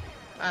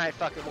 Alright,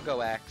 fuck it, we'll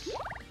go axe.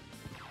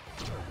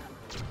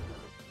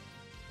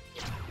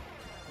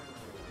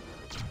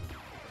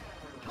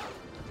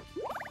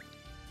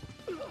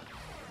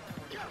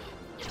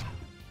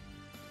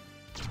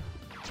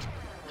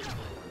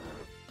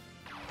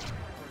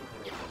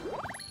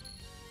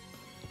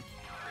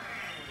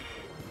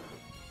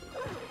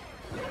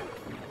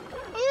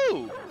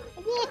 Ooh!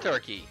 A wall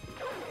turkey!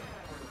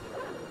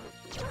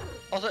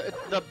 Also,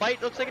 the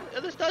bite looks like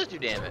this does do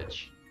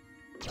damage.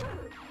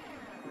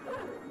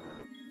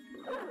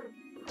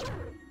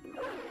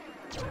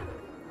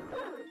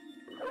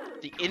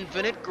 The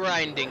infinite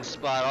grinding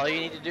spot. All you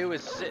need to do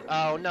is sit.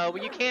 Oh no,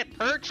 but you can't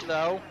perch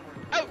though.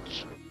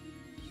 Ouch!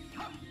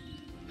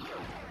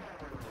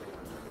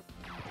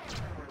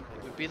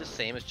 It would be the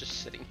same as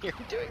just sitting here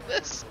doing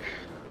this.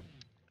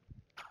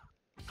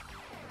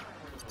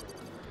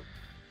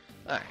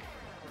 Alright.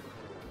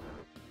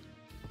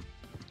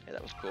 Hey,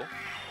 that was cool.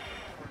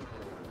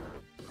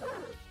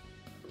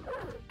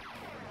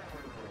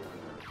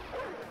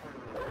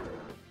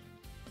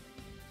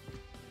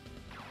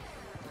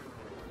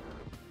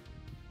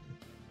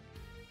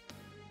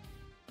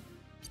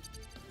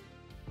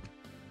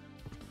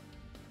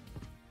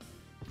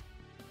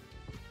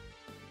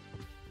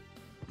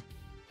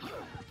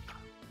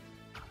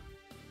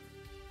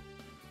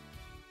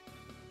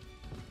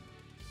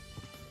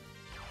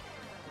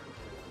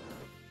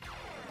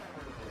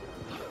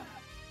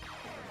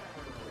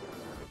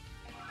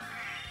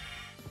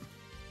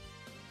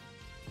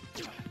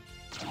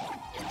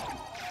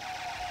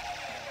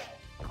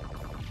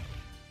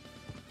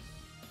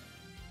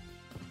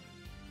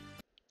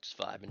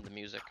 Vibing the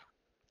music.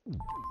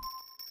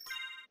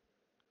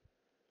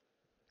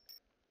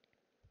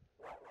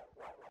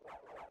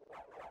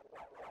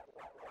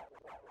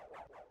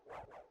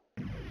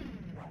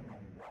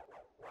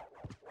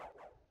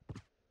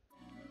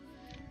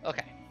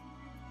 Okay.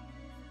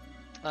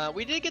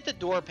 We did get the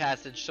door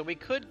passage, so we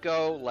could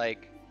go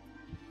like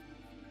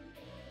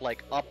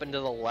up and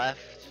to the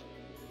left.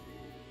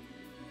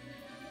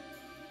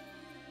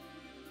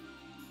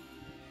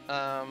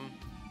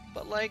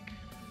 But like,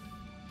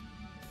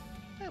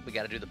 yeah, we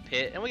gotta do the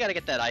pit, and we gotta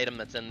get that item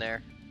that's in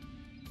there.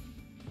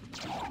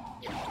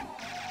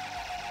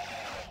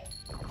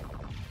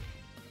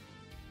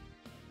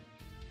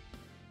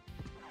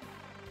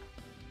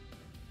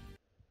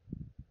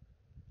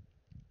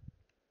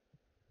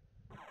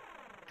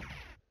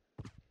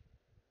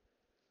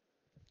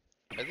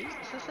 Are these? Is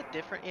this a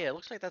different? Yeah, it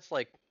looks like that's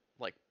like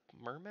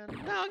merman.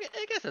 No,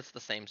 I guess it's the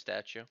same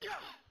statue.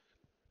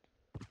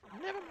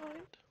 Never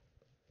mind.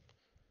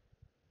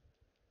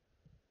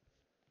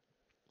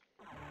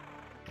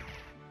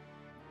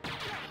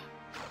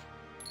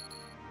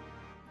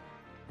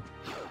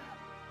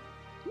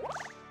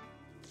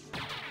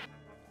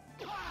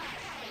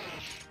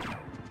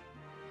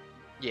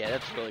 Yeah,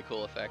 that's a really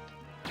cool effect.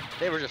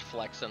 They were just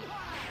flexing.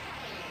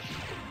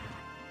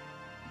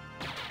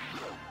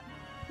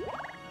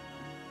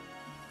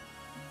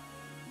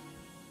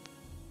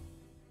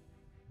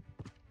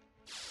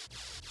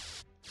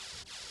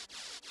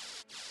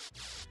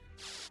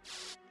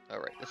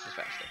 Alright, this is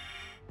faster.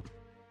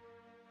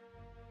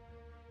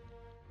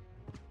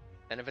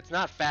 And if it's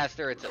not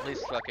faster, it's at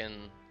least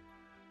fucking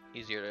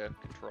easier to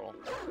control.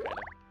 Kinda.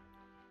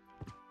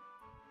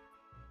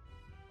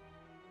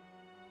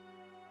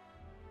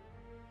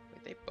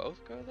 Wait, they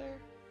both go there?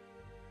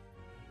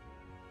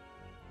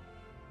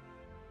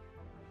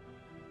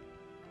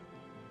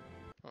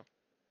 Huh.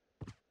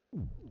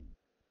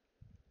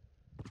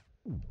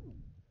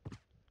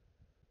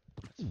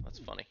 That's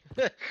funny.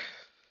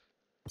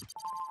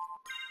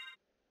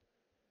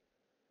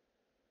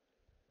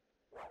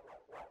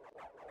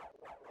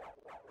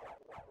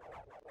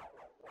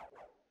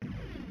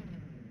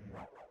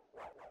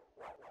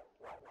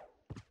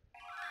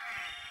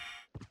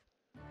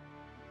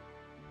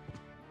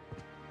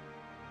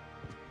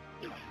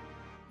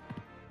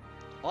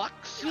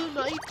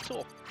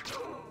 Oxynator.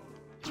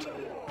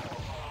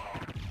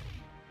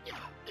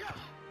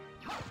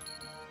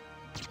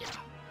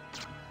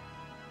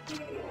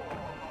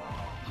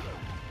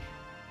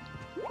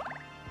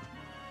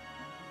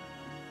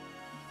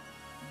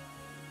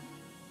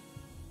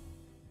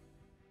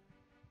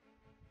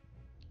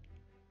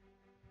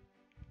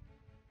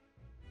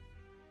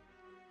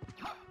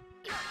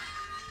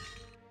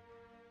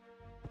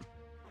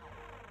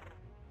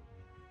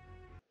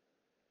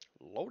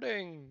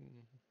 Loading.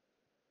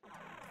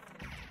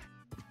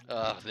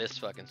 Ugh, this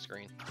fucking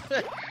screen.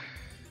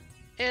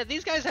 Yeah,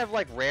 these guys have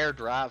like rare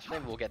drops.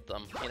 Maybe we'll get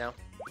them, you know?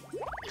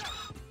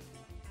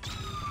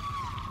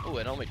 Oh,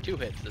 and only 2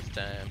 hits this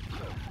time.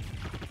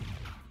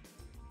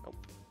 Nope.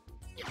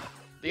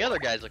 The other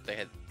guys look they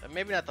had,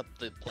 maybe not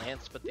the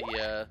plants, but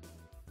the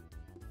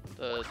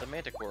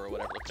manticore or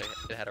whatever looked like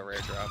it had a rare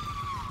drop.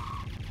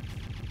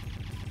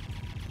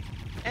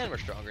 And we're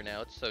stronger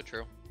now, it's so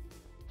true.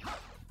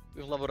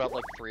 We've leveled up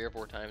like 3 or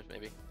 4 times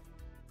maybe.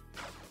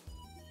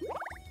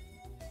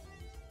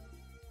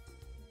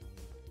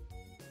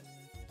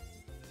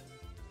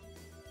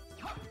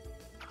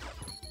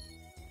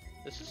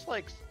 This is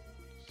like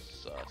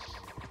sus.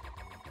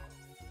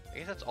 I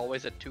guess that's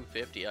always a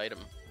 250 item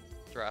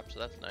drop, so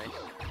that's nice.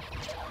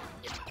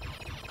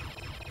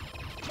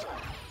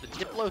 The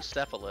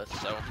Diplocephalus,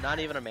 so not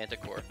even a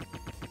manticore.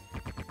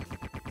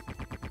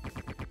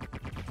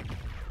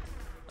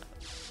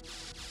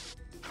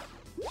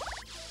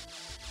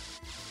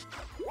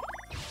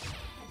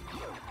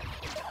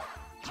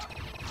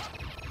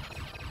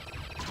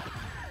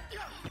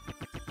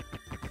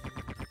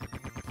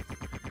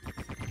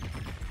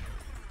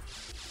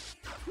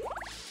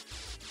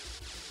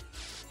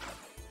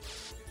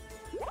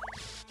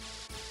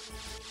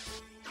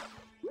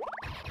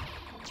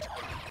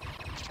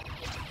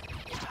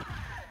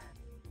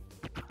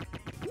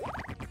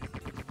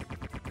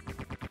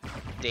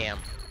 Damn.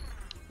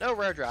 No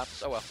rare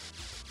drops. Oh well.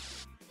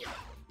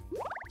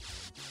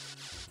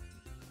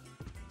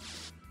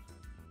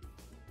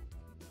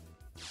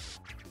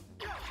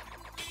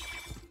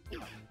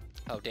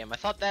 Oh damn, I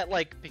thought that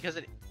like because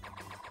it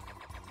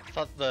I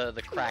thought the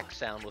crack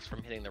sound was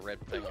from hitting the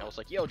red thing. I was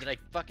like, yo, did I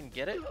fucking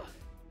get it?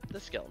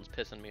 This skeleton's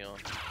pissing me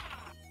off.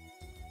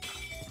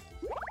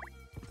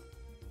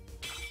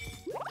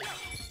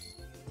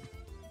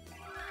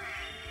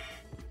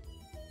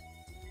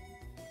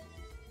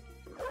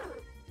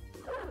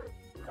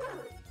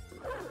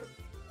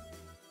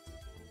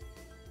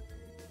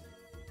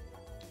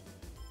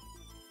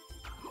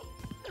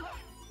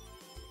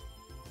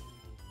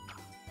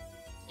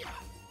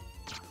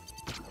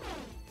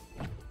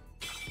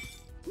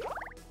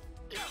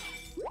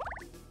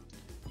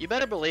 You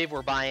better believe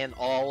we're buying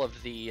all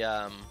of the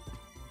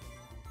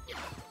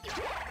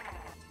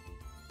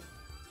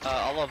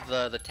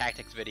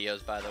tactics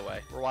videos, by the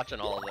way. We're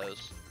watching all of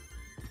those.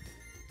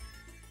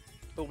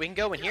 But we can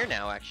go in here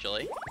now,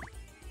 actually.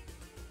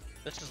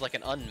 This is like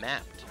an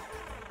unmapped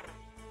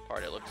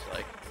part, it looks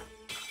like.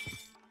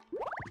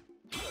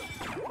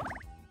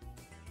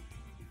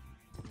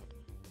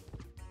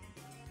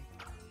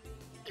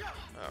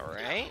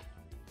 Alright.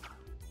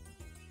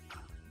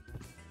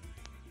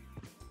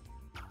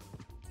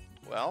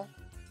 Well,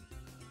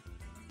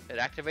 it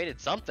activated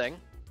something.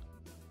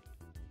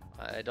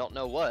 I don't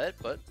know what,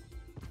 but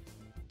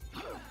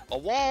a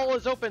wall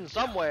is open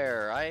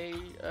somewhere, I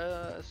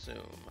assume.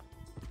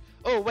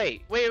 Oh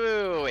wait.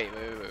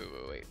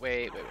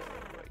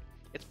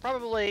 It's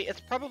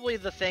probably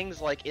the things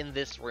like in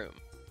this room.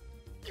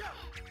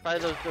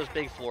 Probably those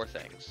big floor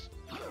things.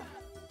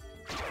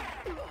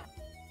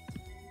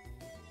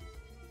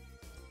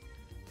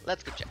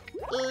 Let's go check.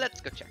 Let's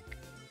go check.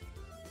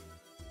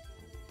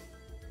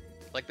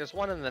 Like, there's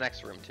one in the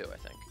next room, too, I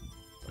think.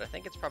 But I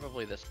think it's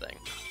probably this thing.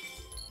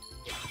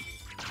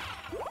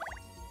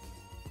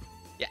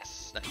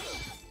 Yes,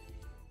 nice.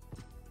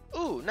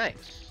 Ooh,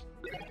 nice.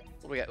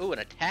 What do we got? Ooh, an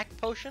attack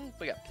potion?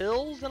 We got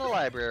pills and a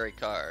library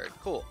card.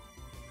 Cool.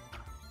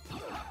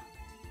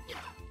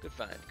 Good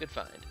find, good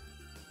find.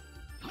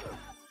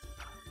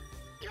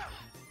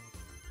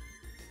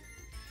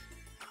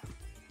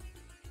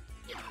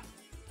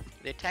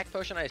 The attack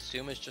potion, I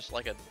assume, is just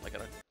like a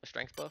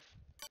strength buff.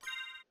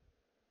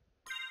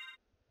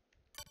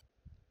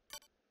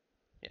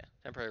 Yeah,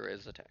 temporary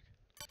raises attack.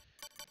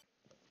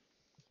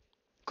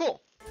 Cool.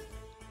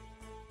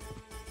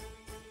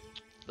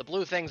 The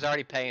blue thing's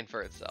already paying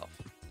for itself.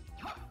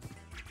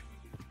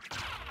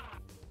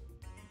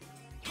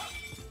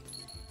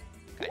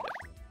 Kind of.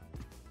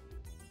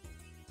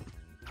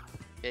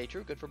 Okay,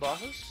 true. Good for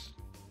bosses.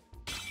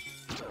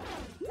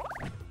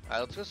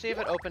 Alright, let's go see if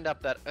it opened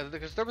up that...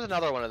 because there was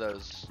another one of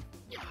those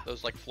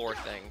like floor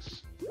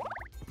things.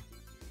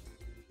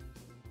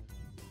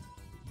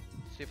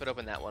 See if it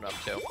opened that one up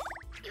too.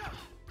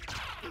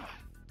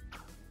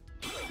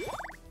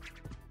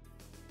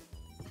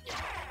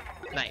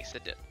 Nice,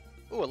 it did.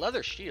 Ooh, a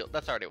leather shield.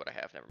 That's already what I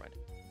have, never mind.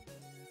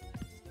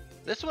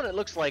 This one, it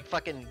looks like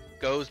fucking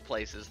goes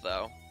places,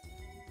 though.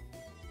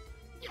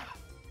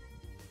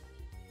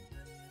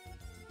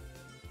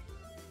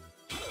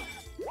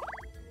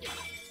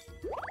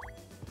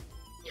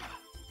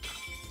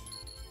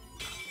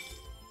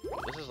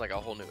 This is like a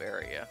whole new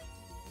area.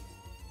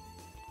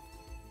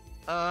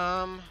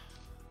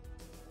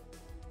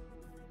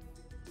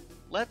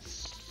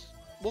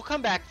 We'll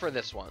come back for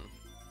this one.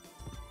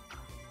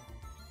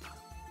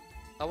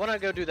 I want to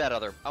go do that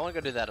other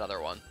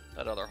one.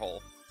 That other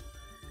hole.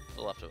 To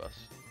the left of us.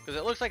 Because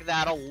it looks like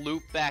that'll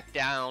loop back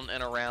down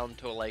and around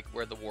to like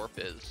where the warp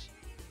is.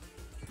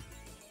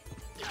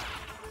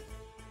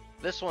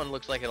 This one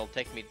looks like it'll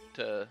take me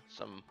to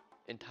some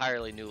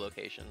entirely new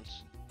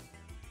locations.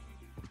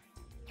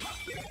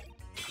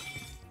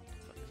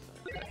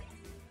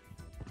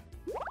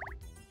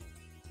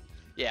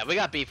 Yeah, we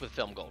got beef with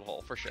Film Gold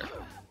Hole, for sure.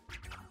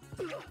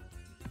 I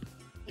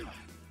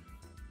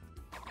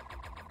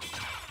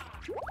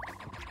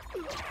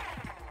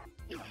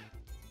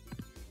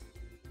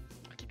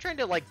keep trying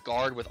to, like,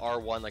 guard with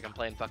R1 like I'm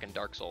playing fucking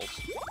Dark Souls.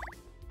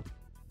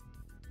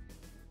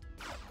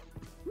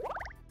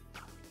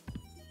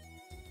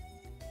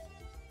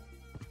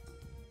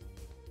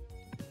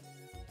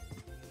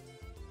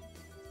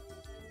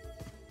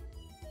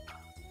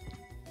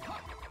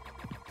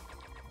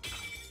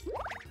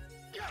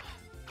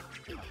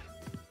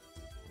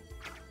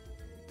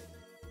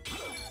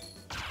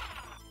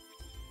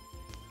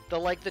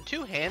 The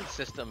two-hand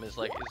system is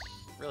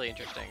really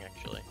interesting,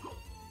 actually.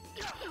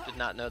 Did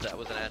not know that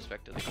was an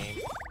aspect of the game.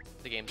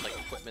 The game's like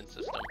equipment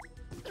system.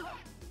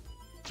 Do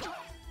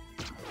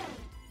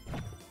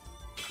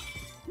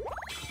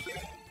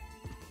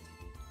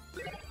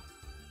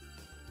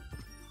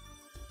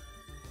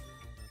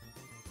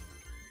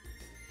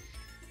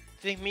you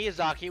think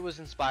Miyazaki was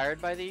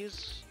inspired by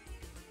these?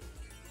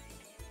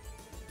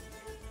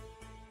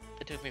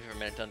 It took me for a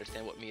minute to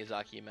understand what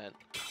Miyazaki meant.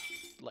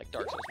 Like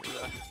Dark Souls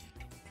Miyazaki.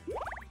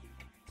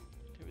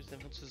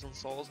 Influences on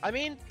Souls. I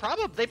mean,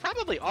 they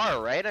probably are,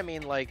 right? I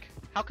mean, like,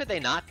 how could they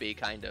not be,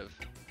 kind of?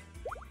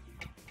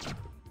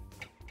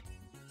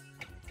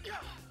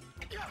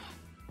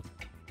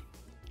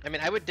 I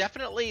mean, I would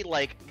definitely,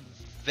 like,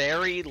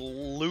 very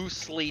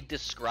loosely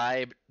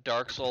describe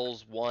Dark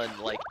Souls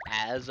 1, like,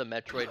 as a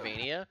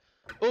Metroidvania.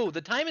 Oh,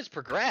 the time has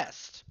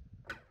progressed.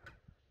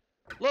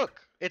 Look,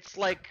 it's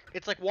like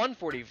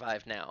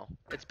 1:45 now.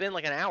 It's been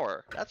like an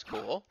hour. That's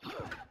cool.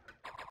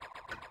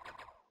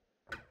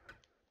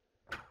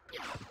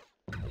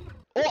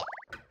 Oh!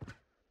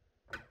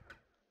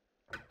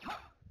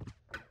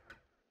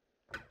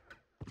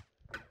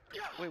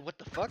 Wait, what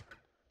the fuck?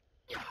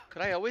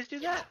 Could I always do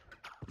that?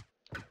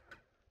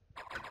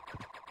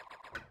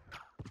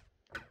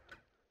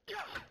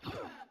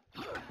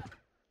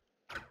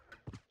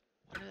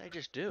 What did I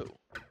just do?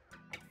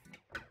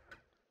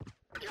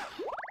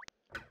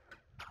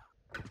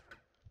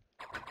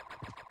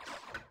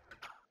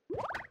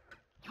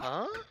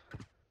 Huh?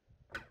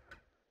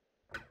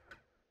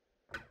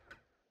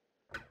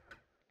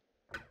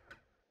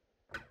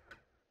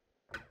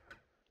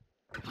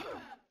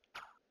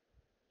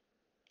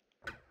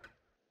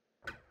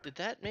 Did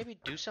that maybe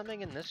do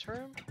something in this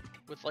room?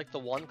 With like the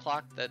one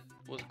clock that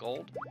was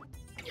gold?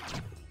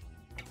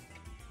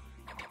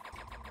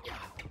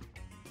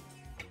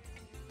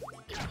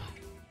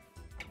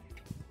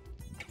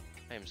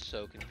 I am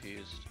so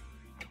confused.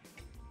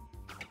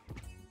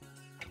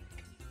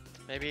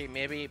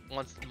 Maybe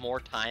once more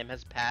time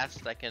has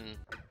passed, I can...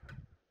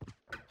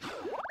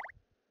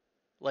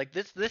 Like,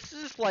 this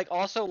is, like,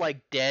 also, like,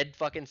 dead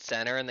fucking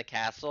center in the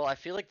castle. I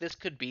feel like this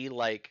could be,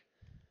 like...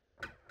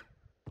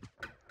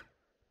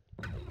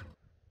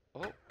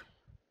 Oh.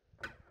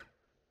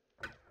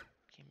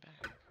 Came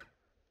back.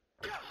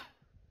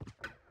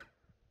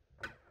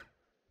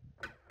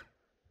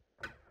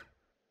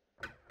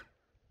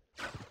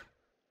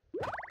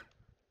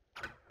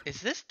 Is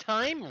this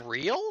time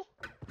real?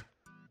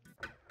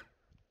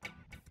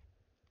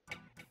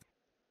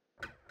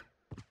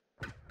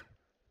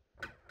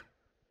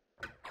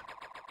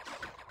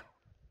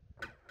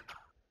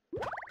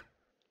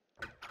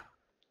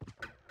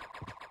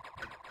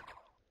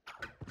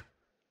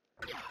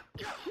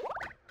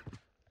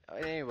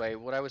 Anyway,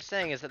 what I was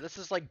saying is that this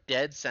is like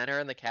dead center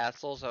in the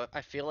castle, so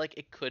I feel like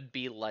it could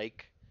be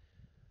like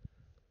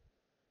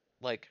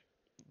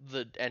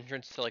the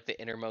entrance to like the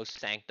innermost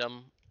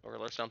sanctum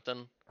or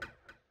something.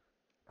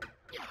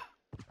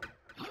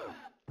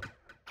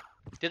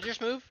 Did it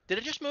just move? Did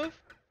it just move?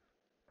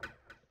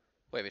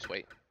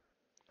 Wait.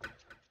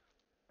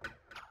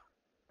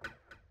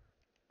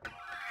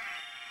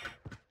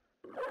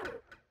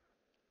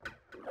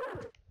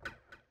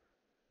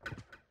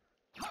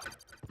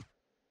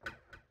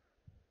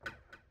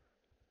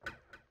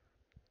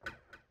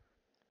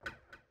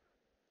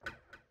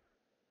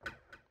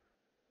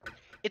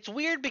 It's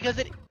weird because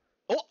it...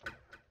 Oh!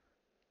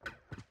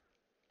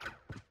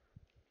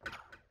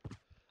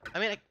 I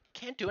mean, I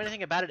can't do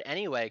anything about it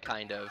anyway,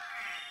 kind of.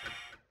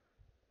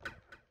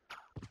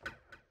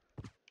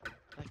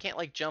 I can't,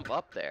 like, jump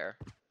up there.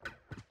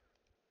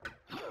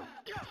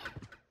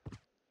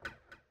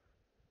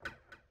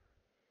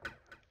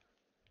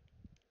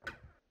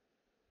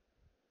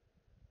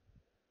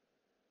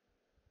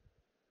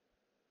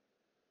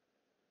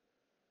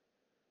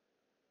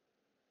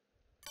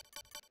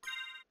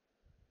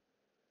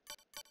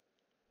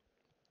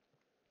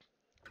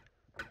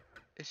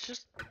 It's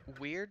just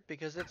weird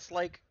because it's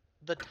like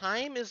the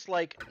time is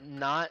like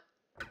not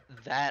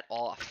that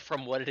off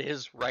from what it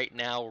is right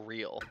now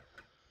real.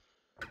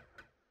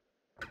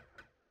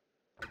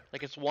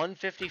 Like it's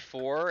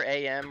 1:54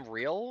 a.m.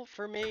 real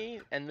for me,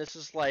 and this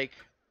is what,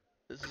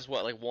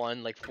 like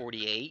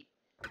 1:48.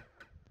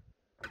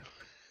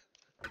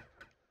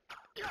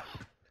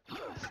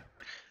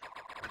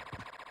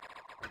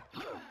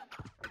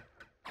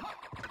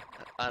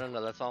 I don't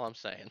know, that's all I'm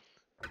saying.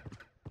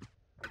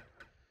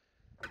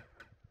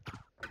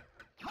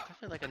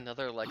 definitely like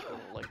another like little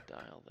like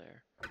dial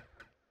there.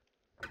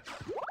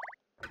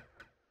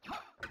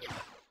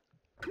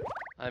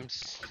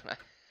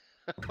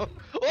 Oh!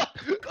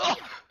 Oh!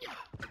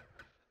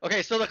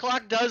 Okay, so the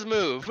clock does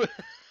move.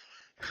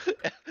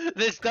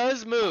 This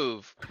does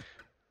move.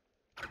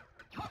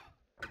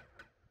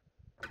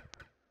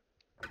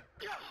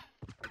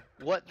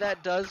 What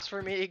that does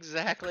for me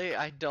exactly,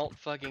 I don't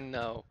fucking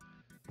know.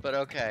 But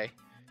okay.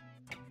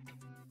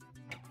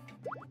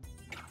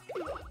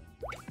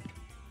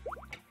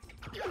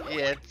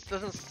 Yeah, it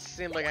doesn't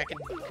seem like I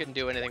can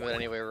do anything with it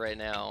anyway right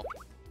now.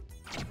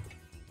 I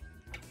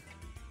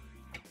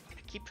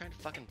keep trying to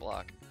fucking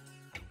block.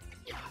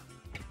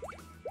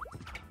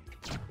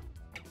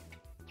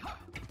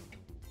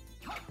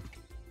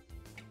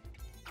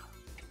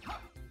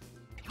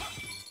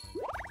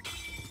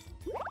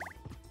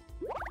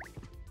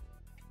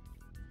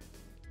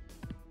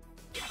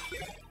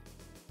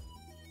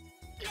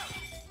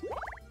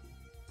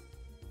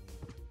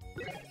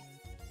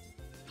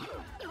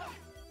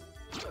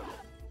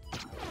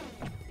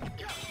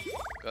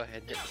 Go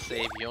ahead and hit the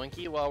save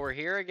yoinky while we're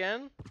here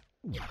again.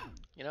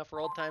 You know, for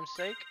old time's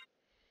sake.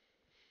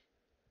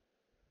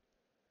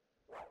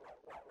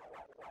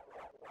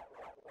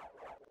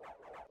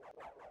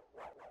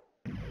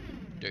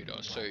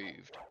 Data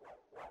saved.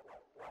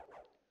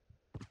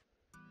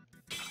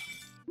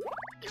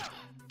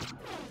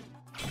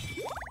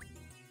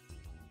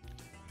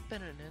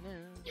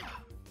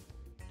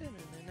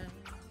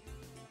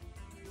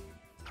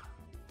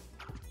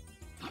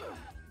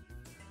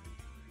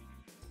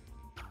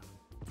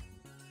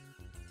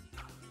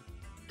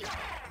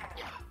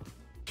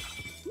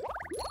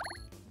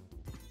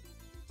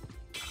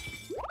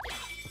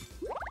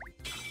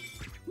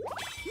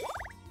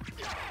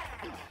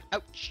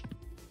 Ouch.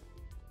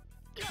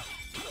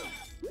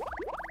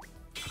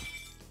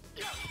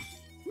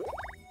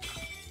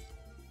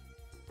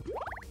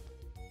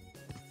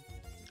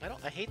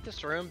 I hate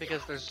this room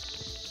because there's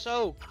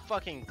so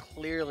fucking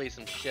clearly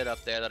some shit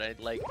up there that I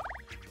like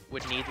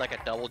would need like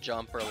a double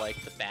jump or like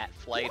the bat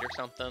flight or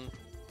something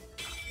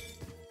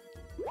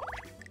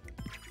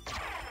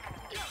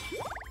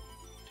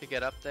to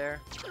get up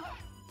there.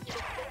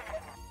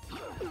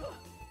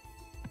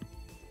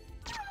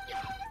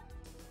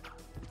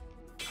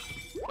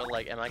 But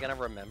like, am I gonna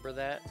remember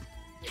that?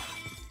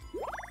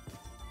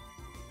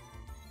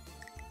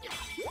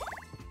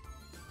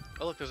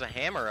 Oh look, there's a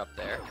hammer up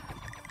there.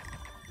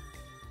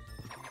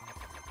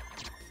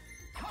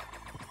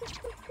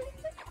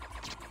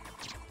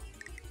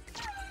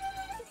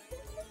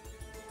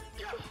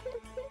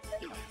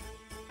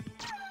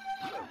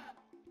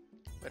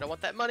 Wait, I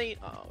want that money!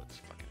 Oh, it's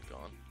fucking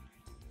gone.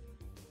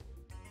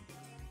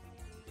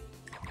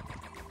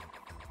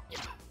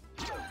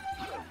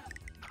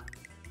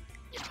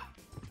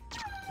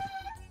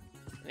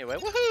 Anyway,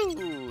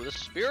 woohoo! The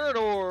spirit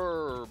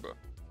orb!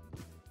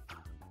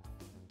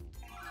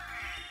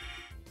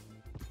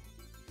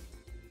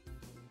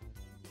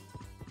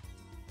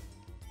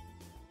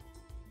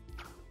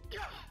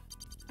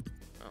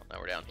 Oh, now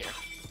we're down here.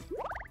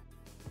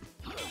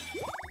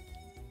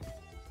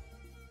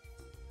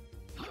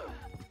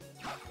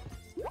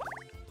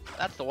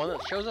 That's the one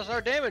that shows us our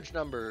damage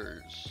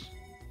numbers.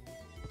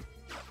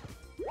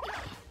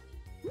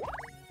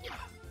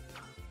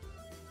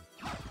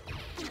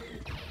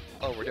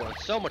 Oh, we're doing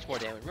so much more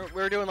damage.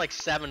 We were doing like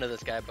 7 to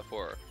this guy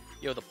before.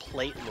 Yo, the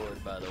Plate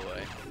Lord, by the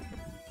way.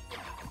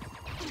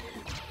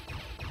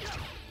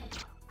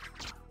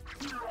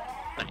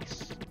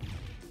 Nice.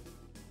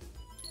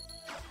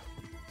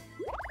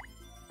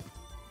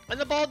 And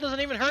the ball doesn't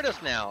even hurt us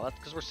now. That's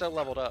because we're so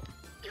leveled up.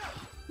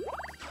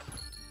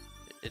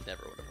 It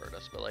never would have hurt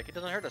us, but like, it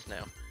doesn't hurt us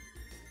now.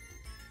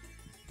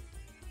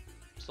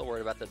 Still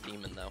worried about the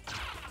demon though.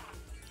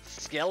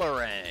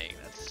 Skelerang,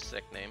 that's a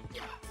sick name. We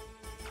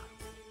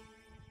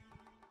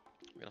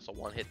can also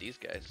one-hit these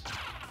guys.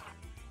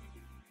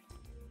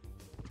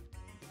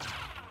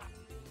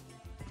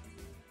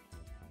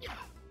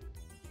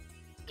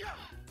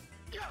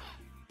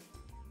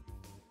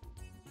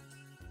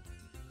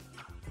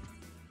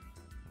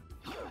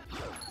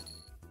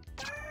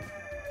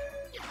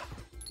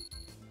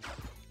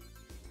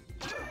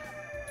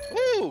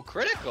 Ooh,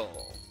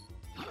 critical!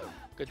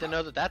 Good to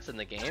know that that's in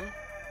the game.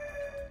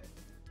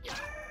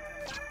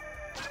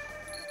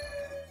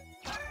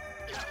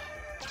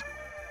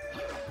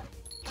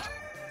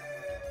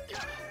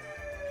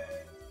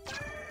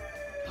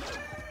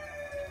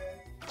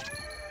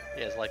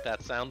 You guys like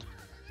that sound?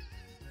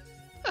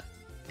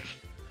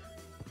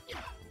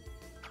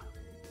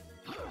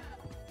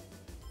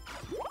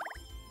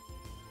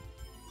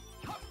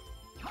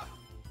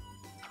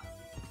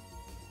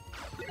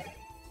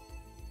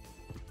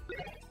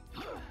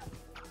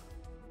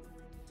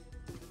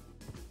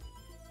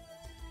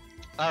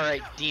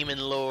 Alright, Demon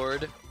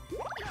Lord.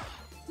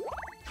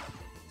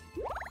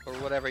 Or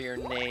whatever your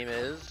name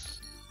is.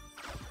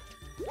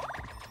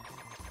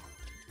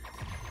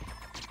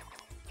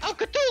 Oh,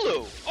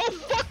 Cthulhu! Oh,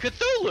 fuck,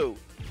 Cthulhu!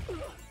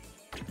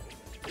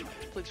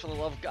 Please, for the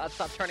love of God,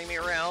 stop turning me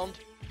around.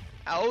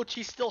 Ouch,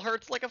 he still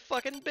hurts like a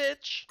fucking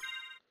bitch.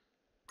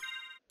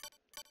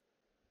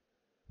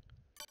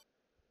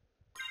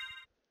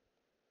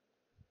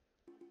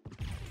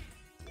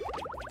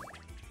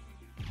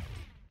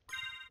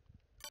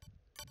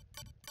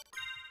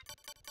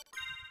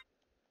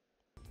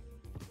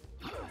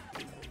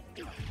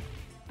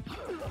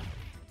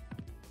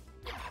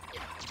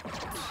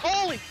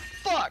 Holy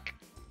fuck!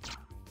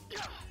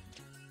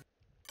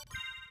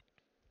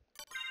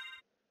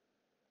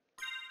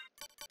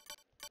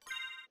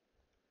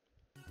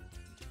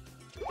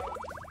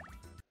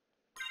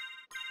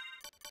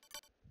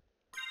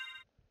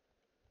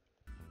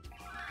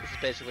 This is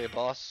basically a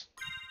boss.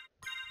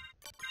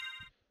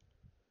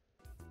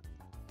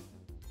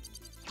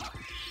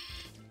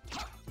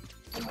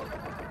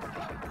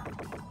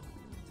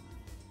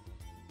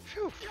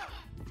 Phew.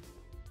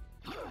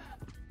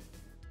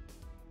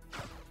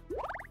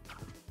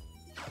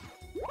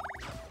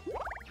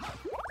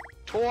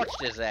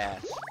 Torched his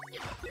ass.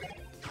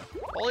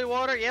 Holy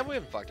water? Yeah, we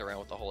haven't fucked around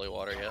with the holy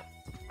water yet.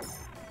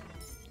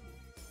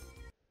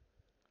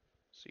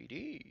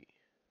 CD.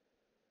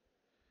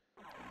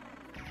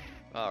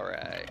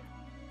 Alright.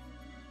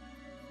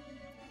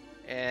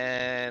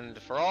 And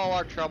for all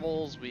our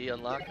troubles, we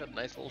unlock a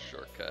nice little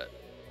shortcut.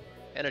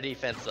 And a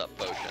defense up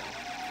potion.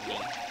 Neat.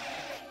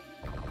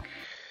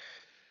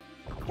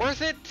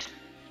 Worth it?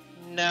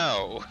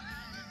 No.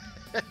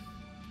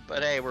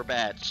 But hey, we're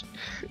batched.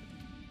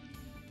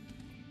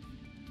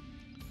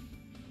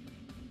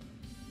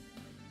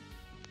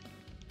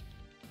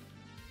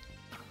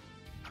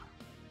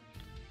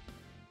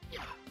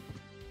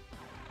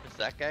 Is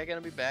that guy gonna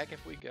be back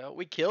if we go?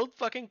 We killed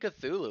fucking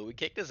Cthulhu. We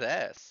kicked his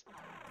ass.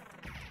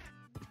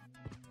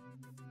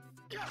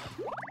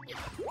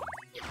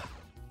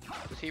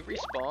 Does he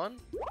respawn?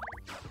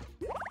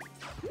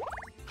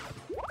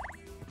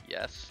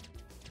 Yes.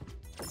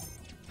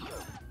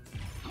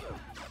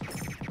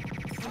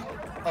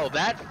 Oh,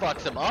 that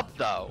fucks him up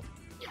though.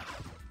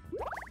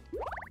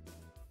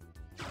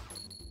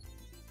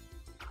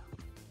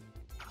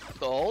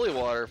 The holy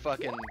water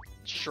fucking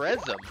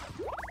shreds him.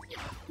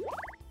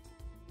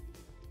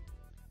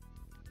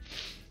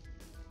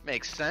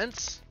 Makes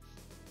sense.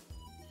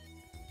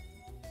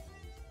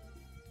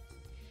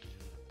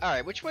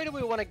 Alright, which way do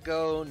we want to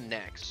go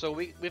next? So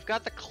we've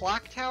got the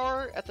clock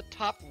tower at the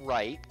top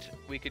right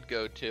we could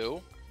go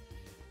to.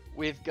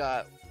 We've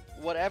got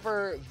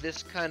whatever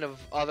this kind of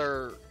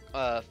other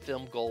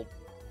film gold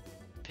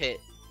pit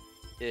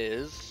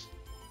is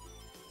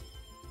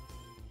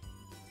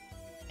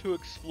to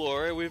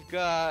explore. We've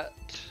got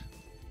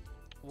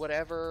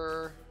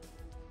whatever...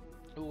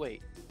 Oh,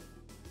 wait.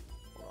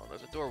 Hold on,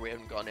 there's a door we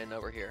haven't gone in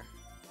over here.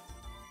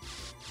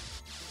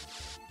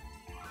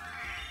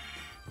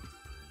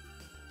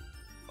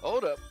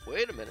 Hold up,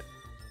 wait a minute.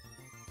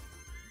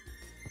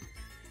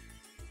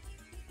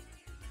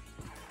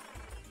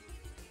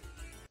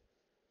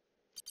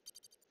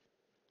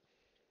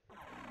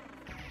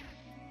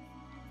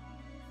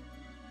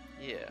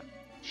 Yeah,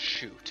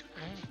 shoot.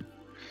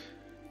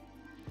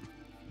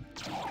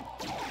 Can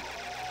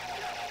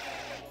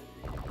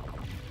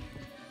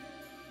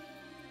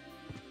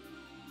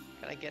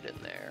I get in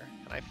there?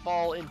 Can I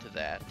fall into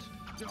that?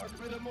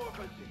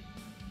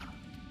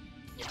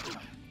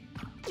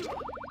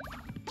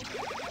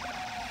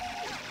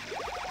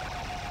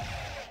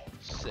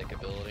 Sick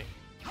ability.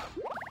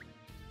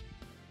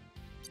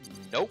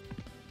 Nope.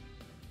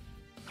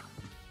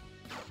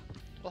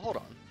 Well, hold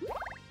on.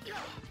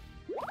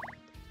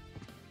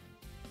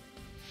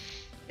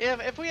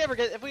 If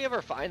we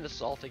ever find the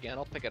salt again,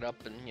 I'll pick it up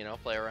and, you know,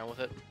 play around with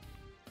it.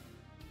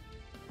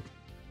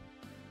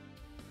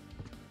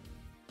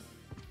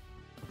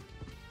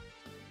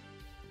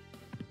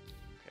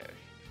 Okay,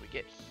 if we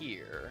get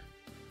here,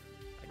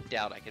 I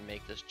doubt I can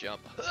make this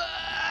jump.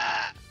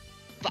 Ah!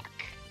 Fuck.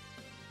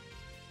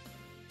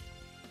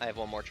 I have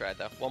one more try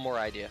though. One more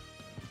idea.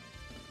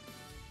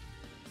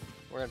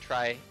 We're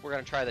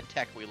gonna try the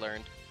tech we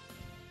learned.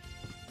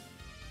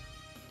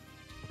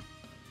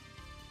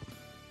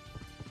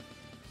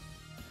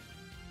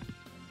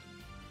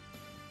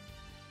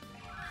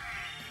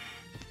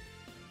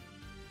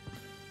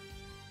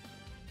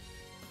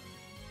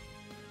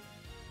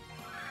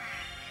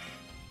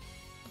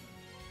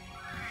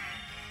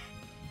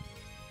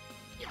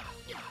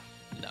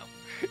 No.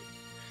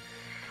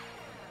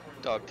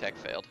 Dog tech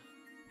failed.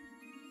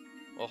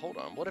 Well, hold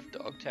on. What if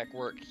dog tech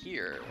worked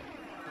here?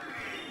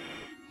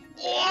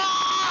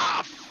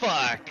 Oh,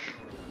 fuck!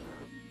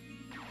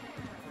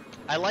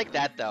 I like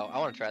that, though. I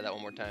want to try that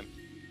one more time.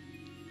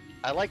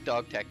 I like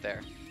dog tech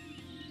there.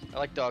 I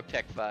like dog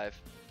tech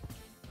 5.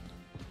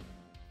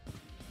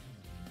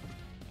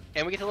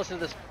 And we get to listen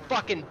to this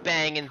fucking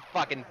banging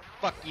fucking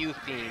fuck you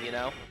theme, you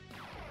know?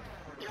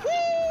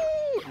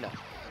 Woo! No.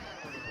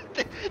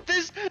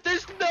 There's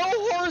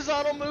no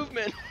horizontal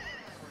movement.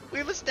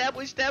 We've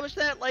established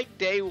that like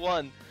day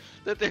one,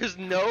 that there's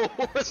no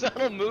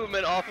horizontal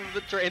movement off of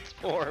the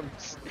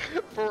transforms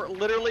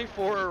literally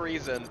for a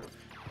reason.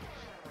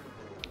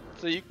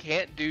 So you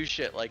can't do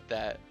shit like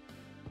that.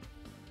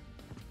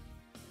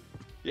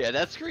 Yeah,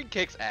 that screen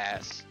kicks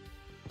ass.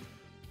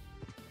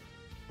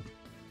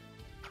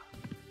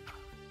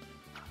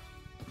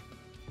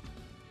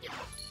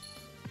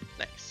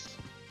 Nice.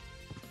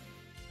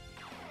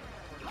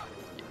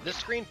 This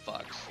screen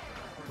fucks.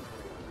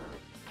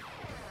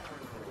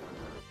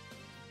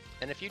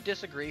 And if you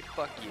disagree,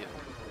 fuck you.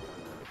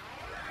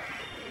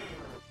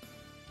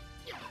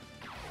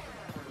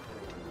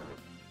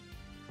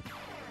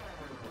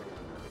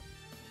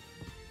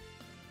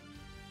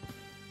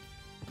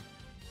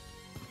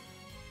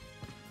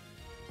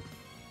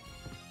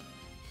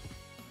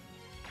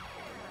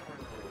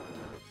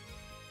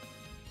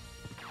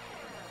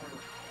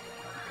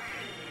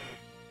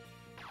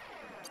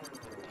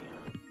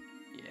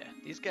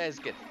 These guys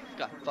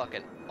got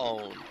fucking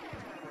owned.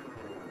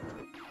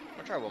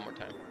 I'll try one more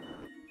time.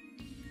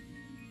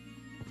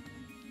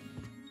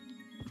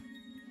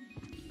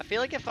 I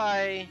feel like if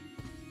I...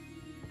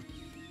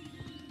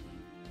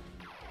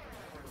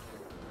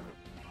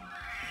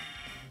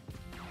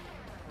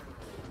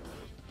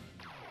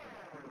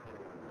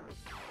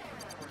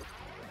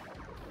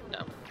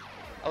 No.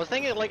 I was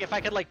thinking like if I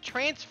could like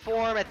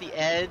transform at the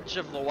edge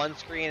of the one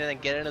screen and then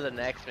get into the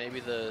next, maybe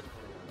the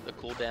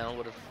cooldown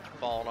would have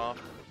fallen off.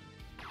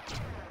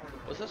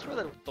 Was this where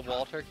the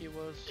wall turkey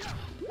was? Does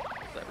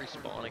that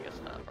respawn? I guess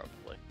not,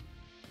 probably.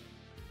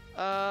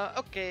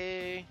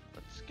 Okay.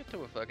 Let's get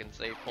to a fucking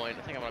save point.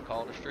 I think I'm gonna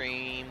call it a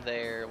stream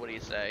there. What do you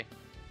say?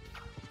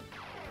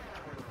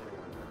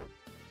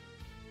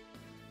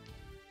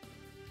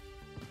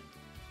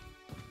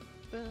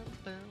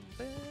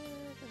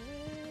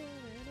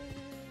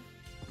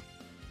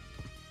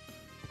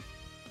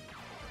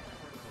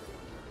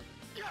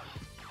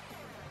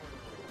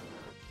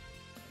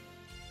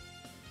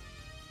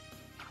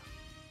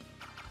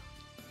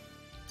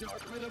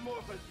 Dark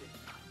metamorphosis.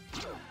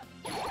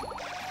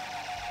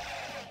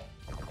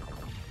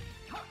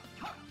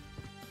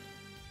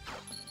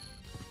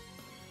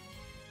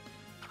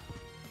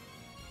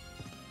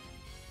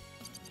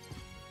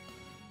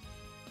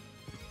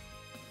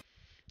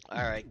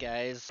 Alright,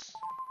 guys.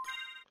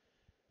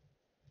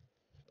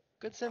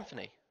 Good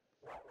Symphony.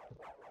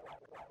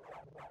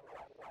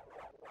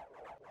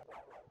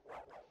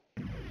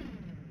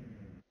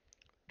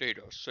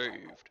 Data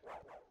saved.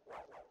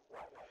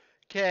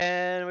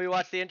 Can we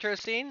watch the intro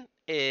scene?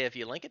 If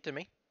you link it to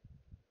me.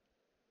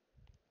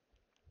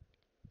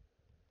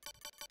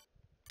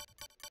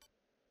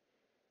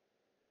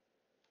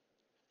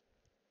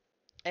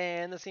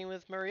 And the scene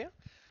with Maria?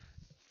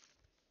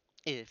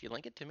 If you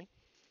link it to me.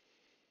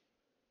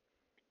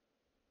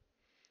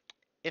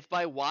 If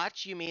by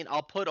watch you mean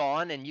I'll put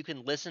on and you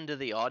can listen to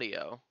the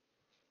audio,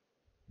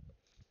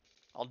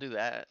 I'll do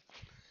that.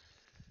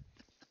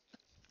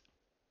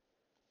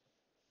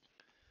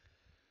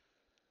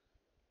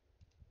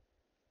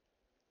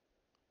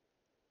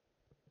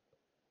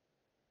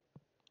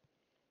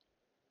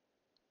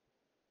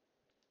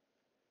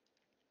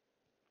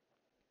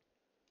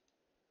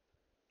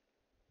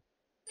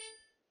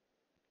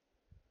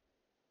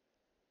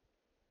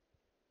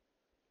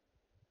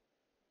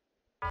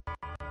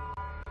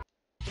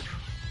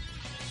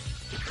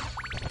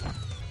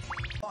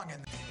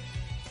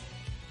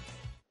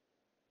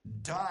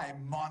 Die,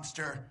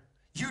 monster!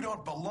 You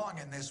don't belong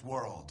in this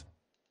world.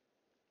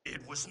 It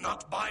was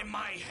not by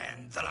my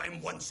hand that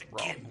I'm once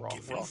again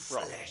given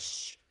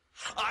flesh.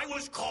 I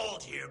was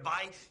called here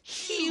by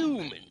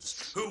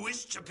humans who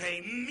wish to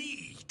pay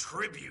me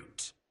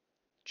tribute.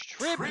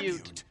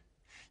 Tribute?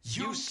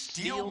 You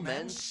steal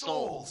men's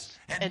souls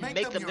and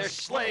make them your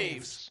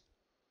slaves.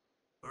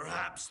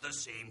 Perhaps the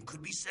same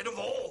could be said of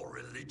all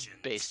religions.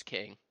 Based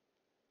king.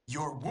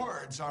 Your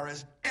words are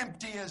as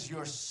empty as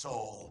your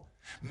soul.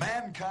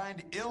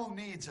 Mankind ill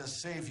needs a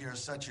savior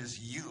such as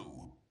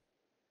you.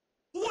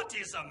 What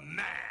is a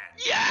man?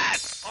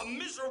 Yes! A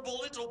miserable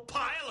little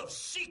pile of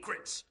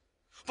secrets.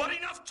 But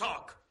enough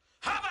talk.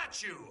 How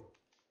about you?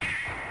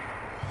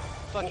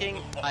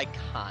 Fucking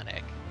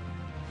iconic.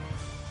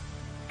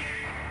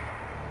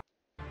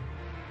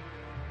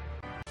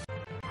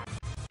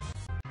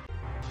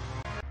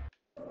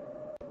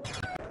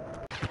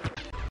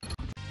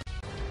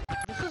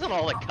 This isn't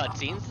all like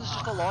cutscenes, this is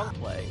just a long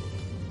play.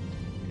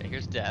 Okay,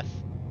 here's death.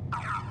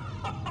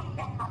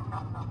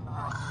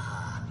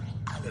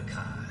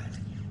 Alucard,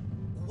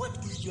 what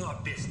is your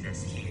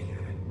business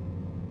here?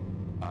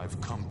 I've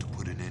come to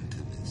put an end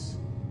to this.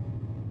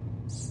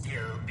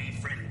 Still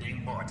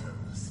befriending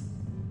mortals.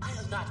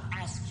 I'll not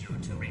ask you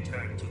to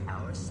return to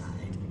our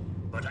side,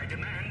 but I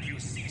demand you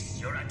cease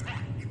your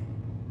attack.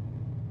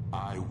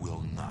 I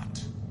will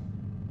not.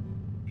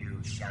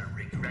 You shall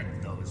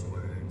regret those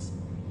words.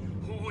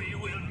 We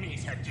will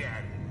meet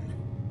again.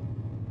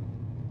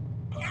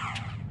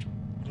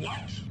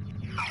 What?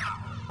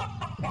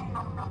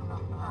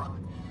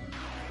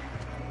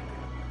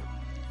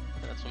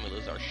 That's when we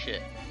lose our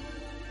shit.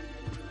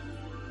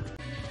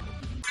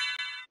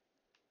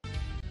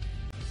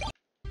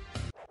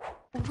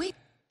 Wait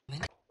a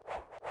minute.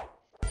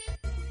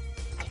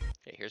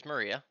 Okay, here's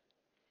Maria.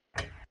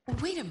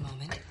 Wait a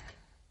moment.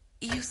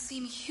 You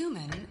seem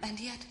human, and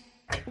yet,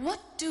 what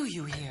do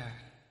you here?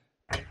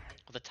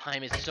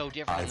 time is so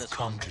different in I've this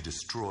come one. to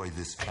destroy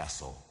this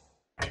castle.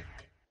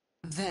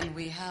 Then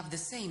we have the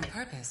same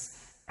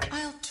purpose.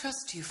 I'll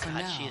trust you for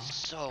God, now. she is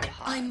so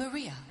hot. I'm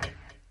Maria.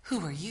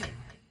 Who are you?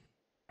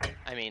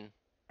 I mean,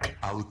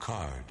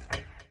 Alucard.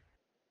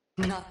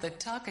 Not the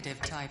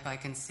talkative type, I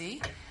can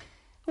see.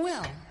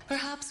 Well,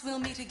 perhaps we'll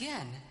meet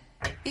again.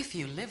 If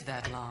you live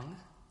that long.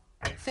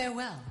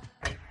 Farewell.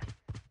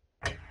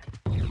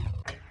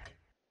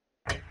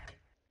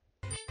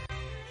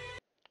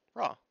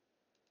 raw.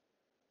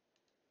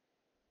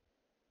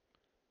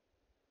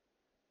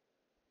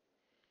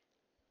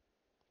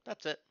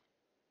 That's it.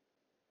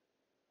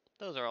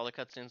 Those are all the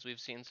cutscenes we've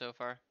seen so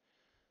far.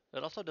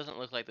 It also doesn't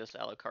look like this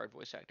Alucard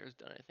voice actor has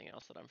done anything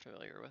else that I'm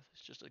familiar with.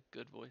 It's just a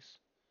good voice.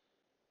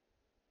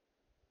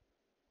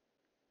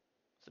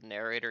 It's a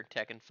narrator in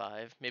Tekken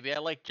 5. Maybe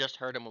I just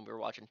heard him when we were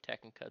watching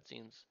Tekken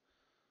cutscenes.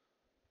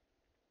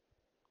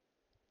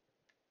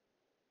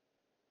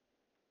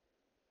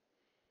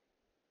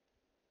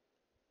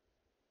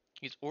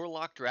 He's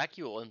Orlok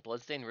Dracula in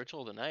Bloodstained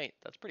Ritual of the Night.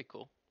 That's pretty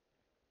cool.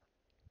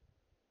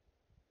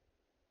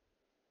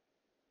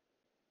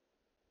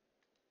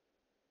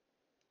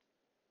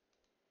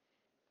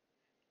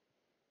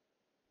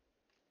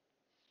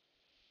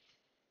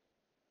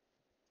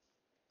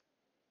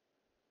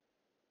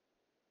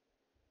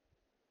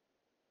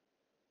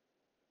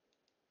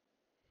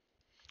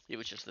 It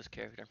was just this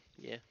character.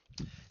 Yeah.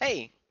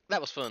 Hey, that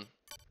was fun.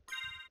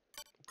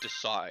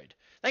 Decide.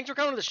 Thanks for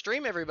coming to the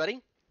stream, everybody.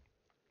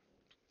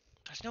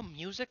 There's no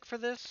music for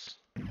this?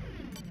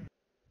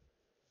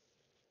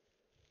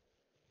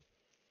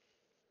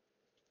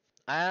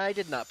 I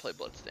did not play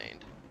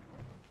Bloodstained.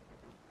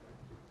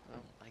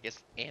 Well, I guess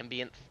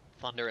ambient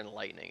thunder and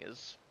lightning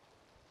is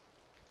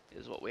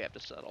what we have to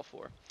settle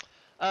for.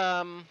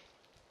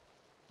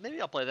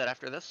 Maybe I'll play that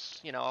after this,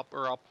 you know,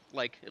 it'll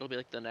be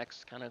like the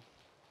next kind of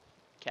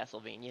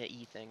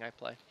Castlevania-y thing I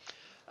play.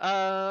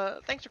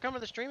 Thanks for coming to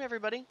the stream,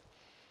 everybody.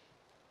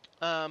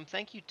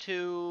 Thank you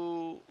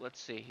to, let's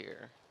see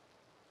here.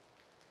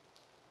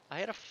 I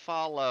got a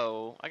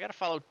follow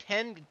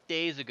 10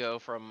 days ago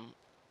from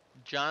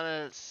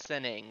Jonah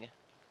Senning.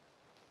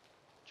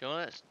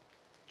 Jonah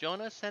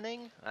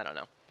Senning? I don't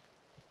know.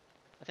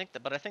 I think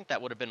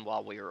that would have been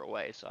while we were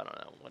away, so I don't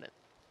know when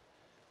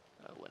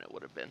it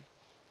would have been.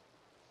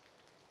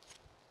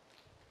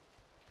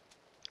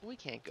 We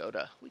can't do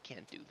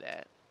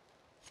that.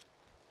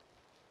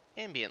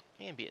 Ambient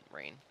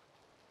rain.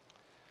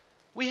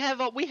 We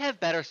have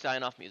better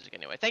sign-off music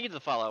anyway. Thank you to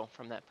the follow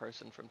from that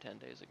person from 10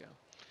 days ago.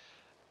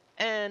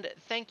 And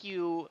thank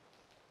you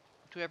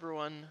to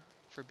everyone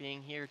for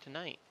being here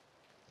tonight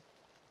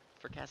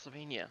for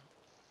Castlevania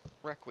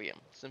Requiem,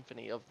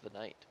 Symphony of the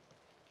Night.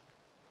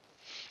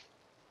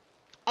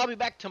 I'll be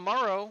back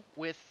tomorrow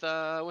with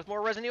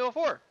more Resident Evil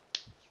 4.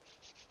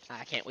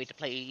 I can't wait to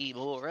play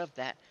more of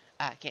that.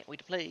 I can't wait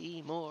to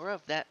play more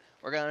of that.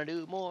 We're gonna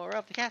do more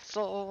of the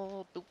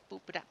castle. Boop boop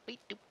da beep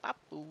doop bop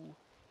boo.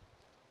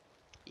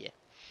 Yeah.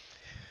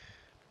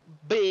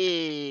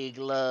 Big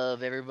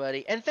love,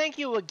 everybody. And thank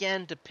you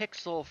again to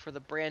Pixel for the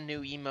brand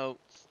new emote,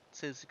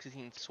 Says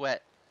 16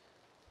 Sweat.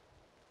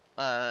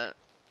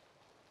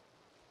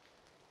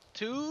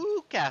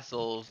 2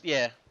 castles.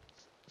 Yeah.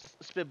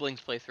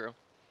 Spibblings playthrough.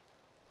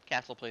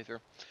 Castle playthrough.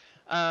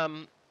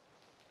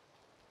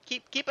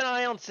 Keep an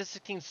eye on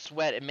 16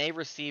 Sweat. It may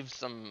receive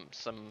some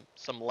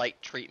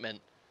light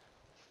treatment.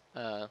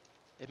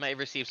 It may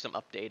receive some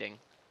updating.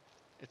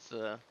 It's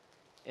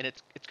in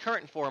its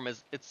current form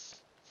is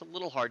it's a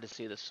little hard to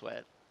see the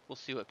sweat. We'll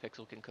see what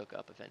Pixel can cook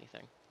up, if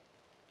anything.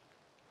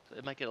 So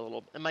it might get a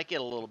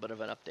little bit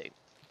of an update.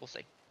 We'll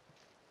see.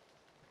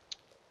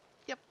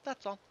 Yep,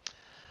 that's all.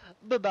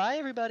 Bye-bye,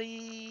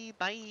 everybody.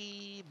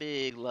 Bye.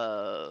 Big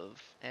love.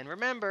 And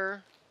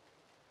remember,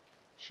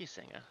 she's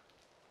singer.